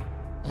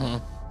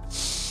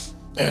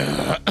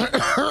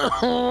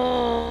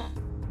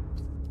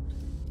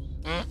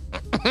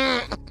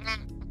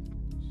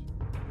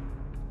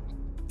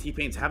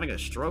 T-Pain's having a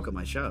stroke on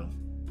my show.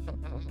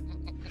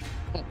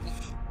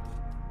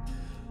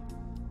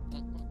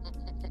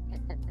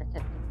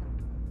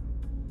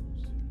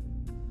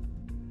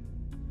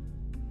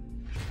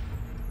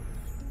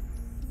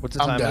 What's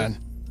the I'm time? done.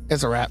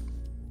 It's a wrap.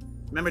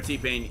 Remember,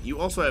 T-Pain, you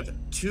also have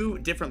 2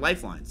 different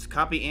lifelines,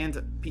 copy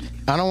and peek.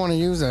 I don't want to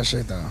use that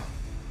shit, though.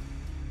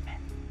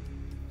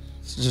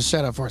 So just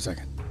shut up for a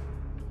second.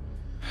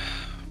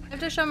 I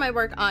have to show my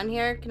work on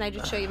here. Can I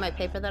just show you my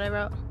paper that I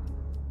wrote?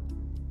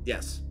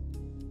 Yes.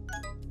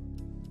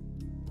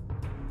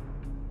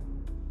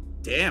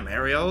 Damn,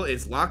 Ariel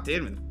is locked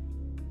in with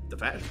the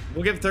fact.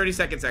 We'll give 30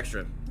 seconds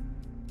extra.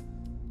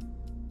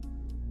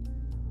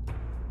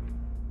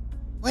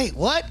 Wait,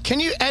 what? Can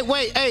you? Hey,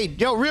 wait, hey,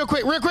 yo, real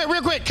quick.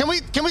 Can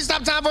we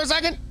stop time for a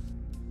second?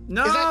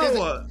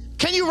 No.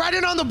 Can you write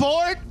it on the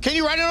board? Can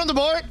you write it on the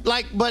board,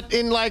 like, but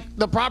in like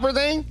the proper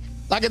thing,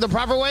 like in the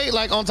proper way,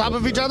 like on top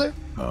of each other?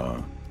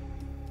 I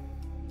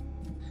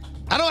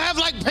don't have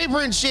like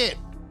paper and shit.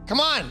 Come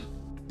on,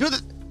 do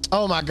the.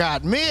 Oh my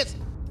God, Miz!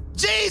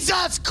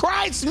 Jesus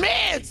Christ,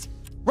 Miz!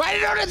 Write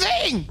it on the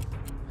thing.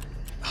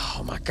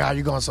 Oh my God,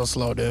 you're going so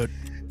slow, dude.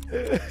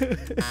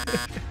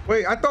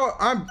 Wait, I thought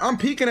I'm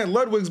peeking at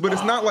Ludwig's, but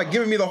it's not like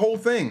giving me the whole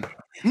thing.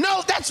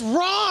 No, that's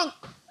wrong.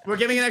 We're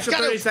giving an extra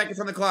 30 seconds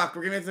on the clock.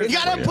 We're giving it 30 You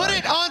gotta put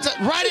it on.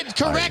 Write it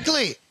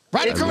correctly.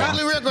 Write it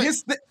correctly, real quick.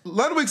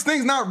 Ludwig's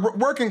thing's not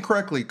working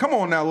correctly. Come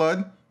on now,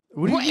 Lud.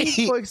 What do you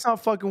mean it's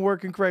not fucking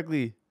working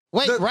correctly?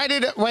 Wait, write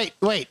it. Wait,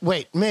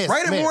 Miz.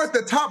 Write it more at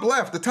the top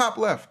left. The top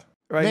left.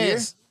 Right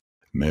Miz.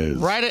 here. Miz.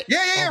 Write it.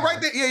 Yeah,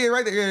 right there. Yeah,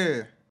 right there.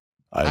 Yeah.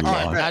 I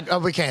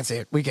lost. We can't see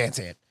it. We can't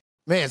see it.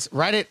 Miz,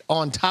 write it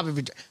on top of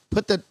each.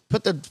 Put the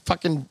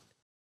fucking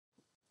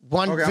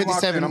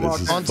 157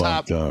 on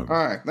top. All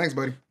right, thanks,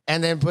 buddy.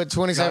 And then put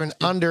 27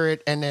 under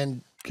it, and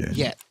then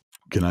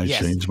Can I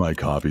change my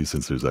copy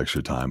since there's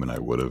extra time, and I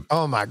would have?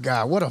 Oh my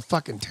God, what a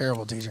fucking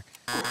terrible teacher.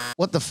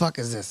 What the fuck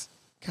is this?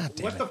 God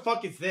damn What the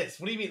fuck is this?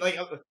 What do you mean? Like,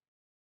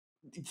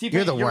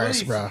 You're the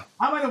worst, bro.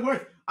 How am I the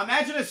worst?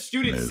 Imagine a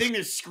student sitting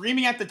there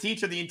screaming at the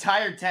teacher the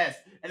entire test,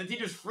 and the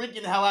teacher's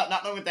freaking the hell out,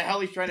 not knowing what the hell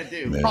he's trying to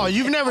do. Oh,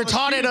 you've never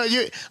taught it.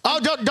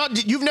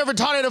 You've never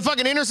taught it a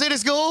fucking inner city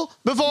school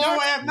before? No,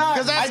 I have not.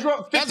 Because I grew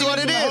up 50 that's what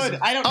it years in the is. hood.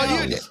 I don't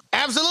know.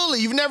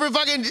 Absolutely. You've never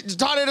fucking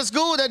taught it at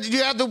school that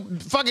you have to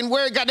fucking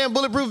wear a goddamn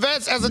bulletproof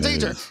vest as a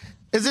teacher.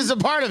 Is this a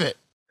part of it?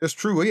 It's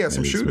true. He has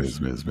some shooters.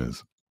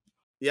 Miz.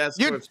 Yes,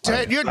 you're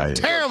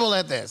terrible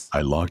at this.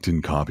 I locked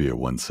in copy at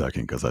 1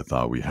 second because I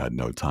thought we had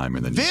no time,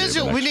 and then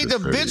we need to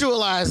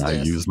visualize this.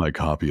 I used my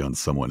copy on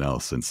someone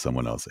else, since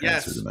someone else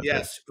answered.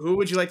 Yes. Who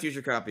would you like to use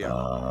your copy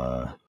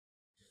on?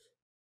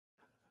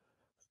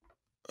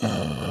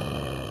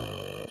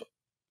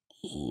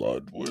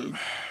 Ludwig.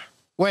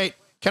 Wait,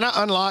 can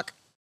I unlock?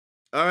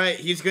 All right,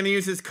 he's gonna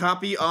use his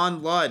copy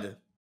on Lud. I don't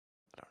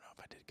know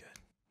if I did good.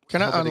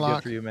 Can I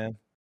unlock? Good for you, man.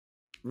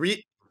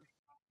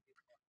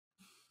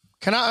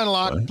 Can I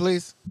unlock,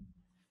 please?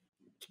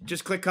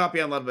 Just click copy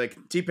on Ludwig.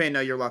 T-Pain, no,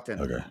 you're locked in.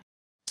 Okay.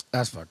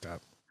 That's fucked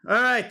up.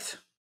 All right.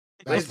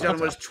 Ladies and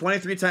gentlemen, it's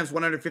 23 times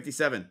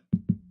 157.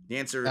 The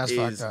answer That's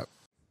is fucked up.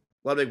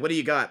 Ludwig. What do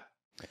you got?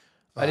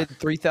 I did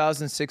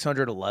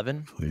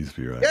 3,611. Please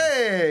be right.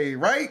 Yay,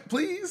 right,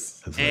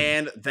 please.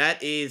 And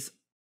that is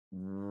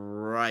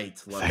right,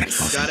 Ludwig.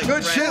 Got it Good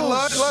correct. shit,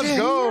 Lud. Let's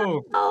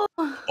go.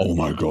 Oh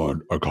my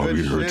god, I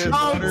copied her shit. too.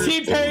 Oh,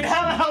 T-Pain,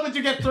 how the hell did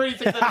you get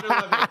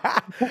 3,611?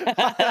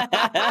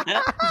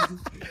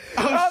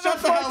 How the shut the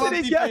fuck hell up,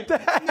 did he T-Pain. get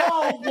that?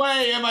 No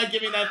way am I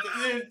giving that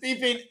to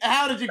T-Pain.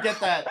 How did you get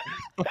that?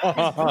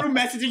 Through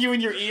messaging you in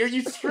your ear?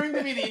 You screamed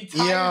at me the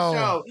entire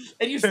show.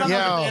 And you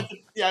somehow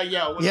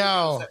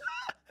Yo.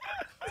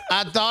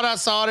 I thought I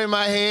saw it in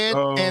my head,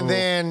 and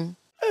then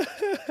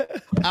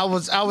I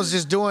was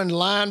just doing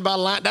line by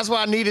line. That's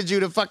why I needed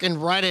you to fucking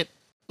write it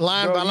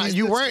line by line.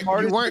 You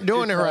weren't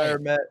doing it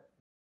right.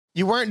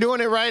 You weren't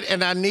doing it right,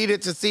 and I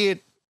needed to see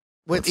it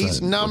with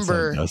each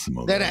number.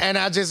 And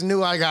I just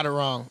knew I got it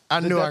wrong. I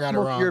knew I got it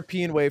wrong.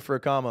 European way for a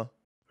comma.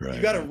 Right.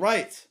 You got it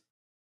right.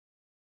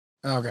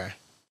 Okay.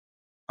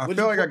 I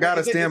feel like I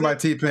gotta stand by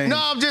T-Pain. No,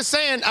 I'm just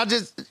saying.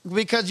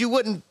 Because you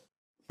wouldn't.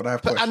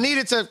 But I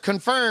needed to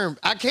confirm.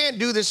 I can't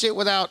do this shit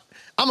without.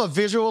 I'm a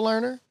visual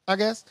learner, I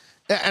guess,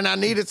 and I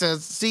needed to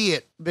see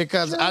it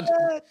because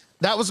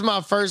that was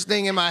my first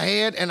thing in my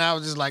head, and I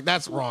was just like,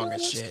 "That's wrong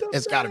as shit.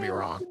 It's got to be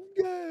wrong."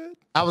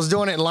 I was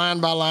doing it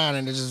line by line,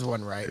 and it just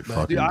wasn't right.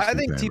 But. Dude, I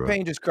think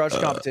T-Pain just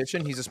crushed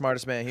competition. He's the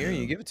smartest man here.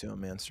 You give it to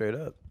him, man, straight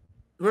up.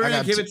 We're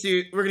gonna give it to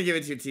you. We're gonna give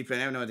it to you, T-Pain.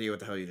 I have no idea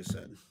what the hell you just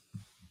said.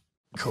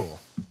 Cool.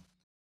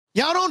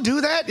 Y'all don't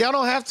do that. Y'all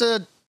don't have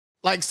to.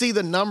 Like see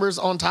the numbers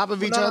on top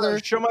of each other.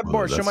 Show my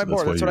board. Show my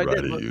board. That's what I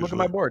did. Look at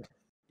my board.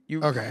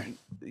 Okay.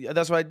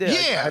 That's what I did.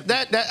 Yeah,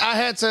 that I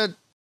had to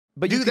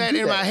do that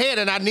in my head,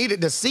 and I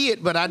needed to see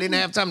it, but I didn't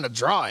have time to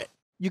draw it.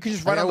 You can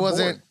just write on the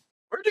board.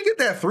 Where'd you get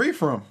that 3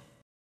 from?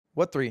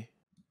 What 3?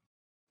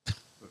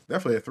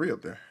 Definitely a 3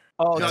 up there.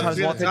 Oh, times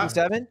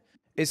 157.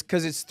 It's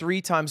because it's 3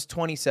 times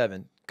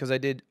 27. Because I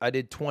did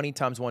 20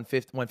 times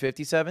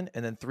 157,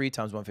 and then 3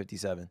 times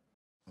 157.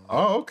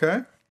 Oh,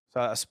 okay. So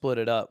I split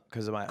it up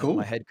because my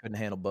head couldn't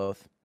handle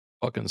both.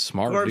 Fucking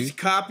smart, Corbs dude.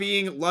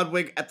 copying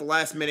Ludwig at the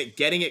last minute,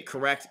 getting it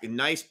correct.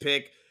 Nice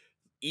pick.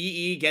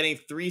 EE getting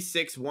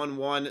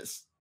 3611.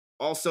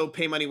 Also,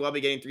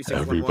 PayMoneyWubby getting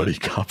 3611. Everybody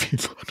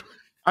copied Ludwig.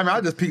 I mean,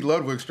 I just peeked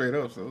Ludwig straight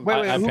up. So.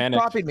 Wait, who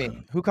copied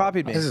me? Who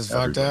copied me? This is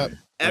fucked up.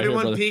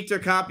 Everyone peeked or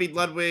copied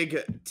Ludwig.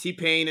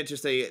 T-Pain, it's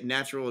just a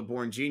natural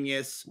born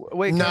genius.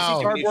 Wait, no,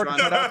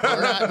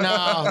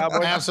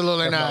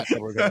 absolutely not.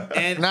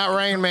 And not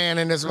Rain Man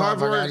in this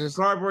motherfucker.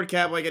 Cardboard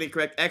Cowboy getting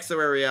correct.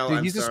 Exo Ariel.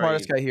 Dude, he's the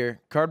smartest guy here.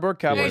 Cardboard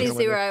Cowboy. I already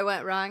see where I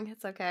went wrong.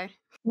 It's okay.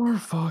 We're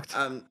fucked.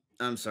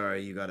 I'm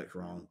sorry, you got it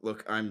wrong.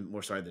 Look, I'm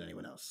more sorry than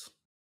anyone else.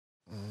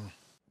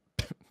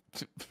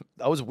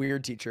 That was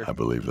weird, teacher. I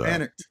believe that.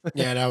 Panicked.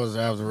 Yeah, that was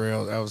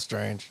real. That was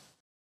strange.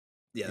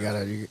 Yeah.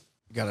 You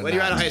gotta. When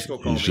you're out of high school,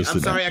 call me. just I'm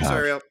a sorry, net Exo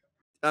Ariel.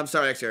 I'm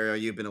sorry, Exo Ariel.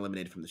 You've been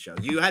eliminated from the show.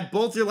 You had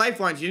both your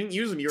lifelines. You didn't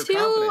use them. You were 2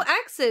 confident.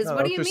 X's. No,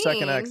 what do you mean?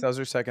 Second X. That was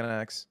her second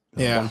X.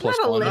 Yeah. One plus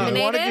Not one. If you want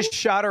to eliminated. just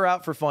shout her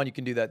out for fun, you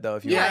can do that though.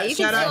 If you Yeah, want. you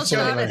can still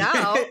shout it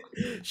out.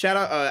 Shout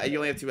out. You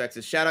only have 2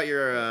 X's. Shout out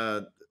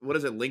your what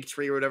is it, link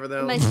tree or whatever the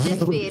hell? My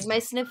snip feed. My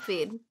snip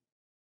feed.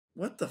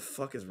 What the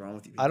fuck is wrong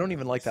with you? I don't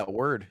even like that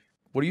word.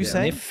 What are you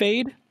saying? Sniff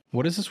fade?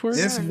 What is this word?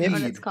 I don't know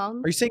what it's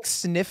called. Are you saying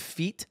sniff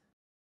feet?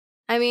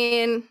 I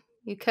mean,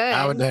 you could.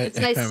 It's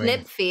my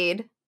snip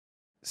feed.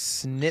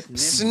 Snip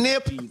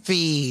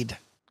feed.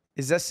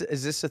 Is this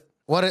a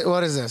what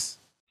is this?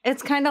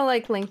 It's kind of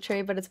like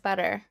Linktree, but it's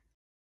better.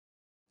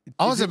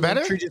 Oh, is it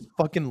better? Linktree just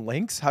fucking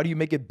links? How do you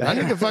make it better?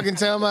 I need to fucking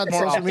tell my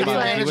social media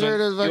manager to You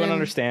wouldn't fucking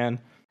understand.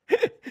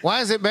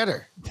 Why is it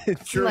better?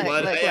 True, Look,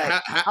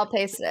 I'll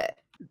paste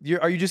it.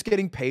 Are you just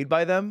getting paid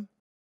by them?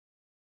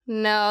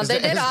 No, they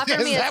did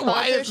offer me a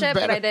sponsorship,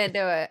 but I didn't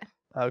do it.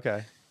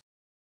 Okay.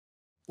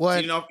 What?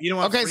 So you don't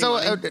want okay, free so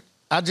money?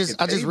 I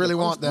just really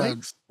want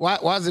the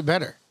why is it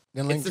better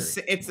than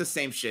Linktree? It's the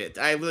same shit.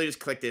 I literally just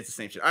clicked it. It's the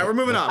same shit. All right, we're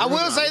moving on. I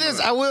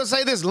will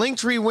say this.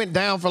 Linktree went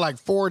down for like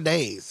 4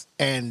 days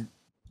and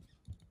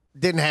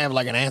didn't have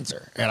like an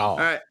answer at all. All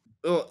right.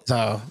 Well,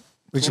 so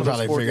we should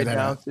probably figure that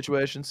out.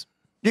 Situations.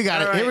 You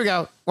got it. All Here right. we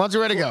go. Once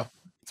you're ready, go.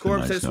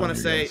 Corpse, nice I just want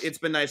to knowing you say guys. it's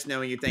been nice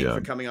knowing you. Thank you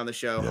for coming on the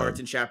show. Yeah. Hearts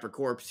and chat for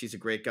Corpse. He's a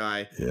great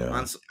guy. Yeah.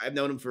 Honestly, I've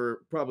known him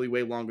for probably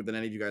way longer than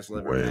any of you guys will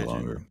ever Way imagine.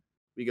 longer.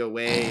 We go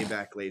way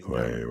back, ladies. and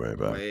gentlemen. Way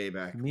back. Way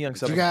back. Me Young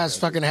Did you guys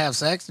fucking have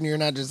sex and you're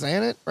not just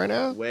saying it right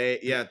now? Way,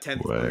 yeah,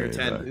 10th, Way or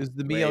 10. back. It was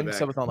the Me Way Young back.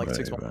 subathon like Way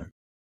 6 months. back.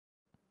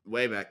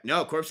 Way back.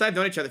 No, Corpse and I have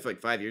known each other for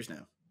like 5 years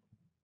now.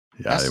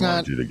 Yeah, I didn't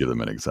want you to give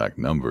them an exact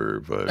number,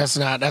 but That's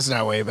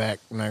not way back.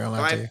 I'm not gonna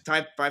lie to you.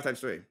 Five times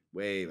 3.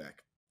 Way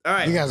back. All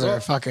right. You guys well,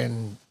 are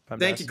fucking.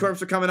 Thank you, Corpse,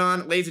 for coming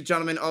on. Ladies and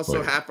gentlemen, also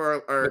Wait. half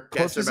our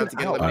guests are about to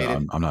get out.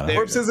 eliminated. I'm not.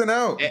 Corpse isn't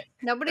out.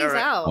 Nobody's All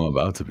right. out. I'm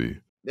about to be.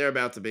 They're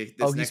about to be. This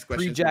Oh, he's next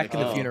question. pre-Jack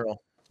in the Oh.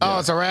 funeral. Oh,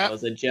 it's a That wrap.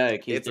 was a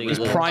joke. He's It's doing he's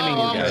a little- priming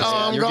you guys.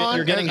 I'm You're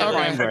gone. getting Okay.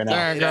 primed right now. All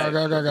right,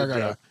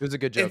 go. It was a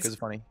good joke. It's- It was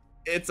funny.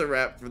 It's a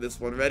wrap for this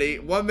one. Ready?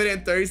 1 minute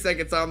and 30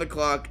 seconds on the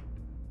clock.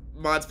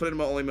 Mods, put it in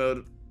my only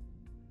mode.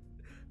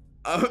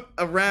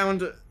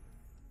 Around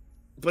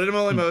Put it in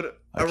multi mode.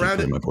 I can't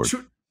play my board.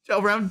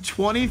 Around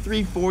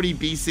 2340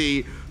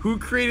 BC, who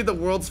created the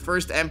world's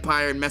first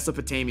empire in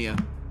Mesopotamia?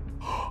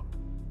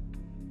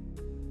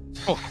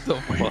 What the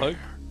fuck?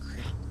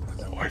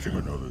 I think I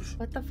know this.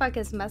 What the fuck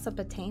is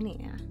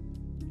Mesopotamia?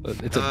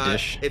 It's a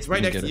dish. It's right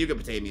You next get to it.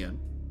 Yucatapotamia.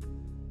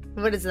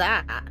 What is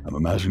that? I'm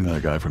imagining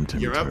that guy from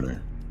Timmy Europe?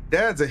 Turner.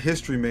 Dad's a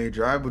history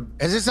major. I would.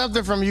 Is it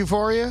something from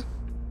Euphoria?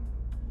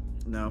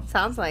 No.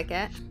 Sounds like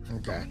it.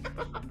 Okay.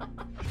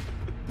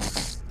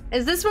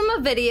 Is this from a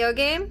video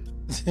game?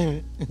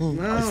 No.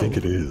 I think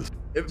it is.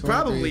 It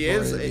probably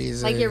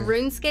is. Like your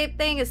RuneScape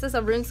thing? Is this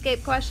a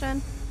RuneScape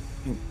question?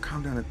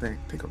 Calm down and think.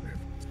 Think over here.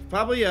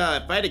 Probably, if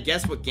I had to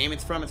guess what game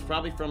it's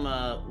probably from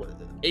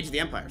Age of the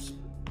Empires.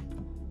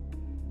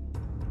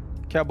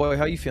 Cowboy,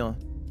 how you feeling?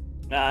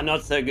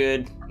 Not so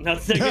good.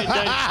 Not so good.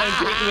 Don't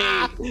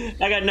pick me.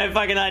 I got no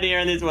fucking idea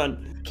on this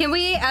one. Can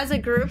we, as a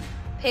group,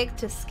 pick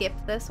to skip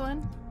this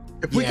one?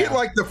 If we get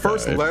like the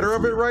first letter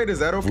of it right, is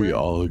that okay? We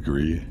all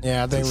agree.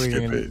 Yeah, I think we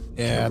skip can. it.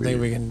 Yeah, I think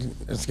we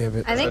can skip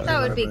it. I think that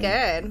would be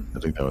good. I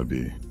think that would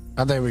be.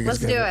 I think we can Let's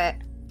skip do it.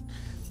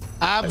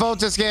 I vote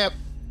to skip.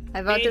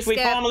 I vote to Teach, we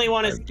skip. formally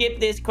want to skip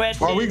this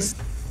question. Are we? Is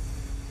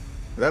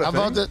that a I thing?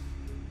 vote to.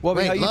 Well,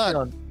 Wait, how you Lud.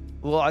 feeling?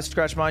 Well, I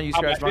scratch mine, you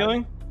How am I scratch mine.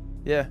 feeling?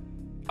 Yeah.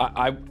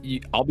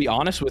 I'll be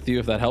honest with you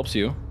if that helps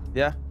you.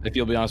 Yeah. If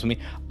you'll be honest with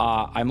me,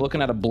 I'm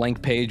looking at a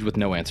blank page with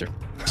no answer.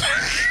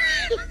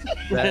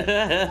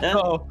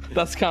 So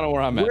that's kind of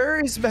where I'm at. Where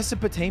is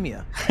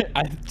Mesopotamia?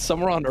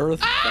 Somewhere on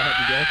Earth. I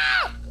have to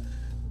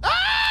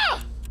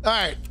guess. All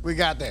right, we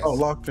got this. Oh,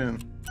 locked in.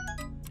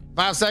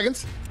 5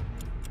 seconds.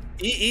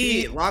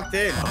 EE, locked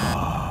in.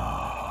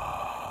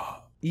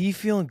 You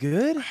feeling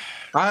good?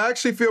 I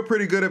actually feel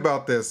pretty good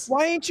about this.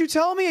 Why ain't you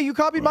tell me? You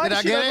copied my Did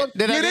I shit. get it?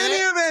 Did I Get get in it?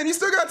 here, man. You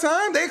still got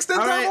time. They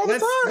extend All time right, all the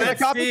let's- time. Can I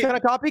copy? see. Can I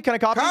copy? Can I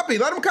copy? Copy.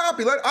 Let them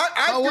copy. I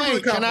Oh, feel really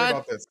wait, can confident I-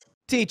 about this.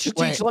 Teach.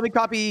 Wait. Let me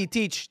copy.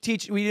 Teach.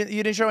 You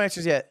didn't show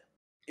answers yet.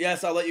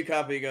 Yes, I'll let you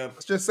copy. Go.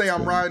 Let's just say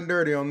I'm riding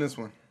dirty on this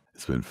one.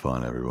 It's been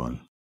fun,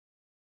 everyone.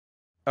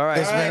 All right.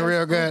 It's been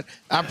real good.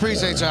 I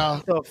appreciate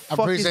y'all. The I fuck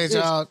appreciate is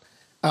this?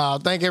 y'all.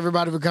 Thank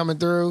everybody for coming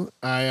through.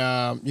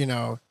 I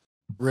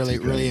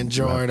really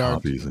enjoyed our.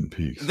 Copies and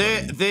peaks. If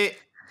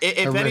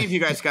really- any of you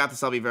guys got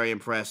this, I'll be very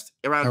impressed.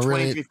 Around I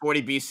really-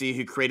 2340 BC,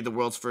 who created the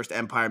world's first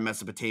empire in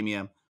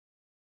Mesopotamia?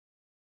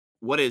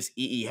 What does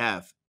EE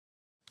have?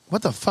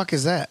 What the fuck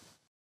is that?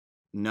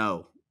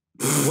 No.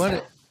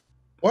 What?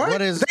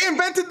 What is- They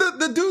invented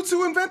the dudes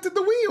who invented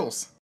the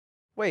wheels.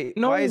 Wait.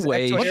 No why is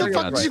way. X What the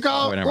fuck did you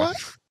call? Oh, never mind.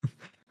 What?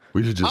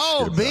 We should just.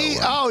 Oh, skip B. that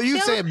one. Oh, you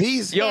Yeah. said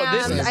B's. Yo, Yeah,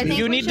 this I think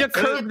you we need to should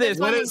skip curve this.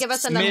 one and give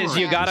us another Miz,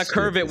 you round. gotta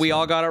curve it. We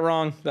all got it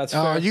wrong. That's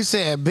Oh, fair. you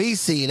said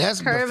BC.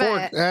 That's Curve before.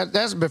 it.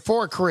 That's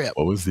before Crip.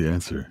 What was the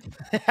answer?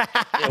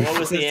 Yeah, what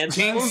was the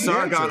answer? King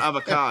Sargon of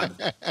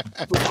Akkad.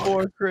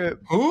 Before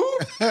Crip. Who?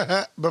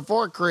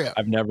 Before Crip.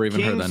 I've never even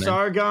heard King that name.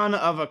 Sargon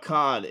of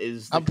Akkad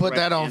is. The I put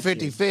that correct on answer.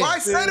 55th. Well, I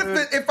said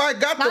if I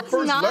got the That's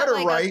first not letter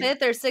like right. a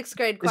 5th or 6th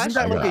grade question.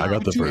 that I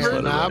got the first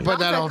letter. Nah, I right. put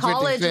that That's on a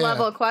college 55th.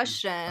 level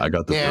question. I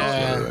got the Yeah. first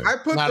letter right. I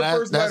put Nah, the that-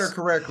 first letter that's-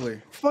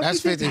 correctly. Fuck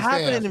That's you think 55th.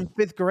 happening in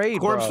 5th grade,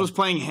 Corpse bro? was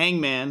playing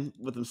Hangman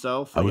with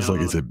himself. I was you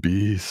like, know? is it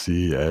B,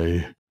 C,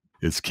 A?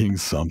 It's King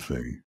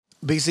something.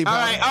 BC. All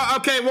right.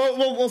 Okay.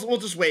 We'll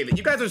just waive it.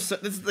 You guys are.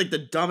 This is like the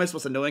dumbest,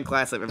 most annoying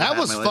class I've ever had. That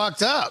was in my life.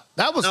 fucked up.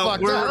 That was No,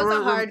 fucked we're- up. That was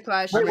a hard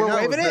question. We're That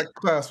waiving was- it? that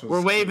class was-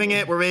 We're waiving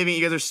it. We're waiving it.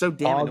 You guys are so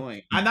damn Oh.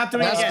 annoying. I'm not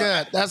doing That's it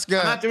again. good. That's good.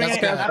 I'm not doing That's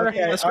it good. again.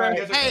 Okay, Let's all go. right.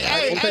 You guys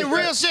are- Hey,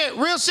 real shit,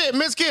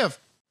 mizkif.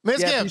 Mizkif,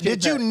 appreciate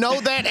did you that.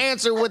 know that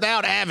answer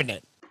without having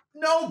it?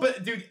 No,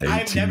 but dude,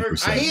 I've never.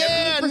 18%.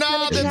 Yeah,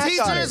 no, the Jack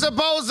teacher got it. is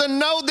supposed to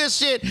know this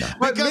shit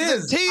But because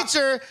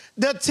Miz,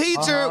 the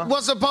teacher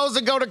was supposed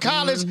to go to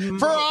college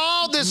for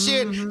all this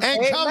shit and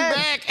come Amen.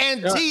 back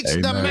and teach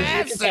the Amen.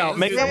 masses.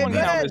 Make that one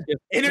count. Miz.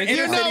 Inner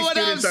You know city what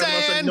I'm students are the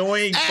most saying?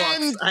 annoying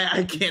And- fucks.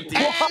 I can't do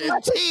it.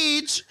 And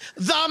teach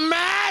the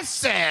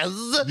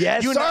masses.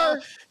 Yes, you sir.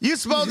 know, you're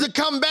supposed to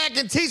come back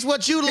and teach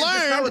what you That's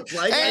how learned. it's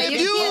like. And You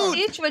if can't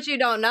you teach what you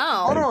don't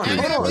know. Hold on.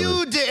 And Hold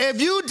on.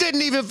 if you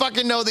didn't even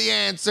fucking know the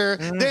answer,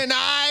 then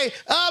I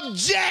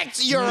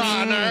object, Your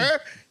Honor.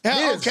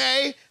 Miz,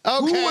 Okay.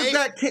 Who was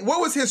that king? What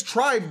was his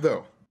tribe,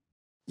 though?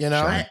 You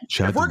know.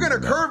 Chat If we're didn't gonna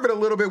even know. curve it a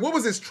little bit, what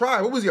was his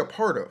tribe? What was he a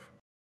part of?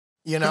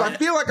 You 'Cause know. I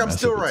feel like I'm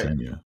still right.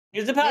 Mesopotamia. He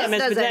was a part of This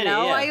doesn't Mesopotamia.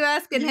 know. Why are Yeah. you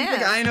asking him?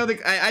 Like, I know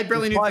I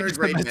barely knew Like third the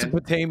grade, man.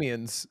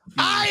 Mesopotamians.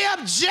 I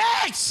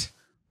object.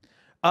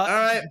 All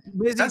right.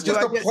 Mizzy, That's do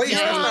just I a get- place. You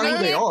That's won't not let who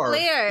me they are.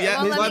 clear. It Yeah,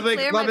 won't let me Ludwig,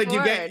 clear my Ludwig,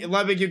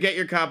 board. you get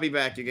your copy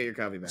back. You get your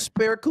copy back.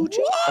 Spare coochie?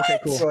 Okay,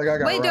 cool. So like I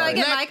got Wait, do I right.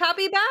 get my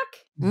copy back?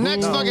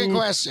 Next fucking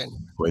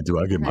question. Wait, do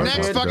I get my Next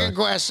copy fucking back?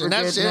 question. We're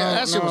That good. shit, No,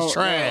 that shit no, was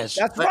trash.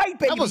 That's right,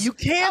 baby. was- You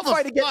can't that was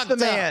fight against the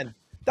fucked up. man.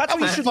 That's That what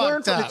you was should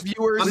learn fucked from up. his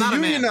viewers. I'm not a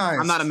man. Unionized.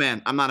 I'm not a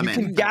man. I'm not a You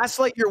can man.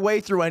 gaslight your way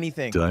through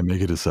anything. Did I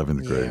make it to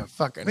 7th grade? Yeah,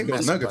 fucking think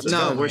those nuggets are No,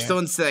 done, we're man. still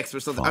in 6th. We're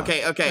still Fine.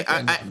 okay.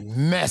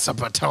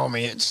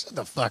 Mesopotamia. Shut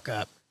the fuck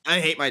up. I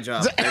hate my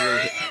job.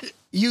 I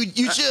really,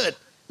 You should.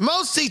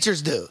 Most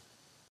teachers do.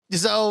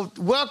 So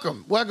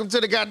welcome to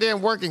the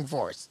goddamn working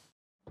force.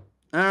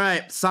 All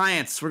right,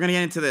 science. We're gonna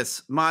get into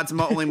this mods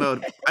only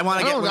mode. I want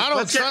to get. I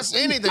don't trust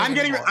anything. I'm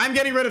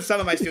getting rid of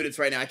some of my students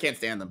right now. I can't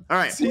stand them. All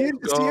right. Seeing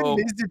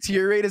Miz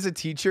deteriorate as a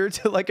teacher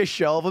to like a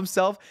shell of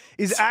himself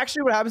is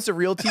actually what happens to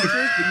real teachers.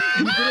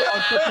 You did it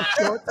on such a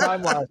short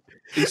timeline.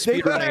 They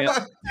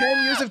had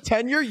 10 years of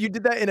tenure. You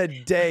did that in a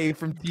day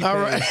from T-Pain. All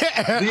right.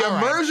 The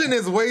immersion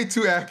is way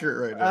too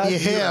accurate right now.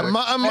 Yeah,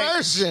 my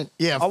immersion.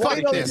 Yeah, fuck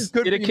this.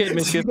 Get a kid,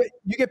 mizkif.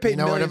 You get paid. You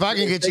know what? If I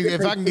can get you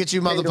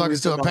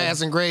motherfuckers to a $1 million.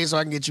 passing grade, so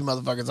I can get you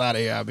motherfuckers out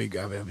of here, I'll be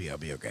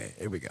okay.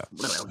 Here we go. I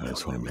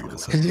just want to make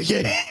this up.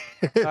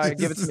 All right,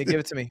 give it to me.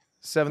 Give it to me.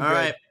 7th grade. All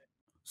right.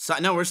 So,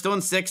 no, we're still in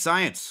 6th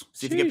science.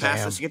 See if you get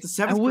past this. You get to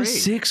 7th I grade. was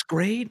 6th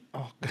grade.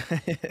 Oh.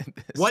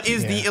 What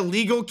is the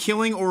illegal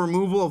killing or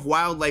removal of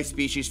wildlife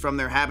species from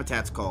their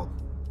habitats called?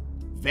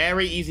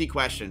 Very easy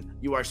question.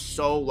 You are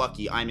so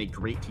lucky. I'm a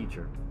great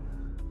teacher.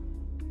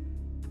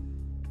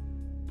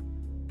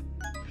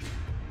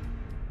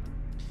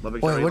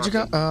 Wait, what you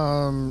got?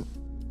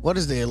 What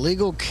is the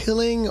illegal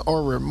killing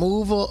or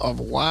removal of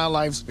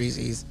wildlife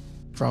species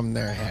from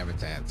their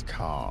habitats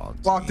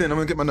called? Locked in. I'm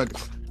gonna get my nugget.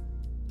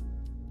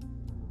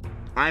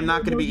 I'm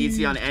not going to be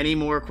easy on any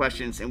more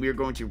questions, and we are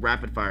going to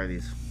rapid fire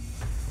these.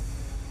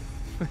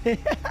 All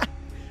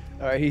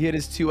right, he hit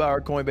his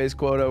 2-hour Coinbase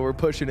quota. We're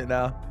pushing it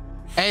now.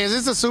 Hey, is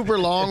this a super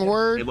long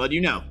word? Hey, what do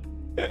you know?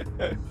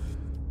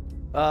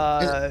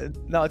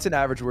 No, it's an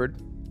average word.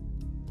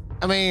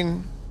 I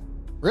mean,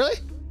 really?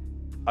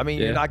 I mean,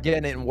 you're not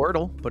getting it in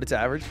Wordle, but it's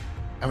average.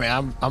 I mean,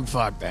 I'm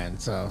fucked then,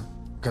 so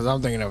because I'm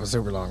thinking of a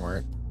super long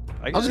word.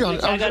 I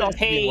gotta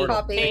pay.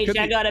 Paige,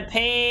 I gotta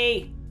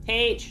pay.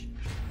 Paige.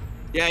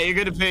 Yeah, you're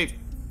good to pay.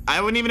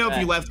 I wouldn't even know if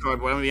you left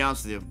cardboard. I'm gonna be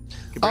honest with you.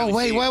 Oh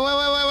wait.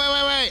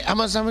 How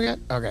much time we got?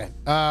 Okay.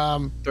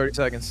 30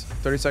 seconds.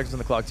 30 seconds on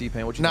the clock.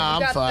 T-Pain. What you? Nah,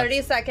 think? I'm fucked.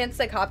 30 seconds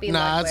to copy.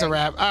 Nah, that's a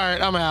wrap. All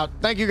right, I'm out.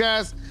 Thank you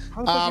guys.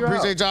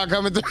 Appreciate y'all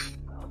coming through.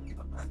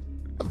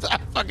 I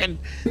fucking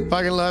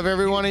love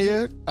every one of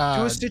you. Do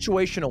a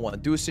situational one.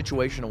 Do a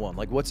situational one.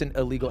 Like, what's an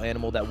illegal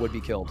animal that would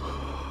be killed?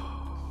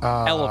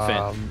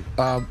 Elephant.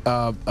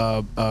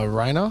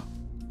 Rhino.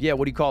 Yeah.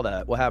 What do you call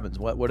that? What happens?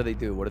 What do they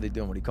do? What are they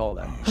doing? What do you call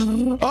that?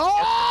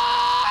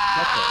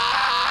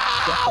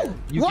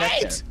 You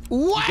get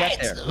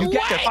there. You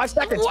get there. 5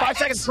 seconds. 5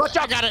 seconds. Watch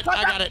out. I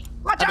got it.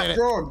 Watch out.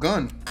 Throw a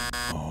gun.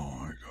 Oh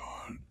my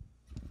god.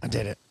 I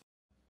did it.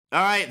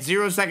 All right,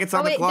 0 seconds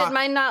on the clock. Did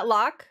mine not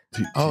lock?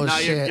 Oh No,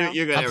 shit!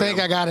 you're good. I think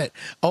I got it.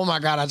 Oh my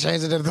god! I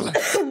changed it to the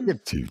left.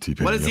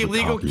 What is the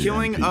illegal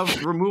killing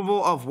of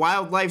removal of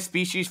wildlife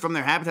species from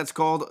their habitats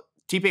called?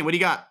 T-Pain, what do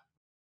you got?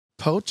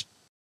 Poach.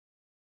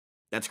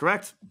 That's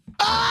correct.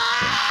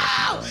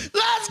 Oh!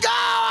 Let's go!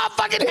 I'm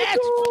fucking hit.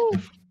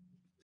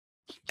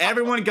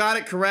 Everyone got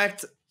it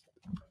correct.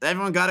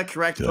 Everyone got it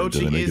correct.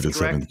 Poaching is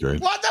correct. 7th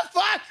grade? What the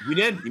fuck? You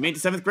did. You made the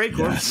 7th grade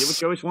course. Yes. You did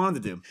what you always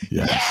wanted to do.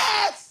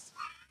 Yes.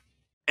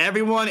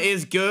 Everyone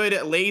is good,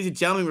 ladies and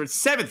gentlemen. We're in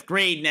 7th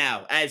grade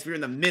now, as we're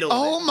in the middle.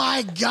 Oh of it.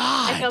 my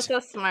god! I feel so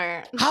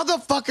smart. How the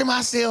fuck am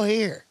I still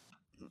here?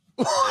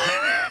 A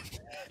lot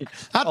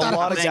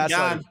of Thank God.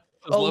 gaslighting.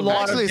 A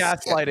lot of Actually,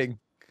 gaslighting.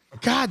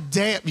 God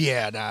damn.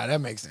 Yeah, nah,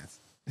 that makes sense.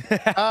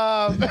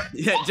 Yeah,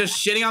 just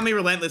shitting on me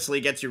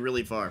relentlessly gets you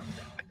really far.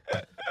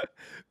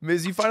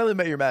 Miz, you finally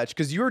met your match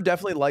because you were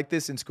definitely like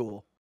this in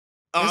school.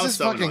 This is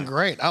fucking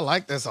great. I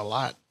like this a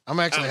lot. I'm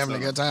actually having a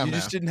good time You now.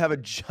 just didn't have a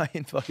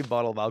giant fucking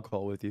bottle of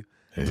alcohol with you.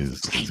 Hey,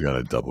 he's got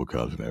a double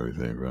cup and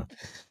everything, bro.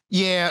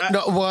 Yeah,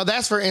 no, well,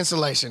 that's for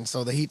insulation,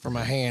 so the heat from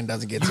my hand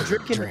doesn't get to the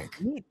drink.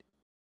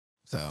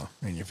 So,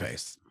 in your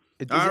face.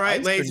 All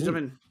right, ladies and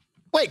gentlemen.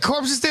 Wait,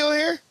 Corpse is still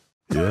here?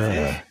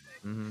 Yeah.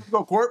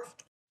 Go, Corpse.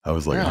 I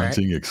was like All right.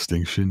 hunting,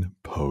 extinction,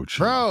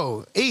 poaching.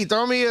 Bro,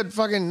 throw me a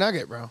fucking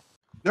nugget, bro.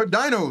 They're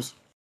dinos.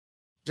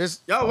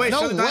 Just no way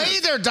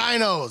they're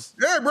dinos.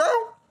 Yeah, bro.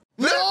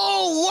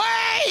 No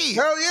way.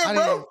 Hell yeah,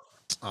 bro.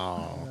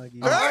 Oh,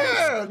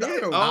 Yeah,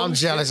 dinos. I'm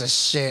jealous as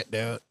shit,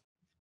 dude.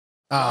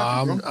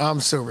 I'm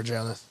super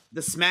jealous.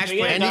 The Smash We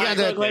got And you got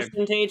the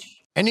question,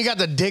 Teach. and you got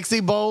the Dixie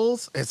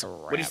bowls. It's a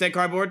wrap. What do you say,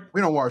 Cardboard?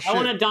 We don't wash I shit.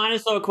 want a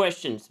dinosaur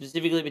question,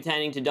 specifically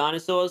pertaining to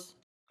dinosaurs.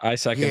 I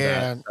second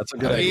Yeah. that. That's a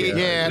good idea.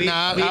 Yeah,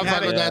 nah, we I'll have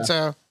fuck with it. that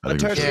too. A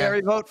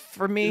tertiary vote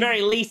for me. At the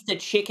very least, a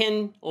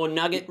chicken or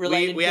nugget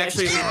related. We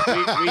actually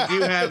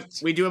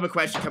we do have a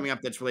question coming up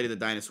that's related to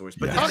dinosaurs.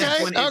 But the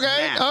next one is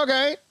math.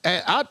 Okay.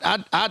 Hey,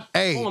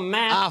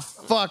 math.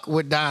 I fuck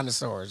with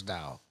dinosaurs,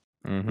 dog.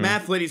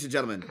 Math, ladies and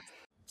gentlemen.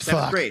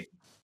 7th grade.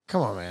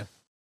 Come on, man.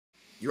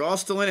 You're all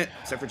still in it,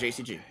 except for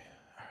JCG.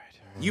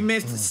 You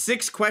missed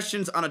 6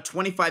 questions on a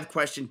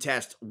 25-question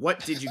test.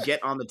 What did you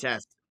get on the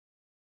test?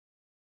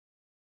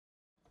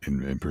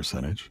 In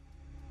percentage?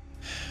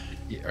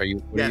 Are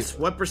you? Yes.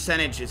 What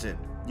percentage is it?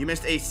 You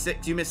missed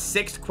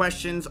 6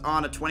 questions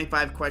on a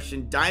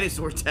 25-question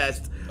dinosaur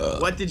test.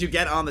 What did you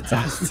get on the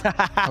test?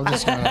 I'm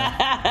just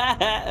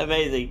gonna...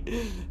 Amazing.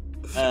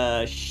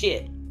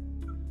 Shit.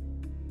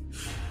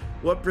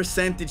 What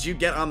percent did you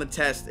get on the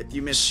test if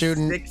you missed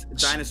 6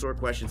 dinosaur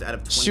questions out of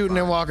 25? Shooting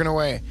and walking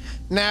away.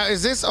 Now,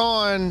 is this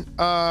on,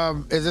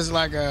 is this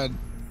like a,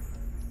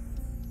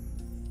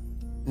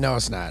 No,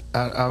 it's not.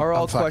 Are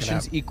all I'm fucking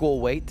questions up.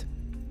 equal weight?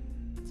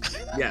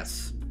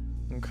 Yes.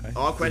 Okay.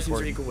 All questions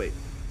are Important. equal weight.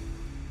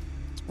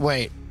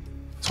 Wait,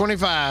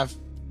 25,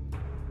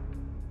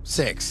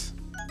 6,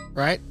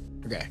 right?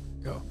 Okay,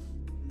 go.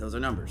 Those are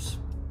numbers.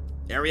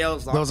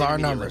 Ariel's locked Those in are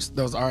immediately. numbers.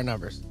 Those are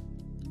numbers.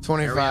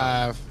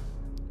 25,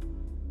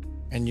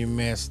 and you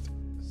missed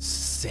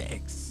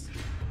 6.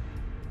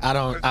 I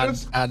don't.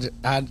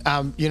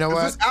 You know Is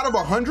what? this out of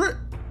 100?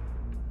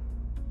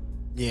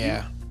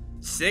 Yeah.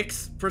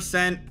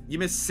 6%. You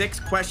missed 6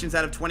 questions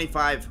out of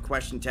 25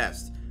 question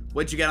test.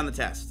 What'd you get on the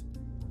test?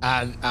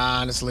 I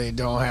honestly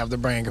don't have the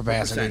brain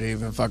capacity to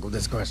even fuck with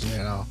this question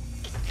at all.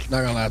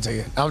 Not gonna lie to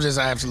you. I'm just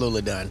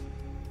absolutely done.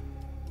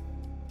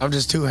 I'm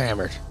just too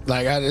hammered.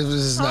 Like, this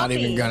is not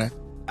even gonna.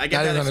 I get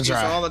not that even gonna excuse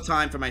try. all the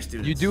time for my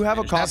students. You do have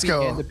a Let's copy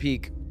go. and a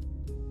peek.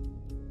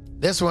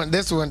 This one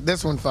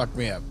fucked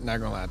me up. Not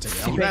gonna lie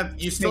to you.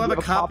 You still have a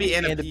copy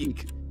and a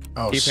peek.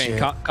 Oh T-Pain,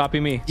 shit. copy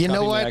me. You know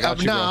Copy me, what? I got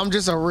you, No, bro. I'm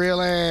just a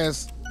real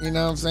ass. You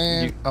know what I'm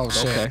saying? Oh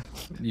shit. Okay.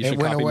 You It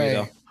should went copy away.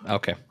 me though.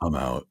 Okay. I'm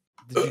out.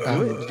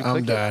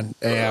 I'm done.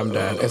 Yeah, I'm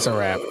done. It's a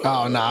wrap.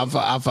 Oh no,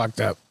 I fucked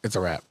up. It's a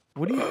wrap.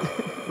 What do you?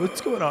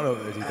 What's going on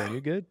over there, T-Pain?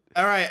 You good?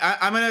 All right,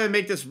 I'm gonna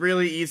make this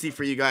really easy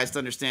for you guys to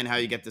understand how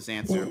you get this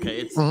answer. Okay,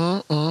 it's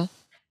all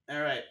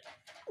right.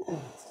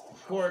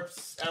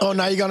 Corpse. Oh,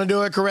 now you're gonna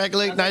do it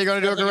correctly. Now you're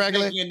gonna do it Sounds like he's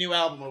correctly. making a new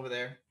album over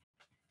there.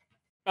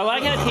 I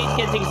like how Teach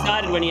gets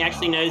excited when he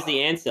actually knows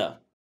the answer.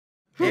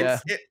 Yeah.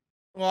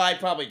 Well, I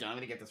probably don't. I'm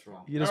gonna get this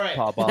wrong. You just All right.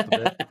 pop off a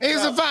bit.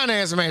 He's a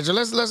finance major.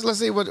 Let's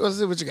see what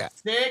you got.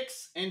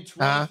 6 and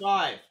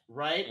 25,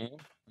 right?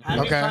 How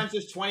many Okay. times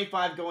does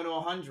 25 go into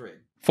 100?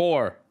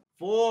 4.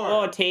 4.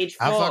 Oh, Teach.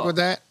 I fuck with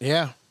that.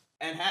 Yeah.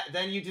 And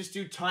then you just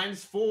do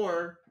times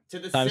 4 to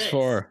the Times 6.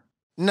 4.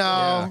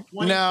 No,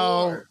 24. no,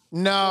 So what's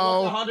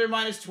no, 100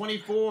 minus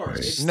 24.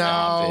 It's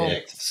No.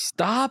 76.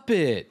 Stop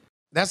it.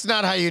 that's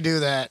not how you do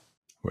that.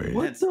 Wait.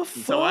 What the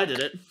So I fuck? did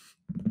it.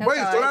 Wait,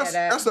 so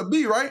that's a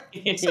B, right?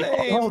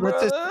 Oh,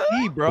 that's a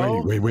C,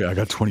 bro. Wait. I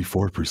got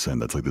 24%.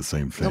 That's like the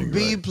same A thing.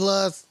 B right?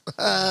 plus,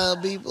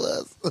 B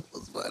plus. That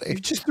was funny. You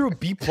just threw a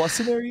B plus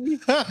in there, you?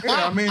 Yeah,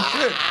 I mean,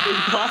 shit.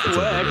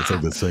 It's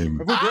like the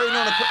same. If we're grading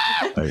on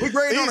the, we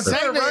grading on He's, the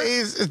curve, right?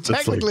 he's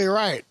technically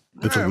right.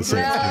 It's like the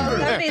same No,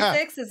 thing. right?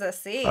 76 is a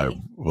C.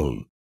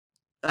 Well,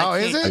 Oh,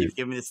 is can't it? keep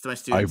giving this to my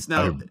students.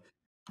 I No.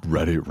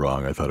 read it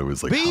wrong. I thought it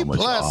was like B how much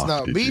plus off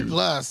though. did B you-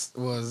 plus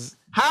was.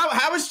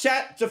 How is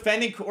chat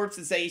defending Corpse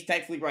and say he's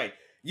technically right?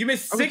 You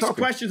missed Are we 6 talking?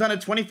 questions on a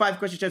 25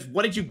 question test.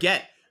 What did you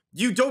get?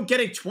 You don't get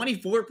a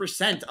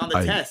 24% on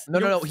the test. No,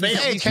 You no, don't he's-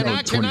 fail. Hey, can No,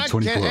 I? Can I?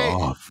 24 Can, hey,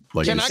 off.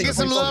 Like, can it's I get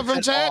some 6% love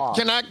from chat? off.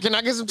 Can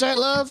I get some chat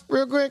love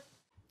real quick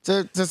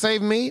to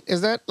save meat?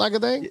 Is that like a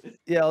thing?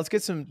 Yeah, let's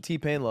get some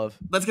T-Pain love.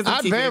 Let's get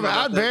some T-Pain.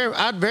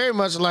 I'd very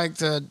much like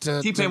to.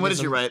 T-Pain, what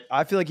is your right?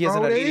 I feel like he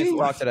hasn't had Brody? a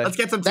talk today. Let's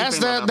get some That's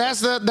T-Pain.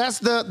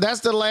 that's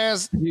the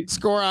last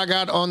score I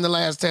got on the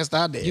last test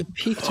I did. You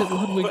peeked to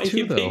Ludwig too,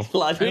 You though. peeked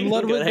Ludwig, And you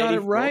Ludwig got got it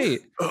 84. right.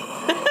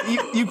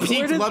 You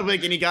peaked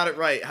Ludwig and he got it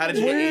right. How did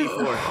you get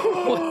 84?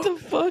 What the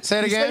fuck? Say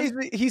it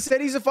again. He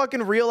said he's a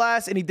fucking real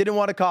ass and he didn't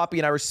want to copy,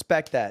 and I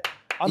respect that.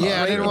 I'm Yeah, I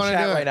Drake didn't in wanna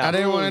chat do it. right now. I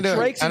didn't wanna do it.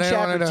 Drake's I in didn't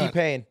chat wanna for do it.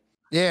 T-Pain.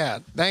 Yeah,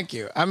 thank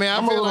you. I mean, I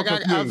I'm a feel little like I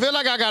confused. feel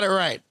like I got it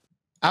right.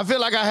 I feel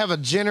like I have a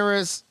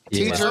generous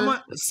Yeah.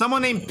 teacher.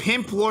 Someone named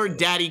Pimp Lord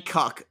Daddy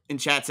Cuck in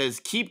chat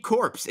says keep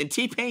Corpse and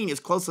T-Pain is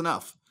close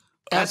enough.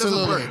 That doesn't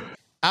Absolutely. work.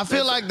 I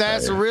feel like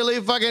that's really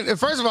fucking.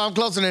 First of all, I'm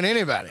closer than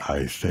anybody.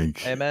 I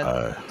think. Amen.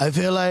 I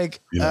feel like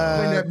You know,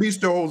 I mean, that B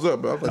still holds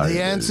up, bro.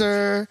 the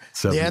answer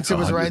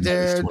was right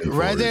there,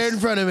 right there in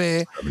front of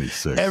me.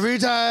 76. Every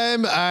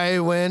time I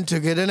went to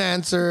get an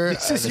answer,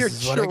 This is your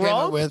what I came up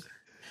Trump? with.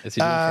 Is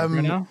he doing Trump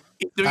right now?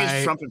 He's doing his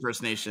I- Trump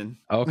impersonation.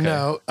 Okay.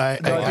 No, I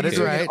got he's it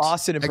doing an right.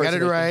 Austin I got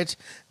it impersonation. right.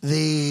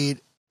 The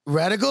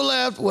radical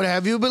left would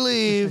have you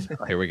believe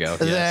Here we go. Yes.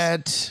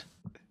 that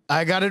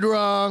I got it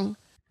wrong,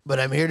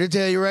 but I'm here to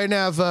tell you right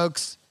now,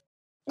 folks,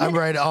 I'm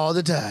right all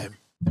the time.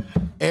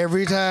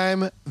 Every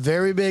time,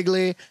 very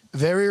bigly,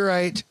 very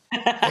right.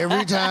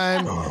 Every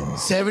time,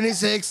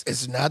 76.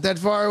 It's not that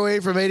far away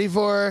from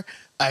 84.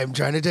 I'm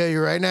trying to tell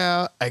you right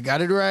now, I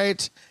got it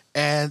right,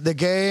 and the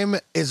game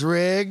is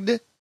rigged.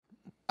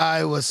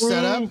 I was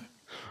set up.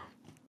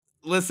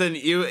 Listen,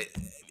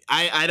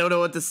 I don't know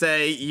what to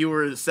say. You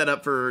were set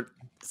up for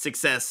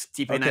success,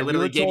 T-Pain. Okay, I we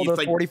literally were gave told you a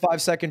like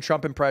 45-second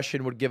Trump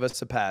impression would give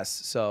us a pass.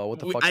 So what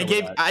the fuck?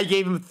 I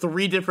gave him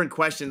 3 different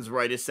questions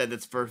where I just said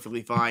that's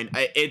perfectly fine.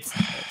 It's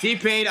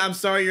T-Pain, I'm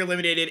sorry you're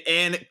eliminated,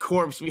 and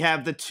Corpse. We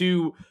have the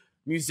 2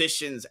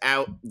 musicians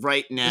out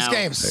right now. This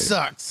game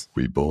sucks.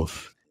 We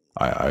both.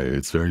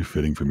 It's very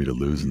fitting for me to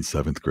lose in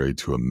 7th grade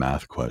to a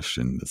math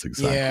question. That's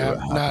exactly what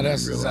happened. No,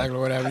 that's in real life. exactly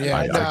what happened. Yeah,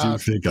 I do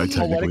think I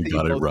technically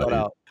got it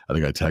right. I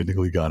think I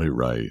technically got it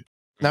right.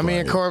 Now me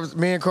and Corpse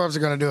are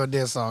gonna do a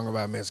diss song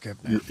about mizkif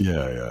now.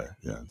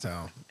 Yeah.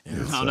 So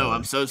Oh no,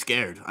 I'm so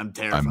scared. I'm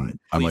terrified.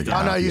 I'm like, oh no,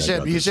 happy you I should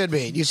got you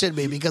this. should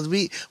be because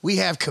we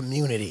have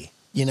community.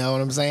 You know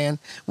what I'm saying?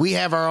 We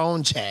have our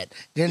own chat.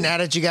 Then now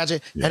that you got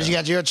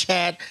your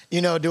chat,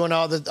 you know, doing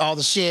all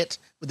the shit.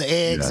 with the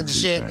eggs Yeah, and the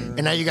shit, T-Pain.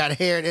 and now you got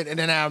hair, and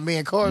then now me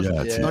and Corey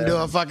gonna do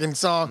a fucking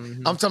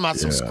song. I'm talking about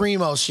some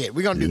screamo shit.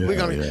 We're gonna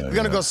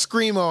go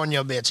screamo on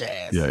your bitch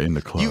ass. Yeah, in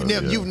the club.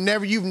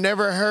 You've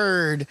never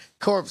heard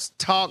Corpse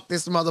talk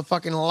this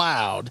motherfucking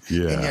loud.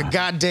 Yeah. And you're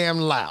goddamn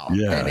loud.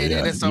 Yeah,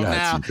 And so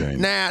T-Pain.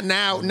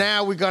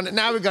 now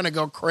we're gonna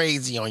go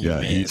crazy on you,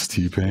 Yeah, man. he's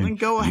T-Pain.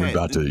 Go ahead.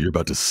 You're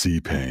about to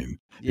see pain.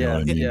 You know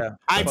what I mean?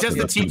 I'm just a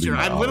That's gonna be teacher.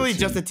 my I'm literally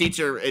auto-tune. just a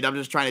teacher, and I'm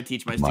just trying to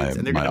teach my students.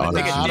 And they're my gonna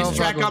take a auto-tune diss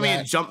track name. on me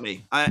and jump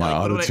me. My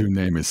auto-tune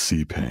name is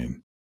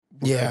C-Pain.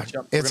 Yeah,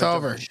 it's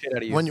over.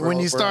 When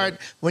you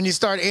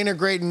start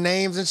integrating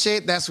names and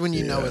shit, that's when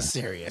you know it's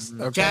serious.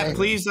 Okay. Chat,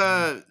 please,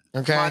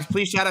 Okay.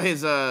 please shout out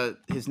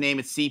his name.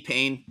 It's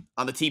C-Pain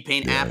on the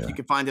T-Pain app. You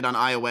can find it on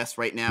iOS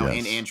right now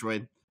and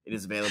Android. It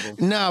is available.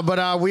 No,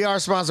 but we are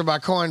sponsored by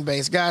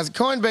Coinbase, guys.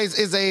 Coinbase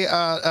is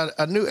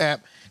a new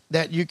app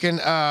that you can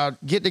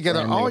get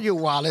together all your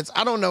wallets.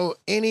 I don't know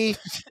any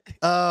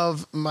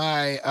of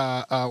my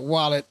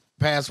wallet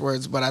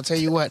passwords, but I tell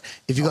you what,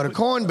 if you go to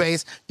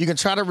Coinbase, you can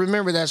try to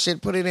remember that shit,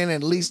 put it in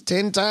at least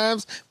 10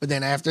 times, but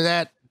then after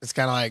that, it's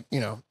kind of like,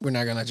 we're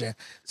not gonna let you.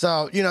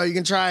 So, you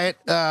can try it,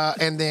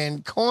 and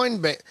then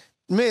Coinbase.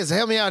 Miz,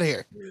 help me out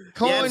here.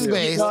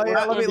 Coinbase. Let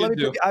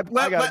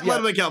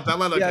me count.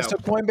 Yeah, so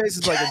Coinbase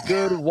is like a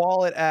good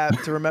wallet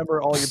app to remember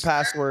all your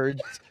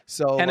passwords.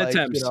 So 10 like,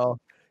 attempts.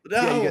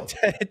 Yeah, you get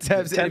 10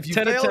 attempts. And if you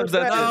 10 fail attempts,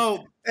 at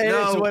that's it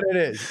is what it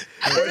is.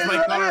 Where's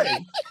my card?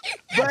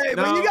 But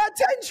you got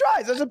 10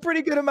 tries. That's a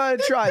pretty good amount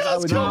of tries. I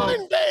would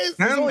Coinbase.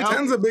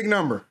 10's a big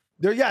number.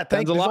 There's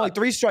only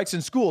 3 strikes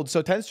in school,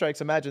 so 10 strikes.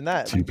 Imagine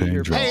that.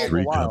 T-Pain drank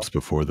 3 cups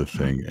before the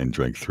thing and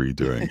drank 3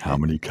 during. How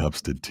many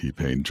cups did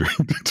T-Pain drink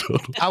in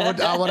total?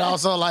 I would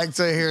also like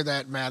to hear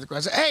that math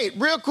question. Hey,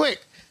 real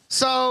quick.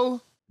 So,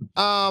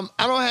 I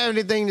don't have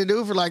anything to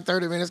do for like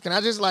 30 minutes. Can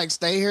I just like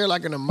stay here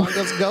like an Among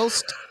Us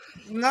ghost?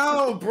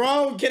 No,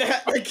 bro, get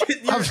out!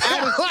 You're out of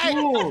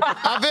school.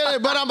 I feel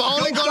it, but I'm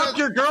only Go gonna fuck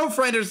your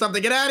girlfriend or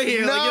something. Get out of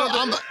here.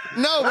 No,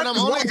 but I'm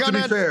only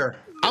gonna. To be fair.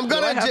 I'm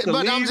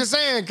just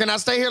saying, can I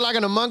stay here like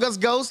an Among Us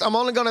ghost? I'm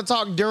only gonna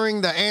talk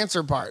during the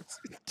answer parts.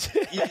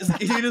 That's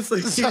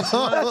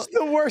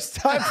the worst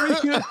time for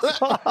you to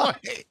talk.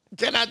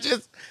 Can I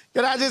just?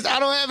 I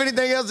don't have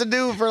anything else to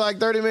do for like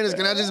 30 minutes.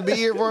 Can I just be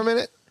here for a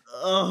minute?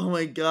 Oh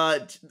my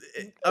god.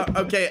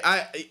 Okay,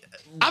 I'm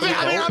not.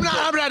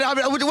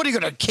 What are you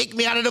gonna kick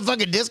me out of the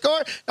fucking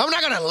Discord? I'm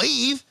not gonna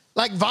leave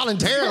like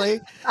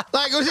voluntarily.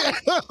 like,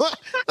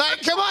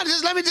 come on,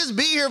 just let me just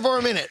be here for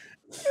a minute.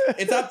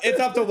 It's up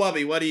to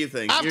Wubby. What do you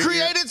think? I've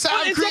created such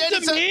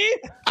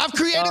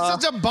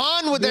a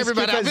bond with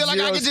everybody. I feel like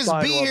I could just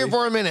be here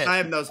for a minute. I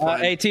have no spine.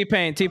 Hey,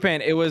 T-Pain,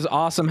 it was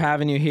awesome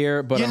having you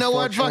here, but you know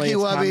what? Fuck you,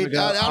 Wubby.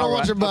 I don't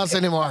want your bus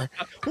anymore.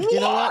 You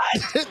know what?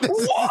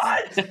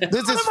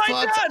 This is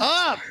fucked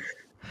up.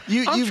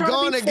 You've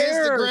gone against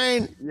the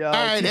grain. Yo, all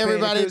right,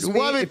 everybody.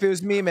 If it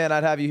was me, man,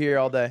 I'd have you here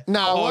all day.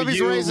 No, Wubby's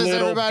racist,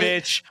 everybody.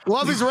 Bitch.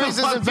 Wubby's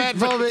racist and fat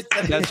phobic.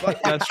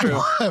 That's true.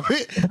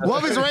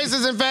 Wubby's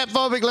racist and fat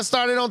phobic. Let's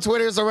start it on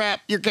Twitter. It's a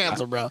wrap. You're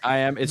canceled, bro. I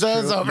am. It's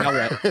true. Now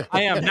what?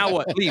 I am. Now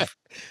what? Leave.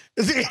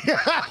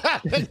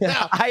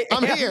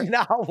 I'm here.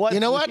 Now what? You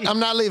know what? I'm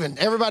not leaving.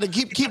 Everybody,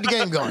 keep the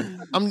game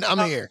going. I'm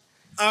here.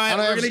 All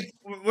right,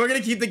 we're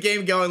gonna keep the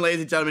game going,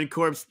 ladies and gentlemen.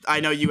 Corpse, I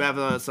know you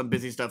have some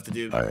busy stuff to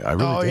do. I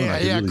really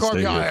don't.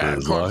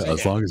 Corpse,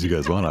 as long as you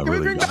guys want, I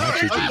really.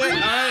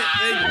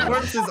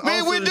 Corpse is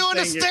Man, we're doing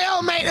a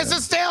stalemate. It's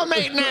a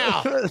stalemate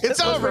now.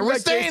 It's over. We're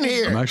staying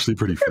here. I'm actually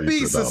pretty free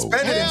Be for about.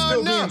 suspended and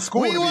still be in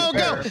school. We won't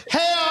go.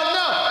 Hell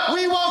no.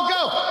 We won't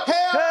go.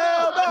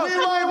 Hell no. We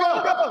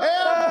won't go.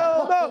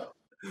 Hell no.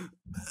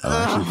 I'm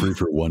actually free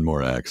for one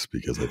more X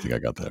because I think I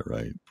got that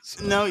right.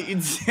 So. No, you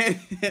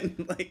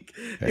didn't. Like,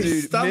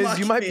 dude, Miz,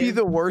 you might be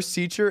the worst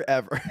teacher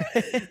ever.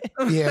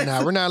 Yeah,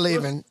 no, we're not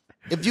leaving.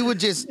 If you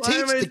would just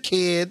teach the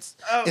kids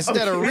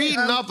instead of reading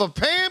off a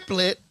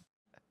pamphlet,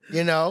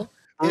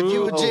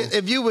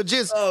 if you would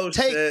just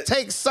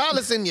take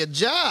solace in your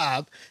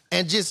job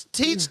and just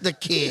teach the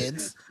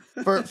kids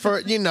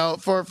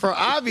for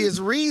obvious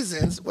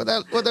reasons. What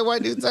that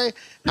white dude say?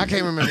 I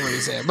can't remember what he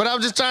said. But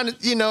I'm just trying to,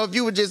 if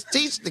you would just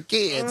teach the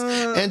kids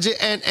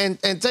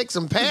and take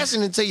some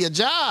passion into your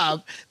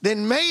job,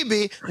 then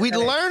maybe we'd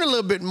learn a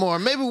little bit more.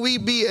 Maybe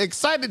we'd be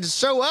excited to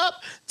show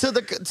up for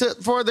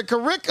the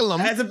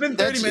curriculum. Has it been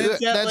 30 minutes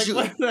yet?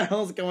 What the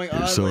hell's going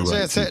on?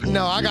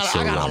 No, I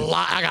got a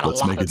lot.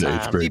 Let's make it to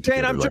 8th grade.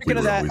 T-Pain, I'm drinking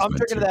to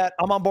that.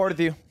 I'm on board with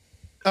you.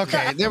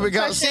 Okay, there we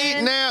go. See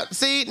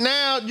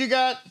now you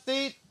got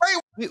we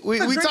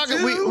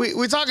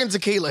talking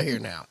tequila here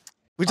now.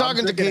 We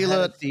talking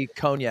tequila. The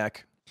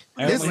cognac.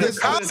 This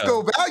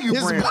Costco value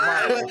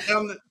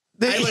brand.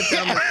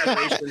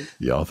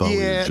 Y'all thought we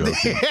were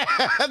joking.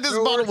 This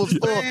bottle was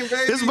full.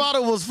 This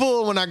bottle was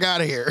full when I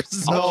got here.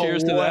 So I'll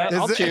cheers to that.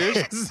 I'll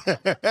cheers.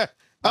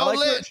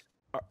 Lit.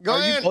 Go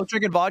ahead. You both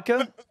drinking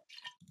vodka?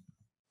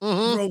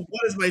 Mm-hmm. Bro,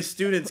 what is my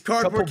students?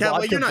 Cardboard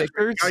Cowboy, you're not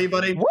drinking, are you,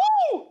 buddy? Woo!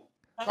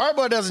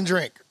 Cardboard doesn't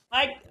drink.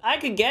 I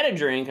could get a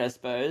drink, I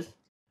suppose.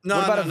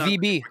 What about a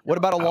VB? What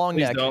about a long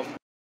neck? Don't.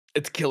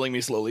 It's killing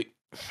me slowly.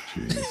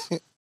 Jeez.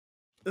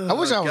 I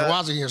wish I was God.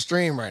 watching your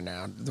stream right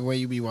now, the way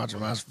you be watching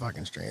my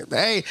fucking stream.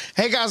 Hey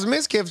guys,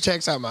 mizkif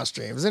checks out my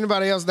stream. Is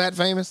anybody else that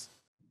famous?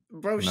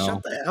 Bro,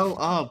 shut the hell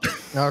up.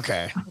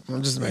 Okay,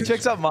 I'm just making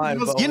Checks out mine.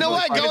 but You know only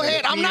what? five Go minutes.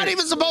 ahead. I'm not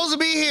even supposed to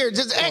be here.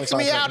 Just X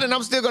me out, and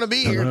I'm still gonna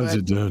be here. No,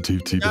 but-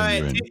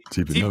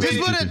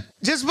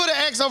 Just put an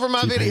X over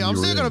my video. I'm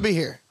still gonna be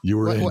here. You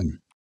were What- in. what?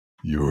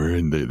 You were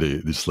in. They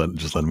just let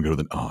him go.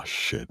 Then oh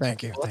shit.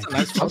 Thank you.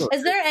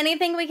 Is there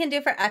anything we can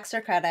do for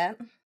extra credit?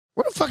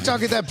 Where the fuck y'all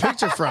get that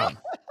picture from?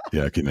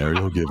 Yeah, can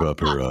Ariel give up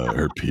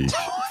her peak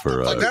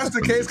for? If that's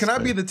the case, can I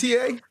be the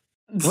TA?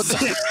 What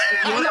the,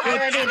 I'm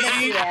already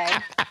the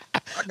TA.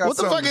 what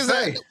the fuck is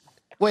that?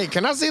 Wait,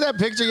 can I see that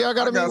picture y'all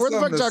got of me? Where the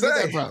fuck y'all get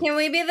that from? Can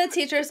we be the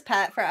teacher's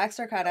pet for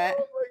extra credit?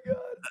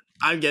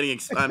 I'm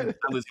losing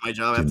my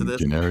job after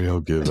this. Can Ariel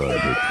give her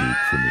peak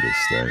for me to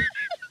stay?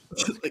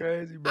 That's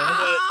crazy, bro.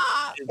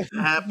 It's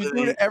You're happening.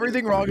 doing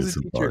everything wrong as a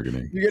Some teacher.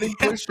 bargaining. You're getting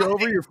pushed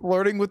over. You're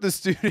flirting with the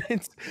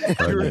students.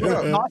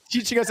 You're not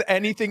teaching us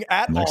anything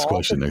at Next all.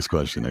 question. Next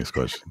question.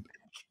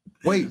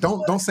 Wait,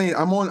 don't say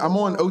I'm on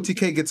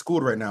OTK Get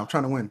Schooled right now. I'm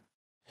trying to win.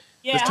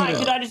 Yeah, hi,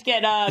 could I just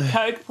get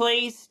Coke,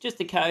 please? Just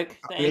a Coke.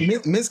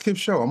 Thanks. Mizkif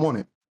show. I'm on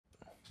it.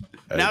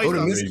 Now Go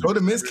to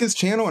Mizkif's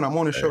channel and I'm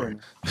on his show right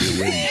now.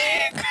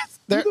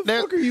 Who the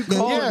fuck are you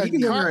calling? Yeah, he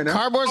can hear me right now.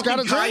 Cardboard's got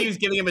a drink. Caillou's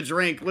giving him a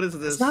drink. What is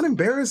this? It's not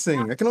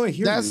embarrassing. I can only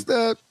hear That's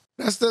you.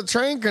 the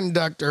train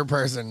conductor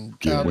person.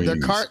 Get The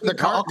wings. cart. The I'll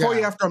cart. call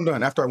you guy. after I'm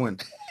done. After I win.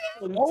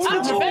 I'm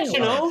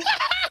professional.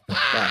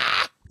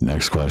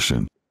 Next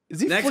question. Is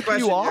he Next flicking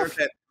question. you off?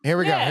 Eric. Here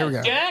we go. Yeah, Here we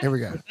go. Jack. Here we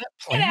go.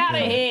 Get out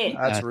of here.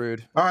 That's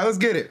rude. All right, let's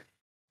get it.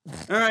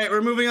 All right,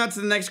 we're moving on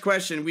to the next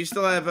question. We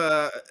still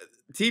have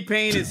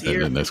T-Pain is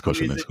here. Next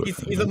question.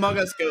 He's Among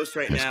Us ghost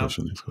right Next now.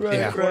 question. Right,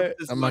 Yeah. right.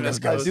 Among Us I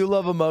Ghost. do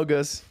love Among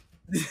Us.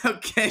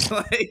 Okay,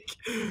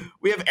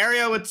 we have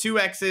Ariel with 2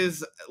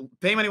 X's,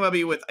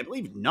 PayMoneyWubby with I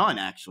believe none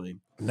actually.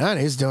 None.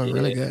 He's doing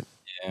really good.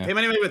 Yeah.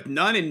 PayMoneyWubby with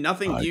none and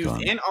nothing Icon.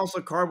 used, and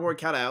also Cardboard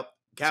This guy's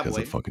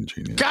Cowboy. a fucking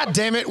genius. God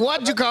damn it!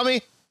 What'd you call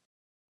me?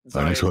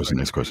 Sorry. Next question.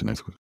 Next question.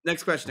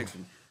 Next question.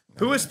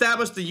 Who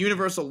established the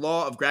universal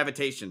law of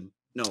gravitation?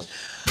 No.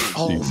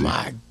 Oh Easy.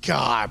 my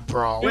god,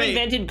 bro! Who Wait.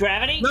 invented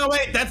gravity? No,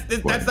 wait. That's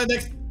the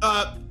next.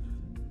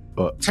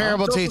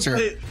 Terrible teacher.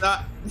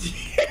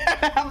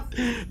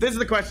 This is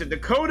the question. The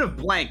code of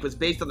blank was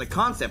based on the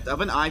concept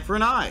of an eye for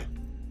an eye.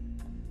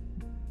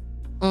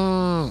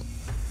 Come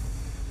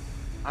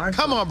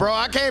on, bro.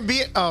 I can't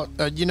be. Oh,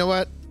 you know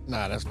what?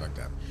 Nah, that's fucked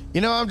up. You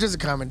know, I'm just a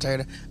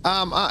commentator.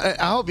 I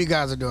hope you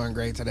guys are doing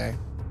great today.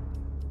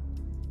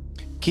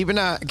 Keep an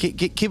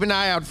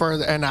eye out for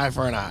an eye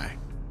for an eye.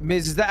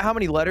 Miz, is that how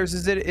many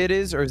letters it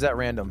is, or is that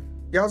random?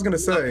 Yeah, I was gonna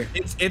say.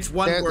 It's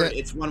one word.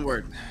 It's one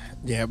word.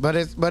 Yeah, but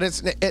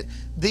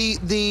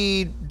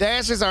the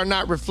dashes are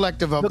not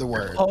reflective of the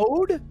word.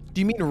 Code?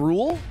 Do you mean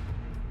rule?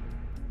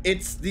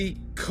 It's the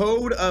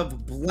code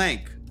of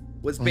blank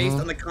was based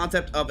on the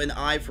concept of an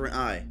eye for an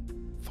eye.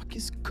 Fuck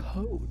is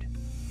code?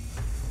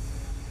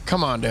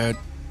 Come on, dude.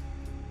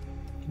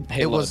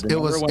 Hey, It look, was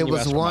remember when you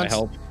once. asked for my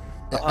help?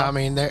 I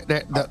mean,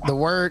 the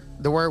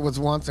word was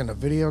once in a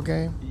video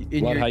game.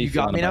 What, how you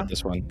got feeling me about now?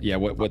 this one? Yeah.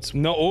 What's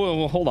no?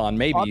 Oh, hold on.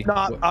 Maybe.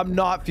 I'm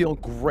not feeling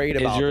great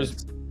Is about yours?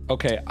 this.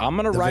 Okay, I'm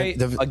gonna write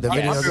the a video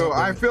guess. game-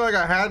 I feel like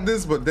I had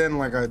this, but then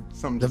like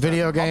The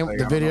video game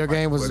was I'm the going to video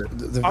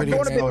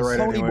be game.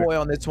 Pony Boy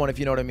on this one, if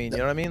you know what I mean. You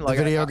know what I mean? Like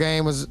The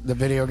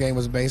video game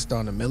was based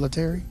on the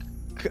military.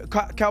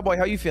 Cowboy,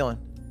 how you feeling?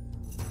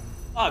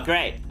 Oh,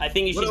 great. I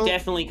think you should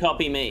definitely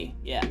copy me.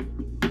 Yeah.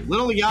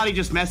 Little Yachty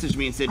just messaged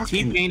me and said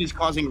T-Pain is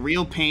causing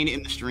real pain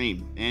in the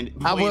stream. And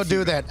I will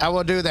do that. I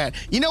will do that.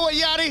 You know what,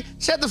 Yachty?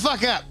 Shut the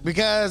fuck up,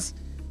 because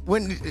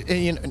when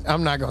you know,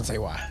 I'm not gonna say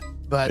why,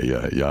 but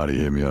Yeah, Yachty,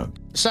 hit me up.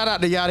 shout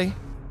out to Yachty.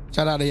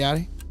 Shout out to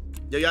Yachty.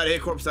 Yo, Yachty,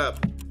 hit corpse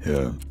up.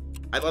 Yeah.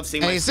 I love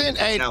seeing Hey,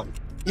 my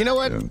you know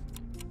what? Yeah.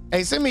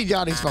 Hey, send me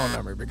Yachty's phone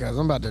number because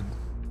I'm about to. You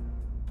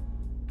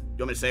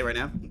want me to say it right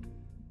now?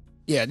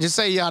 Yeah, just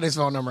say Yachty's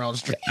phone number on the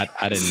stream.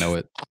 I didn't know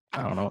it.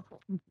 I don't know.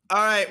 All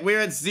right, we're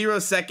at 0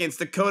 seconds.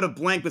 The code of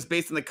blank was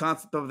based on the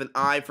concept of an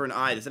eye for an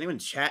eye. Does anyone in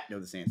chat know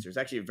this answer? It's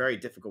actually a very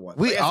difficult one.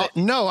 We all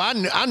no,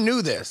 I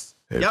knew this.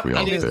 Yep, we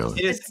all it failed.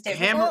 is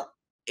Hammer.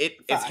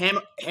 It's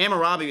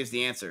Hammurabi is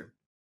the answer.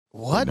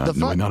 What the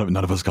fuck?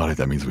 None of us got it.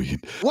 That means we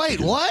can. Wait,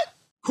 what?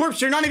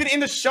 Corpse, you're not even in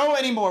the show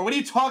anymore. What are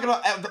you talking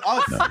about?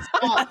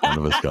 None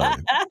of us got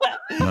it.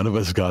 None of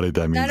us got it.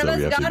 That means None of that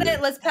we us have got to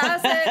it. Let's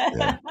pass it.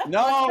 Yeah.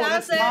 No,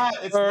 Let's that's pass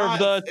not. It's For not.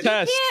 the You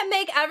test. can't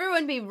make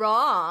everyone be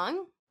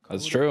wrong.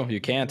 That's true. You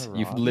can't.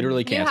 You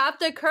literally You can't. have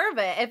to curve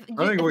it.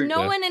 If we-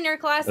 no yeah. one in your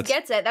class That's-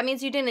 gets it, that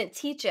means you didn't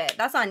teach it.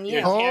 That's on you.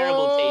 You're a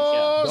terrible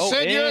Oh, Go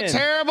shit, you're a in.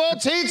 terrible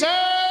teacher.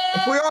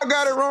 If we all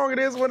got it wrong, it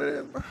is what it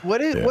is.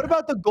 What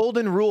about the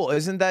golden rule?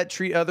 Isn't that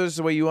treat others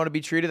the way you want to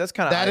be treated? That's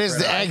kind of That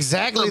is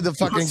exactly the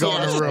fucking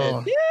golden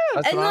rule. Yeah,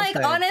 that's And what I'm like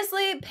saying.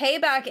 honestly,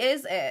 payback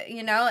is it.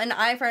 You know, an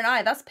eye for an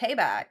eye. That's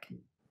payback.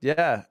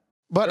 Yeah.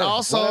 But Sure,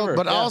 also,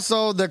 whatever, yeah.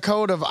 also the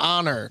code of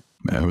honor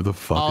Man, who the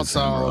fuck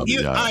Also,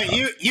 is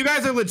Hammurabi? You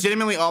guys are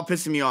legitimately all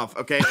pissing me off.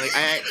 Okay,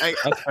 like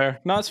That's fair.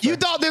 No, it's fair. You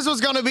thought this was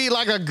gonna be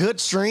like a good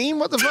stream?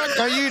 What the fuck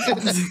are you?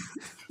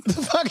 The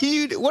fuck are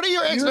you? What are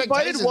your You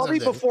invited expectations? Wubby of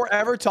this? before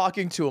ever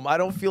talking to him. I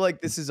don't feel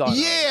like this is on.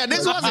 Yeah,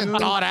 this wasn't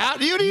thought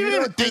out. You didn't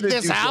even think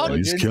this out.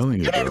 He's killing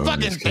You it, didn't bro.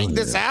 fucking He's think killing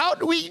this it. out.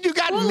 You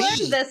got Who me.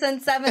 learned this in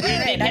 7th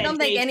grade? I don't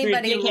think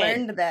anybody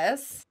learned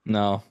this.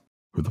 No.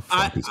 Who the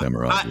fuck is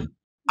Hammurabi?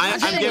 I'm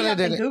gonna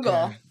did it.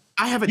 Google.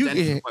 I have a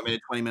dentist appointment in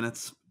 20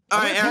 minutes. All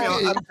right, Ariel.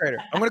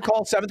 I'm going to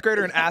call 7th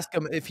grader and ask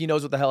him if he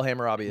knows what the hell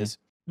Hammurabi is.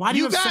 Why do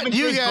you have seventh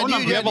grade phone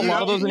numbers? You have a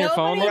lot of those in your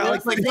phone. Yeah,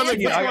 Like, like,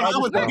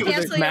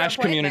 the Smash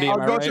community. Am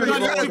I Go right? to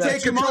the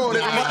take control of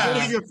this.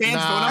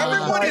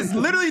 Everyone is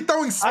literally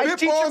throwing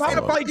spitballs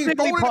and fucking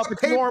throwing up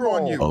paper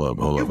on you. Hold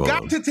up. You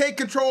got to take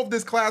control of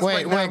this class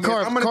right now. Wait,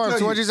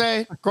 Corpse, what'd you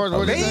say? Corpse,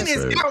 what'd you Bane say?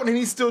 is out and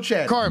he's still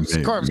chatting. Corpse,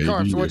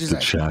 what'd you say?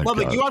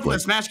 Ludwig, you are from the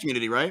Smash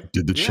community, right?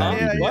 Did the chat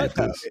get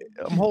this?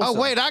 Oh,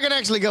 wait, I can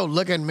actually go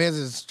look at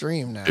Miz's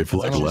stream now. If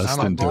like less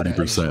than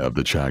 30% of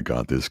the chat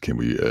got this, can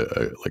we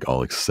like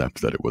all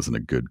accept that it wasn't a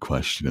good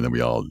question, and then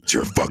we all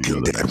you're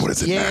fucking dead. What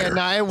does it matter? Yeah,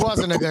 no, it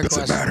wasn't a good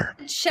question.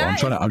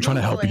 Well, I'm trying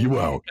to help you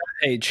out.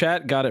 Hey,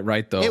 chat got it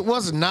right though. It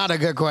was not a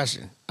good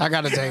question. I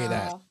got to tell you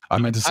that. I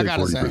meant to say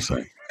gotta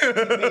 40%.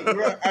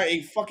 You're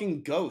a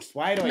fucking ghost.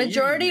 Why do I?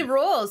 Majority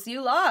rules.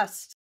 You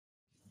lost.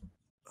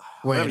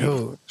 Wait,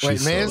 who? Wait,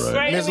 She's so Miz?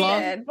 right. Miz Law?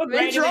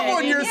 Teacher, I'm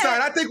on your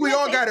side. I think we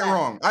all got it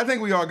wrong. Okay,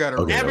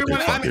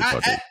 Everyone, fuck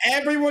it.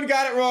 everyone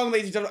got it wrong,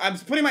 ladies and gentlemen. I'm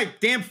just putting my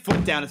damn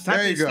foot down. It's time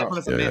There to you step go. on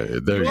this Yeah,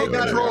 event. there you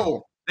go.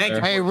 Control. Thank you.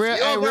 Hey, real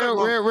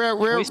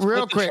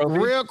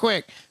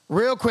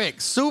quick.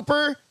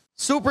 Super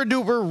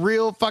duper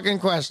real fucking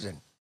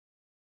question.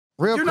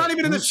 Real You're quick. not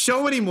even in the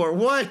show anymore.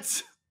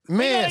 What? We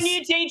got a Miss,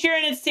 new teacher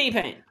and it's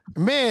T-Pain.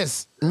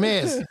 Miss,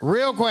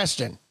 real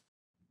question.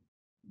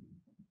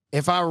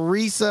 If I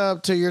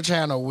resub to your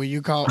channel, will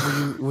you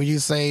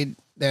say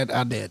that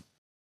I did?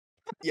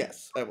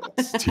 Yes, I will.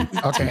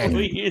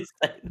 Okay.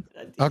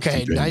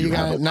 Okay, now you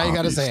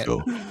gotta say it.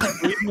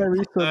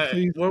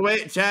 We're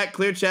waiting. Chat,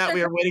 clear chat.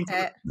 We are waiting.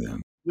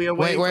 We are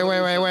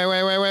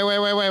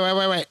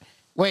waiting.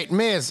 Wait,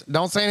 Miss,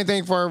 don't say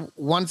anything for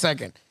 1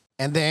 second.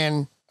 And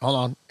then hold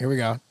on. Here we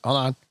go. Hold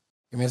on.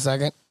 Give me a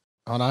second.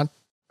 Hold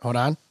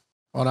on.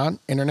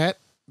 Internet,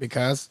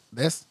 because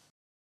this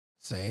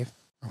save.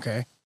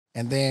 Okay.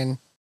 And then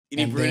You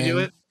need Brew to do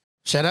it?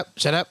 Shut up.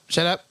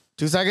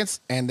 2 seconds.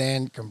 And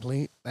then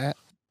complete that.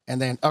 And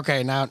then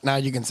okay, now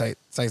you can say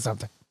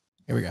something.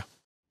 Here we go.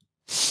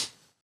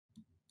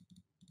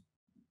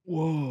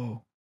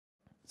 Whoa.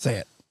 Say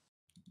it.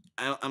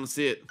 I'm gonna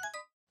see it.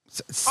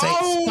 Say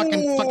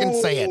fucking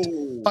say it.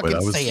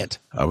 Fucking say it.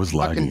 I was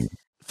lagging.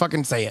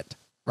 Fucking say it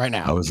right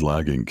now. I was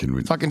lagging. Can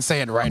we fucking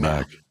say it right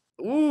now?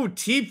 Ooh,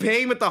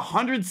 T-Pain with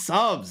 100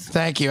 subs.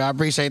 Thank you. I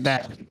appreciate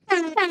that.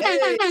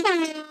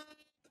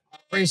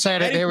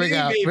 Appreciate it. Here we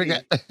go.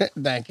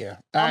 Thank you.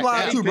 I'm All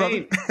live too,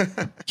 brother.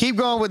 Keep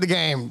going with the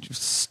game, you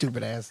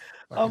stupid ass.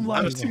 I'm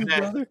live too,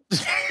 brother.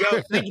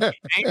 Yo, thank you,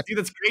 T-Pain. Dude,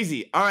 that's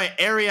crazy. All right,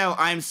 Ariel,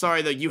 I'm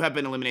sorry that you have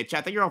been eliminated.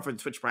 Chat, thank you all for the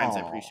Twitch Primes.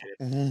 I appreciate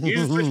it.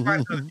 Use Twitch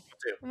Primes for other people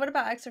too. What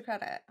about extra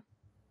credit?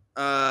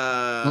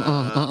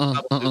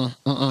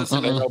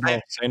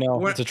 Listen, Say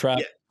no. It's a trap.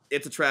 Yeah,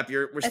 it's a trap.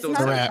 We're still It's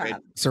a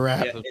wrap. It's a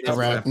wrap. Yeah, it It's a is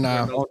wrap.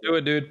 No. Don't do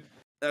it, dude.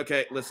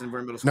 Okay, listen, we're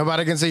in middle school.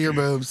 Nobody can see your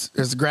boobs.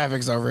 There's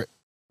graphics over it.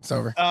 It's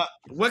over.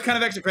 What kind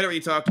of extra credit are you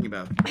talking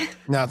about?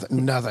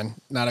 Nothing.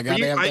 Not a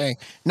goddamn thing.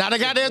 Not a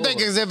goddamn thing.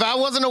 Because if I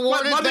wasn't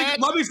awarded that,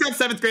 Ludwig's got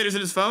 7th graders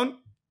in his phone.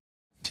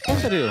 Of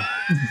course I do.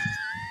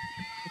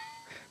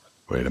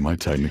 Wait, am I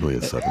technically a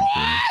 7th grader?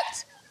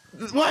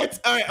 What?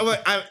 All right, look,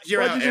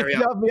 you're Why'd out, you just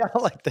Ariel. shove me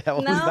out like that?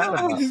 What was that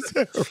about? Is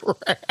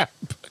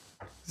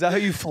that how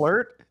you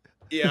flirt?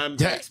 Yeah, I'm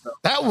that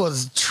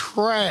was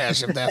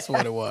trash. If that's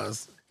what it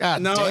was.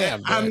 God no,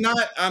 damn. I'm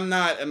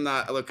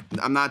not. Look,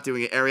 I'm not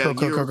doing it, Ariel.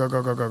 Go.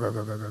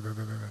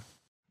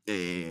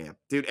 Yeah.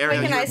 Dude, Wait,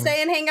 Ariel. can I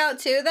stay and hang out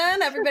too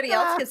then? Everybody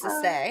else gets to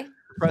stay.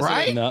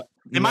 Right? No.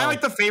 Am I like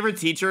the favorite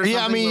teacher? Or Yeah,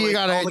 I something? mean, you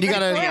gotta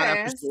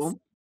Yes.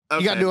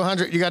 you gotta do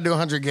 100. You gotta do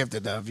 100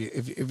 gifted though.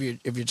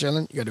 If you're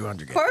chilling, you gotta do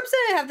 100 gifted. Corpse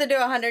didn't have to do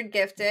 100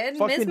 gifted.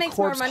 Fucking Miz makes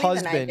more Corpse money than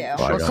I husband. do.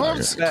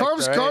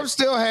 Well, Corpse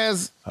still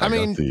has. I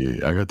mean,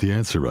 I got the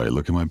answer right.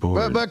 Look at my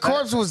board. but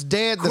Corpse was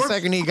dead the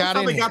second he got in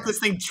Probably here. got this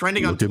thing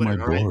trending on Look at Twitter.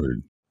 my all right?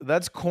 board.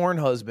 That's corn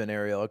husband,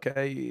 Ariel.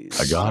 Okay.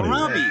 I got it.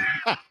 Robbie.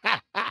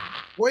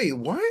 Wait,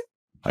 what?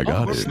 I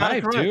got it.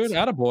 Snipe, dude.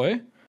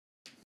 Attaboy.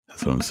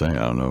 That's what I'm saying.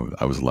 I don't know.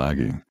 I was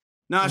lagging.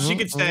 No, she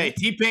could stay.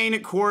 T-Pain,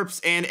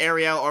 Corpse, and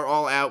Ariel are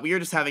all out. We are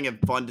just having a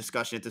fun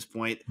discussion at this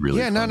point. Really?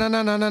 Yeah, fun.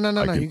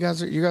 no. You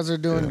guys are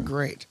doing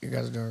great. You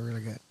guys are doing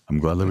really good. I'm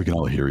glad that we can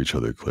all hear each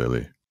other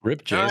clearly.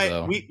 Rip Jay, All right,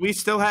 though. we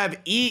still have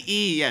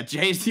EE. Yeah,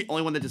 Jay's the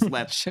only one that just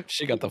left.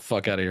 She got the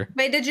fuck out of here.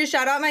 Wait, did you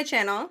shout out my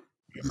channel?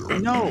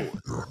 No,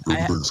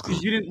 because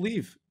you didn't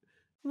leave.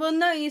 Well,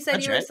 no, you said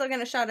That's you were right. still going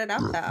to shout it out,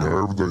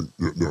 though. Everything.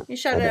 Yeah. You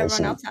shouted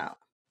everyone else out.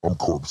 I'm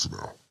Corpse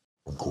now.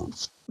 I'm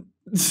Corpse.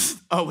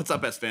 Oh, what's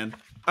up, S-Fan?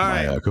 All Am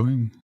I right.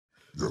 echoing?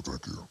 Yeah,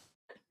 thank you.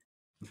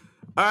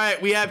 All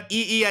right, we have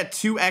EE at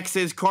 2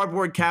 X's,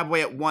 Cardboard Cowboy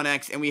at 1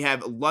 X, and we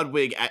have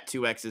Ludwig at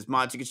 2 X's.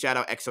 Mods, you can shout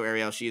out Exo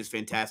Ariel. She is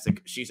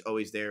fantastic. She's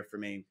always there for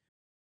me,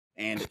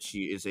 and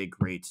she is a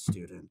great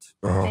student.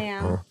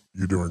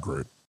 You're doing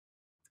great.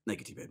 Thank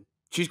you, T-Babe.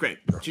 She's great.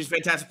 She's a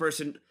fantastic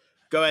person.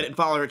 Go ahead and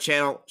follow her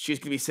channel. She's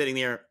going to be sitting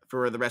there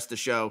for the rest of the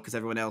show because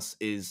everyone else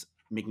is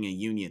making a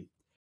union.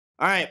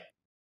 All right.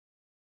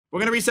 We're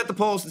going to reset the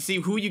polls to see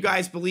who you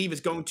guys believe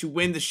is going to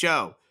win the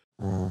show.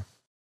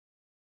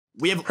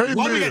 We have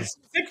Ludwig at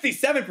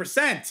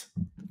 67%.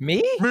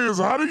 Me? Miz,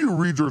 how do you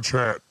read your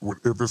chat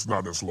if it's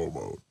not in slow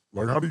mode?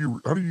 Like, how do you?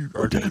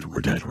 We're dead.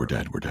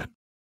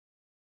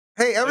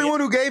 Hey, everyone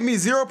who gave me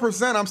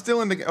 0%, I'm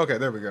still in the. Okay,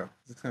 there we go.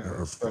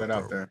 Put it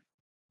out there.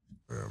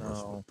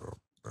 Damn.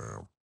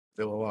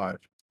 Still alive.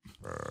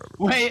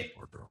 Wait.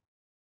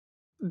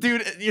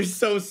 Dude, you're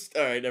so...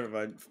 All right, never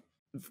mind.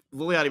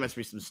 Liliati must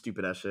be some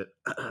stupid ass shit.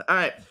 All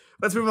right,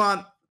 let's move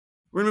on.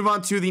 We're going to move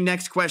on to the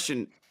next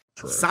question.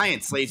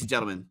 Science, ladies and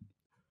gentlemen.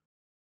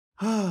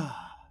 How's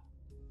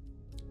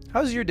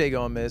your day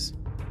going, Miz?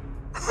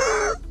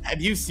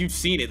 You've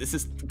seen it. This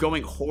is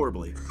going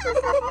horribly.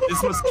 This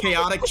is the most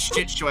chaotic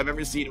shit show I've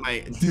ever seen in my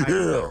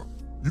entire life.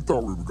 You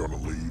thought we were going to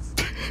leave.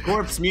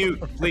 Corpse, mute,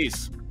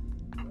 please.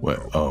 What?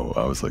 Oh,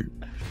 I was like...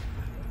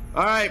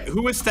 All right,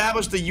 who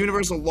established the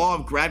universal law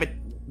of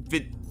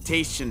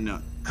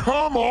gravitation?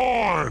 Come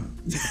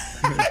on!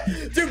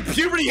 Dude,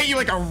 puberty hit you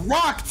like a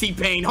rock,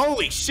 T-Pain.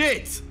 Holy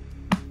shit!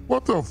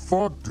 What the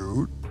fuck,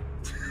 dude?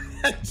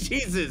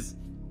 Jesus.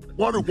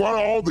 Why do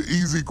all the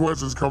easy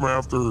questions come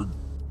after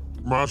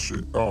my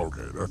shit? Oh,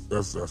 okay,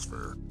 that's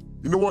fair.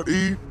 You know what,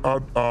 E? I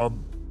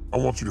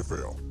want you to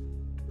fail.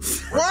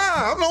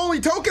 Wow, I'm the only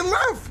token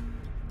left.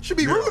 Should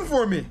be rooting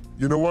for me.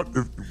 You know what?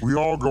 If we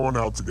all going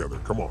out together.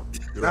 Come on.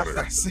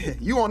 That's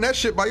it. You on that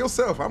shit by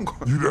yourself. I'm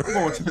going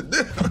to the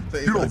different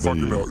thing. You don't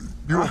fucking know.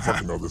 You don't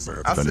fucking know this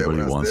answer. If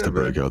anybody wants to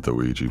break out the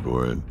Ouija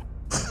board,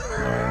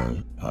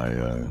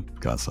 I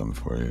got something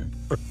for you.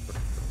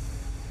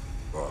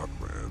 Fuck,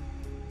 man.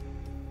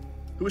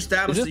 Who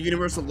established the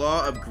universal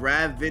law of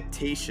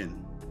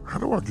gravitation? How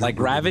do I get like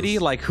gravity?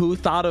 Like who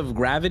thought of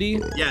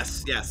gravity?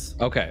 Yes, yes.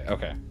 Okay.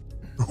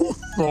 Who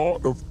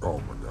thought of? Oh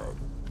my god.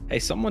 Hey,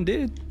 someone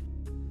did.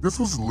 This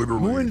was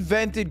literally. Who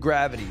invented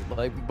gravity?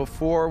 Like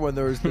before, when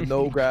there was the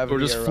no gravity.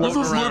 We're just era. This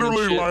was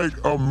literally like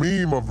a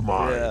meme of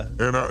mine,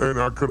 and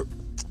I could.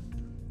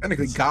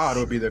 Technically, God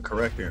would be the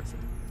correct answer.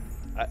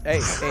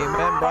 Hey,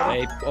 amen, brother.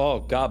 Hey,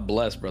 oh, God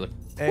bless, brother.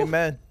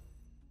 Amen.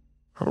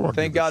 How do I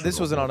Thank God this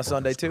wasn't on a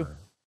Sunday too.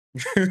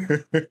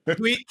 Can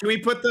we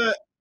put the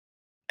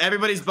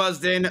everybody's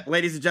buzzed in,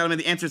 ladies and gentlemen?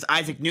 The answer is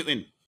Isaac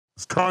Newton.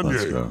 It's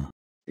Kanye.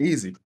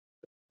 Easy.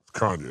 It's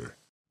Kanye.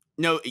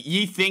 No,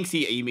 he thinks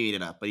he made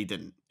it up, but he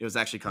didn't. It was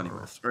actually Kanye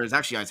West, or it was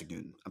actually Isaac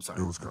Newton. I'm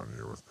sorry. It was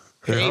Kanye West.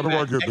 Hey, how do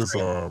I get this?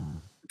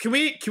 Can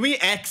we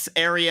X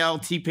Ariel,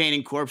 T-Pain,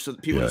 and Corpse so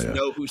that people just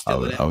know who's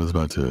still in it? I was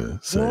about to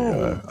say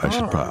I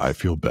should. I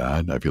feel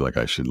bad. I feel like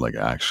I should like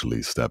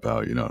actually step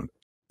out. You know.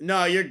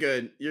 No, you're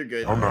good. You're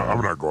good. I'm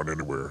not going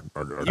anywhere.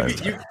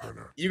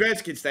 You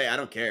guys can stay. I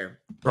don't care.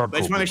 But I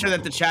just want to make sure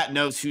that the chat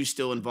knows who's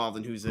still involved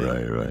and who's in.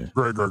 Right.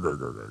 Great.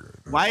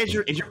 Why is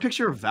your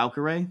picture of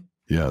Valkyrie?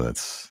 Yeah,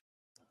 that's.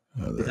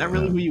 Is that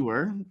really who you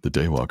were? The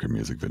Daywalker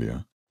music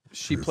video.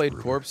 She played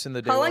Corpse in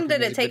the. How long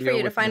did it take for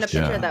you to find a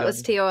picture that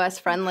was TOS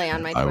friendly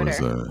on my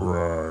Twitter?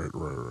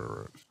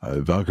 Right.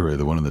 Valkyrie,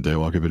 the one in the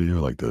Daywalker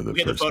video, like the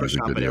first music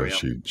video.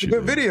 She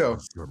good video.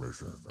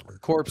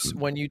 Corpse,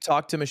 when you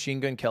talked to Machine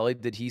Gun Kelly,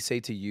 did he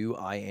say to you,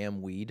 "I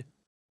am weed"?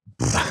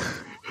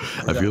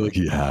 I feel like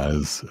he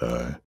has.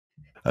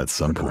 At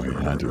some point, he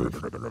had to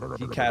have.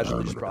 He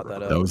casually just brought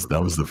that up.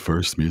 That was the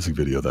first music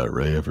video that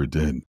Ray ever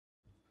did.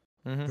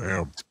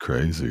 Damn, it's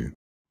crazy.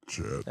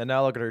 Shit. And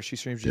now look at her; she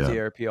streams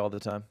GTRP all the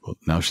time. Well,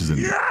 now she's in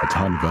a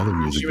ton of other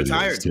music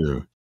videos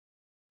too.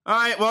 All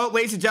right, well,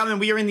 ladies and gentlemen,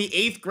 we are in the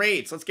 8th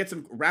grade. So let's get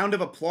some round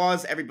of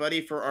applause,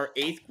 everybody, for our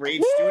 8th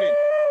grade student.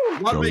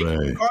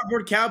 Ludwig,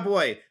 Cardboard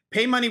Cowboy,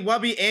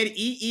 PayMoneyWubby, and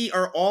EE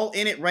are all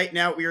in it right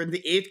now. We are in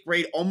the 8th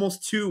grade,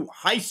 almost to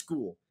high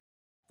school.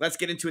 Let's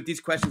get into it.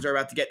 These questions are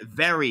about to get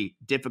very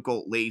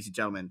difficult, ladies and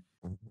gentlemen.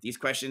 These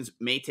questions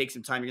may take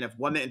some time. You're going to have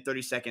 1 minute and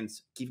 30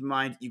 seconds. Keep in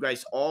mind, you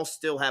guys all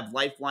still have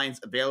lifelines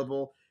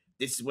available.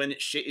 This is when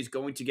shit is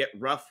going to get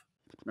rough.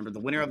 Remember, the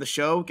winner of the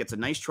show gets a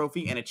nice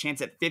trophy and a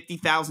chance at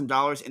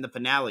 $50,000 in the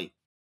finale.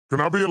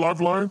 Can I be a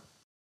lifeline?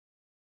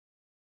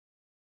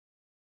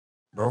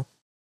 No?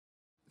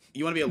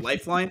 You want to be a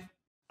lifeline?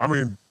 I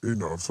mean, you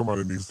know, if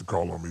somebody needs to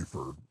call on me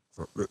for...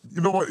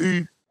 You know what,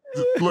 E?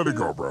 Just let it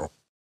go, bro.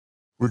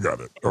 We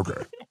got it.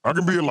 Okay. I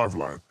can be a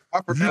lifeline.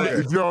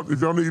 If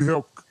y'all need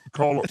help,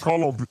 call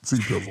on C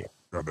Pizzle.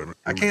 God damn it.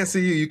 I can't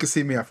see you. You can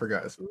see me. I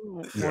forgot.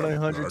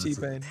 1-800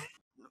 T-Pain.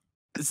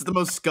 This is the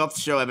most scuffed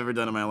show I've ever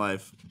done in my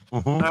life.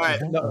 All right.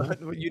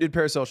 No, you did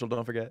Parasocial,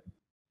 don't forget.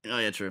 Oh,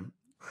 yeah, true.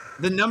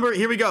 The number,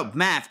 here we go.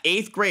 Math,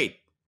 8th grade.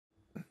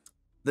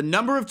 The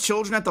number of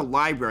children at the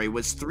library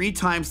was 3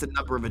 times the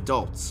number of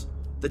adults.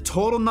 The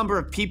total number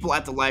of people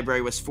at the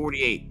library was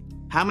 48.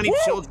 How many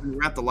children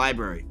were at the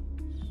library?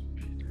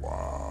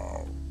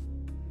 Wow.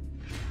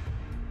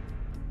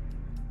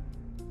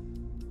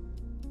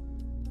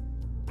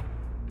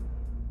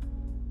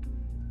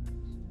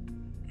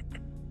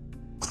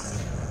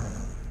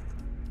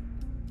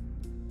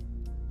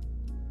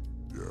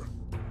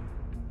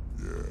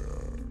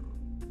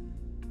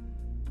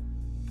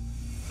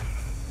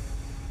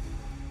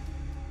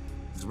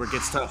 where it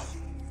gets tough.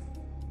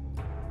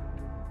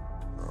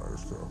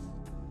 It's tough.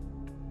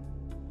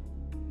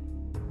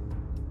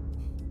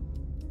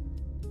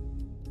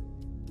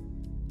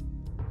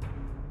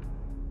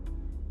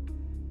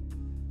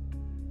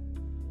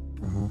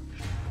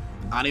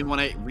 I don't even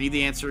want to read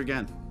the answer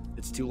again.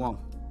 It's too long.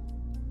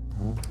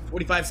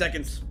 45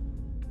 seconds.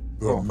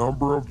 The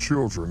number of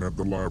children at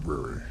the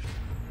library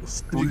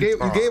was You 3 gave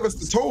times us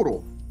the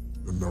total.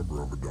 the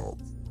number of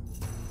adults.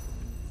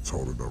 The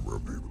total number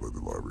of people at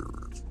the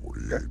library is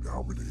 48.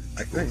 How many?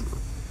 I think.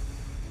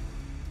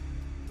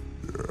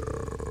 Yeah.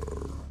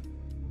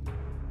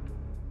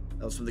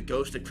 That was from the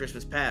Ghost of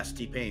Christmas Past,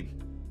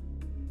 T-Pain.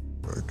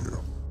 Thank you.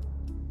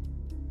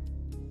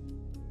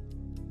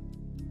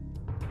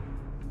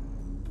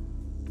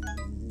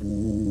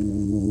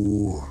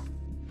 Ooh.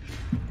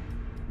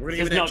 We're gonna This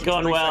give is it not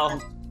going 20 well.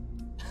 seconds.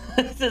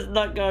 This is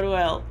not going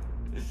well.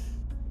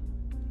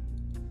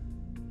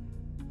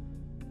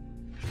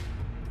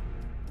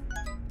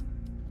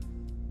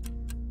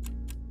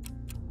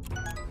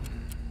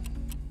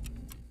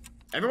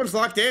 Everyone's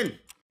locked in.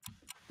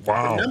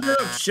 Wow. The number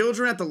of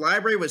children at the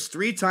library was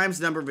 3 times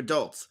the number of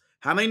adults.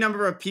 How many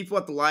number of people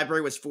at the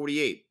library was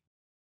 48?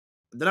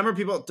 The total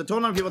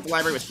number of people at the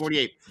library was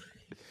 48.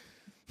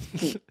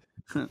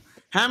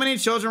 How many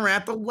children were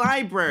at the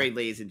library,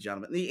 ladies and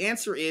gentlemen? The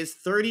answer is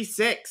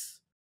 36.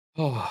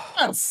 Oh,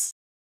 Yes.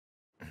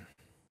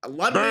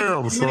 Ludwig,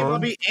 Damn, son.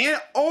 PayMoneyWubby,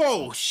 and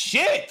oh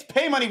shit,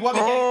 PayMoneyWubby.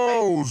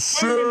 Oh,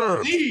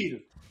 Wubby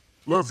shit.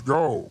 Let's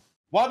go.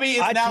 Wubby is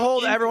I now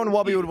told in everyone the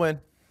Wubby lead. would win.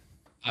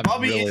 I'm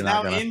Wubby really is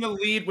not now gonna. in the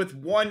lead with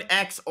 1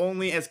 X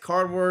only as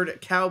Cardboard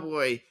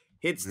Cowboy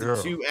hits the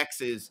Yeah. 2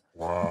 X's.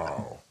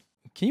 Wow.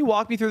 Can you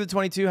walk me through the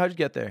 22? How'd you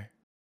get there?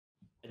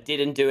 I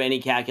didn't do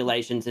any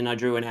calculations and I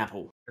drew an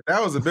apple.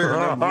 That was a bigger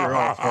number. We were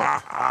off.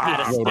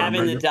 Had a stab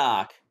in the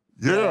dark.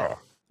 Yeah.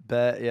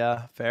 Bet,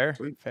 yeah, fair,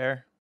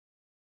 fair.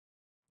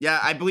 Yeah,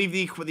 I believe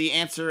the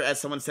answer, as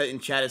someone said in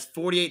chat, is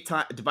 48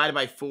 divided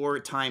by 4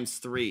 times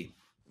 3.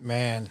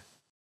 Man.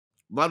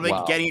 Ludwig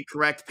Wow. getting it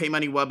correct,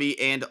 PayMoneyWubby,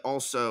 and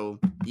also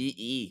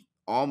EE.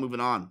 All moving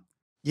on.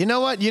 You know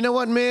what? You know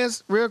what,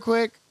 Miz? Real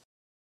quick.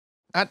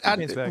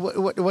 Means back.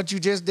 What you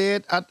just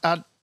did?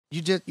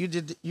 You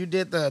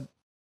did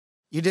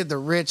the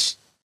rich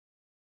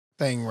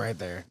thing right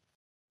there.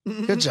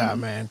 Good job,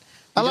 man.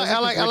 I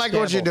like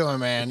what you're doing,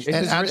 man. It's And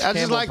his Rich I just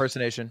Campbell like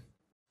impersonation.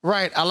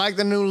 right. I like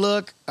the new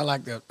look. I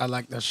like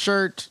the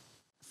shirt,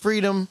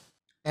 freedom,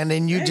 and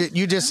then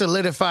you just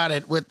solidified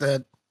it with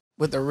the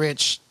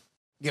rich.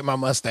 Get my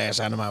mustache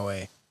out of my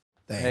way.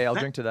 Thing. Hey, I'll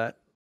drink to that.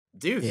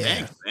 Dude, Yeah.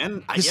 thanks,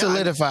 man. You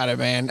solidified it,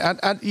 man.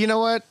 You know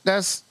what?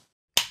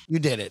 You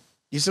did it.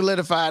 You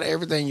solidified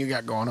everything you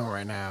got going on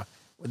right now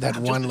with that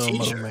I'm one just a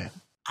little teacher. movement.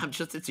 I'm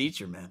just a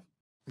teacher, man.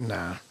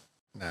 Nah.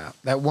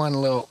 That one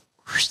little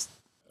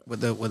with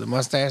the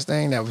mustache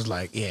thing, that was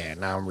like, yeah,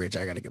 now I'm rich.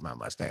 I got to get my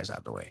mustache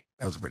out the way.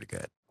 That was pretty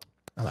good.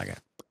 I like it.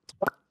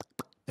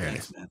 There it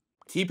is. Man.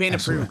 T-Pain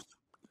Absolutely. approved.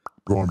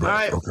 Going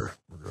back. All right.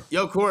 Okay.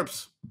 Yo,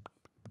 Corpse.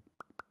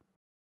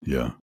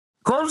 Yeah.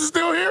 Corpse is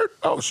still here?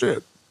 Oh,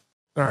 shit.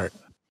 All right.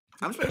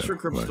 I'm just making sure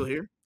Corpse is still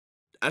here.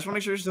 I just want to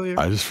make sure you're still here.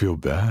 I just feel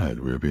bad.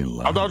 We were being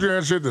loud. I thought you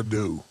had shit to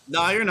do.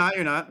 No, you're not.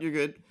 You're not. You're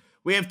good.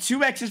 We have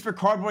 2 X's for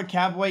Cardboard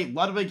Cowboy,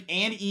 Ludwig,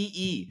 and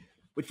EE,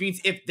 which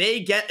means if they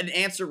get an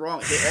answer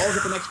wrong, if they all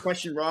get the next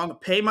question wrong,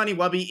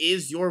 PayMoneyWubby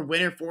is your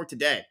winner for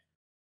today.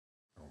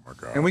 Oh, my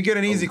God. And we get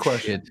an easy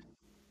question.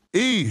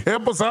 E,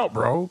 help us out,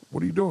 bro.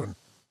 What are you doing?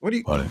 What do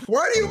you Why mean? I'm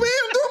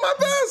doing my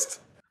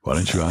best. Why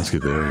didn't you ask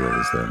if Ariel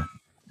was there?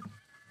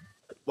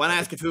 Want to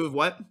ask if who of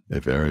what?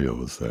 If Ariel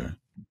was there.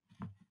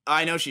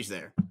 I know she's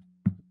there.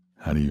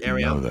 How do you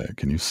Ariel. know that?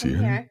 Can you see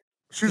her? Here.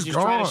 She's She's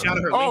trying gone. to shout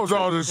at her Oh, link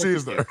so tree.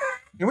 she's there.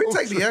 Can we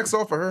take the X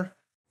off of her?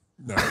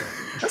 No.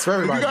 That's for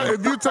everybody.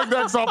 If you take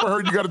that off of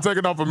her, you got to take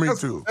it off of me,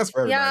 too. That's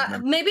for everybody. Yeah,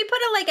 man. maybe put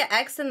it like an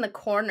X in the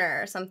corner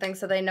or something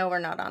so they know we're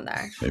not on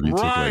there. Maybe you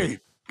Right. can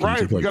you Right.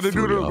 take, We like, got to do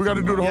 3 the off we got to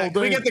of do the mine? whole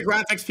Can we thing. get the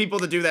graphics people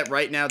to do that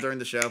right now during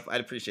the show?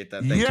 I'd appreciate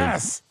that. Thank you.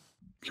 Yes.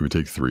 Can we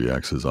take 3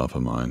 X's off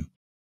of mine?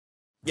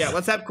 Yeah,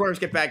 let's have Corpse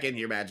get back in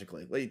here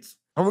magically. Let's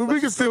I mean, we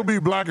can still be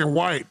black and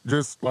white,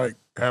 just like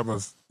have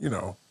us, have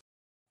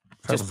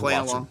just us play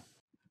watching. along.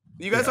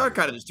 You guys Yeah. are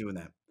kind of just doing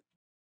that.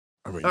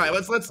 I mean, All right,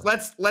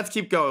 let's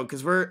keep going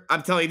because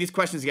I'm telling you, these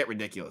questions get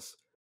ridiculous.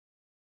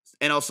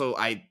 And also,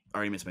 I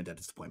already missed my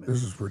dentist appointment.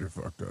 this is pretty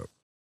fucked up.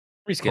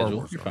 Reschedule.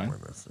 Cardboard's You're gonna fine.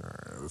 win this. All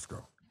right, let's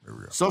go. Here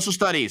we go. Social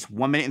studies,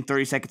 1 minute and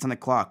 30 seconds on the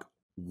clock.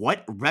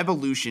 What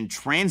revolution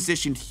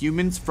transitioned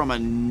humans from a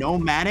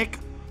nomadic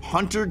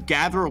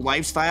hunter-gatherer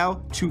lifestyle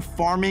to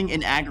farming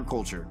and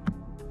agriculture?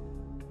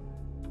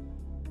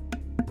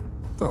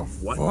 What the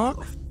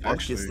fuck?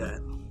 Fuck is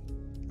that?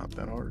 Not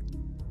that hard.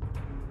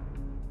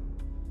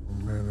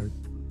 Man,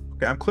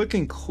 Okay, I'm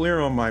clicking clear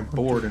on my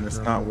board and it's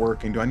not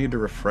working. Do I need to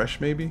refresh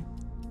maybe?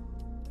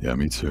 Yeah,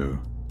 me too.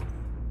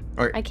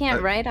 All right, I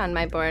can't write on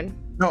my board.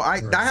 No, I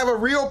have a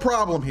real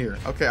problem here.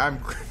 Okay, I'm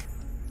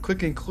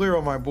clicking clear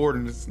on my board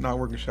and it's not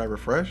working. Should I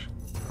refresh?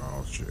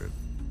 oh shit.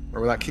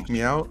 Or will that kick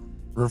me out?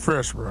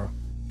 Refresh, bro.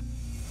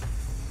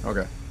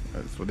 Okay. So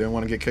they didn't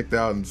want to get kicked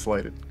out and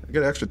slighted. I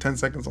get an extra 10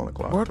 seconds on the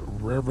clock. What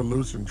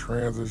revolution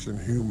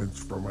transitioned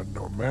humans from a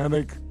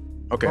nomadic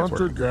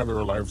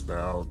hunter-gatherer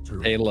lifestyle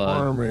to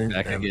farming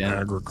and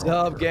agriculture? What's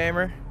up,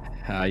 gamer?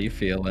 How you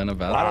feeling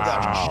about I don't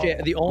that? got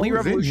shit. The only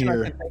revolution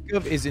I can think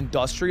of is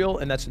industrial,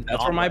 and that's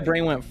where my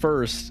brain went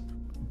first.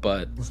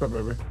 But what's up,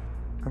 baby?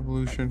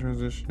 Evolution,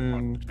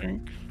 transition.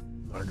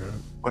 I got it.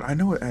 But I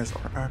know it as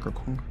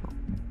agriculture.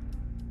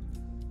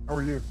 How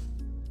are you?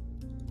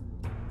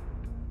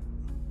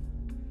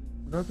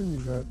 Nothing. You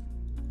got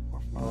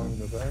in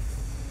the back.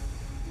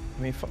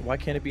 I mean, why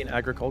can't it be an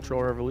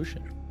agricultural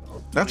revolution?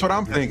 That's what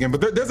I'm thinking.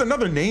 But there's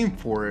another name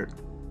for it.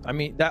 I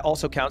mean, that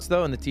also counts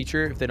though, and the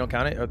teacher, if they don't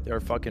count it, are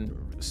fucking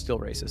still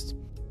racist.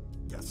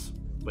 Yes.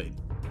 Wait.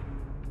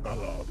 I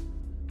love.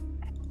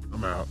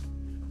 I'm out.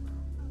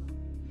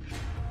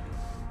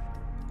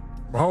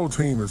 My whole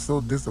team is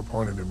so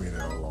disappointed in me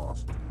that I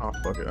lost. Oh,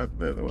 fuck it.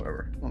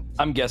 Whatever.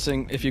 I'm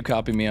guessing if you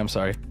copy me, I'm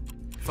sorry.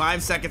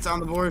 5 seconds on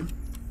the board.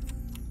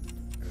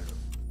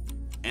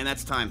 And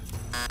that's time.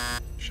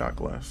 Shot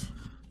glass.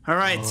 All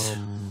right.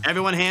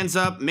 Everyone hands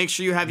up. Make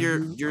sure you have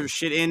your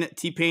shit in.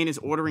 T-Pain is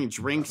ordering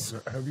drinks.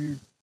 Have you?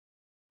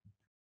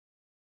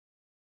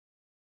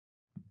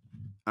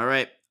 All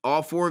right.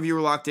 All 4 of you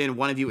are locked in.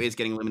 One of you is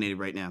getting eliminated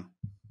right now.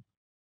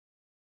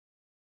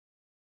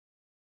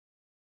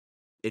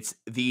 It's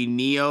the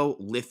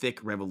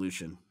Neolithic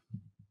Revolution.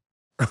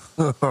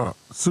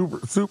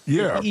 super.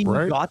 Yeah, You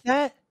right? got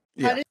that?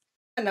 Yeah. How did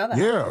you know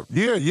that?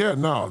 Yeah.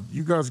 No,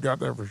 you guys got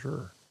that for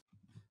sure.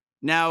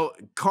 Now,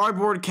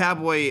 Cardboard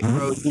Cowboy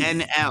wrote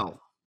NL.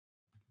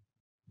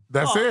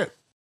 That's it.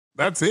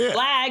 That's it.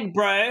 Lag,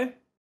 bro.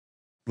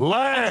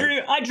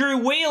 Lag. I drew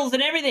wheels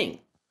and everything.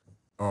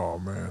 Oh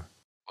man.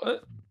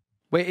 What?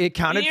 Wait, it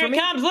counted Here for me?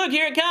 it comes. Look,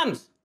 here it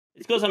comes.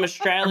 It's because I'm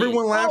Australian.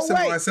 Everyone laughs at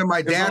me when I said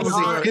my dad was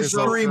a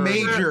history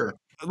major.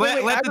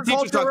 major. Let the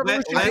teacher talk.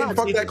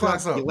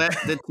 Let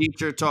the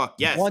teacher talk.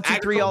 Yes. 1, 2,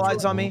 3, all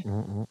eyes on me.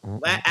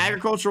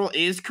 Agricultural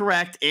is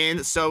correct,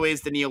 and so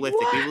is the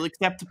Neolithic. We will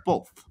accept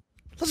both.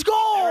 Let's go.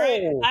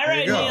 I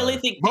wrote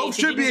Neolithic. Both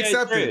should be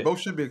accepted. Both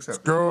should be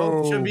accepted.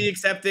 Both should be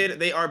accepted.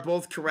 They are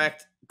both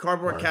correct.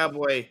 Cardboard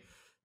Cowboy.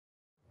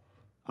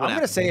 I'm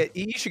gonna say it.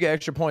 You should get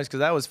extra points because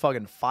that was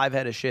fucking 5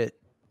 head of shit.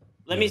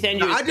 Let me send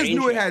you. I just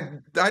knew it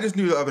had. I just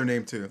knew the other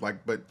name too.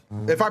 Like, but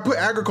if I put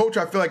agriculture,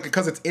 I feel like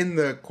because it's in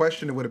the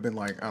question, it would have been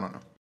like, I don't know.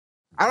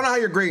 I don't know how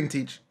you're grading,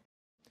 Teach.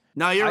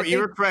 No,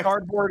 you're correct.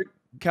 Cardboard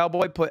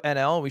Cowboy put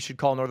NL. We should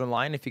call Northern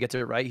Line. If he gets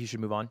it right, he should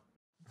move on.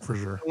 For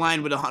sure.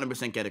 Line would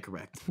 100% get it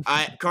correct.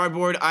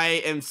 Cardboard.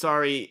 I am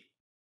sorry.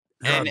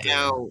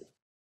 NL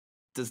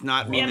does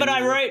not mean. Yeah, but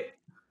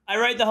I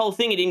wrote the whole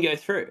thing. It didn't go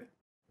through.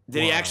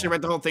 Did he actually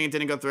write the whole thing? It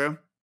didn't go through.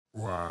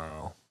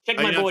 Wow. Check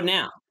my board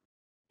now.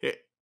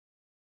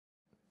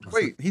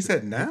 Wait, he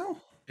said now?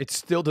 It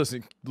still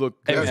doesn't look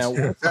Hey, good. man,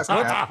 what's that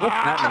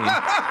mean?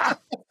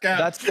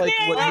 That's like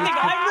what Neolithic.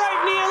 I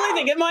wrote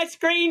Neolithic, and my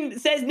screen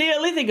says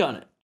Neolithic on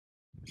it.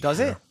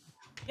 Does it?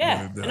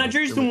 Yeah, and I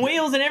drew some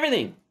wheels and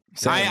everything.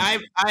 I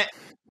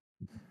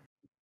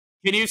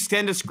can you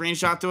send a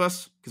screenshot to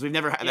us? Because we've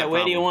never had that. Yeah,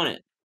 where do you want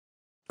it?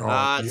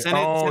 Send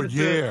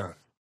it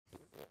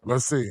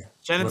Let's see.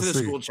 Send it to the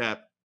school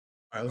chat.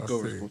 All right, let's go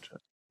over to school chat.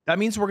 That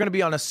means we're gonna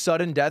be on a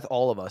sudden death,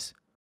 all of us.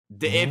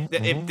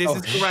 If this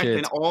is correct,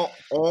 then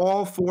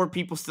all 4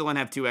 people still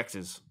have 2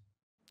 X's.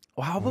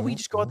 Well, how about we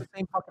just go out the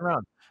same fucking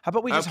round? How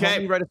about we just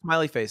homie write a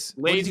smiley face?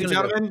 Ladies and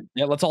gentlemen,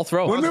 yeah, let's all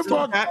throw. When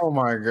oh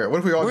my god! What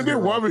if we all?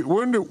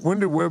 When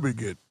did Webby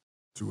get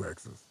 2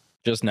 X's?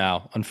 Just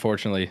now,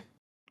 unfortunately,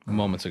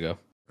 moments ago.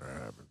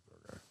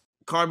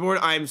 Cardboard,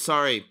 I'm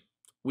sorry.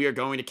 We are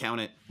going to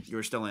count it.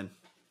 You're still in.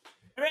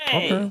 Hooray!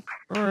 Okay.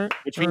 All right.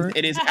 Which means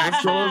it is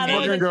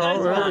actually.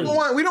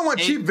 We don't want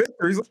cheap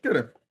victories. Let's get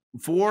it.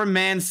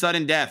 4-man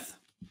sudden death.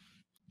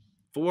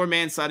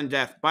 4-man sudden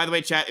death. By the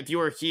way, chat, if you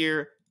are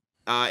here,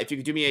 if you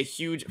could do me a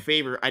huge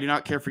favor, I do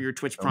not care for your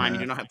Twitch Prime.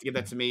 You do not have to give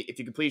that to me. If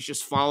you could please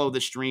just follow the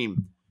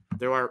stream.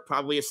 There are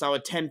probably a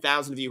solid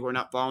 10,000 of you who are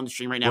not following the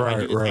stream right now. I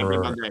do this every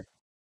Monday.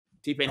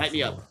 T-Pain, hype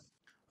me up.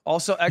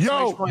 Also,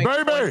 yo,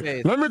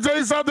 baby, let me tell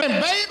you something,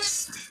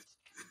 babes.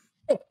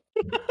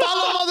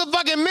 Follow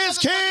motherfucking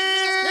mizkif.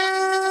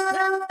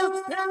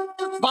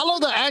 Follow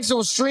the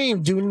actual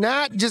stream. Do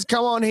not just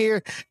come on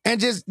here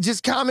and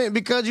just comment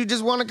because you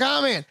just want to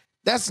comment.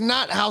 That's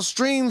not how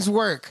streams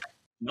work.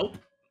 Nope.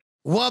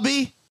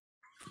 Wubby.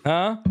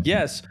 Huh?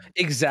 Yes,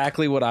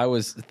 exactly what I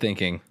was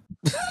thinking.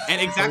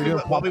 And exactly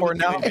what we were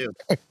going to do.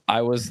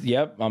 I was,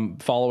 I'm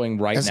following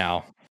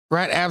now.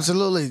 Right,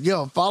 absolutely.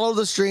 Yo, follow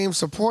the stream,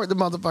 support the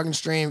motherfucking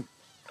stream.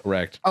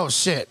 Correct. Oh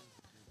shit.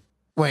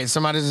 Wait,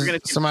 somebody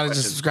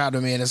just subscribed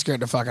to me and it scared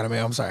the fuck out of me.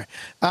 I'm sorry.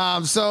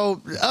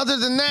 So other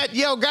than that,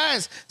 yo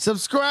guys,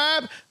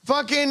 subscribe,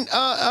 fucking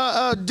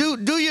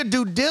do your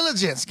due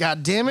diligence,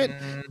 god damn it.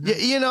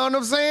 You know what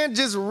I'm saying?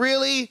 Just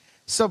really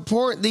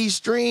support these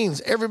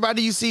streams.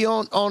 Everybody you see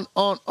on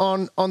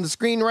the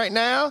screen right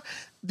now,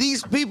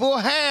 these people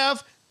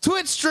have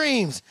Twitch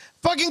streams.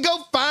 fucking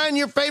go find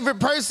your favorite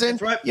person.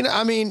 That's right. You know,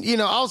 I mean, you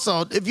know,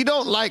 also, if you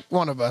don't like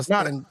one of us,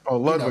 then,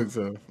 Ludwig.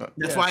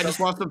 That's why I just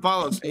want some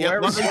follows. Yeah,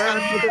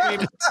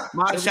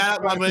 Shout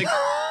out Ludwig.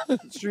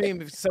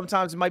 Stream.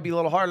 Sometimes it might be a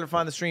little harder to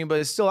find the stream, but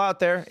it's still out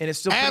there and it's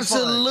still pretty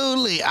fun.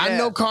 Absolutely. I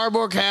know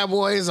Cardboard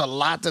Cowboy is a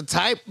lot to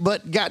type,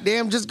 but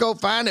goddamn, just go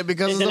find it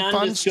because There's it's a an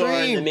fun underscore in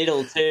the stream.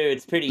 middle too.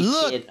 It's pretty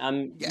shit.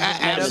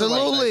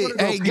 Absolutely.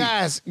 Hey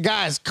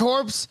guys,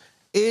 Corpse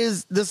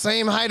is the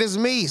same height as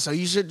me, so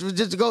you should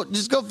just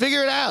go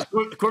figure it out.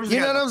 Corpse, you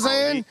know what I'm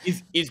saying?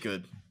 He's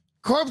good.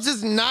 Corpse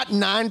is not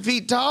 9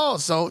 feet tall,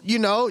 so you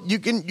know you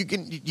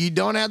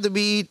don't have to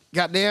be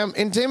goddamn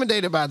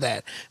intimidated by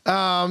that.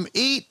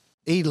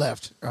 He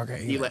left.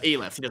 Okay, he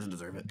left. He doesn't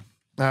deserve it.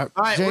 All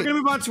right, we're gonna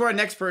move on to our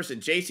next person.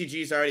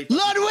 JCG's already.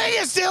 Ludwig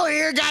is still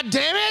here. God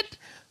damn it!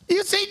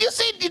 You see?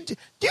 Do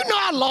you know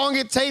how long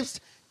it takes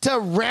to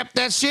wrap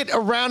that shit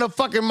around a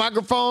fucking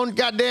microphone?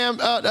 Goddamn,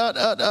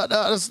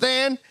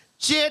 stand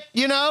shit.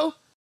 You know,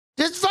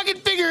 just fucking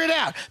figure it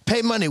out.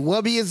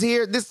 PayMoneyWubby is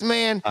here. This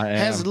man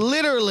has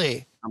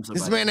literally.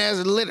 This man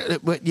has literally.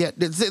 But yeah,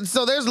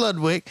 so there's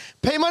Ludwig.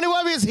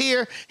 PayMoneyWubby is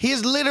here. He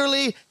has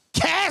literally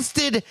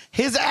casted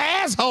his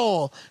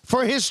asshole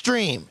for his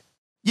stream.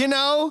 You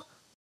know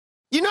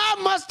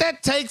how much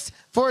that takes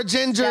for a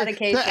ginger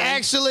to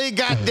actually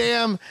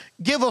goddamn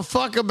give a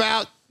fuck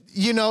about,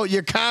 you know,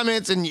 your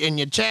comments and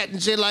your chat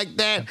and shit like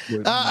that.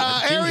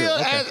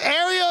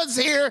 Ariel is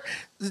here,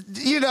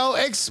 you know,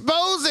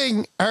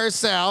 exposing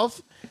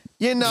herself,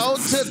 you know,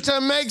 to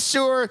make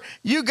sure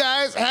you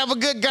guys have a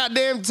good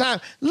goddamn time.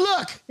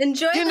 Look,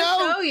 enjoy the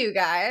show, you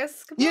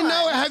guys. Come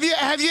on.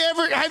 Have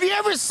you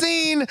ever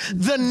seen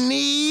the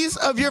knees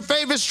of your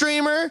favorite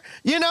streamer?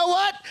 You know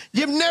what?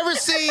 You've never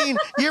seen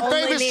your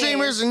favorite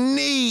streamer's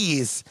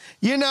knees.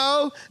 You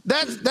know,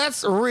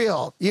 that's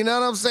real. You know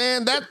what I'm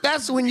saying?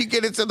 That's when you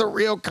get into the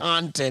real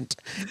content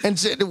and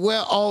shit.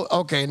 Well,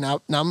 okay, now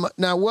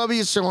Wubby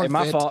is showing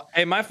my fault.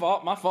 Hey, my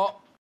fault.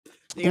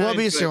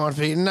 Wubby is showing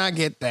feet, and I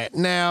get that.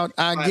 Now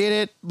I get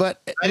it, but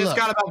I just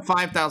got about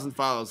 5,000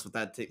 follows with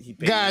that.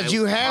 Guys,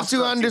 you have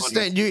to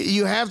understand.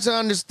 You have to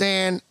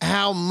understand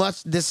how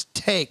much this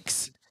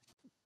takes.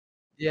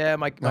 Yeah,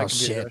 my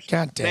shit!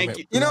 God damn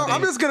it! You know,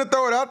 I'm just gonna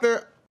throw it out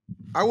there.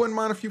 I wouldn't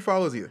mind a few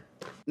follows either.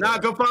 Nah,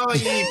 go follow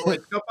E.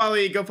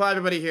 Go follow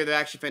everybody here. They're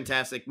actually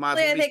fantastic. I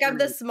think I'm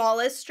the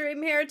smallest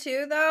stream here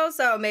too, though.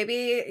 So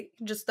maybe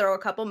just throw a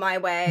couple my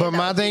way. But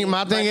my thing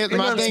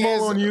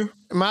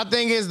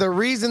is the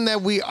reason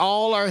that we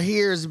all are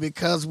here is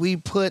because we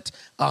put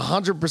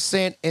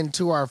 100%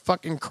 into our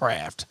fucking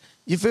craft.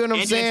 You feel what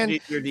I'm saying?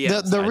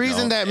 The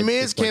reason that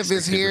mizkif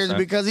is here is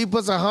because he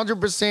puts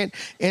 100%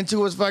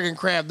 into his fucking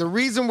craft. The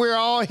reason we're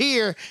all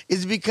here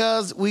is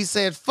because we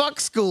said fuck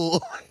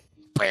school.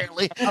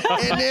 Apparently,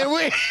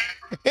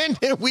 and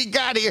then we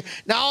got here.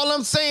 Now, all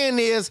I'm saying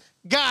is,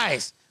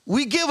 guys,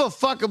 we give a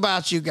fuck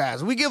about you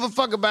guys. We give a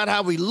fuck about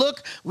how we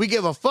look. We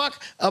give a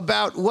fuck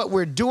about what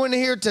we're doing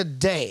here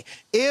today.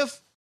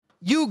 If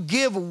you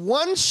give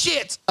one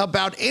shit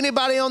about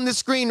anybody on the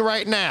screen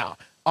right now,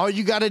 all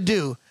you got to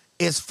do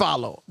is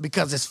follow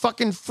because it's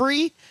fucking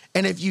free.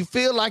 And if you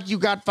feel like you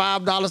got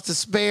 $5 to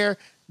spare,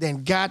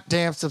 then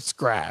goddamn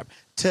subscribe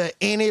to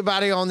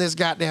anybody on this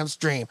goddamn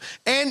stream.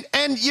 And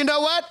you know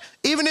what?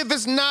 Even if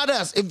it's not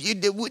us,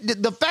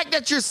 the fact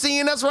that you're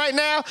seeing us right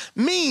now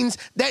means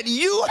that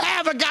you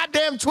have a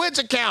goddamn Twitch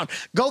account.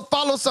 Go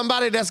follow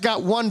somebody that's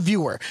got 1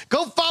 viewer.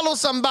 Go follow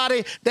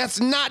somebody that's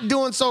not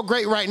doing so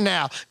great right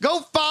now. Go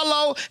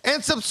follow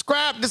and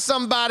subscribe to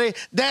somebody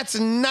that's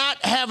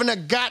not having a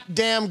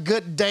goddamn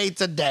good day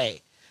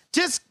today.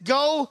 Just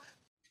go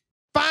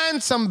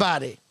find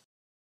somebody.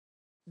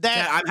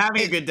 I'm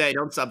having a good day.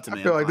 Don't sub to me.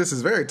 I feel like this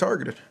is very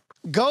targeted.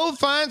 Go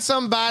find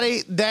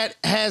somebody that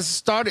has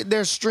started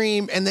their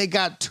stream and they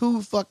got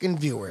 2 fucking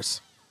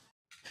viewers.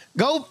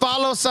 Go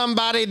follow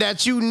somebody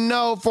that you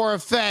know for a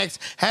fact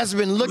has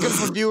been looking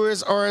for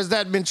viewers or has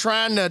that been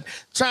trying to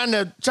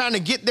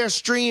get their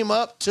stream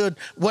up to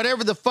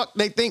whatever the fuck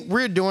they think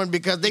we're doing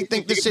because they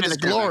think this shit is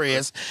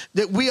glorious.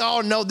 That we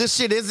all know this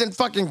shit isn't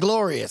fucking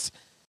glorious.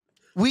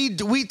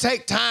 We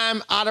take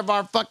time out of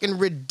our fucking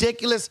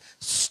ridiculous,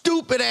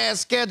 stupid ass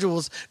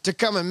schedules to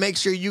come and make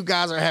sure you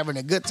guys are having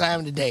a good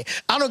time today.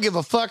 I don't give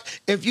a fuck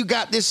if you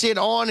got this shit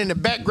on in the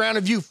background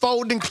of you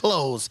folding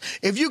clothes.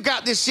 If you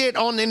got this shit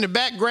on in the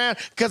background,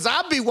 because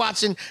I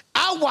watch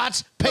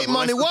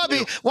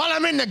PayMoneyWubby while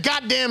I'm in the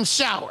goddamn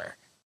shower.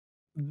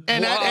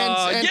 And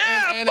I'm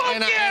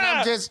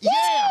just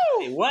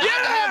I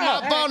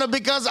have my phone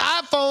because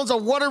iPhones are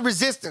water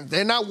resistant.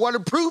 They're not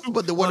waterproof,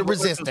 but they're water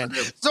resistant.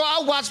 So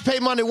I watch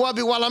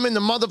PayMoneyWubby while I'm in the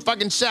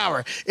motherfucking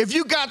shower. If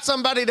you got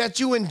somebody that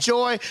you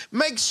enjoy,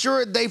 make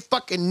sure they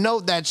fucking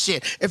know that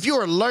shit. If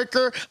you're a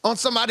lurker on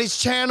somebody's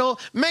channel,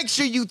 make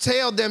sure you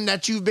tell them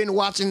that you've been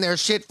watching their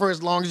shit for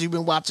as long as you've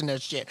been watching their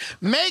shit.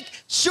 Make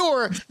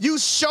sure you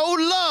show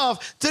love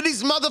to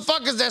these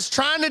motherfuckers that's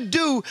trying to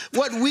do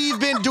what we've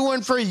been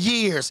doing for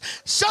years.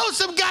 Show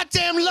some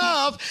goddamn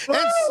love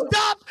and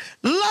stop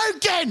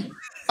lurking,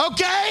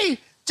 okay?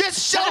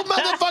 Just show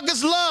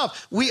motherfuckers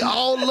love. We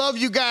all love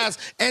you guys.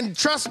 And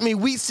trust me,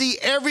 we see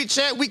every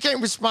chat. We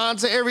can't respond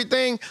to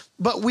everything,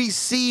 but we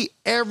see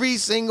every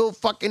single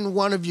fucking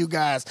one of you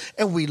guys.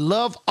 And we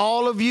love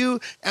all of you.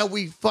 And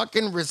we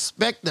fucking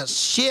respect the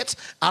shit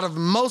out of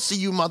most of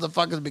you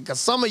motherfuckers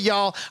because some of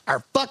y'all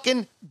are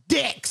fucking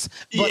dicks.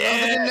 But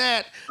other than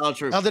that,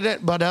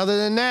 other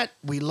than that,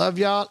 we love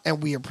y'all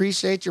and we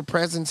appreciate your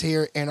presence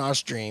here in our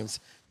streams.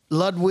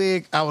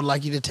 Ludwig, I would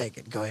like you to take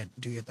it. Go ahead,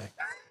 do your thing.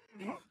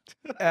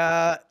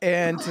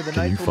 And to the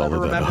night we'll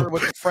never remember,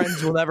 what the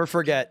friends will never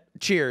forget.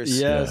 Cheers.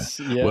 Yes,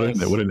 yeah.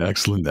 What an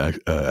excellent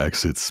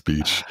exit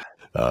speech.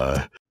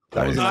 I'm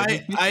fucking out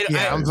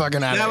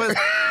of it.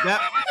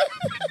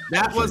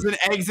 That was an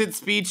exit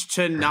speech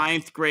to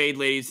 9th grade,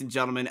 ladies and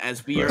gentlemen,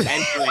 as we are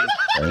entering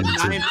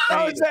 9th grade.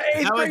 That was the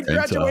 8th grade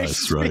graduation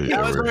speech.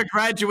 That was our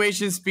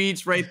graduation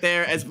speech right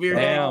there as we are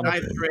in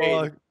 9th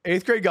grade.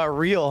 8th grade got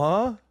real,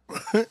 huh?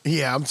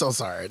 Yeah, I'm so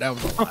sorry. That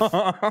was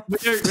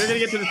We're gonna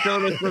get to the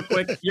syllabus real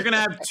quick. You're gonna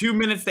have 2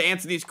 minutes to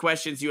answer these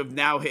questions. You have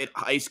now hit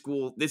high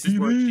school. This is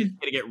where shit's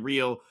gonna get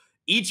real.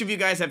 Each of you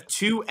guys have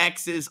 2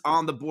 X's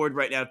on the board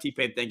right now.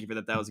 T-Pain, thank you for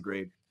that. That was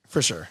great.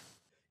 For sure.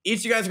 Each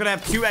of you guys are gonna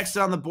have 2 X's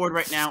on the board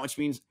right now, which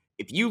means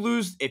if you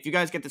lose, if you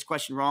guys get this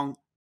question wrong,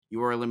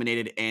 you are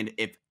eliminated. And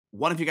if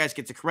one of you guys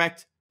gets it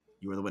correct,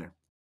 you are the winner.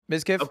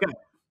 Mizkif? Okay.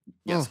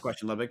 Yes,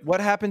 question, Ludwig. What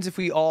happens if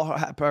we all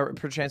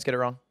perchance get it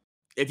wrong?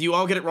 If you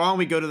all get it wrong,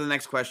 we go to the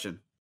next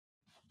question.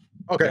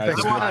 Okay,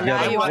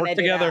 Now you want to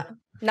do that.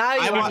 Now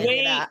you want to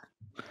do that.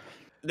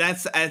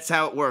 That's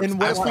how it works. And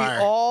what if we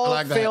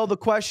all fail the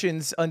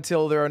questions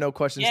until there are no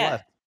questions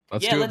left?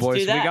 Let's do it, boys.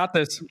 We got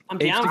this. I'm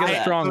down for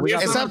that. strong.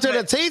 It's up to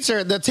the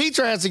teacher. The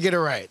teacher has to get it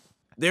right.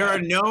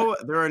 There's no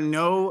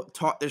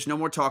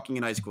more talking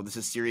in high school. This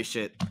is serious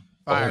shit.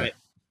 All right.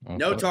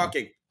 No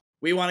talking.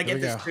 We want to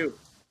get this too.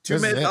 2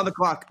 minutes on the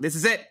clock. This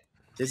is it.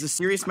 This is a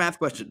serious math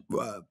question.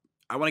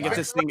 I want to get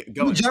this thing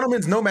going.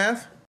 Gentlemen's no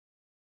math.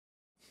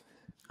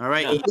 All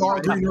right. You all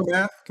agree no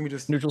math? Can we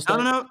just neutral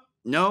start?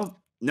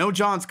 No,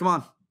 Johns. Come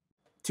on.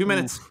 2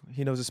 minutes.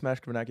 He knows the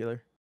Smash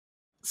vernacular.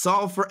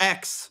 Solve for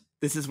X.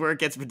 This is where it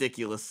gets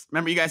ridiculous.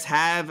 Remember, you guys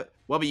have,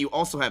 but you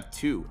also have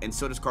 2, and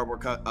so does Cardboard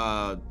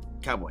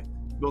Cowboy.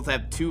 You both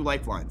have 2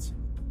 lifelines.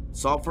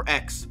 Solve for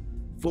X.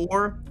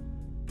 4,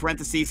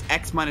 parentheses,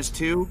 X minus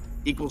 2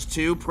 equals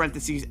 2,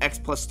 parentheses, X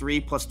plus 3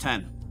 plus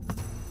 10.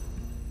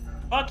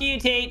 Fuck you,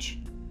 Teach.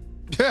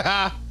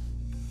 Oh.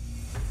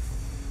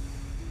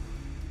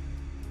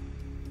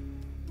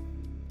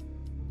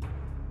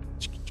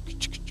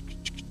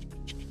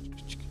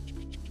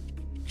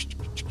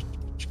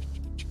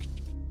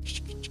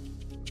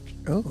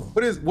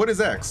 What is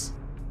X?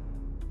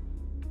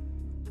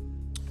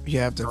 You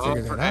have to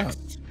figure that out.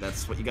 X.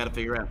 That's what you got to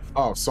figure out.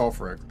 Oh, solve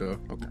for X, duh.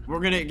 Okay. We're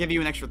gonna give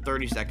you an extra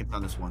 30 seconds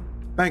on this one.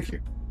 Thank you.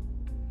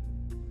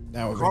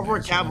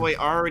 Cardboard Cowboy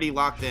already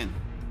locked in.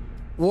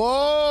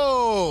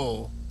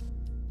 Whoa!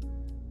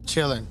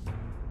 Chilling.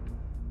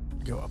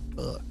 Go a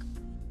fuck.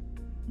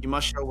 You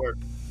must show work.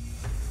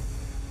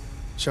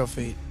 Show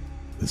feet.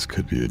 This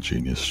could be a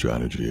genius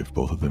strategy if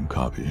both of them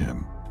copy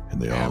him and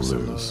they all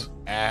lose.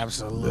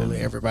 Absolutely.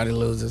 Everybody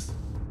loses.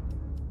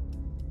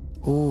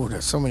 Ooh,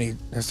 there's so many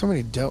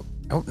double.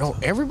 Oh no,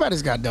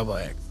 everybody's got double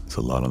X. It's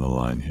a lot on the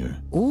line here.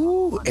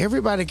 Ooh,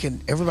 everybody can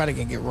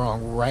get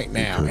wrong right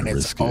now, and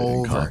it's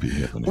over.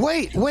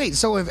 Wait.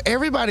 So if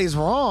everybody's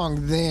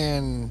wrong,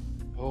 then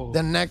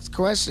the next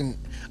question.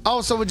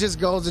 Oh, so it just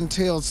goes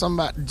until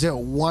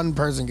one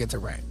person gets it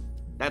right.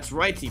 That's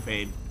right,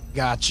 T-Pain.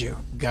 Got you.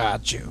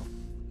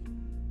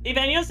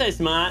 T-Pain, you're so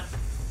smart.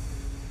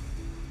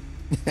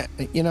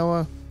 You know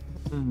what?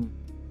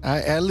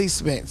 I at least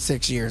spent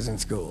 6 years in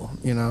school,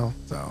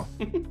 so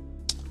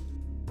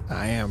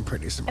I am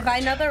pretty smart. If I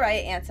know the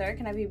right answer,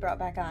 can I be brought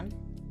back on?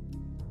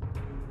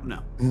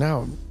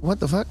 No.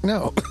 What the fuck?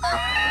 No.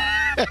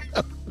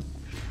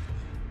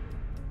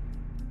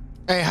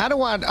 Hey, how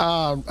do I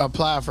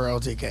apply for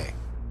OTK?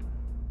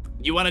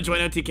 You want to join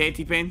OTK,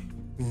 T-Pain?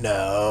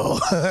 No.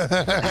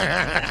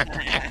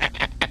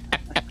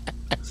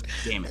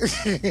 Damn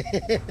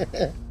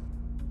it.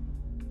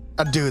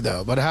 I do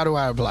though, but how do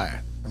I apply?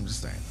 I'm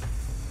just saying.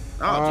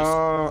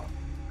 How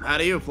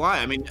do you apply?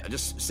 I mean,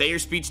 just say your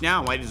speech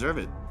now. Why deserve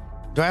it?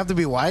 Do I have to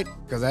be white?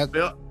 Because that.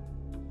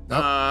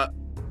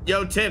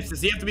 Yo, Tips, does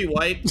he have to be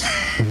white?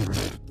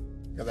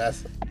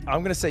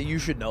 I'm gonna say you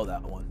should know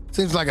that one.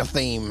 Seems like a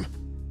theme.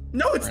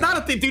 No, it's not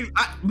a theme, dude.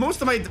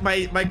 Most of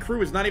my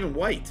crew is not even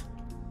white.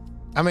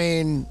 I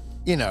mean,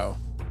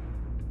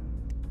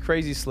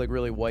 Crazy Slick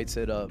really whites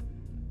it up.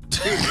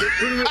 Who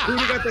do you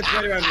got that's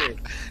right around here?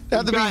 They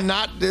have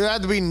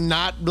to be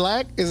not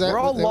black? Is that we're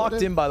all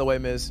locked in, by the way,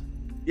 Miz.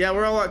 Yeah,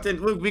 we're all locked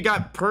in. Look, we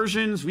got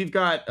Persians. We've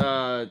got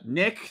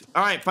Nick.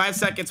 All right, 5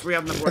 seconds. We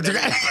have the board.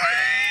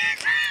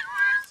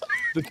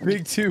 The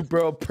big 2,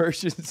 bro.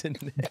 Persians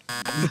and Nick.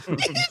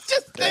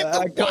 Just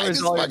that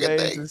covers all your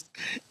bases.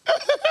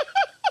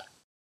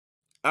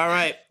 All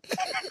right.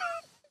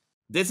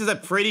 This is a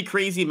pretty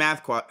crazy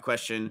math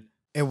question.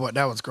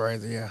 That was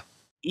crazy, yeah.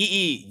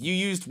 EE, you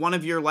used one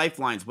of your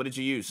lifelines. What did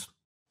you use?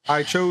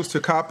 I chose to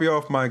copy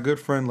off my good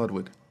friend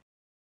Ludwig.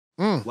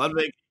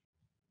 Ludwig.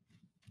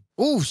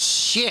 Oh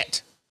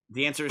shit!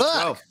 The answer is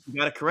 12. You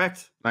got it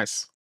correct.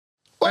 Nice.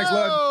 Thanks,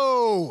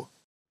 Lud.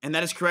 And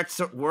that is correct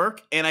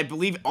work. And I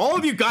believe all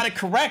of you got it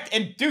correct.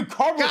 And dude,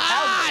 Cardboard.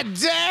 God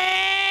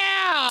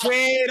damn!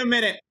 Wait a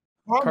minute.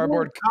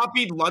 Cardboard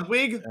copied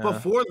Ludwig Yeah.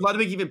 before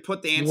Ludwig even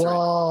put the answer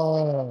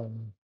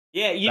in.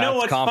 Yeah, you know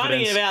That's what's funny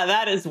confidence. about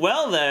that as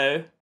well,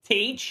 though,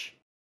 Teach?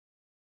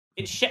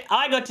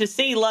 I got to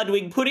see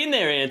Ludwig put in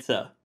their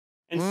answer.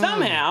 And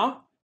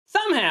somehow,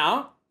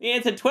 the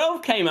answer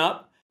 12 came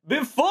up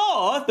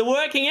before the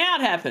working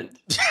out happened.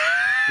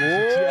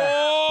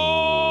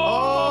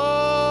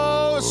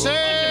 Oh shit!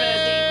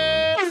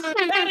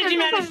 How did you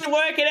manage to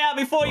work it out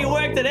before you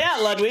worked it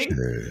out, Ludwig?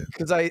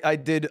 Because I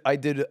did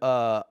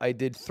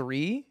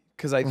 3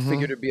 because I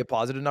figured it'd be a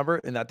positive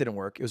number, and that didn't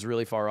work. It was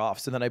really far off.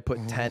 So then I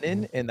put 10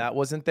 in, and that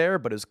wasn't there,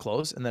 but it was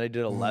close. And then I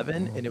did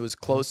 11, and it was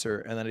closer.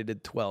 And then I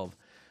did 12.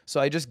 So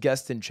I just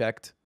guessed and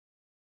checked.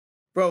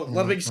 Bro,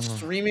 Ludwig's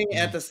streaming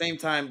at the same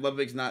time.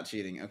 Ludwig's not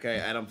cheating. Okay,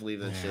 I don't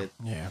believe that shit.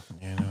 Yeah,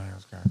 no,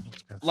 that's good.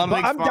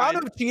 Ludwig's I'm down to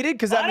have cheated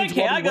because that I means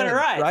don't care. Wubby I got it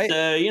wins, right.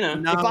 So, you know.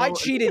 No, If I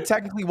cheated,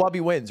 technically Wubby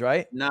wins,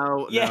 right?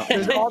 no. Yeah.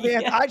 There's all the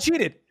I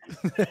cheated.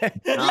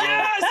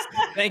 Yes!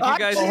 Thank you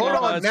guys so Hold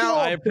on, much. now,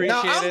 I appreciate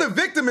now I'm it. the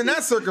victim in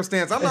that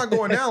circumstance. I'm not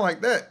going down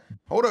like that.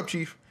 Hold up,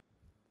 Chief.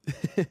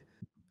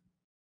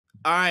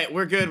 All right,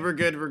 we're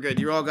good.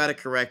 You all got it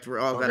correct. We're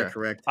all got it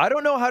correct. I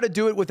don't know how to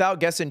do it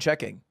without guessing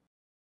checking.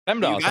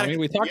 M-DOS, got I it. mean,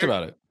 we talked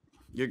about it.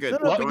 You're good.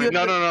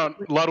 No.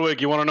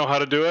 Ludwig, you want to know how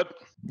to do it?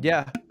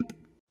 Yeah.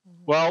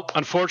 Well,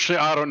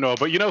 unfortunately, I don't know.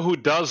 But you know who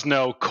does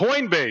know?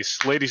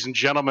 Coinbase, ladies and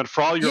gentlemen,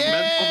 for all your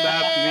mental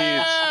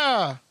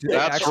math needs.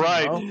 That's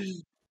right.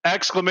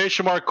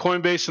 Exclamation mark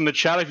Coinbase in the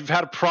chat. If you've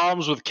had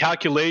problems with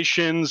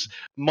calculations,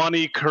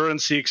 money,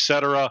 currency,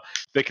 etc.,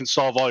 they can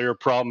solve all your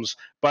problems.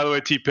 By the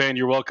way, T-Pain,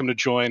 you're welcome to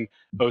join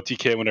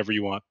OTK whenever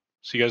you want.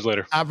 See you guys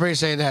later. I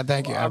appreciate that.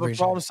 Thank you. I I have a appreciate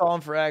problem it. solving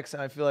for X,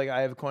 and I feel like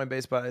I have a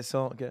Coinbase, but I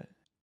still don't get it.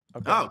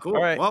 Okay. Oh, cool.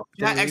 All right. Well,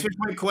 that Delete. extra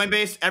point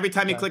Coinbase. Every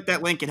time you click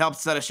that link, it helps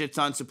set a shit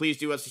ton. So please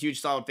do us a huge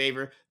solid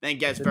favor.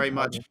 Thank you guys very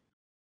much.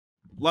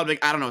 Ludwig,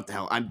 I don't know what the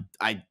hell.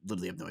 I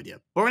literally have no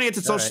idea. But we're gonna get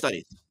to social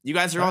studies. You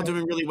guys are all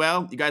doing really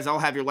well. You guys all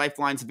have your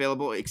lifelines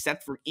available,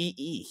 except for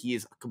EE. He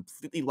is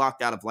completely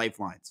locked out of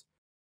lifelines.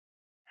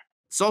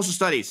 Social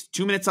studies.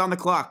 2 minutes on the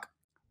clock.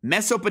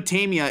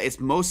 Mesopotamia is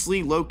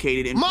mostly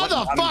located in what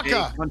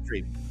modern-day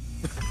country?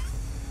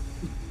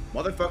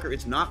 Motherfucker,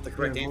 it's not the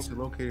correct answer.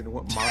 Located in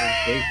what modern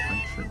day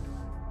country?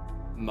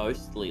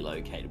 Mostly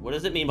located. What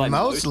does it mean by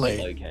Mostly.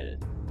 mostly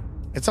located?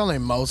 It's only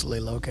mostly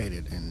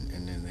located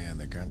in the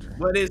other country.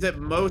 What is it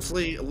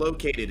mostly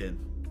located in?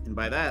 And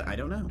by that, I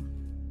don't know.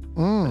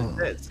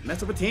 But it says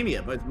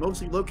Mesopotamia, but it's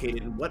mostly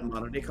located in what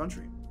modern day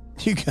country?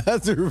 You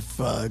guys are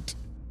fucked.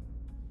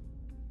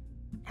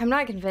 I'm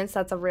not convinced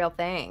that's a real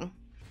thing.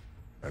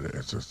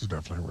 It's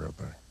definitely a real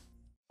thing.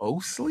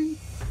 Mostly?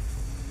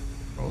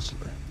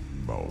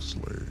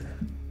 Mostly.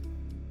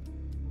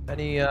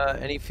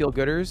 Any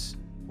feel-gooders,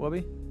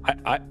 Wubby?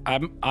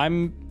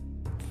 I'm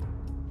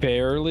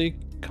fairly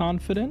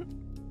confident.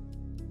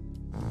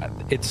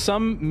 It's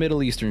some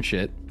Middle Eastern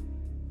shit.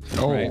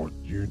 Oh,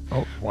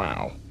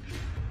 wow.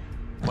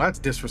 Well, that's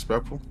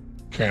disrespectful.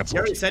 He Cancel.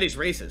 already said he's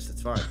racist.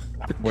 It's fine.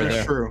 We're That's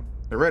there. true.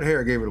 The red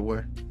hair gave it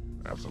away.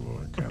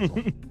 Absolutely.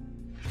 Cancel.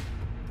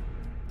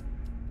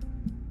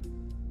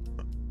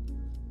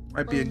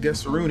 Might be a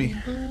guess-a-rooney.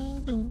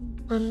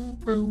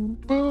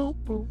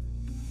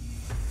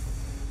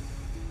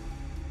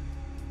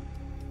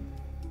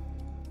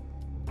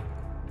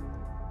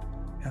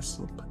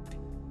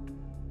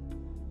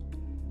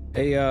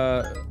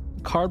 Hey,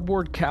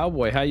 cardboard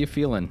cowboy, how you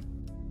feeling?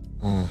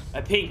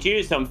 I peeked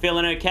you, so I'm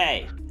feeling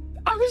okay.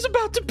 I was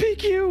about to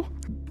peek you.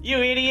 You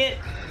idiot.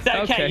 It's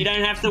okay. You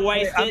don't have to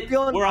waste it.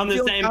 We're on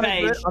the same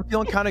page. I'm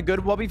feeling kind of good,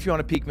 Wubby, if you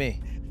want to peek me.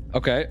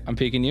 Okay, I'm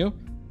peeking you.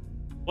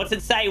 What's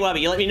it say,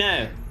 Wubby? You let me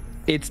know.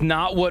 It's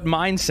not what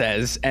mine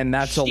says, and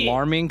that's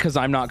alarming because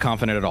I'm not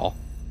confident at all.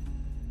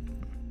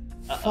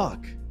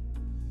 Fuck.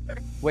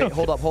 Wait,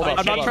 hold up.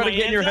 I'm not trying to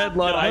get in your head,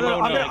 Lud.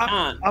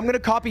 I'm gonna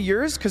copy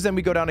yours because then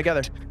we go down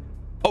together.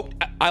 Oh,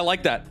 I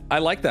like that. I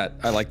like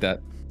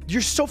that.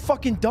 You're so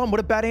fucking dumb. What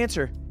a bad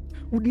answer.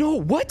 No,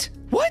 what?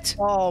 What?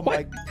 Oh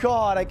my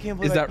god, I can't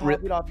believe I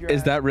copied off your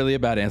Is ass. that really a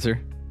bad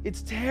answer?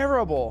 It's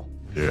terrible.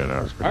 Yeah,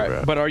 that was pretty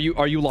bad. But are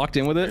you locked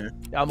in with it?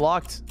 I'm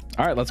locked.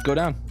 All right, let's go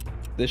down.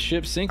 This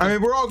ship's sinking. I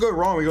mean, we're all good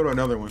wrong. We go to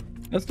another one.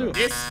 Let's do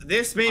it.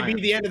 This may be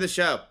the end of the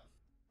show.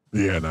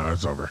 Yeah, no,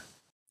 it's over.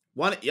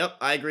 Yep,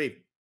 I agree.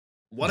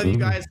 One of you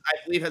guys, I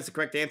believe, has the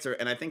correct answer,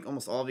 and I think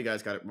almost all of you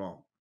guys got it wrong.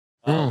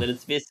 Oh, then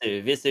it's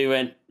Visu.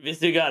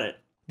 Visu got it.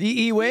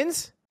 DE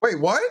wins? Wait,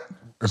 what?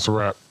 It's a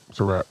wrap.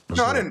 It's a wrap.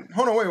 No, I didn't.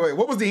 Hold on, wait.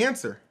 What was the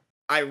answer?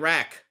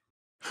 Iraq.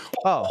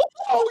 Oh.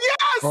 Oh,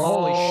 yes!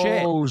 Holy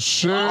shit. Oh,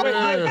 shit. You're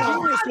a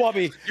genius,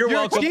 Wubby. You're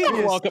welcome. A genius.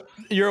 You're welcome.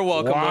 You're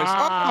welcome,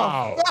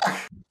 Wow. Oh, fuck.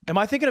 Am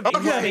I thinking of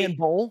England and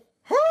Bowl?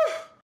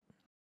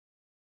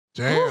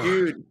 Damn.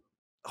 Dude,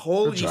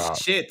 holy Good job.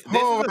 shit.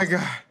 Oh, my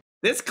God.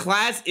 This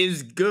class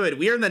is good.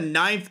 We are in the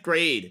 9th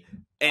grade.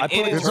 And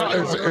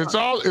it's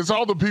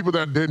all the people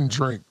that didn't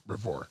drink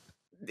before.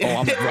 Oh,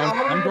 I'm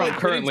drunk. I'm drunk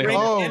currently.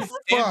 All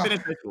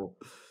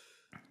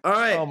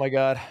right. Oh my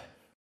god.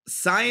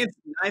 Science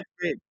 9th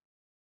grade.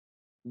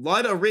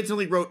 Lud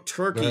originally wrote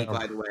Turkey,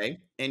 by the way,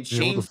 and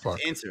changed his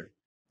answer.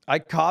 I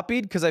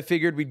copied because I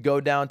figured we'd go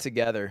down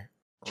together.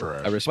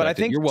 I respect But I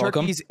think You're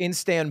welcome. Turkey's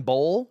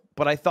Istanbul,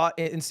 but I thought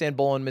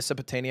Istanbul and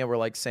Mesopotamia were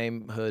like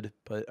same hood,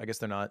 but I guess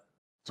they're not.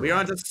 We're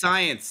on to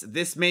science.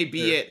 This may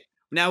be it.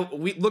 Now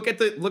we look at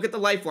the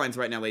lifelines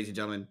right now, ladies and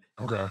gentlemen.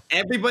 Okay.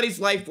 Everybody's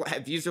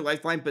have used their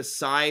lifeline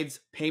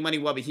besides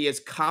PayMoneyWubby. He has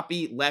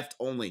copy left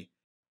only.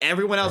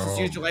 Everyone else has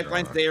used their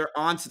lifelines. They are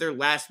on to their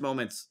last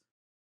moments.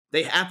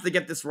 They have to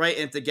get this right,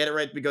 and to get it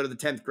right, we go to the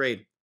 10th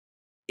grade.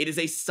 It is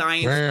a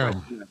science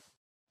question.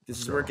 This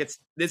is where it gets.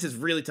 This is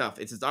really tough.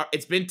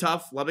 It's been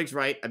tough. Ludwig's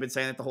right. I've been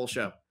saying it the whole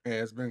show. Yeah,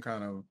 it's been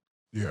kind of.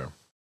 Yeah.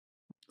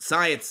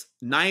 Science,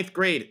 9th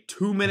grade,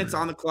 2 minutes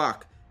on the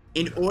clock.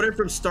 In order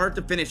from start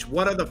to finish,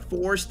 what are the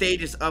 4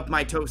 stages of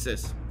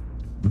mitosis?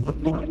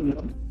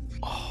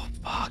 Oh,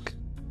 fuck.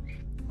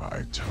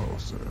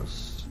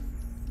 Mitosis.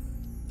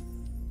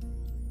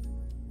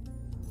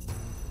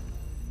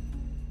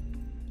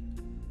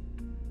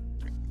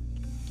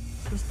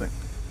 Just think.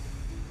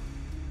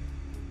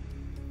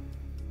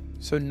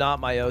 So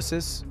not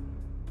meiosis.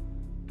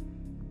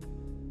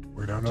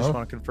 We don't know. Just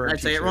want to confirm. Did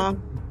I say it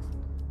wrong?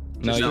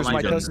 No, Just you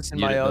mitosis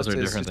and those are meiosis.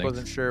 different Just things.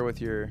 wasn't sure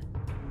with your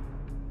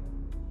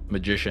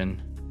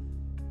Magician.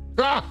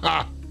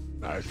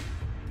 Nice.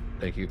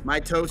 Thank you.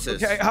 Mitosis.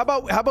 Okay, how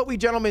about we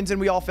gentlemen's and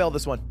we all fail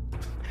this one?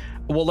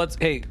 Well,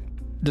 hey,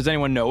 does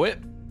anyone know it?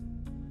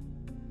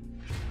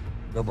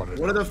 Nobody.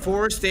 What are the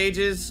 4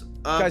 stages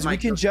of Guys, we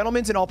can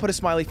gentlemen's and I'll put a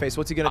smiley face.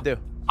 What's he gonna do?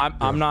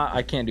 I'm not.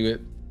 I can't do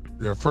it.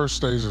 Yeah, first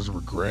stage is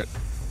regret.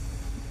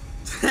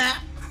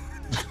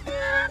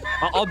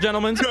 All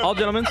gentlemen's. All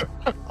gentlemen's.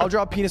 I'll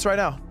draw a penis right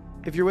now.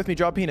 If you're with me,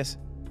 draw a penis.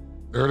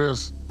 There it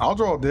is. I'll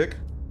draw a dick.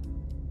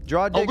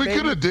 Draw a dick. We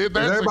could have did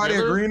that. Is everybody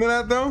together? agreeing to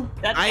that though?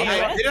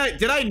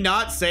 Did I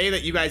not say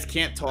that you guys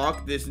can't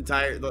talk this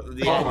entire?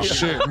 Oh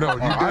shit! No, you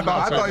did I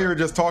not. thought you were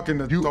just talking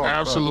to. You talk,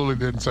 absolutely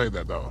didn't say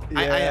that though.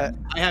 Yeah.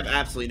 I have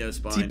absolutely no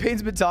spine.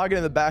 T-Pain's been talking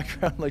in the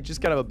background, like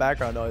just kind of a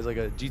background noise, like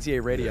a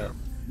GTA radio.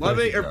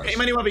 Ludwig or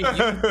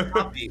PayMoneyWubby, you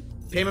copy.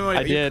 PayMoneyWubby,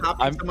 I did. You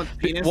copy someone's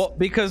penis. Well,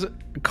 because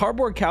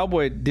Cardboard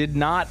Cowboy did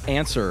not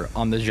answer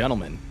on the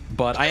gentleman,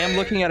 but I am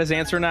looking at his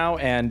answer now,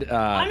 and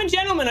I'm a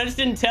gentleman. I just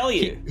didn't tell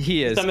you.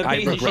 He is. I'm a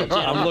piece of shit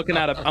gentleman.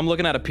 I'm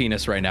looking at a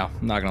penis right now.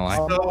 I'm not gonna lie.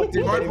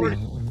 So, Cardboard.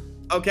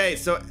 Okay,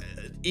 so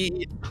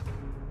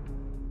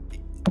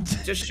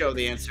just show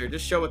the answer.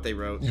 Just show what they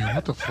wrote. Yeah,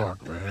 what the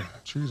fuck, man?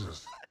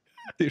 Jesus.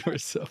 Dude, we're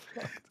so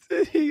fucked.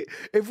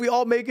 If we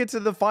all make it to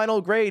the final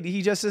grade,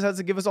 he just has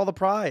to give us all the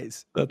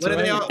prize. That's What are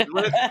right. they all?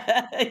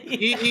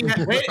 Hey,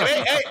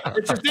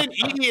 Tristan,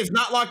 E is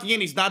not locking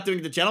in. He's not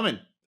doing the gentleman.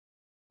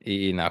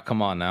 Now,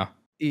 come on now.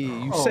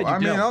 You said you I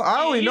mean, don't.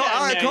 I only know. You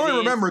I don't can only know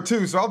remember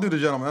 2, so I'll do the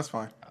gentleman. That's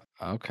fine.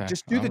 Okay.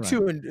 Just do the all right.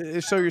 2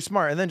 and show you're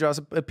smart, and then draw us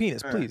a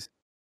penis, All right. please.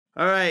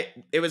 All right,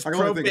 it was I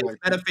can only prophase, think of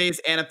like- metaphase,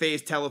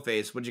 anaphase,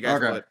 telophase. What'd you guys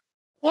put?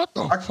 What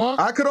the fuck?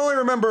 I could only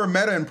remember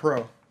meta and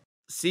pro.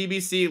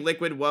 CBC,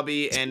 Liquid,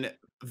 Wubby, and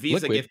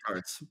Visa Liquid? gift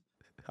cards.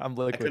 I'm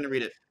I liquid. couldn't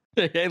read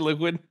it. Hey,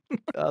 Liquid.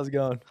 How's it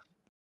going?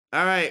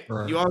 All right,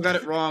 you all got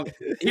it wrong.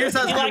 Here's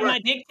how Did it's you like gonna my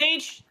work. dick,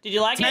 Teach? Did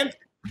you like it?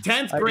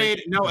 10th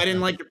grade. No, I didn't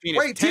like your penis.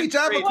 Wait, 10th Teach,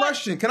 I have a grade-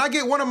 question. Can I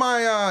get one of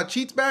my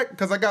cheats back?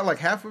 Because I got like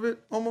half of it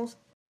almost.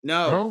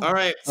 No. No? All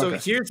right. So Okay.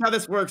 here's how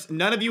this works.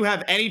 None of you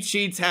have any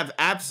cheats. Have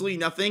absolutely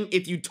nothing.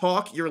 If you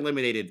talk, you're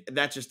eliminated.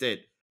 That's just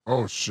it.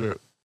 Oh shit.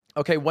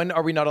 Okay, when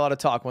are we not allowed to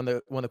talk? When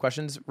the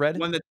question's read?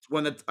 When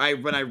I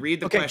read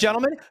the Okay, question.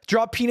 gentlemen,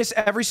 draw penis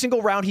every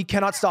single round. He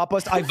cannot stop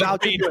us. I vow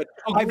to do it.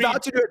 I vow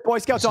to do it. Boy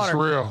Scouts This is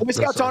honor. real. Boy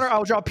Scouts This honor. is- I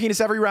will draw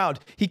penis every round.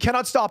 He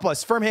cannot stop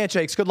us. Firm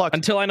handshakes. Good luck.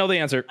 Until I know the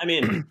answer. I'm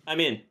in. I'm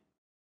in.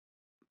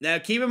 Now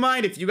keep in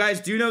mind, if you guys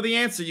do know the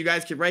answer, you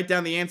guys can write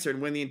down the answer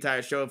and win the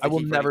entire show. If I you will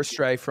keep never writing.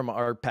 stray from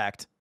our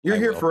pact. You're I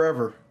here will.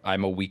 forever.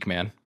 I'm a weak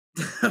man.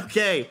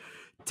 Okay.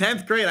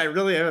 10th grade. I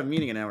really have a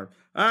meeting in an hour.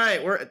 All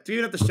right. We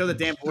don't have to show the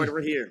damn board.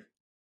 We're here.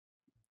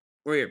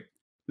 We're here.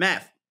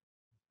 Math.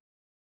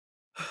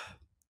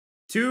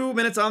 2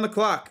 minutes on the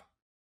clock.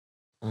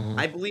 Mhm.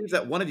 I believe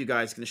that one of you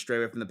guys is going to stray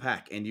away from the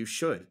pack, and you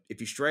should. If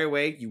you stray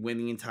away, you win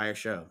the entire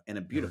show and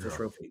a beautiful go.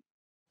 trophy.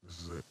 This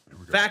is it. Here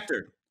we go.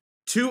 Factor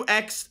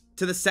 2x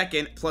to the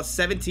second plus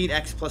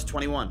 17x plus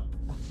 21.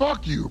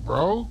 Fuck you,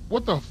 bro.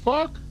 What the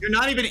fuck? You're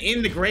not even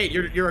in the grade.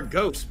 You're a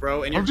ghost,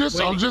 bro. And you're I'm just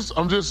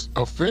playing-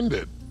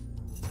 offended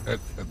at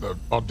the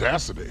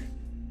audacity.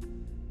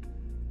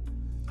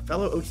 a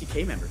fellow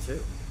OTK member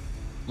too.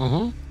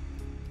 Mm-hmm.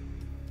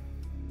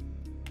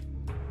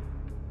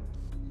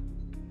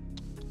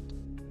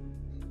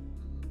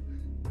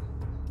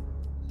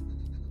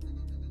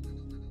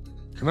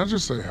 Can I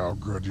just say how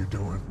good you're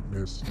doing,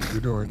 Miss?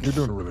 You're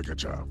doing a really good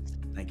job.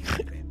 Thank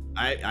you, man.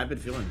 I've been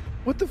feeling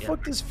What the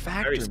fuck does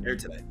factor very mean? scared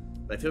today,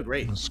 but I feel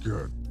great. It's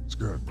good. It's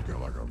good. You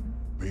got like a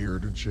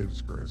beard and shit.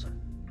 It's crazy.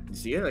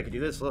 See it? I can do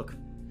this. Look.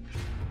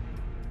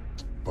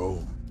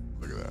 Boom.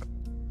 Look at that.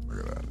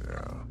 Look at that.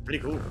 Yeah. Pretty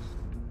cool.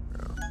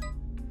 Yeah.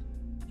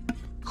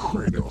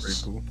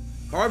 Kratos. Cool.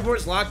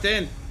 Cardboard's locked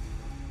in.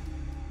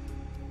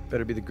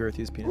 Better be the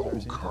girthiest penis I've ever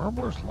seen.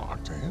 Cardboard's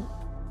locked in.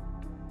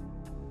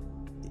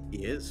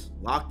 He is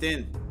locked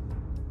in.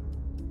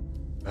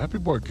 Happy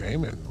Boy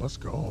Gaming. Let's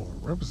go.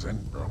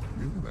 Representing, bro.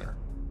 You in there.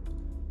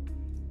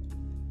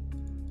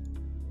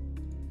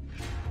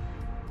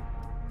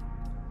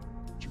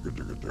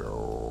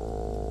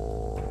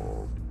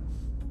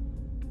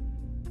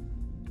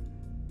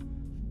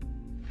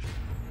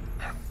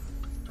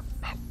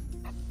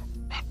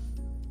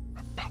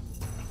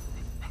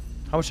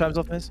 How much time's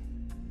left, Miz?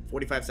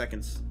 45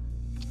 seconds.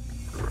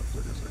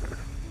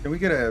 Can we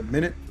get a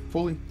minute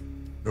fully?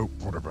 Nope,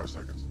 45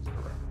 seconds.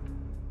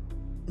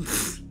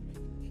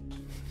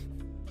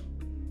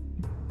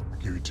 I'll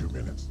give you 2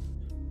 minutes.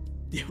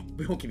 Yeah,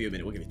 we won't give you a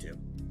minute. We'll give you 2.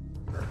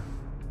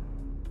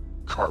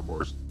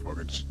 Cardboard's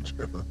fucking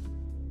chilling.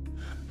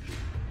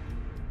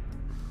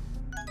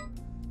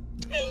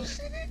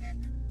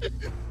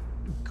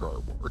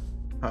 Cardboard.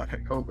 I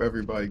hope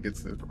everybody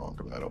gets this wrong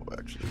because I don't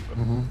actually.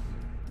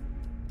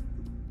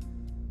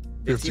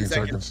 15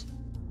 seconds.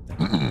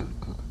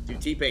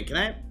 Dude, T-Pain, did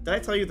I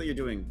tell you that you're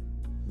doing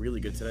really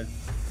good today?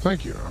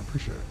 Thank you. I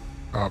appreciate it.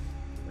 Like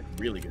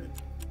really good.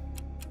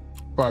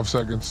 5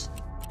 seconds.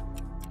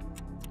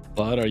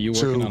 Bud, are you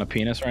working 2, on a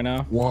penis right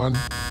now? 1.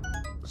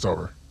 It's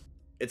over.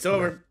 It's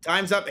over.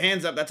 Time's up.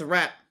 Hands up. That's a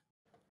wrap.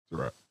 It's a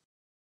wrap.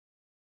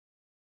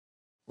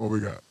 What we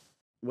got?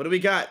 What do we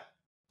got?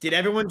 Did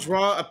everyone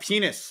draw a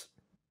penis?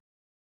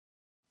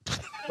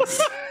 What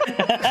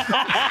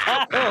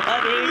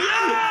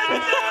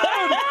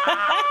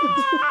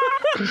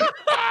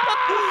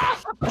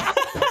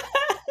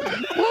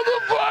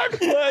the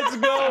fuck? Let's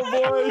go,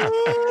 boys.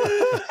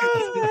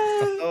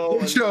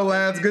 Good show,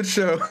 lads. Good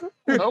show.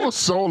 That was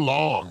so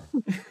long.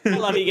 I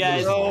love you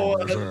guys. All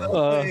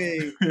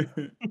right.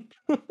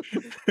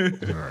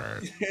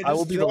 I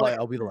will be the light.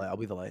 I'll be the light. I'll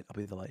be the light. I'll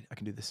be the light. I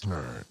can do this. All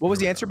right. What was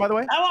the answer, by the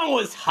way? That one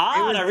was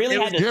hard. I really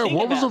had to think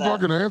what was the about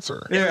that. fucking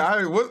answer?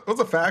 Yeah, what's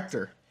a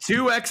factor?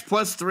 2x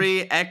plus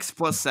 3, x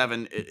plus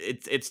 7.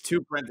 It's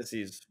 2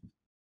 parentheses.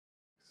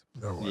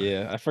 No way.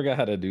 Yeah, I forgot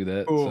how to do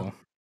that. Cool.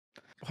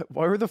 So.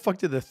 Where the fuck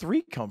did the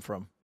 3 come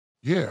from?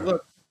 Yeah.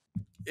 Look,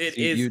 it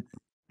is You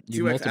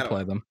 2x.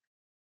 multiply them.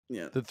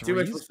 Yeah, The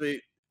 2x plus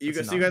 3. You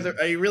guys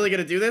are you really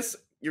gonna do this?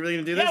 You're really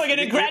gonna do this? Yeah, we're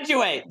gonna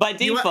graduate by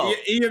default.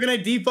 You're gonna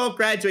default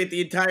graduate the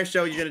entire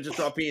show. You're gonna just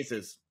draw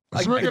penises.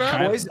 Let's make it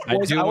happen. Boys, I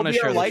do will want to be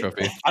your share the light.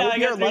 trophy. I will Yeah,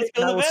 be I your got light,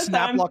 and I the will best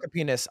snap time. block a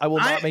penis. I will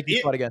not make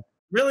you fight again.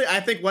 Really, I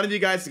think one of you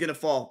guys is gonna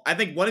fall. I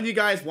think one of you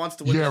guys wants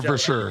to win Yeah, the show. for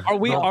sure. Are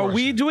we No are we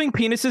question. doing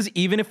penises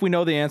even if we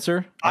know the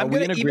answer? Are I'm we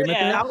gonna in even agreement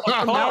there?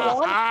 from now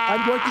on.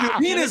 I'm going to do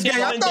Penis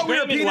gang. I thought we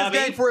were penis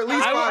gang for at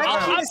least 5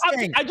 rounds.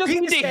 I just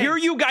need to hear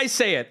you guys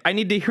say it. I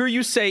need to hear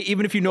you say,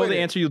 even if you know the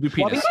answer, you'll do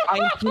penis. I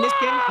am penis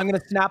gang. I'm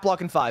gonna snap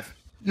block in 5.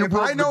 If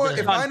I know an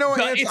Done.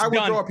 answer, It's I will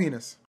done. draw a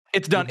penis.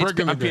 It's done. You're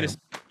breaking I'm the game. penis.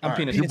 I'm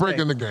penis. You're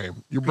breaking the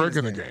game. You're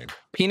breaking the game.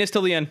 Penis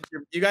till the end.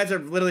 You guys are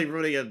literally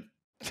rooting a.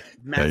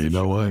 Hey, you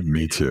know what?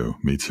 Me too.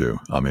 Me too.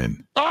 I'm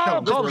in.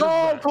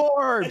 Oh,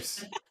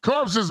 corpse!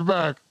 Corpse is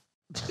back.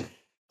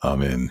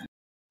 I'm in.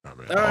 All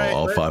right,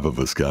 All 5 of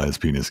us guys,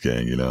 penis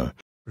gang. You know.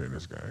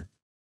 Penis gang.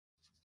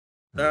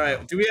 All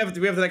right. Do we have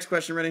the next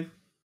question ready?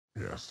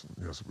 Yes,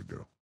 we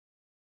do.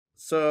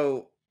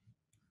 So,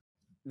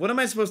 what am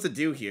I supposed to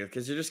do here?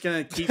 Because you're just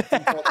gonna keep.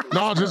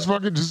 No, just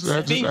fucking just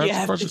I think you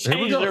have to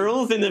change the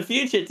rules in the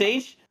future,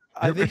 Teach.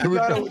 I think you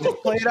gotta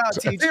just play it out,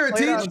 Teach. Here,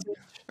 Play it out. Teach.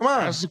 Come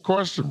on. That's the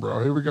question,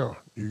 bro. Here we go.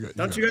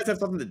 Don't you guys have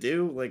something to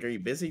do? Like, are you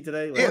busy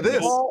today? Like, Yeah,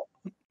 this.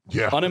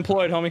 Yeah.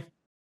 Unemployed, homie.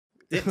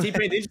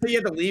 T-Pain, did you say you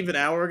had to leave an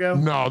hour ago?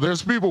 No,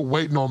 there's people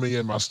waiting on me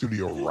in my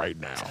studio right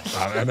now,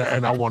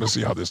 and I want to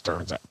see how this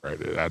turns out. Right,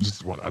 I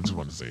just want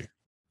to see.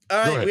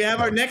 All Go right, ahead. we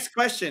have our next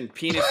question,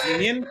 Penis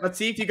Union. Let's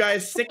see if you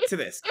guys stick to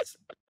this.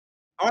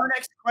 Our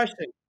next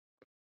question.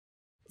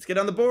 Let's get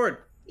on the board.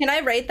 Can I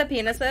rate the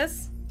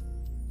penises?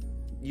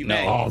 You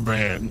may. Oh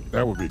man,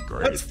 that would be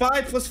great. What's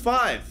 5 plus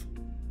 5?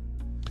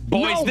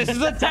 Boys, this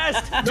is a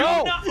test.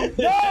 No!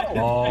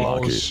 Oh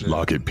Lock it. shit!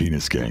 Lock it.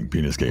 Penis gang.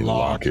 Penis gang.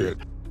 Lock it.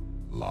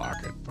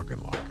 Lock it. Fucking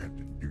lock it.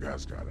 You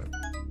guys got it.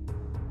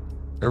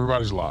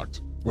 Everybody's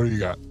locked. What do you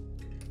got?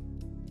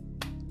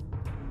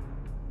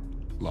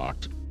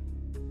 Locked.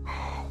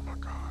 Oh my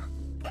god.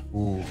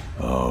 Ooh.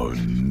 Oh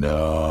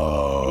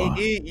no.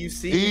 You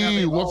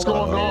see? What's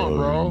going on,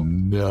 bro?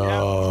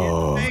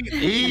 No.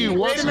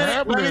 What's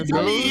happening,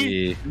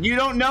 dude? You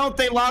don't know if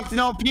they locked in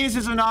all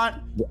penises or not.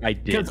 I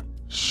did.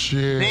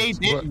 Shit. They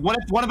did. What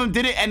if one of them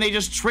did it and they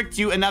just tricked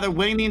you and now they're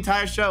winning the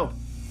entire show?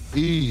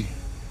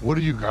 What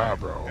do you got,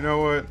 bro? You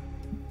know what?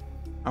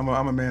 I'm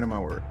a man of my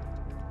word.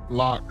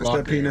 Lock. I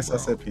said penis. I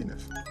said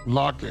penis.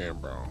 Lock in,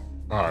 bro.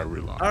 All right,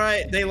 we locked. All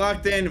right, they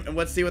locked in, and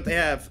let's see what they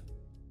have.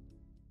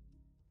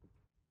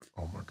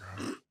 Oh my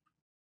god.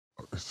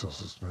 Oh, it's so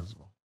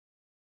suspenseful.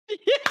 Wait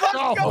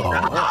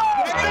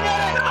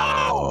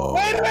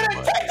a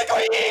minute!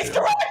 Technically, he's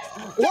correct.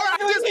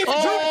 What? I just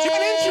just drew a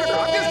 10-incher. I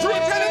just drew a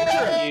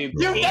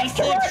 10-incher. That's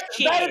correct.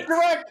 That is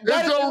correct.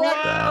 That is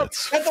correct.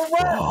 That's That's a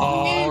wrap.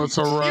 Oh, it's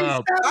a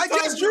wrap. I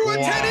just drew a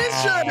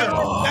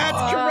 10-incher.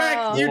 That's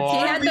correct. You He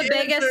had drew the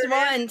biggest answer.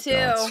 one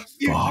too.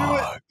 You drew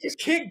it. You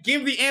can't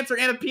give the answer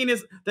and a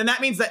penis. Then that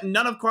means that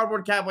none of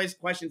Cardboard Cowboy's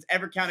questions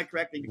ever counted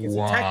correctly because he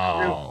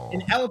technically drew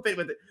an elephant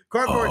with it.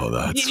 Cardboard,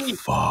 that's you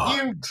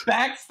fucked.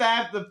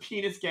 backstabbed the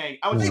penis gang.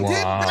 I was They did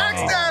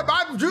backstab.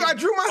 I drew a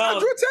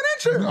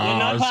 10-incher. You're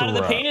not part of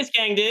the penis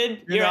gang,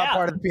 dude. You're not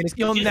part of the penis.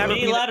 You'll never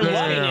be allowed to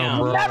lobby now.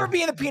 You'll never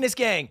be in the penis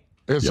gang.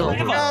 It's Yo, over.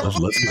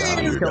 let's get out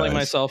of here, I'm killing guys.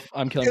 myself.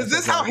 I'm killing Is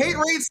this how hate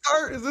raids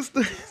start? Is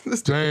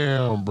this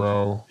Damn,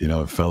 bro. You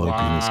know, fellow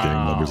penis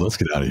gang members, let's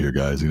get out of here,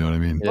 guys. You know what I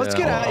mean? Let's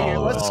get out of here.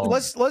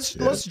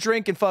 Let's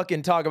drink and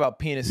fucking talk about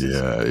penises.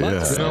 Yeah. You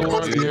know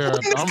what? Yeah,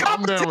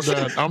 I'm down with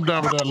that. I'm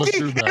down with that. Let's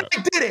do that.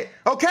 I did it,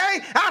 okay?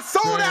 I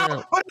sold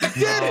out, but I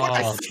did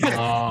it.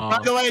 By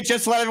the way,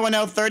 just to let everyone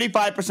know,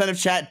 35% of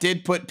chat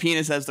did put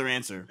penis as their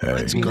answer.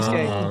 Hey, Penis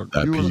gang.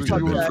 that You was- P could have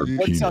you been was- for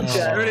What's penis. up,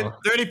 Chad?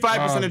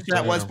 35% of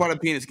chat was damn. part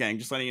of penis gang.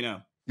 Just letting you know.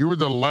 You were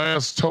the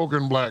last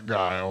token black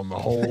guy on the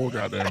whole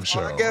goddamn show.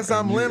 I guess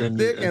I'm limp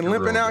dick and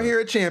limping out here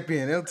at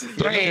champion.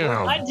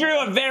 Damn. I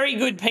drew a very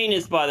good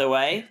penis, by the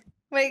way.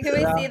 Wait, can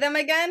we see them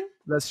again?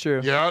 That's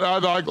true. Yeah,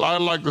 I'd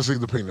like to see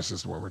the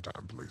penises one more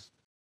time, please.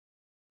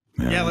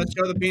 Yeah, let's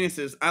show the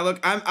penises.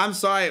 I'm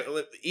sorry,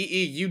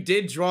 EE, you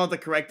did draw the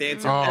correct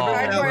answer. Oh,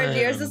 Cardboard, man.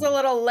 yours is a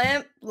little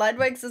limp.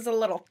 Ludwig's is a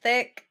little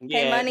thick. Hey,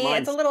 Yeah, Money,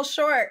 mine's- it's a little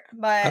short,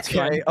 but That's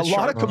fine. Okay, a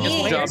lot of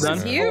complaints. Job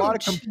done. Huge. A lot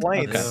of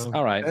complaints. Okay.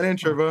 All right. That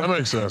intro, That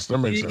makes sense. That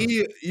makes sense.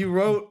 EE, you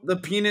wrote the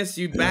penis.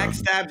 You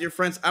backstabbed your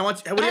friends. I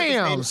want you. What do you have to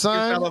say Damn, to your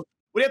son. fellow- What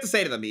do you have to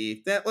say to them,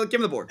 EE? Well, give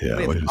them the board. Yeah, What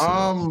do you have what to is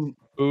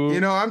say? You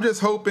know, I'm just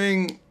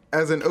hoping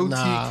as an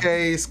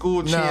OTK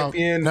school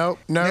champion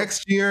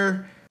next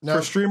year for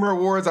Streamer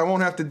Awards, I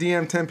won't have to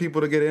DM 10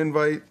 people to get an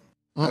invite.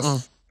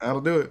 That'll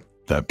do it.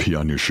 That P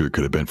on your shirt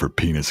could have been for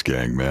penis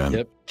gang, man.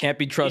 Yep. Can't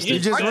be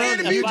trusted. Why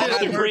can't it be both?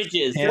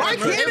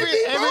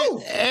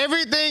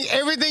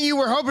 Everything you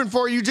were hoping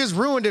for, you just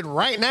ruined it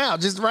right now,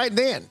 just right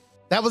then.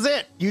 That was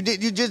it. You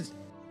just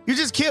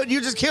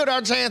killed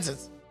our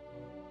chances.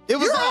 It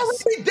was You're us.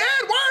 already dead.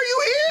 Why are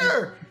you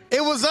here?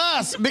 It was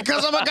us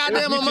because I'm a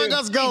goddamn Among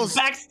Us ghost.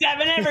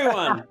 Backstabbing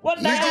everyone. What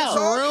the You hell?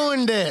 just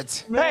ruined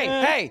it.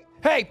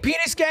 Hey,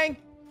 penis gang.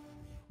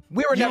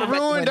 We were You never meant to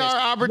ruined win this.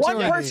 our One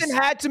opportunities. person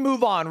had to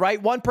move on,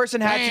 right? One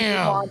person had to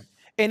move on.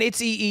 And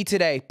it's EE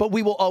today, but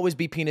we will always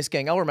be penis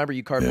gang. I'll remember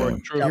you,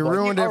 Cardboard. You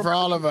ruined it for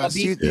all of us.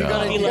 You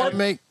gotta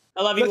make.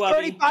 I love you, The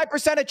Wubby.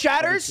 35% of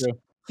chatters.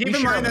 Keep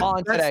in mind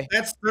on today.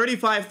 that's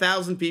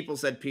 35,000 people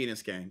said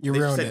penis gang. You They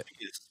ruined said it.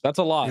 penis. That's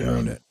a lot. You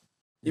ruined it.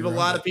 You have a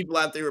lot of people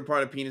out there who are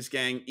part of penis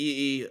gang.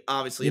 EE,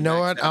 obviously. You know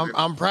what?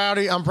 I'm proud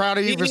of you. I'm proud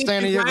of you for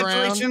standing your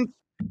ground.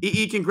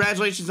 EE,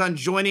 congratulations on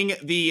joining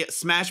the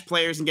Smash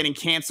players and getting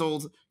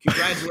canceled.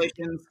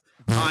 Congratulations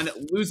on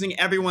losing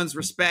everyone's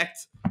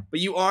respect.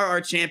 But you are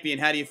our champion.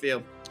 How do you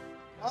feel?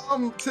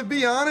 To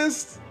be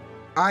honest,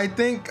 I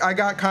think I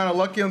got kind of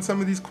lucky on some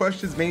of these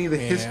questions. Mainly the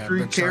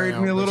history carried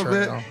me a little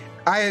bit.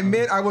 I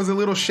admit I was a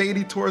little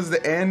shady towards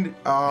the end.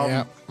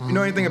 You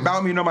know anything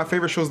about me, you know my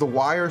favorite show is The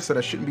Wire, so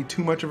that shouldn't be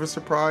too much of a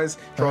surprise.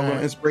 Draw a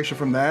little inspiration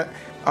from that.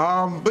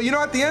 But you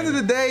know, at the end of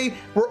the day,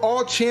 we're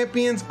all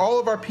champions. All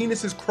of our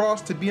penises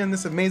crossed to be in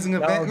this amazing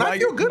event, and I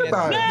feel good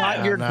about it.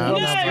 Not your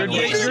Your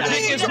dick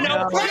is no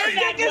part of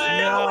that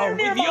well. With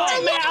your mouth.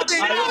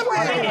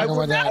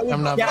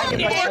 I'm not. I'm a Hey,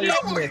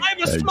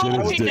 get his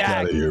smoking dick out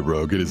dad. of here,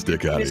 bro. Get his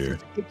dick out of here.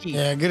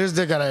 Yeah, get his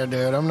dick out of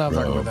here, dude. I'm not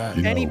fucking with that.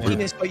 You know, Any we're-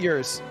 penis but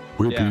yours.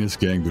 We're penis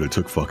gang, but it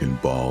took fucking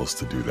balls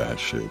to do that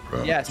shit,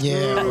 bro. Yes.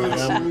 Yeah.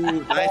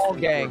 Ball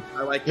gang.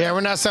 I like Yeah,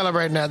 we're not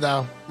celebrating that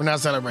though. We're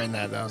not celebrating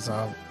that though.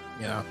 So,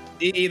 you know.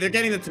 EE, they're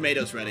getting the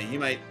tomatoes ready.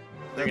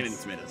 They're getting the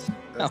tomatoes.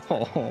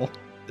 Oh.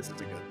 This is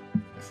good.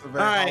 All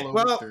right.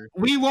 Well,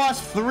 we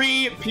lost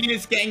 3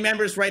 penis gang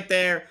members right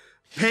there.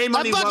 Pay My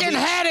Money fucking Wubby.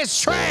 hat is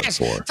trash.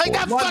 Take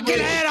that fucking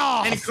hat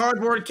off. And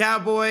Cardboard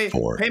Cowboy.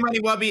 Pay Money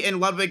Wubby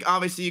and Ludwig.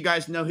 Obviously, you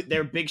guys know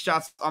they're big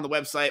shots on the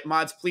website.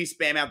 Mods, please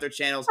spam out their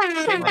channels.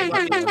 Pay Money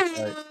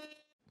Wubby.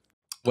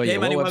 Wait, Pay yeah,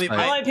 Money what Wubby.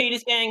 website? Hello,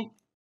 penis gang.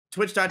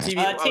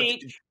 Twitch.tv.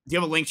 Teach. Do you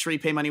have a link tree?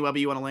 Pay Money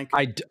Wubby. You want a link?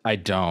 I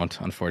don't,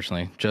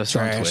 unfortunately. Just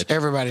on Trash. Twitch.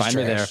 Everybody's Find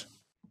me there. trash.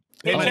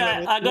 Pay Money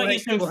Wubby. I got you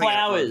some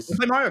flowers. We'll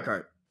play Mario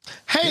Kart.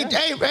 Hey,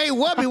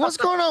 Wubby, what's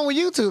going on with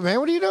YouTube, man?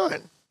 What are you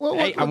doing?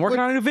 Hey, I'm working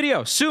on a new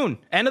video soon.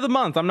 End of the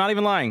month. I'm not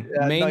even lying.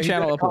 Main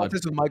channel upload.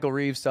 This with Michael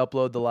Reeves to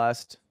upload the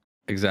last.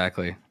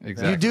 Exactly.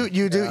 You do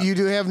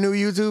have new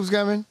YouTubes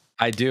coming?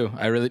 I do.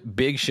 I really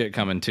big shit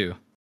coming too.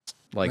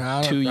 Like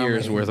No, 2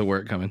 years worth of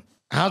work coming.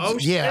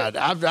 Yeah,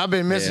 I've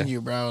been missing you,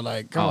 bro.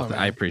 Like, come on, man.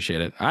 I appreciate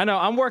it. I know.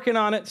 I'm working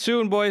on it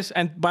soon, boys.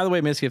 And by the way,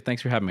 mizkif,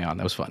 thanks for having me on.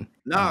 That was fun.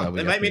 No,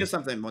 invite me to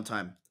something one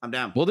time. I'm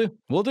down.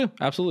 We'll do.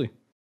 Absolutely.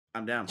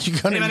 I'm down. You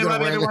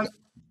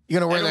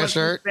gonna wear that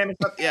shirt?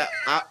 Yeah.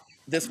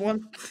 This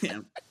one? Yeah.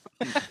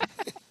 All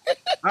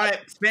right.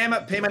 Spam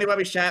up Pay Money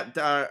Wubby chat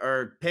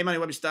or Pay Money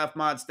Wubby stuff.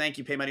 Mods, thank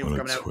you. Pay Money for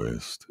coming out.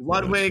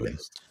 Ludwig,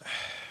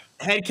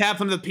 head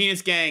captain of the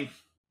penis gang.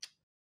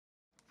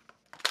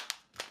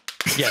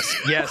 Yes,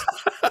 yes.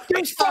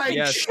 This fucking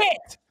Yes.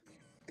 shit.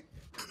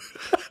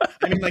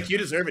 I mean, like, you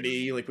deserve it,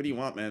 E. Like, what do you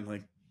want, man?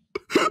 Like,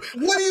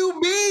 what do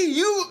you mean?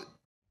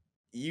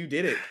 You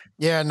did it.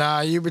 Yeah,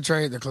 nah, you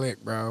betrayed the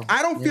clique, bro.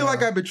 I don't feel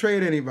like I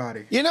betrayed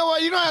anybody. You know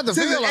what? You don't have to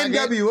This feel is like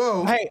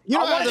NWO. it. Hey, You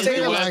don't have to That's the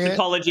feel worst like it.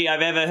 apology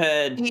I've ever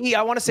heard.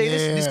 I want to say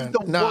this is the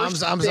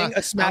worst thing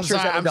a Smasher's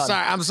ever done.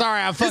 I'm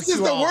sorry. I fucked This is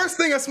you the all. worst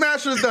thing a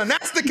Smasher's done.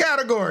 That's the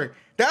category.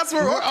 That's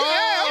where.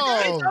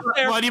 Okay.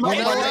 Well, you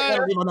might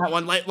on that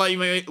one. Let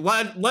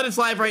us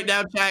live right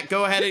now, chat.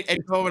 Go ahead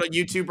and go over to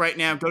YouTube right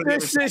now. Go to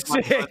This is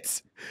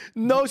it.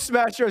 No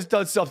Smasher has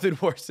done something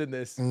worse than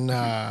this.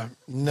 Nah,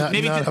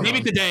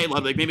 maybe today,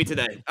 Ludwig. Maybe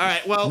today. All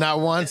right. Well, not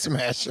one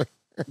Smasher.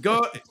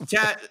 Go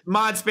chat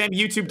mod spam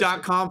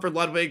youtube.com for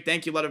Ludwig.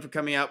 Thank you, Ludwig, for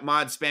coming out.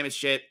 Mod spam is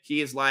shit.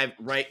 He is live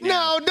right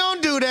now. No,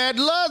 don't do that.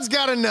 Lud's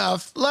got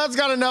enough. Lud's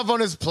got enough on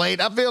his plate.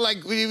 I feel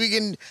like we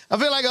can. I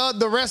feel like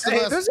the rest of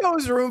us. There's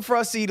always room for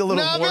us to eat a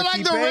little more. I feel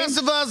like the rest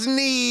of us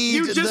need.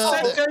 You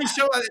just said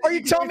show. Are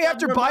you telling me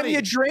after buying me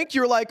a drink,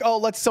 you're like, oh,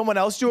 let someone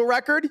else do a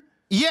record?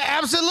 Yeah,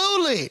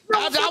 absolutely.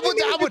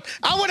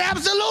 I would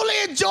absolutely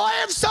enjoy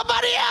if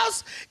somebody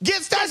else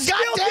gets that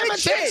goddamn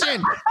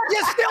attention.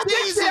 You still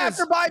did shit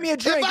after buying me a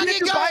drink.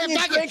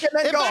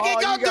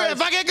 If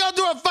I can go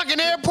through a fucking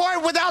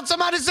airport without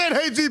somebody saying,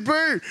 "Hey,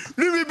 TP,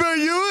 let me buy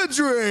you a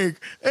drink,"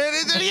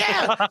 and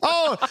yeah,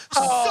 so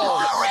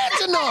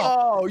original.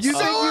 Oh, you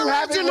think you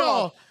have it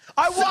wrong?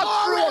 I So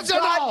walked through a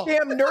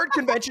goddamn nerd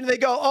convention and they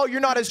go, "Oh, you're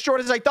not as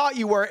short as I thought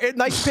you were.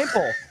 Nice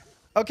pimple."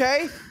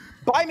 Okay.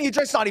 Buy me a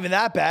drink's not even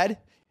that bad.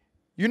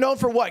 You're known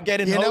for what?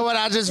 Getting You know what?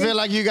 I just feel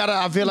like you got.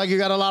 I feel like you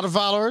got a lot of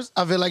followers.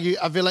 I feel like you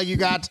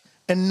got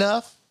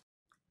enough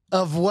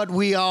of what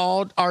we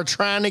all are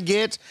trying to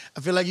get.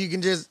 I feel like you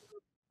can just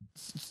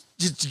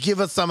give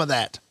us some of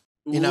that.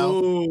 You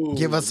know,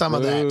 give us some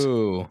of that.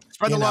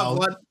 Spread the love,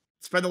 Lud.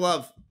 Spread the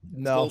love.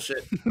 No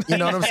bullshit. You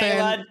know what I'm saying?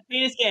 Lud,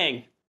 Penis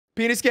Gang.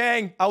 Penis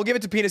Gang. I will give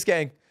it to Penis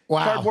Gang.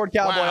 Wow. Cardboard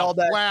Cowboy all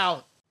day.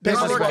 Wow.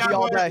 PayMoneyWubby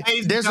all day.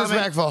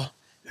 Disrespectful.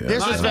 Yeah,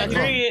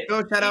 Disrespectful.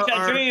 Go shout out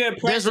our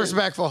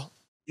Disrespectful.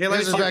 Here, let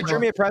me Disrespectful.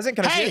 Give me a present.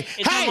 Can I see Hey, it?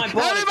 It's on my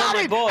board, it's on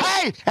my board.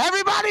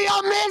 everybody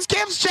on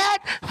mizkif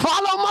chat,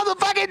 follow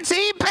motherfucking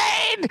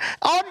T-Pain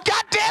on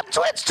goddamn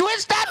Twitch,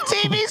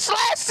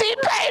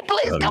 twitch.tv/T-Pain.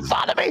 Please come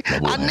follow me.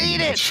 I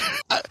need it.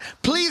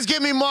 Please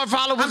give me more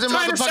followers. I'm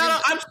trying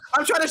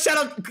to shout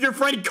out your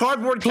friend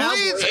Cardboard Cowboy.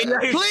 Please give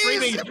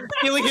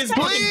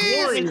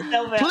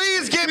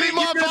me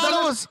more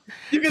followers.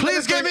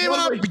 Please give me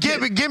more.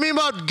 Give me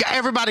more.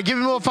 Everybody, give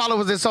me more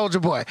followers than Soldier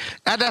Boy.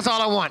 That's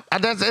all I want.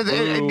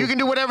 You can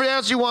do whatever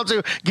else you want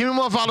to. Give me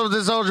more followers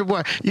than Soldier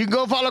Boy. You can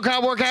go follow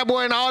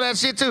Cowboy and all that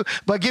shit too.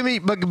 But give me,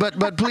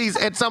 but please,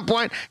 at some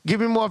point, give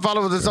me more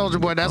followers than Soldier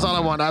Boy. That's all I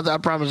want. I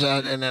promise you,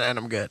 and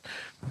I'm good.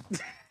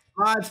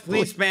 Mods,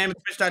 please spam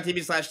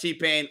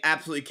twitch.tv/T-Pain.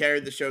 Absolutely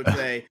carried the show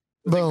today.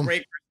 It was a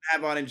great person to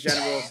have on in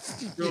general.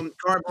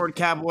 Cardboard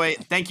Cowboy,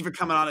 thank you for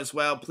coming on as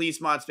well. Please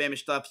mod spam his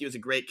stuff. He was a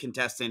great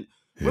contestant.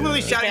 We're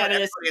literally shouting out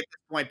everybody at this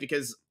point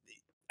because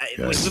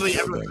literally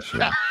everyone.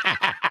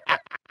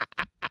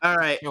 All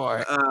right.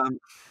 Sure. I'm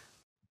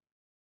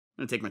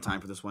gonna take my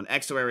time for this one.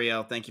 Exo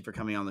Ariel, thank you for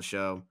coming on the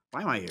show.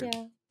 Why am I here?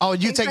 Yeah. Oh,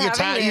 you Thanks take for your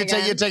having time. me You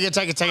again.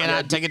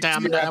 take your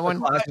time on that one.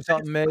 Class or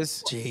something,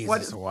 Miz.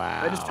 Jesus,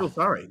 wow. I just feel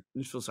sorry.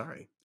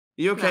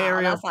 You okay, No,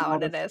 Ariel? that's not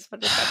what it is,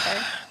 but it's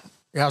okay.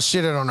 Y'all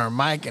shitted on her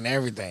mic and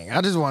everything.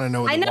 I just want to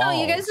know. I know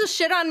you guys just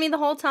shit on me the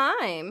whole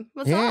time.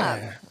 What's up?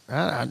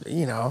 Yeah,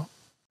 you know.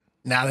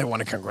 Now they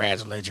want to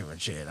congratulate you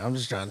and shit. I'm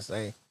just trying to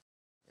say.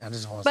 I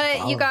just want.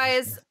 But you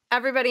guys,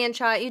 everybody in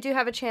chat, you do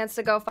have a chance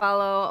to go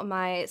follow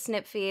my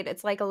snip feed.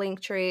 It's like a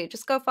link tree.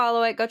 Just go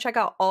follow it. Go check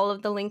out all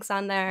of the links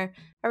on there.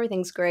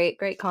 Everything's great.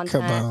 Great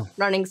content. Kaboom.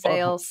 Running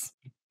sales.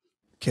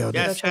 Killed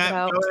Yes, check it chat,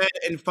 out. go ahead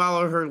and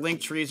follow her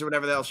link trees or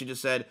whatever the hell she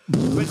just said.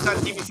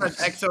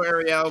 Twitch.tv/Exo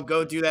Ariel.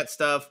 Go do that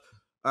stuff.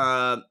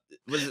 Was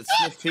it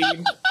Sniff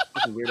Feed?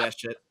 Fucking weird ass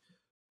shit.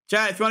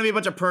 Chat, if you want to be a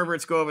bunch of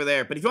perverts, go over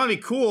there. But if you want to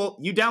be cool,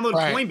 you download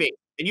Coinbase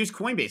and use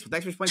Coinbase.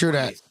 Thanks for explaining True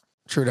Coinbase.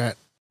 True that.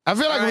 I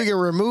feel like we can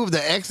remove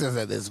the X's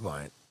at this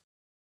point.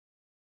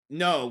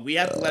 No, we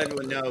have to let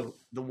everyone know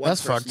the one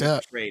That's person fucked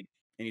up. trade,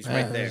 and he's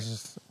right there. That's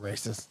just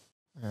racist.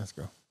 Let's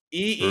go.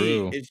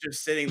 EE is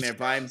just sitting there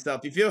by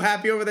himself. You feel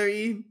happy over there,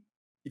 E?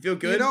 You feel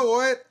good? You know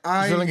what?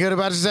 You feeling good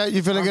about yourself?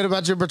 You feeling good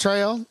about your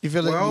betrayal? You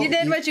feeling? You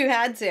did what you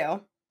had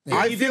to. I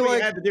I feel feel like you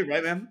like had to do,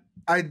 right, man?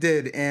 I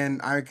did, and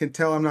I can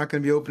tell I'm not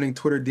going to be opening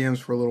Twitter DMs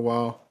for a little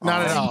while.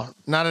 Not at all.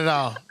 Not at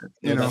all.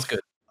 You know, That's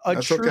good.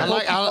 that's okay. I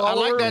like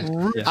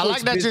that. I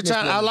like that you're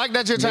trying. I like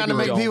that you're trying to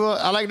make people.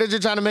 I like that you're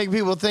trying to make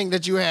people think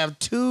that you have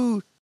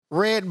 2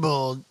 Red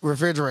Bull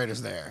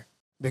refrigerators there,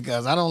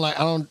 because I don't like.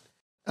 I don't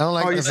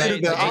like. Oh, you the see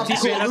the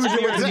optical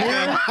illusion with the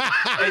mirror?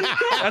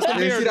 That's the You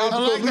mirror. see the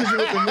optical illusion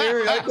with the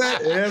mirror like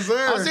that? Yes,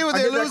 sir. I see what the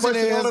get that illusion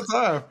question all is. the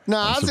time. No,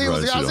 I see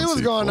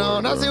what's going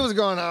on. I see bro. what's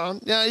going on.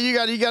 Yeah, you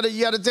got to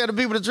tell the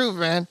people the truth,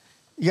 man.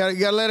 You got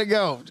to let it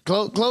go.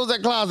 Close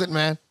that closet,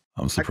 man.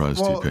 I'm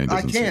surprised Well, T-Pain I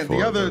doesn't see can't.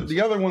 four of those.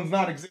 The other one's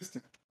not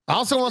existent. I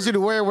also want you to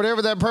wear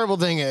whatever that purple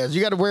thing is.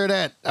 You got to wear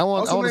that. I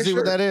want to see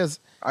what that is.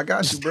 I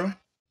got you, bro.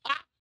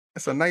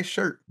 That's a nice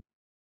shirt.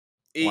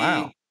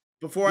 Wow.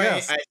 Before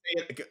I say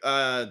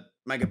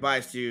my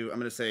goodbyes to you, I'm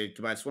going to say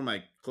goodbye to one of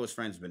my close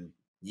friends. It's been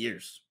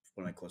years.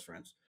 One of my close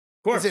friends.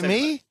 Corpse, is it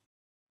me?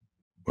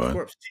 What?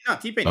 Corpse. No,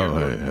 T-Pain. Oh,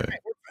 hey. What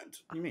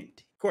do you mean?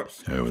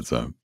 Corpse. Hey, what's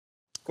up?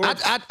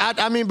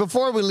 I mean,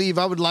 before we leave,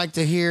 I would like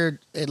to hear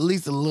at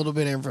least a little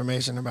bit of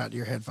information about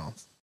your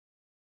headphones.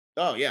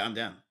 Oh, yeah, I'm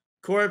down.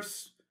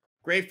 Corpse,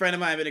 great friend of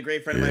mine. Been a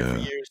great friend of mine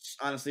for years.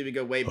 Honestly, we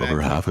go way back.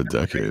 Over half a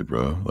decade,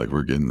 bro. Like,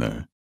 we're getting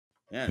there.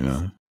 Yeah, you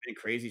know? Been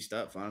crazy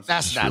stuff, honestly.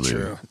 That's not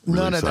true. Really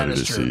None of that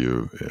is to true. See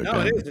you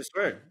no, it is. I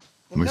swear.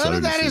 None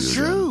of that is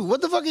true.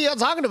 What the fuck are y'all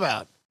talking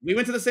about? We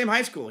went to the same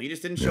high school. You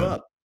just didn't show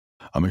up.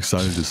 I'm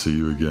excited to see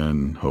you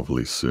again,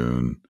 hopefully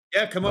soon.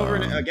 Yeah, come over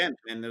again,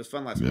 and it was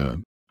fun last week.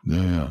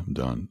 Yeah, I'm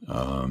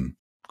done.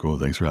 Cool.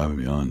 Thanks for having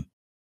me on.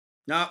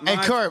 No,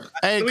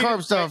 hey,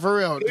 Corpse, though, for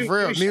real. Just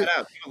real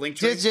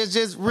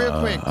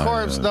quick,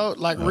 Corpse, though,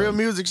 like real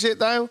music shit,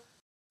 though.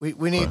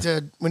 We need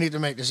to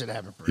make this shit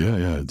happen. For real.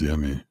 Yeah, DM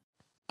me.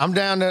 I'm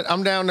down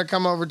to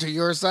come over to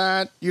your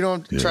side. You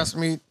don't trust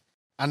me.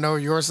 I know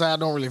your side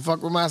don't really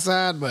fuck with my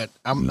side, but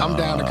I'm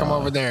down to come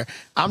over there.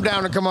 I'm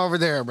down to come over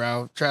there,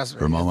 bro. Trust me.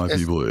 From all my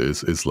people,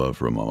 it's love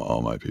from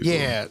all my people.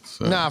 Yeah,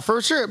 so.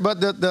 For sure. But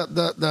the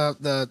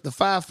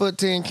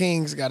 5'10"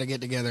 kings got to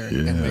get together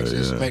and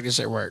make this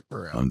shit work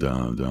for real. I'm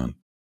down.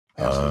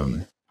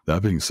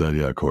 That being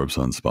said, Corpse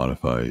on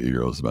Spotify.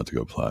 E-Girl's about to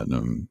go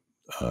platinum.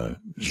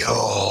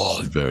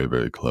 Very,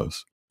 very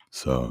close.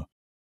 So,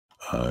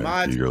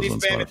 Mods, please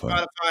spam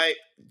Spotify.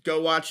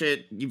 Go watch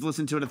it. You've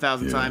listened to it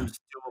 1,000 times.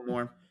 Do it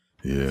more.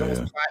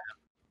 Yeah.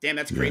 Damn,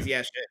 that's crazy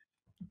ass shit.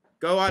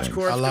 Go watch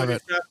Corpse. I love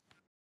it. Stuff.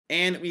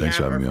 And we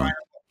have our final.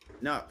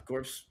 No,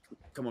 Corpse,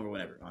 come over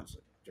whenever. Honestly,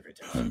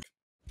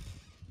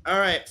 all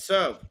right.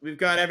 So we've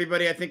got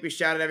everybody. I think we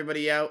shouted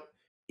everybody out.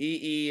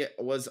 EE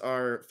was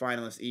our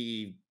finalist.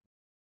 EE.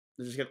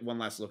 Let's just get one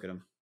last look at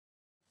him.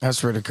 That's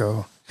pretty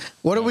cool.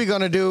 What are we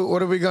gonna do?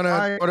 What are we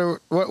gonna?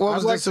 What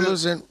was the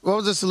solution? What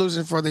was the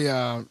solution for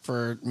the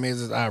for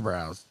Miz's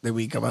eyebrows? Did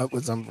we come up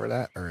with something for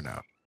that or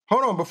no?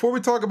 Hold on. Before we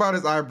talk about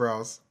his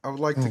eyebrows, I would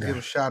like to give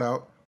a shout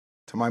out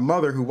to my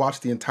mother who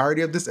watched the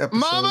entirety of this episode.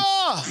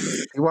 Mama!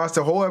 She watched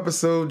the whole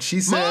episode. She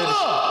said,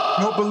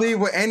 "Don't believe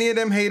what any of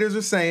them haters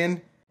are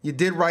saying. You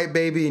did right,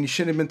 baby, and you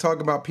shouldn't have been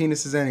talking about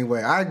penises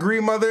anyway." I agree,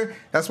 mother.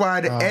 That's why I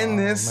had to end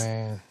this.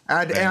 Man. And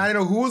I didn't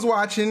know who was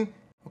watching.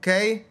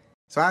 Okay.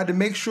 So I had to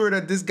make sure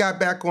that this got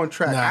back on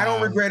track. I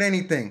don't regret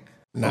anything.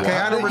 Okay,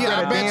 I don't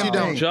regret a damn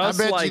thing. Just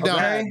like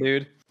that,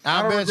 dude.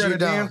 I don't regret a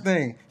damn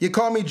thing. You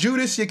call me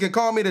Judas, you can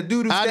call me the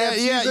doo-doo stab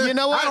Caesar. You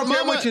know what? I don't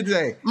care what you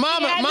say.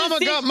 Mama,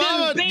 go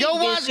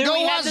watch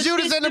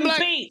Judas and the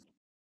Black.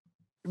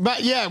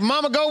 But yeah,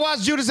 Mama, go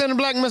watch Judas and the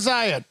Black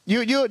Messiah.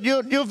 You'll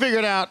figure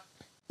it out.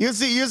 You'll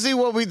see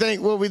what we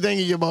think of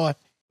your boy.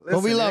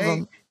 But we love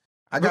him.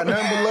 I got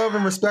nothing but love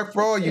and respect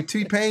for all you.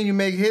 T-Pain, you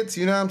make hits.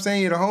 You know what I'm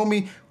saying? You're the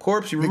homie.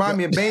 Corpse, you remind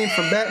me of Bane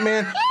from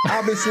Batman.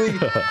 Obviously, you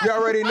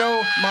already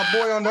know my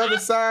boy on the other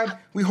side.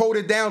 We hold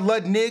it down.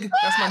 Ludwig.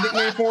 That's my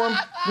nickname for him.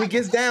 We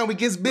gets down. We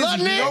gets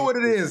busy. You know what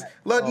it is.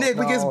 Ludwig,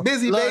 we gets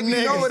busy, baby.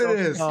 You know what it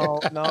is. No.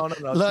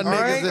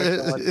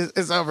 Ludwig,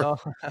 it's over. No.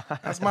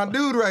 That's my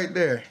dude right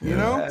there. You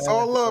know? It's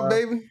all love,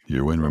 baby.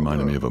 Your win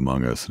reminded me of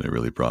Among Us, and it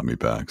really brought me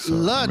back. So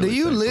Lud, really do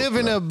you live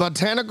in a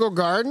botanical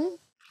garden?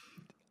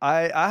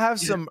 I have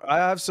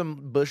some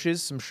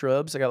bushes, some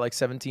shrubs. I got like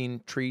 17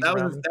 trees.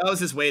 That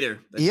was his waiter.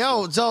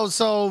 Yo,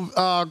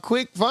 so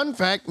quick fun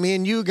fact: me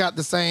and you got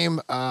the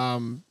same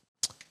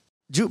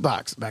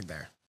jukebox back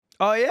there.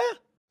 Oh yeah,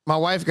 my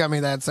wife got me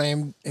that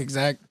same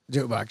exact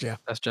jukebox. Yeah,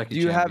 that's Jackie.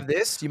 Do you have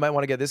this? You might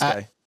want to get this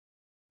guy.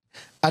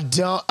 I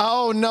don't.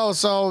 Oh no!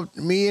 So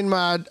me and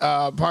my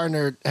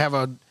partner have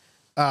a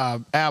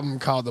album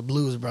called The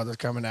Blues Brothers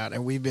coming out,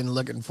 and we've been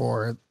looking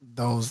for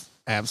those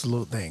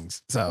absolute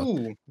things. So.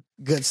 Ooh.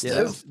 Good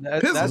stuff. Yeah,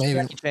 that's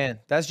Jackie Chan.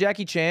 That's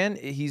Jackie Chan.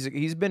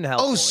 He's been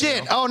helpful. Oh shit!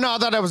 You know? Oh no, I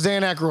thought that was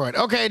Dan Aykroyd.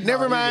 Okay,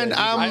 never mind.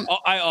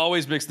 I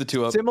always mix the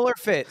two up. Similar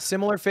fit. It's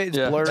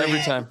blurry every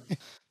time.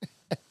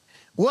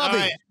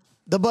 Wubby,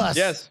 the bus.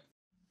 Yes,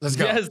 let's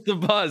go. Yes, the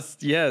bus.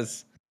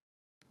 Yes.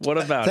 What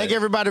about Thank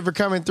everybody for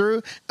coming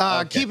through.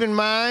 Keep in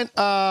mind,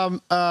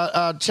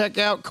 check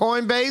out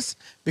Coinbase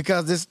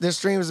because this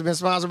stream has been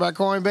sponsored by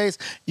Coinbase.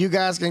 You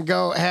guys can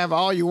go have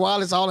all your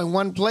wallets all in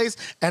one place.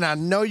 And I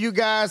know you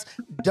guys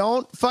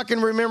don't fucking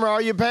remember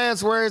all your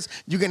passwords.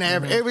 You can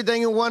have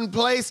everything in one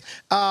place.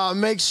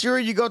 Make sure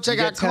you go check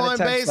out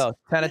Coinbase.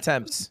 10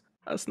 attempts.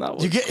 That's not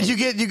what you get 10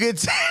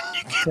 attempts.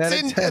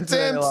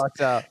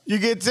 You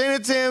get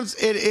 10 attempts.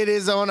 It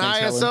is on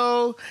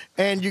ISO,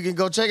 and you can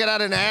go check it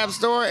out in the App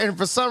Store. And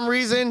for some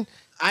reason,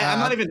 I'm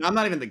not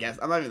even the guest.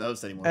 I'm not even the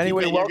host anymore.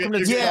 Anyway, welcome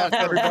to chat,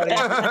 everybody.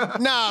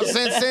 No,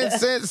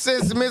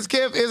 since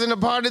mizkif isn't a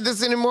part of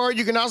this anymore,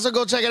 you can also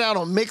go check it out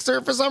on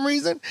Mixer for some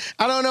reason.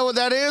 I don't know what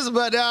that is,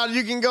 but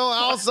you can go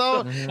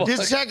also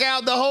just check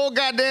out the whole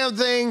goddamn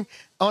thing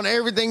on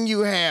everything you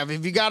have.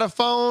 If you got a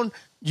phone,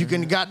 you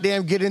can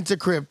goddamn get into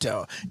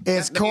crypto.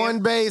 It's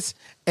Coinbase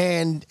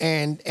and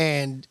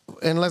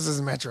unless it's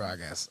Metro, I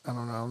guess. I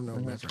don't know. I don't know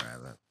what Metro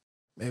has that.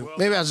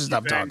 Maybe I should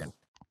stop talking.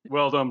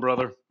 Well done,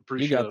 brother.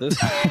 Appreciate You got this.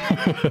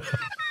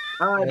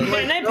 All right, Are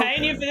they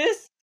paying you for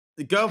this?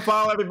 Go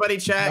follow everybody,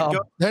 chat. No.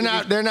 Go.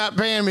 They're not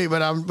paying me,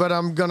 but I'm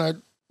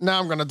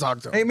gonna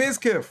talk to them. Hey,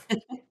 Mizkif,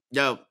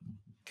 Yo,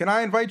 can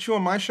I invite you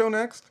on my show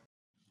next?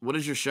 what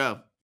is your show?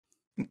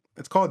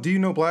 It's called Do You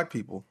Know Black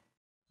People?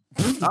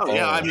 Oh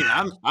yeah, I mean,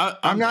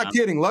 I'm not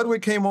kidding.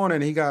 Ludwig came on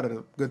and he got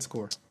a good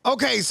score.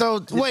 Okay,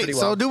 so wait,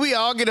 so do we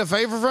all get a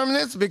favor from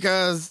this?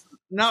 Because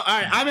no, all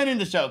right, I'm in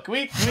the show. Can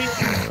we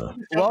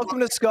Welcome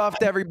to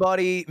Scuffed,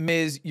 everybody.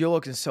 Miz, you're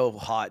looking so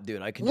hot,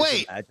 dude. I can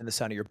just imagine the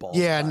sound of your balls.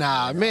 yeah,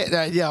 nah, Miz is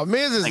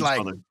Thanks,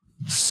 like brother.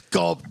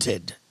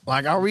 sculpted.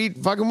 Like, are we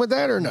fucking with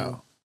that or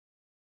no?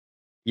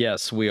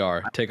 Yes, we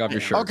are. Take off your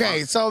shirt.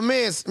 Okay, so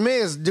Miz,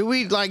 do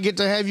we like get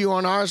to have you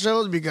on our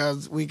shows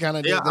because we kind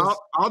of Yeah, did this?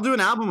 I'll do an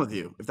album with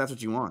you if that's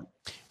what you want.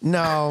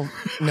 No,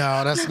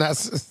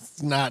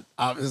 that's not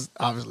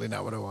obviously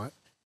not what I want.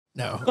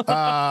 No,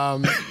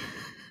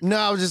 no,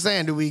 I was just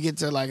saying, do we get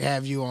to like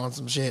have you on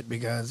some shit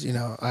because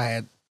I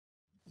had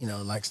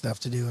like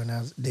stuff to do and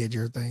I did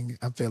your thing.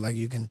 I feel like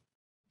you can,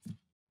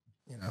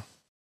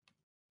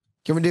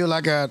 Can we do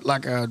like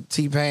a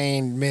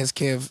T-Pain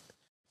mizkif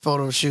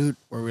photo shoot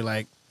where we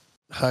like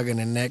hugging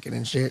and necking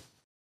and shit?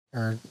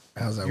 Or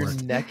how's that You're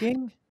work?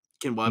 necking?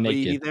 Can Wubby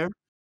be there?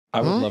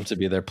 I would love to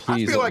be there.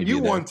 Please. I feel let like me you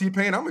be there. won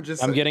T-Pain.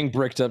 I'm getting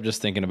bricked up just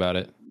thinking about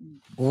it.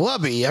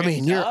 Wubby, I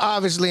mean, you're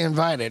obviously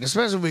invited,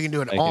 especially if we can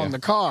do it Thank on you. the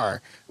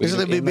car. We This can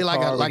would do it in be the like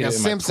car, we can do it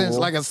in my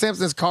pool.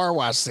 Simpsons car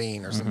wash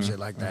scene or some shit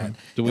like that.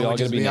 Do we And all we'd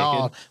get to just be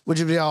naked? Would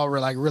you be all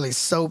like really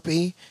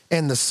soapy,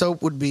 and the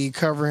soap would be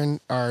covering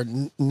our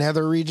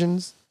nether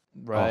regions,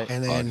 Right.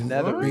 and then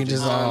nether we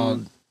just all.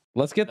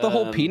 Let's get the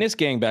whole penis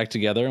gang back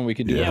together and we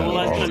could do Yeah, that. well,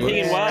 that's gonna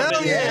be wild.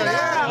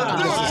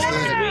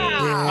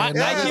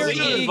 I hear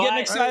you getting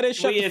excited.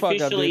 Shut We the fuck up,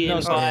 officially dude.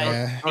 No, sorry.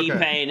 invite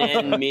T-Pain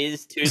and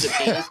Miz to the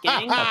penis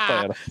gang.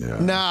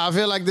 Nah, I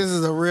feel like this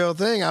is a real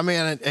thing. I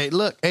mean, hey,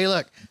 look,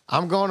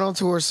 I'm going on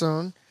tour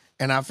soon,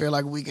 and I feel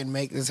like we can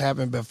make this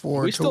happen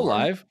before. Are we tour. still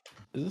live?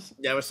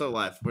 Yeah, we're still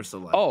live. We're still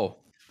live. Oh.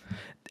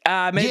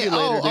 Maybe Yeah, later,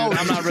 oh, dude. oh.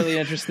 I'm not really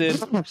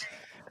interested.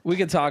 We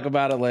could talk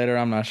about it later.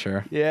 I'm not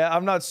sure. Yeah,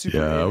 I'm not super.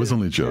 Yeah, I was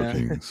only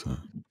joking. So.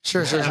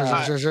 Sure. Everybody's.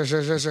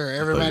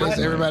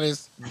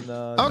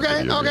 No,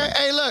 Okay.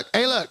 Hey, look.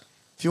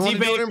 If you want to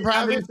do it in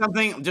private,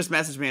 something, just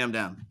message me and I'm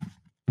down.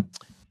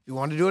 you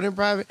want to do it in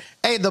private.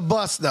 Hey, the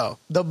bus though.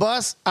 The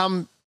bus, I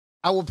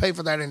will pay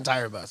for that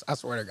entire bus. I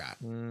swear to God.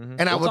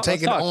 And I will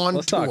take it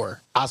on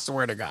tour. I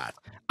swear to God.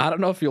 I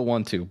don't know if you'll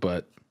want to,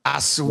 but I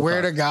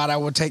swear to God, I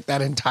will take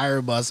that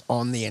entire bus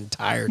on the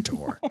entire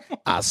tour.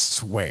 I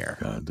swear.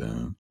 God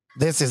damn.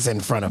 This is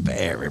in front of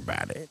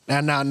everybody.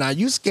 Now,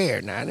 you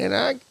scared now, and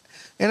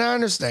I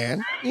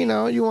understand. You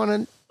want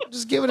to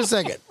just give it a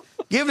second.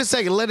 Give it a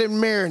second. Let it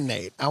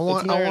marinate. I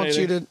want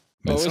you to.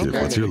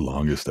 What's your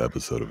longest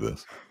episode of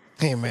this?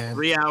 Hey man,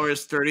 3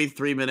 hours,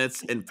 33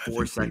 minutes, and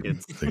 4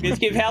 seconds.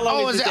 Mizkif, how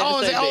long is this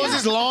episode? Is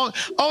this long?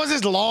 Oh, is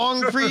this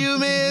long for you,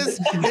 Miz?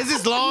 Is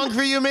this long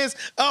for you, Miz?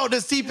 Oh,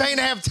 does T-Pain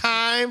have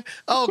time?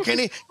 Oh, can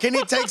he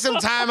take some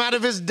time out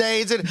of his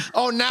day?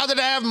 Now that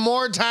I have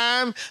more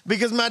time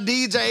because my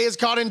DJ is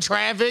caught in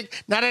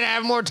traffic, now that I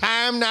have more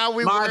time, now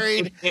we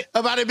worried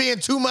about it being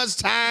too much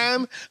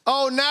time.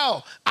 Oh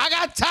no, I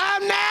got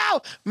time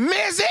now,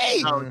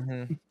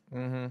 Mizzy.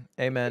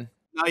 Amen.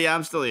 Oh yeah,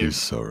 I'm still here. You're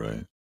so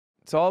right.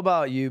 It's all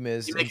about you,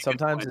 Miz. And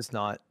sometimes it's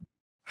not.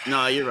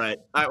 No, you're right.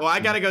 All right, well,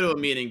 I gotta go to a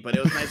meeting, but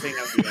it was nice hanging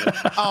out with you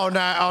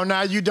guys.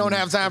 Now you don't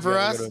have time for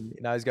us?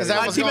 Now he's got. Is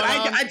that what's going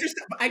on?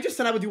 I just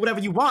said I would do whatever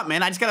you want,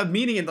 man. I just got a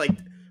meeting and like,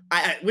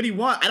 what do you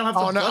want? I don't have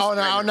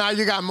to. Now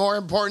you got more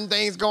important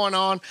things going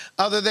on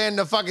other than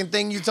the fucking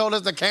thing you told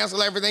us to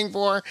cancel everything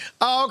for.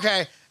 Oh,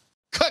 okay.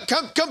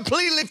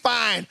 Completely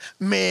fine,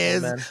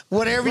 Miz.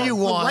 Whatever you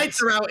want. The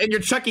lights are out in your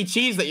Chuck E.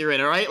 Cheese that you're in,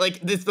 all right?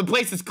 Like, the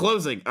place is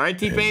closing, all right,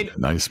 T-Pain?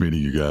 Nice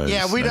meeting you guys.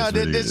 Yeah, we know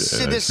this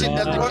shit doesn't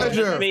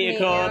pleasure. See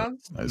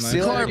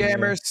you later,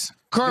 gamers.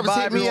 Corbs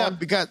hit me up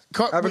because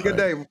have a good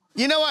day.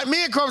 You know what?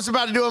 Me and Corbs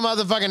about to do a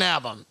motherfucking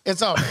album.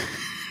 It's over.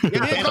 Me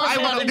and Corbs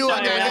about to do a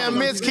goddamn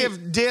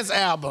mizkif diss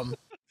album.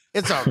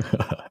 It's over.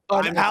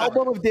 An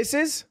album of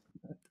disses?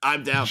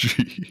 I'm down.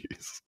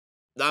 Jeez.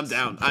 I'm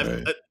down.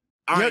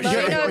 All right,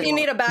 let me know if you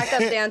need a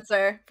backup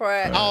dancer for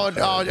it.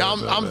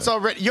 I'm so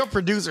ready. Your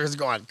producer is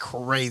going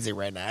crazy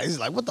right now. He's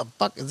like, what the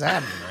fuck is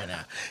happening right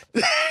now?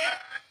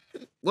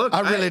 Look,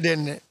 I really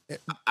didn't.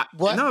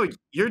 What? No,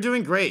 you're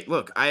doing great.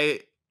 Look,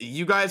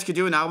 you guys could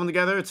do an album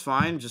together. It's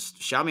fine.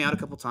 Just shout me out a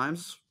couple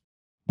times.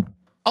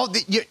 Oh,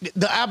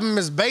 the album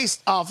is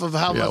based off of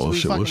how much we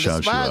fucking we'll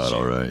shout you despise out.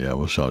 All right, yeah,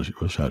 we'll shout you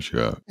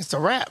out. It's a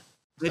rap.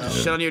 They just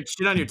shit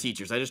on your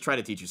teachers. I just tried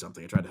to teach you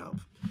something. I tried to help.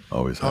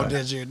 Always. Oh,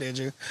 did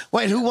you?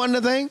 Wait, who won the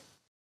thing?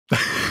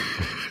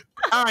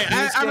 All right,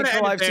 I'm gonna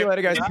end it there. See you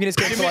later, guys. Penis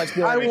gang for life.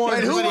 I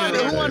won. Who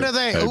won the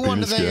thing? Who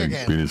won the thing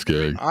again? Penis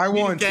gang. I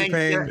won,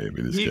 T-Pain.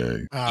 Penis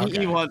gang. Oh, okay.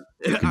 He won.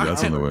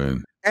 Congrats on the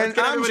win. And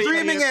I'm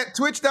streaming at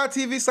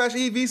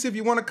twitch.tv/EVC if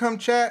you want to come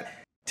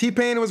chat.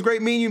 T-Pain, it was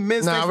great meeting you.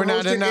 Miz, No, thanks we're for not.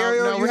 hosting. No,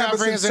 Ariel, no, you we're have not a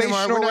friends anymore.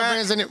 sensational We're not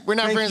rap. friends. We're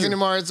not Thank friends you.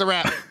 anymore. It's a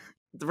wrap.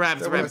 The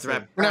rap.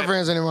 We're not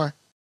friends anymore.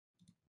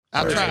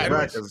 I tried.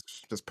 Rap is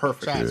just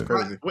perfect. It's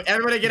crazy.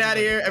 Everybody get out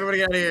of here. Everybody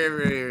get out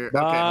of here.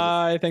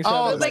 Bye. Thanks for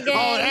having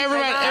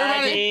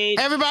us.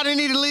 Everybody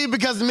need to leave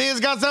because Miz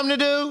got something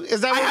to do. Is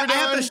that what we're doing?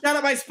 I have to shout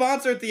out my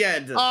sponsor at the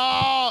end.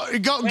 Oh,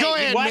 go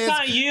ahead, why Miz.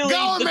 can't you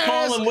go, leave the Miz.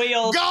 call and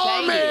we'll Go,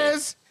 say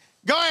Miz.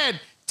 Go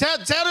ahead. Tell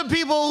the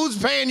people who's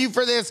paying you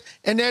for this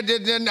and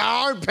they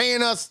aren't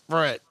paying us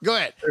for it. Go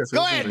ahead.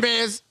 Go ahead,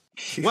 Miz.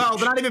 Well,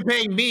 they're not even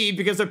paying me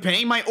because they're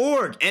paying my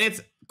org, and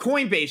it's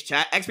Coinbase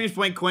chat. Exclamation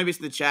point Coinbase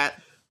in the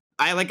chat.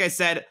 Like I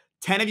said,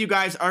 10 of you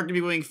guys are going to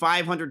be winning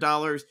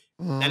 $500.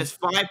 That is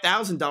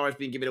 $5,000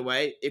 being given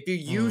away if you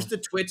use the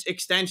Twitch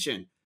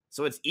extension.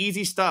 So it's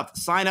easy stuff.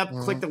 Sign up,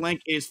 click the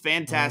link. It is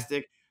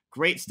fantastic.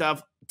 Great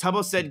stuff.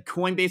 Tubbo said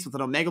Coinbase with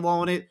an omega law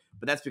on it,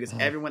 but that's because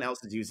everyone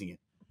else is using it.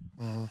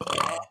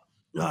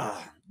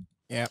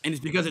 Yeah. And it's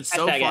because it's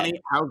so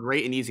funny how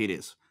great and easy it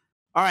is.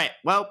 All right.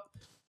 Well,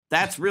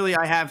 that's really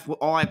all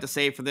I have to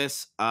say for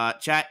this.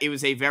 Chat, it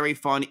was a very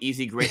fun,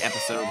 easy, great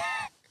episode.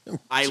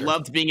 I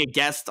loved being a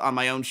guest on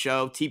my own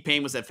show.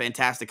 T-Pain was a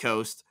fantastic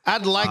host.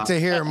 I'd like to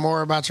hear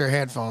more about your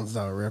headphones,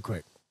 though, real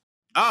quick.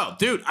 Oh,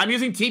 dude, I'm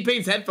using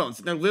T-Pain's headphones.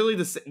 They're literally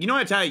the same. You know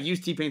how I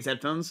use T-Pain's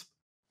headphones?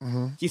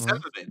 He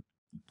sent them in.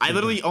 I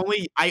literally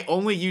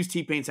only use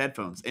T-Pain's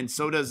headphones, and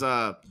so does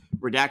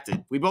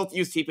Redacted. We both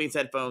use T-Pain's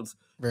headphones.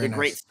 They're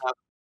great stuff.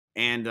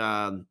 And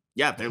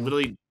yeah, they're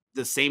literally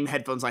the same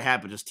headphones I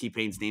have, but just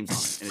T-Pain's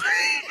names on it.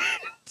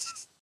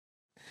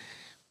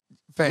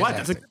 What?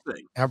 That's a good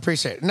thing. I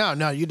appreciate it.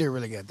 No, you did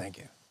really good. Thank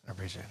you. I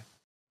appreciate it.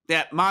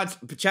 Yeah, mods,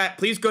 chat,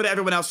 please go to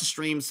everyone else's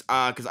streams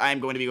because I am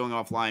going to be going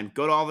offline.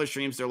 Go to all their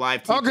streams. They're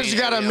live. Oh, because you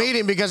got a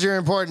meeting because you're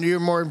important. You're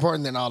more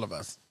important than all of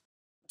us.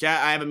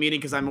 Chat, I have a meeting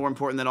because I'm more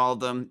important than all of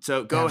them.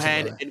 So go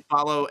ahead and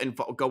follow and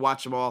go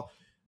watch them all.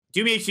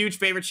 Do me a huge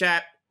favor,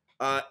 chat.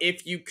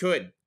 If you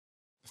could.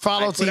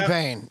 Follow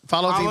T-Pain.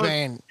 Follow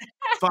T-Pain.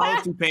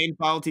 Follow T-Pain.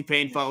 Follow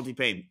T-Pain. Follow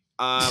T-Pain.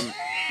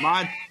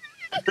 Mod.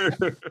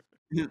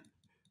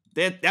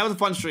 That was a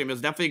fun stream. It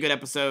was definitely a good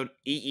episode.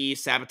 EE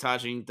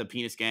sabotaging the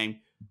penis gang.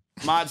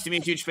 Mods, do me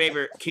a huge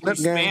favor. Can you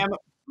spam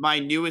my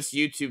newest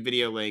YouTube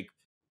video link?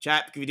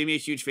 Chat, can you do me a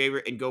huge favor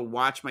and go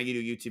watch my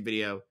new YouTube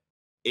video?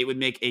 It would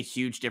make a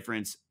huge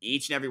difference.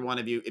 Each and every one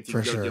of you, if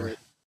you go do it.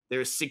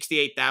 There's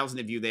 68,000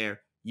 of you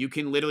there. You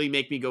can literally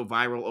make me go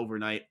viral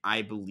overnight.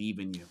 I believe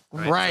in you.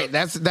 Right.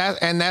 So,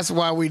 that's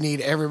why we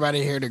need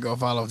everybody here to go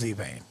follow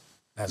T-Pain.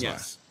 That's why.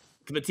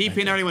 But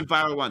T-Pain already went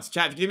viral once.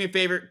 Chat, if you do me a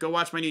favor, go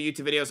watch my new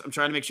YouTube videos. I'm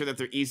trying to make sure that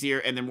they're easier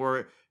and they're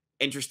more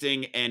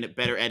interesting and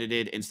better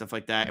edited and stuff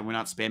like that. And we're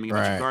not spamming a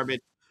bunch of garbage.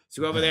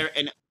 So go over there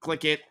and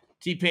click it.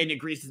 T-Pain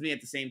agrees with me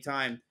at the same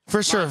time.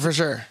 For sure.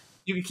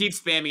 You can keep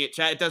spamming it.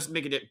 Chat, it does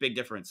make a big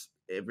difference.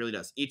 It really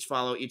does. Each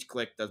follow, each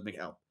click does make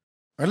help.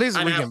 Or at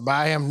least we can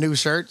buy him new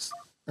shirts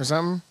or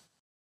something.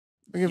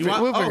 Wait,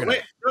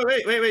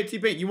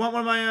 T-Pain, you want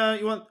one of my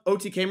you want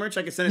OTK merch?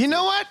 I can send it to you. You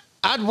know what?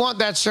 I'd want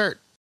that shirt.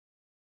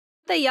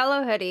 The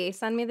yellow hoodie.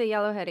 Send me the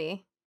yellow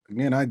hoodie.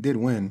 Again, I did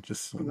win.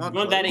 Just you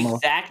want that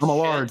exact I'm a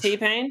large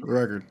T-Pain?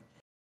 record.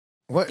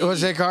 What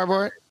was it,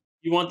 Cardboard?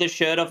 You want the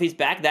shirt off his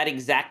back? That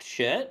exact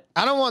shirt?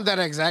 I don't want that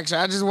exact shirt.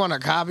 I just want a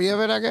copy of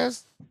it, I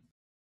guess.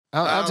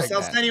 I'll take that.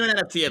 I'll send you an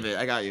NFT of it.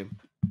 I got you.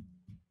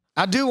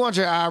 I do want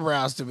your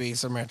eyebrows to be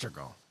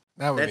symmetrical.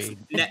 That would be.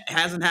 That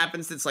hasn't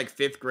happened since like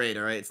 5th grade.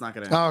 All right, it's not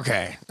gonna.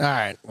 Okay. All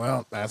right.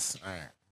 Well, that's all right.